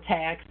federal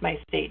tax, my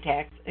state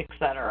tax,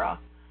 etc.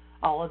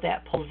 All of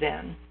that pulls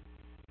in.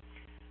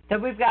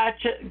 Then we've got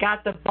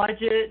the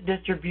budget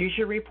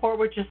distribution report,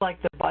 which is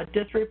like the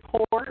budget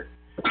report.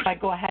 If I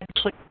go ahead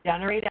and click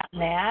generate on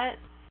that,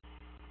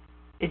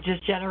 it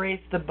just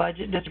generates the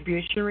budget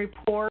distribution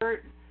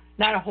report.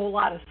 Not a whole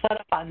lot of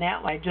setup on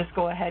that one. I just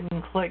go ahead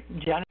and click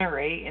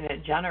generate, and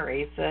it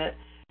generates it.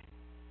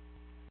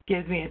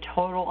 Gives me a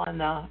total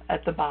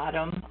at the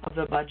bottom of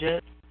the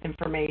budget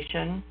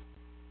information.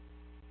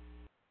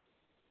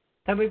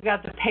 Then we've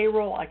got the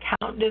payroll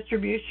account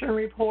distribution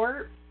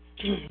report.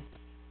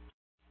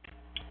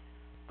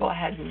 Go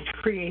ahead and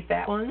create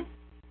that one.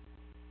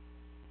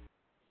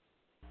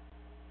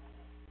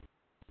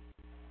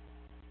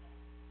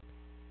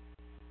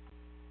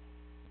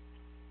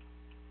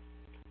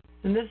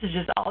 And this is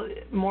just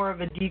more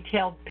of a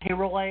detailed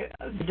payroll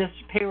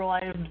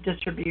item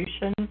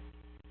distribution.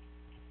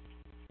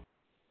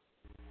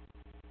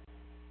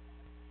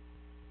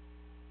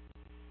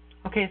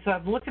 Okay, so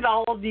I've looked at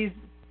all of these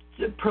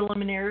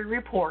preliminary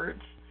reports.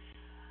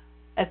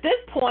 At this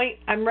point,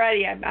 I'm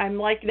ready. I'm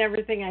liking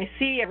everything I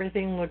see.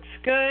 Everything looks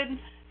good.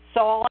 So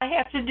all I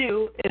have to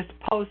do is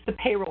post the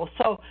payroll.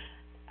 So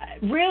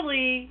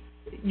really,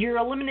 you're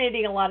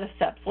eliminating a lot of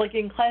steps. Like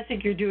in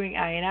Classic, you're doing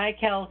I&I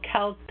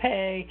calc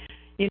pay,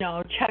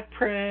 check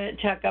print,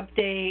 check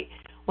update.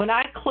 When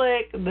I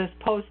click this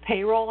post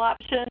payroll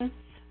option,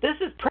 this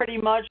is pretty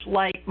much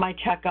like my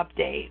check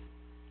update.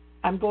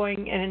 I'm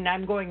going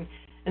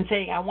and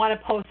saying I want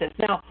to post this.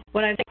 Now,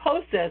 when I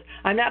post this,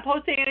 I'm not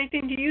posting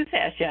anything to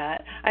USAS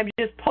yet. I'm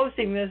just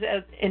posting this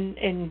as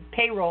in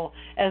payroll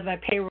as my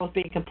payroll is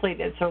being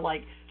completed. So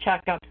like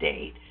check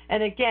update.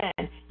 And again,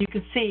 you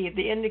can see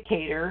the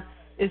indicator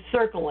is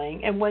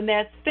circling, and when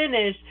that's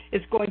finished,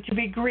 it's going to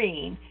be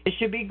green. It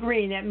should be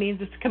green. That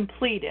means it's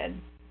completed.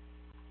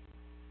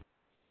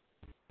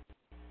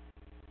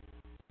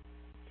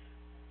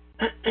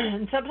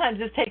 And sometimes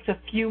this takes a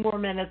few more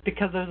minutes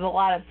because there's a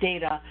lot of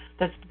data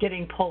that's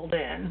getting pulled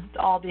in.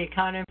 All the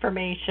account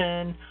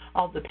information,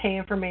 all the pay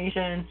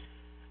information.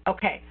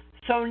 Okay,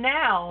 so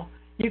now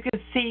you can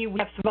see we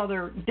have some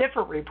other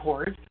different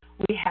reports.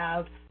 We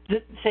have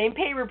the same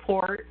pay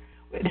report,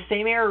 the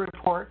same error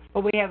report,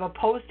 but we have a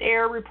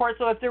post-error report.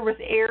 So if there was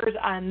errors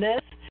on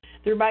this,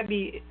 there might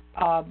be,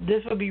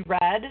 this would be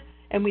red,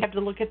 and we have to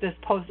look at this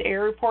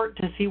post-error report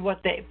to see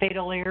what the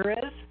fatal error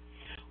is.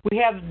 We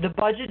have the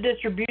budget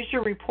distribution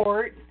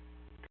report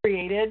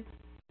created.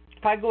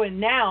 If I go in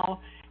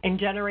now and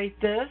generate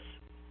this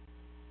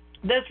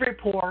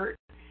report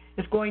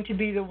is going to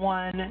be the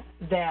one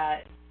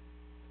that,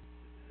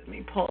 let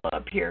me pull it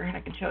up here and I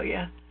can show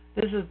you.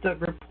 This is the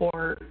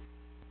report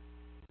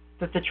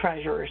that the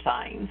treasurer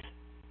signs.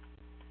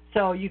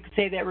 So you could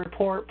say that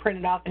report, print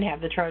it off, and have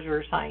the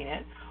treasurer sign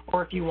it.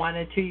 Or if you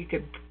wanted to, you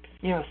could,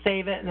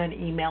 save it and then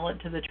email it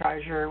to the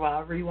treasurer,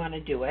 however you want to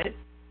do it.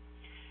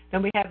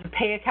 Then we have the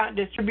pay account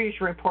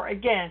distribution report.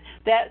 Again,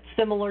 that's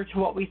similar to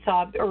what we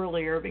saw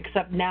earlier,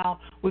 except now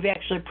we've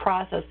actually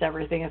processed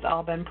everything. It's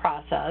all been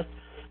processed.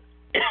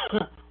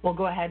 We'll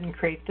go ahead and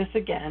create this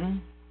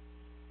again.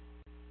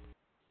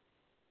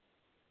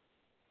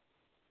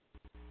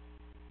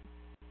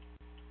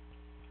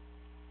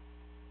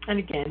 And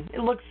again, it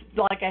looks,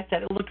 like I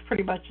said, it looks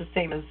pretty much the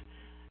same as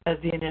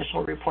the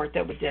initial report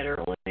that we did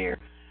earlier.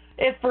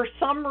 If for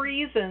some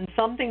reason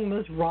something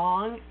was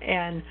wrong,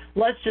 and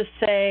let's just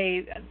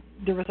say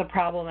there was a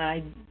problem and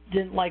I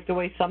didn't like the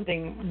way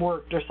something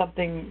worked or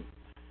something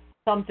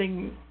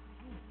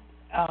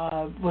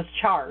was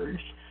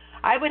charged,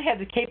 I would have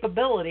the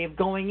capability of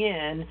going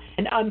in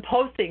and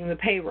unposting the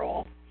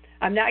payroll.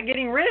 I'm not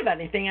getting rid of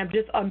anything, I'm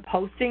just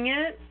unposting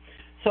it.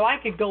 So I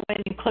could go in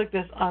and click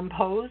this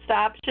unpost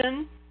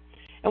option.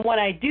 And when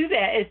I do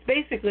that, it's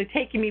basically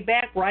taking me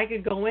back where I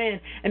could go in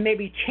and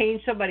maybe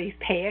change somebody's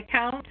pay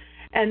account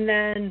and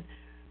then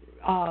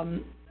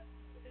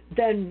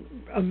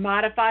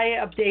modify it,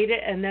 update it,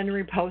 and then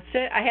repost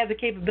it. I have the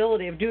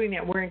capability of doing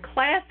that, where in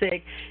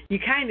Classic, you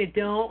kind of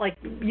don't. Like,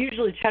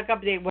 usually check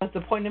update was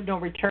the point of no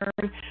return.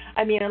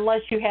 I mean,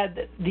 unless you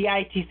had the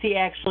ITC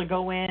actually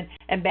go in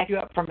and back you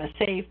up from a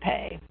save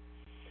pay.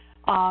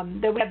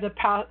 Then we have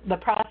the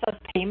process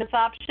payments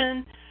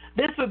option.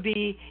 This would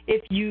be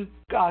if you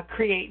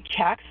create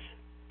checks.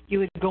 You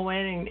would go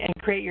in and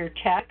create your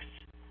checks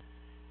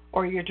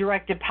or your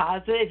direct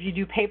deposit. If you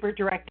do paper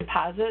direct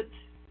deposits,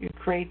 you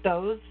create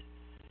those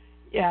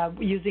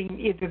using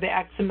either the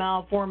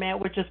XML format,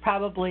 which is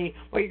probably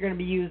what you're going to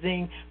be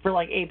using for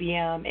like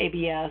ABM,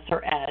 ABS,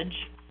 or Edge.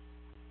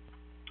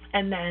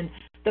 And then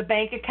the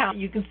bank account,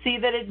 you can see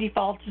that it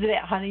defaults to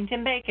that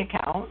Huntington bank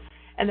account,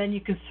 and then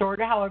you can sort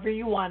it however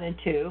you wanted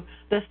to.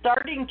 The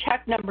starting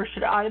check number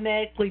should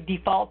automatically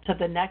default to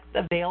the next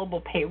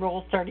available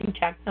payroll starting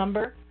check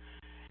number.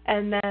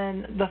 And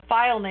then the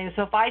file name,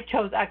 so if I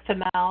chose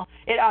XML,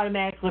 it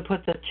automatically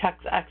puts a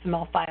check's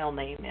XML file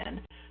name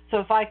in. So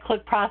if I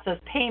click process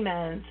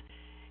payments,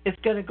 it's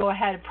going to go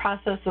ahead and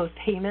process those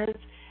payments,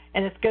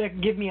 and it's going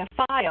to give me a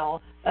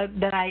file.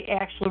 Then I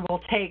actually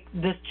will take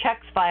this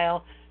checks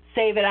file,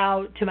 save it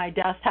out to my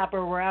desktop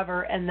or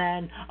wherever, and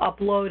then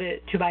upload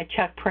it to my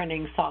check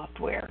printing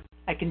software.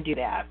 I can do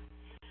that.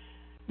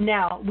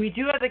 Now, we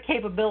do have the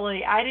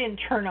capability, I didn't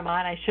turn them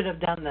on, I should have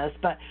done this,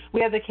 but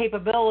we have the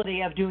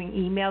capability of doing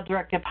email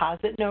direct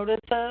deposit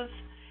notices,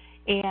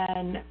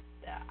 and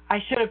I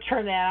should have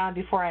turned that on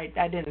before I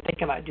didn't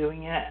think about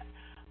doing it.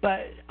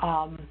 But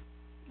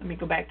let me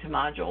go back to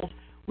modules.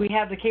 We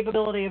have the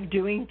capability of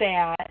doing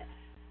that.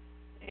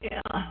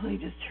 Yeah, let me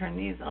just turn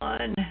these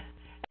on.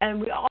 And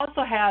we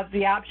also have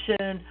the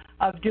option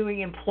of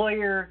doing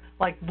employer,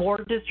 like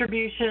board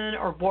distribution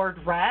or board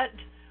RET.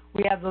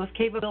 We have those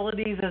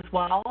capabilities as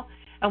well.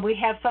 And we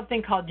have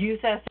something called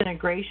USAS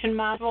integration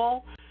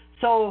module.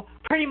 So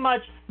pretty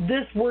much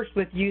this works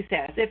with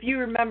USAS. If you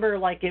remember,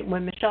 like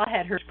when Michelle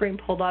had her screen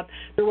pulled up,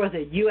 there was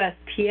a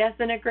USPS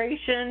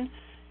integration.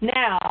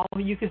 Now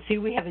you can see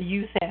we have a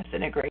USAS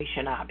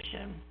integration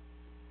option.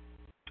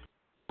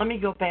 Let me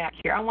go back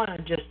here. I want to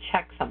just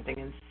check something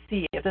and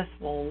see if this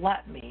will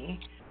let me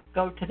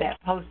go to that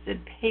posted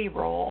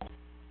payroll.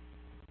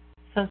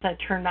 Since I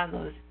turned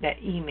on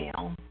that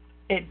email,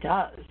 it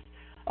does.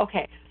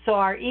 Okay, so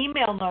our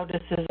email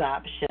notices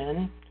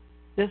option,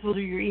 this will do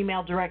your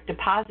email direct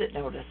deposit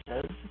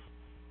notices.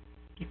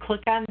 You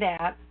click on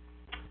that,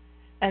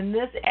 and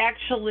this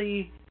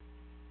actually,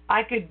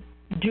 I could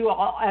do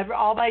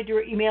all my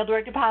email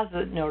direct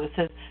deposit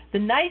notices. The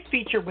nice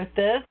feature with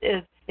this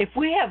is if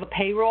we have a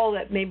payroll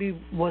that maybe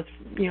was,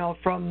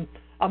 from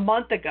a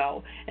month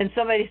ago, and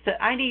somebody said,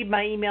 I need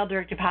my email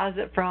direct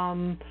deposit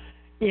from,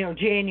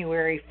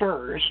 January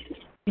 1st,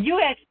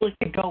 you actually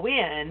could go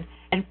in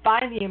and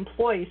find the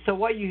employees. So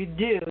what you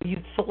do,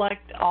 you'd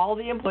select all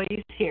the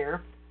employees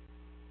here,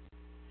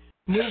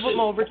 move them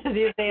over to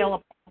the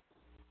available,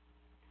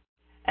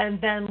 and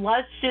then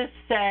let's just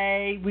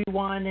say we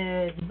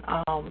wanted,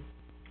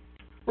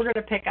 we're going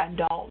to pick on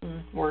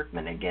Dalton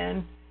Workman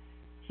again.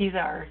 He's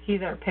our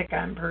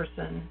pick-on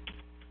person.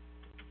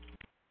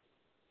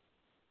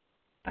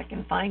 I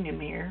can find him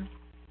here.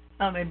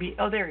 Oh, maybe,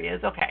 oh, there he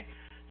is. Okay.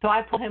 So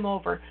I pull him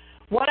over.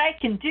 What I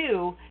can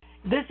do,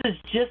 this is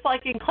just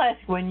like in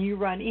Classic when you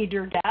run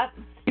EDRDEP.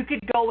 You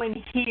could go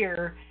in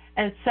here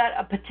and set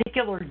a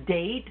particular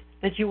date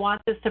that you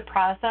want this to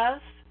process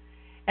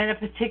and a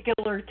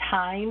particular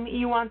time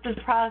you want this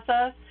to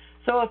process.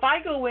 So if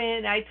I go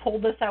in, I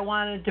told this I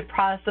wanted to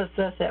process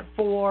this at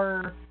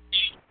 4:07.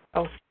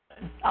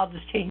 I'll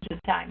just change the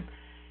time.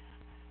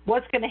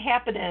 What's going to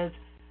happen is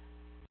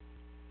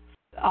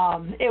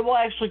it will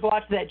actually go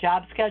out to that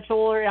job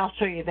scheduler. I'll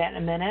show you that in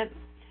a minute.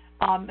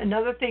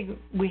 Another thing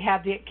we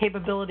have the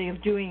capability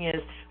of doing is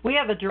we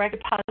have a direct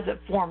deposit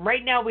form.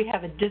 Right now we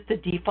have just a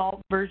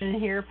default version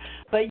here,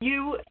 but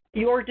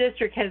your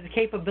district has the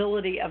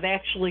capability of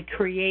actually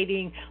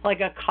creating like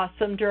a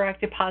custom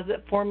direct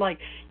deposit form. Like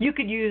you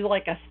could use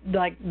like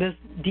this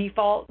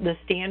default, the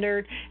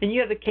standard, and you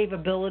have the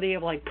capability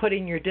of like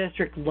putting your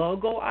district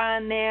logo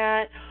on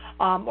that,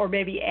 or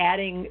maybe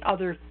adding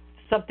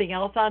something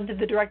else onto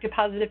the direct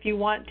deposit if you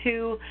want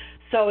to.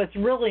 So it's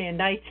really a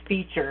nice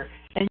feature.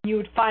 And you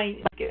would find,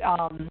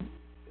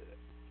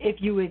 if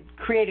you would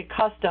create a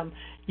custom,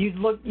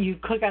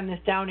 you'd click on this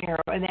down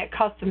arrow, and that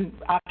custom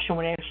option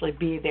would actually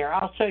be there.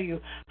 I'll show you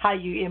how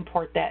you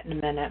import that in a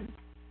minute.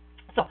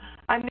 So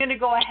I'm going to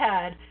go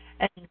ahead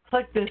and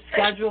click the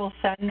schedule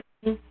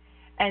sending,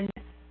 and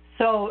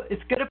so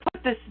it's going to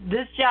put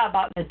this job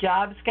out in the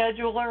job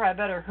scheduler. I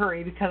better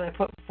hurry because I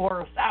put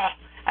 407.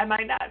 I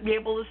might not be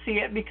able to see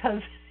it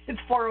because it's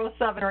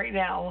 4:07 right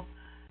now.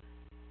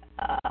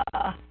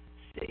 Let's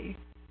see.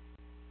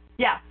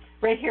 Yeah,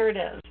 right here it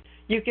is.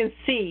 You can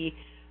see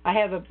I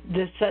have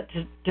this set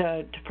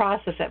to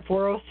process at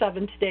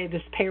 4:07 today,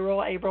 this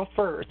payroll April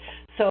 1st.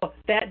 So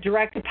that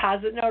direct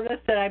deposit notice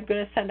that I'm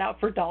going to send out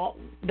for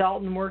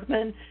Dalton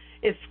Workman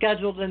is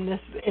scheduled in this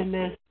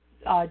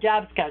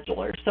job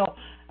scheduler. So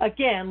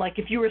again, like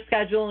if you were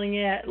scheduling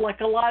it,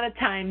 like a lot of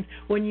times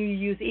when you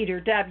use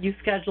EDRDEP, you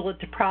schedule it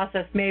to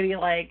process maybe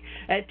like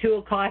at 2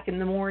 o'clock in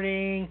the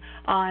morning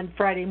on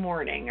Friday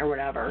morning or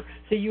whatever.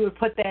 So you would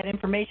put that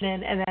information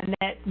in, and then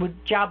that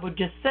job would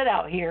just sit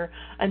out here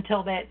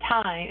until that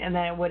time, and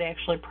then it would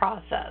actually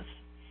process.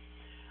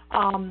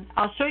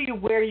 I'll show you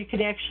where you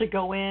can actually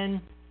go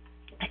in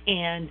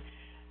and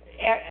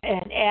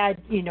add,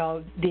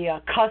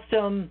 the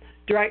custom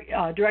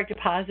direct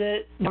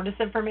deposit notice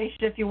information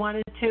if you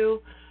wanted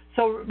to.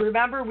 So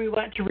remember we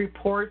went to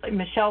reports.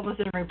 Michelle was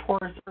in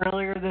reports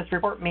earlier, this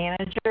report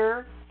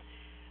manager.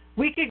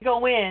 We could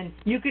go in,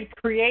 you could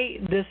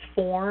create this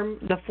form,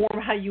 the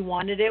form how you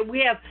wanted it.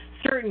 We have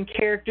certain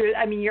characters.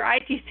 I mean, your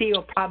ITC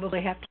will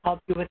probably have to help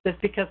you with this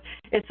because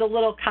it's a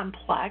little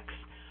complex.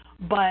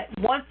 But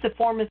once the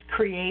form is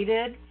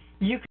created,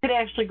 you could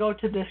actually go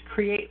to this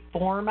create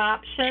form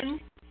option.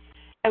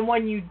 And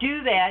when you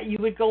do that, you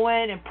would go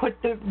in and put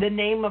the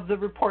name of the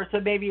report. So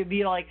maybe it would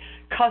be like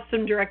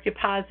custom direct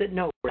deposit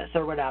notice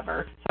or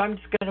whatever. So I'm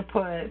just going to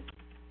put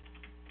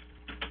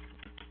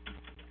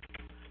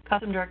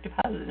custom direct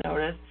deposit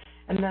notice.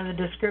 And then the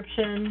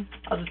description,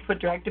 I'll just put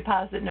direct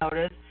deposit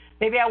notice.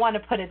 Maybe I want to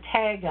put a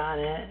tag on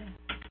it.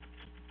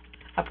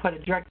 I'll put a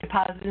direct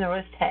deposit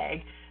notice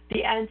tag.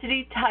 The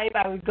entity type,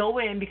 I would go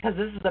in because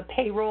this is a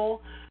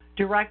payroll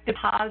direct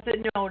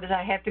deposit notice.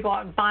 I have to go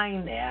out and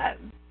find that.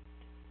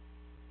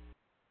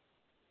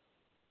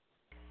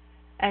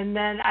 And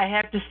then I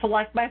have to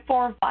select my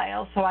form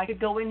file. So I could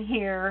go in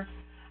here.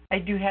 I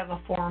do have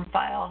a form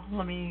file.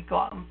 Let me go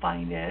out and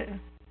find it.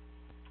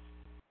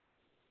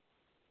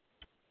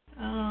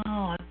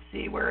 Oh, let's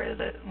see, where is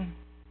it?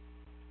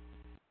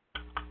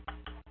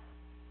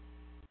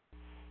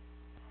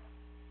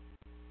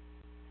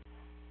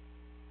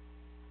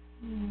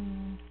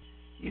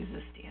 Just use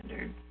the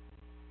standard.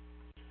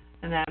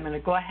 And then I'm going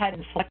to go ahead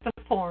and select the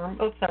form.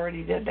 Oops, I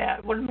already did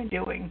that. What am I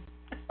doing?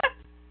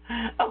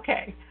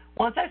 Okay.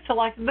 Once I've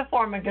selected the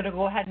form, I'm going to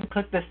go ahead and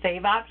click the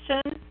Save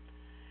option.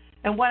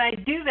 And when I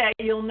do that,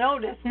 you'll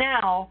notice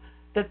now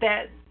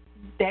that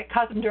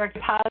custom direct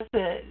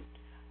deposit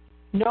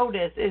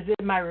notice is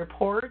in my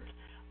report.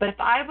 But if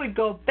I would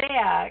go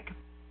back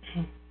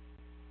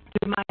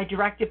to my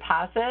direct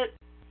deposit,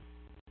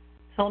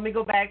 so let me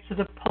go back to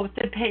the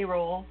posted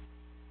payroll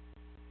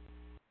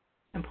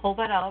and pull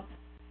that up.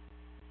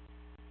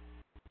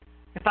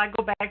 If I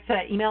go back to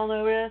that email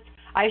notice,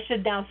 I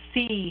should now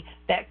see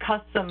that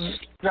custom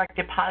direct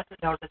deposit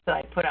notice that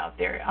I put out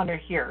there under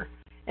here.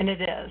 And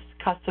it is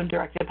custom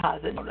direct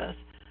deposit notice.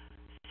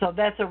 So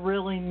that's a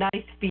really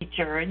nice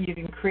feature, and you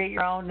can create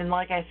your own. And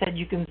like I said,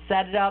 you can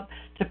set it up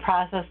to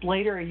process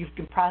later, or you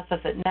can process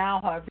it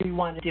now, however you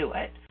want to do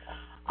it.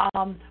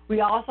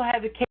 We also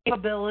have the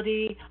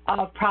capability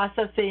of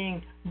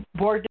processing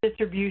board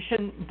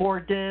distribution,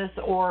 board dis,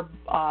 or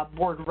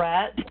board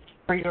ret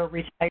for your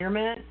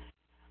retirement.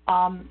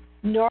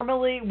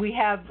 Normally, we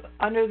have,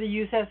 under the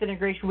USAS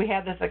integration, we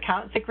have this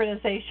account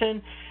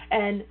synchronization,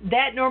 and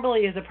that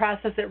normally is a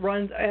process that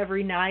runs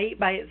every night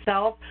by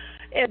itself.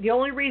 And the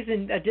only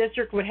reason a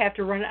district would have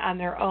to run it on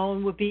their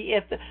own would be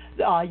if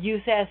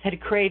USAS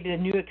had created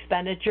a new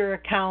expenditure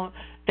account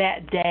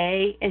that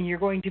day and you're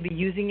going to be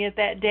using it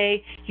that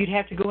day, you'd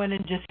have to go in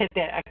and just hit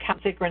that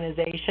account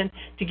synchronization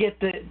to get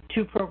the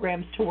two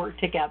programs to work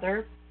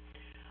together.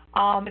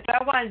 If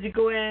I wanted to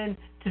go in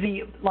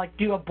to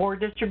do a board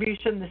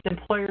distribution, this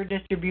employer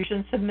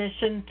distribution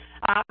submission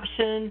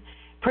option,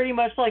 pretty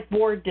much like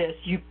board dis,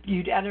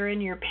 you'd enter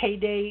in your pay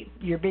date,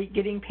 your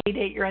beginning pay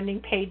date, your ending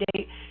pay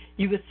date.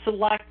 You would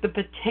select the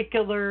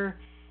particular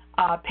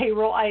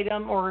payroll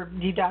item or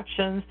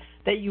deductions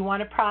that you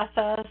want to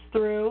process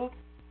through.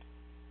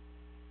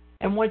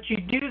 And once you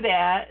do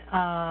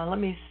that, let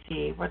me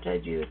see, what did I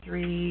do?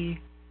 Did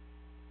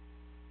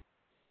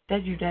I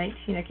do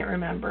 19? I can't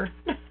remember.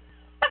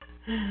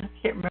 I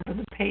can't remember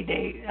the pay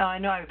date. Oh, I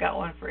know I've got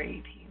one for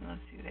 18.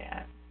 Let's do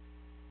that.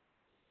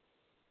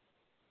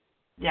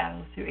 Yeah,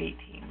 let's do 18.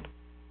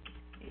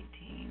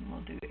 18,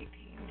 we'll do 18.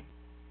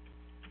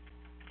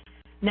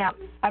 Now,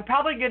 I'm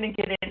probably going to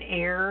get an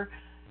error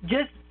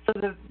just for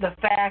the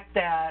fact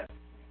that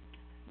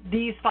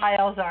these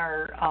files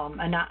are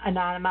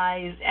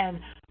anonymized and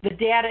the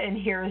data in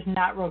here is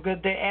not real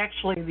good.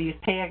 These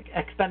pay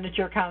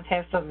expenditure accounts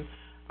have some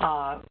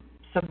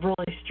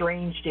really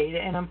strange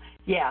data in them.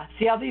 Yeah,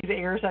 see all these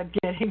errors I'm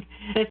getting?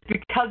 It's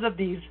because of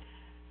these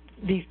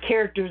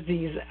characters,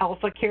 these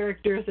alpha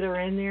characters that are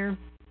in there.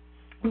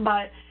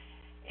 But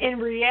in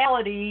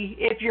reality,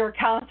 if your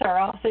accounts are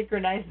all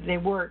synchronized and they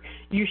work,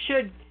 you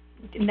should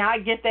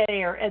not get that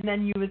error, and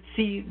then you would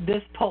see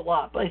this pull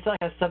up. It's like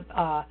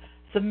a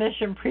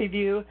submission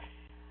preview,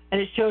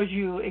 and it shows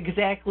you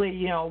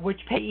exactly, which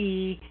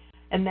payee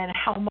and then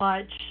how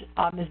much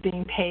is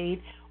being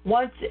paid.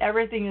 Once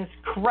everything is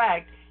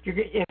correct,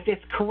 if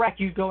it's correct,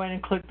 you go in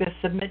and click the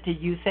Submit to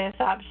USAS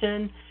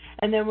option,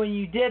 and then when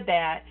you did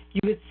that,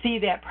 you would see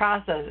that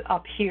process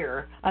up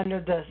here under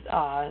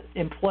the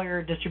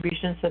employer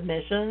distribution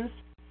submissions.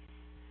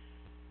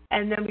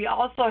 And then we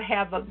also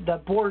have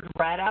the board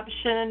red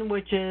option,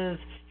 which is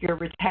your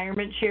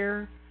retirement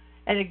share.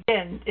 And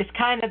again, it's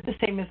kind of the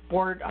same as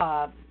board,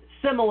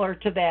 similar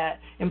to that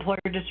employer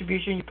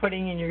distribution. You're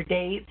putting in your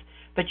dates,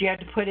 but you have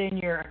to put in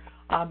your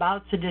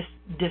amounts to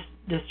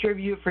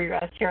distribute for your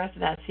STRS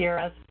and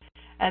SCRS.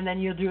 And then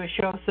you'll do a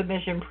show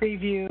submission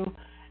preview.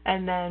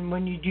 And then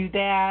when you do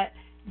that,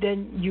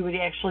 then you would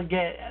actually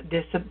get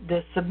this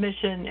submit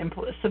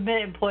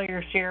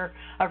employer share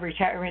of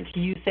retirement to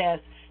USAS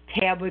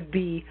tab would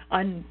be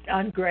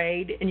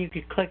ungrade, and you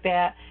could click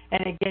that,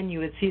 and again you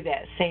would see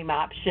that same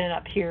option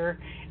up here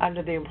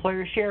under the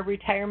employer share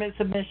retirement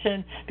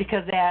submission,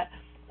 because that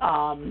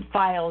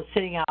file is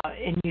sitting out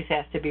in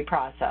USAS to be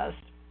processed.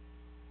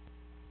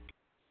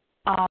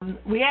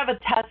 We have a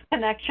test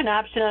connection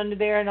option under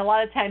there, and a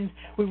lot of times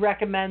we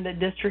recommend that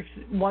districts,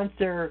 once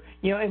they're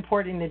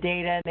importing the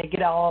data and they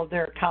get all of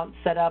their accounts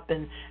set up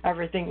and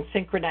everything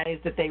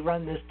synchronized, that they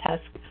run this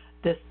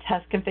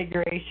test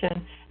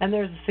configuration. And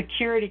there's a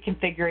security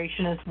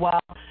configuration as well.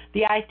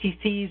 The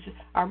ITCs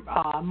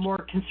are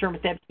more concerned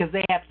with that because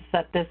they have to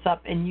set this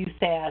up in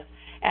USAS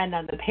and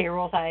on the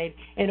payroll side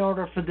in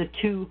order for the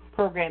two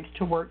programs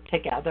to work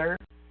together.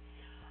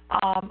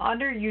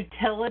 Under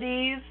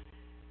utilities,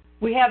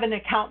 we have an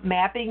account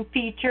mapping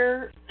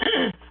feature,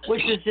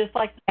 which is just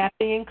like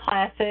mapping in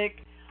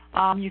Classic.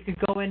 You could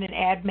go in and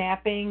add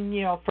mapping,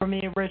 from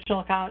the original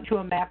account to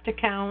a mapped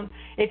account.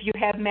 If you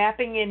have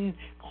mapping in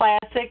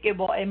Classic, it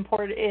will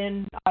import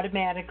in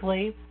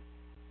automatically.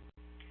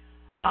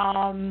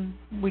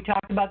 We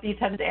talked about the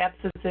attendant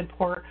absence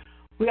import.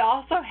 We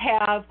also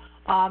have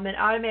an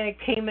automatic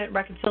payment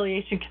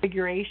reconciliation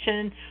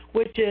configuration,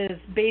 which is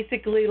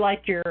basically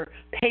like your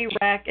pay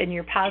rec and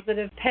your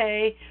positive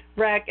pay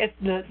rec. It's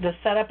the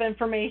setup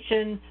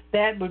information.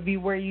 That would be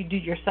where you do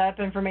your setup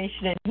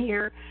information in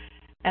here.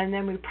 And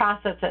then we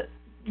process it,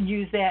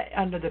 use that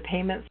under the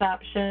payments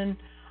option.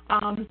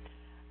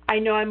 I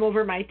know I'm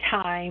over my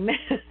time.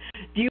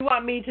 Do you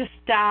want me to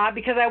stop?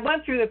 Because I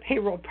went through the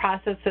payroll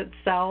process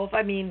itself.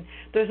 I mean,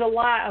 there's a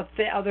lot of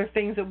other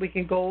things that we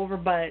can go over,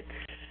 but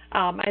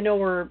I know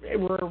we're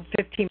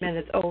 15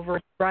 minutes over.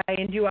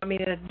 Brian, do you want me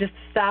to just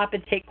stop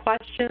and take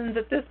questions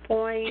at this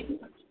point?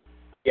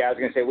 Yeah, I was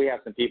going to say we have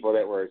some people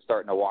that were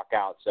starting to walk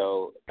out,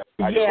 so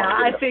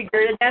I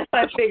figured. That's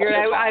what I figured.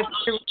 I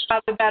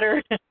probably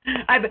better.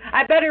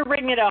 I better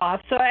ring it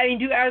off. So, I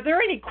mean, are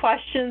there any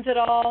questions at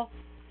all?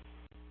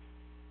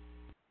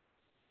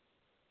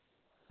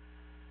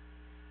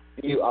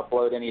 Do you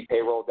upload any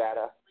payroll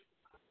data?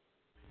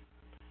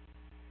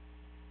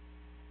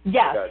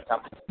 Yes.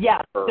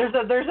 Yes.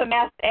 There's a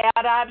mass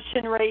add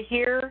option right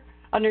here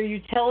under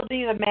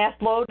utilities, a mass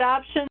load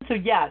option. So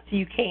yes,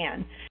 you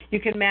can. You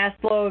can mass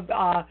load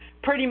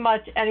pretty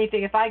much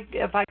anything. If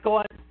I go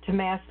out to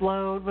mass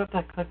load, whoops,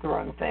 I clicked the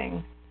wrong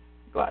thing.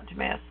 Go out to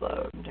mass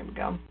load. There we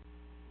go.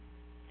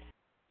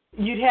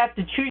 You'd have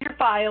to choose your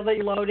file that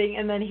you're loading,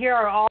 and then here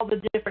are all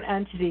the different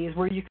entities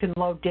where you can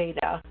load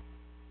data.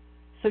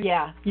 So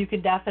yeah, you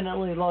can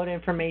definitely load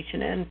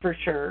information in for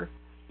sure.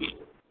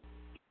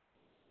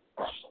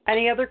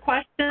 Any other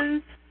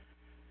questions?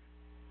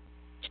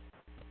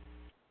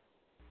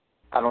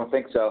 I don't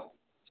think so.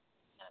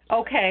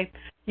 Okay.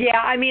 Yeah,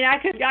 I mean, I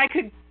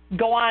could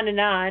go on and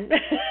on,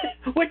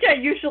 which I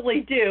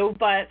usually do,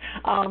 but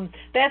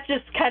that's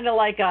just kind of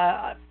like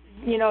a,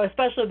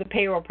 especially the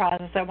payroll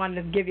process. I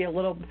wanted to give you a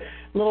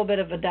little bit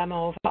of a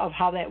demo of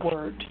how that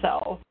worked.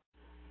 So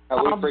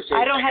we appreciate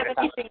I don't have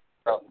anything.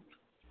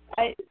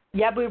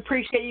 We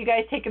appreciate you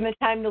guys taking the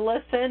time to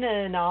listen,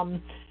 and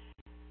if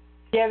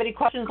you have any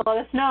questions, let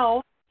us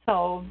know.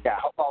 So yeah,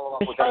 I'll follow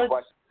up with any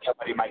questions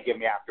somebody might give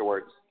me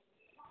afterwards.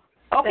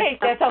 Okay,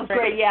 that sounds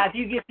great. Yeah, if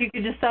you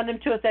could just send them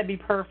to us, that'd be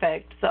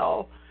perfect.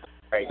 So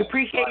Great.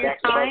 Appreciate your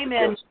time,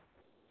 and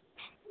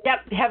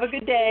have a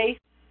good day.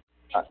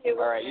 All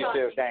right, you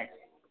too. Thanks.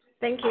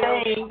 Thank you.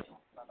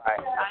 Bye.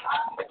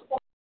 Bye.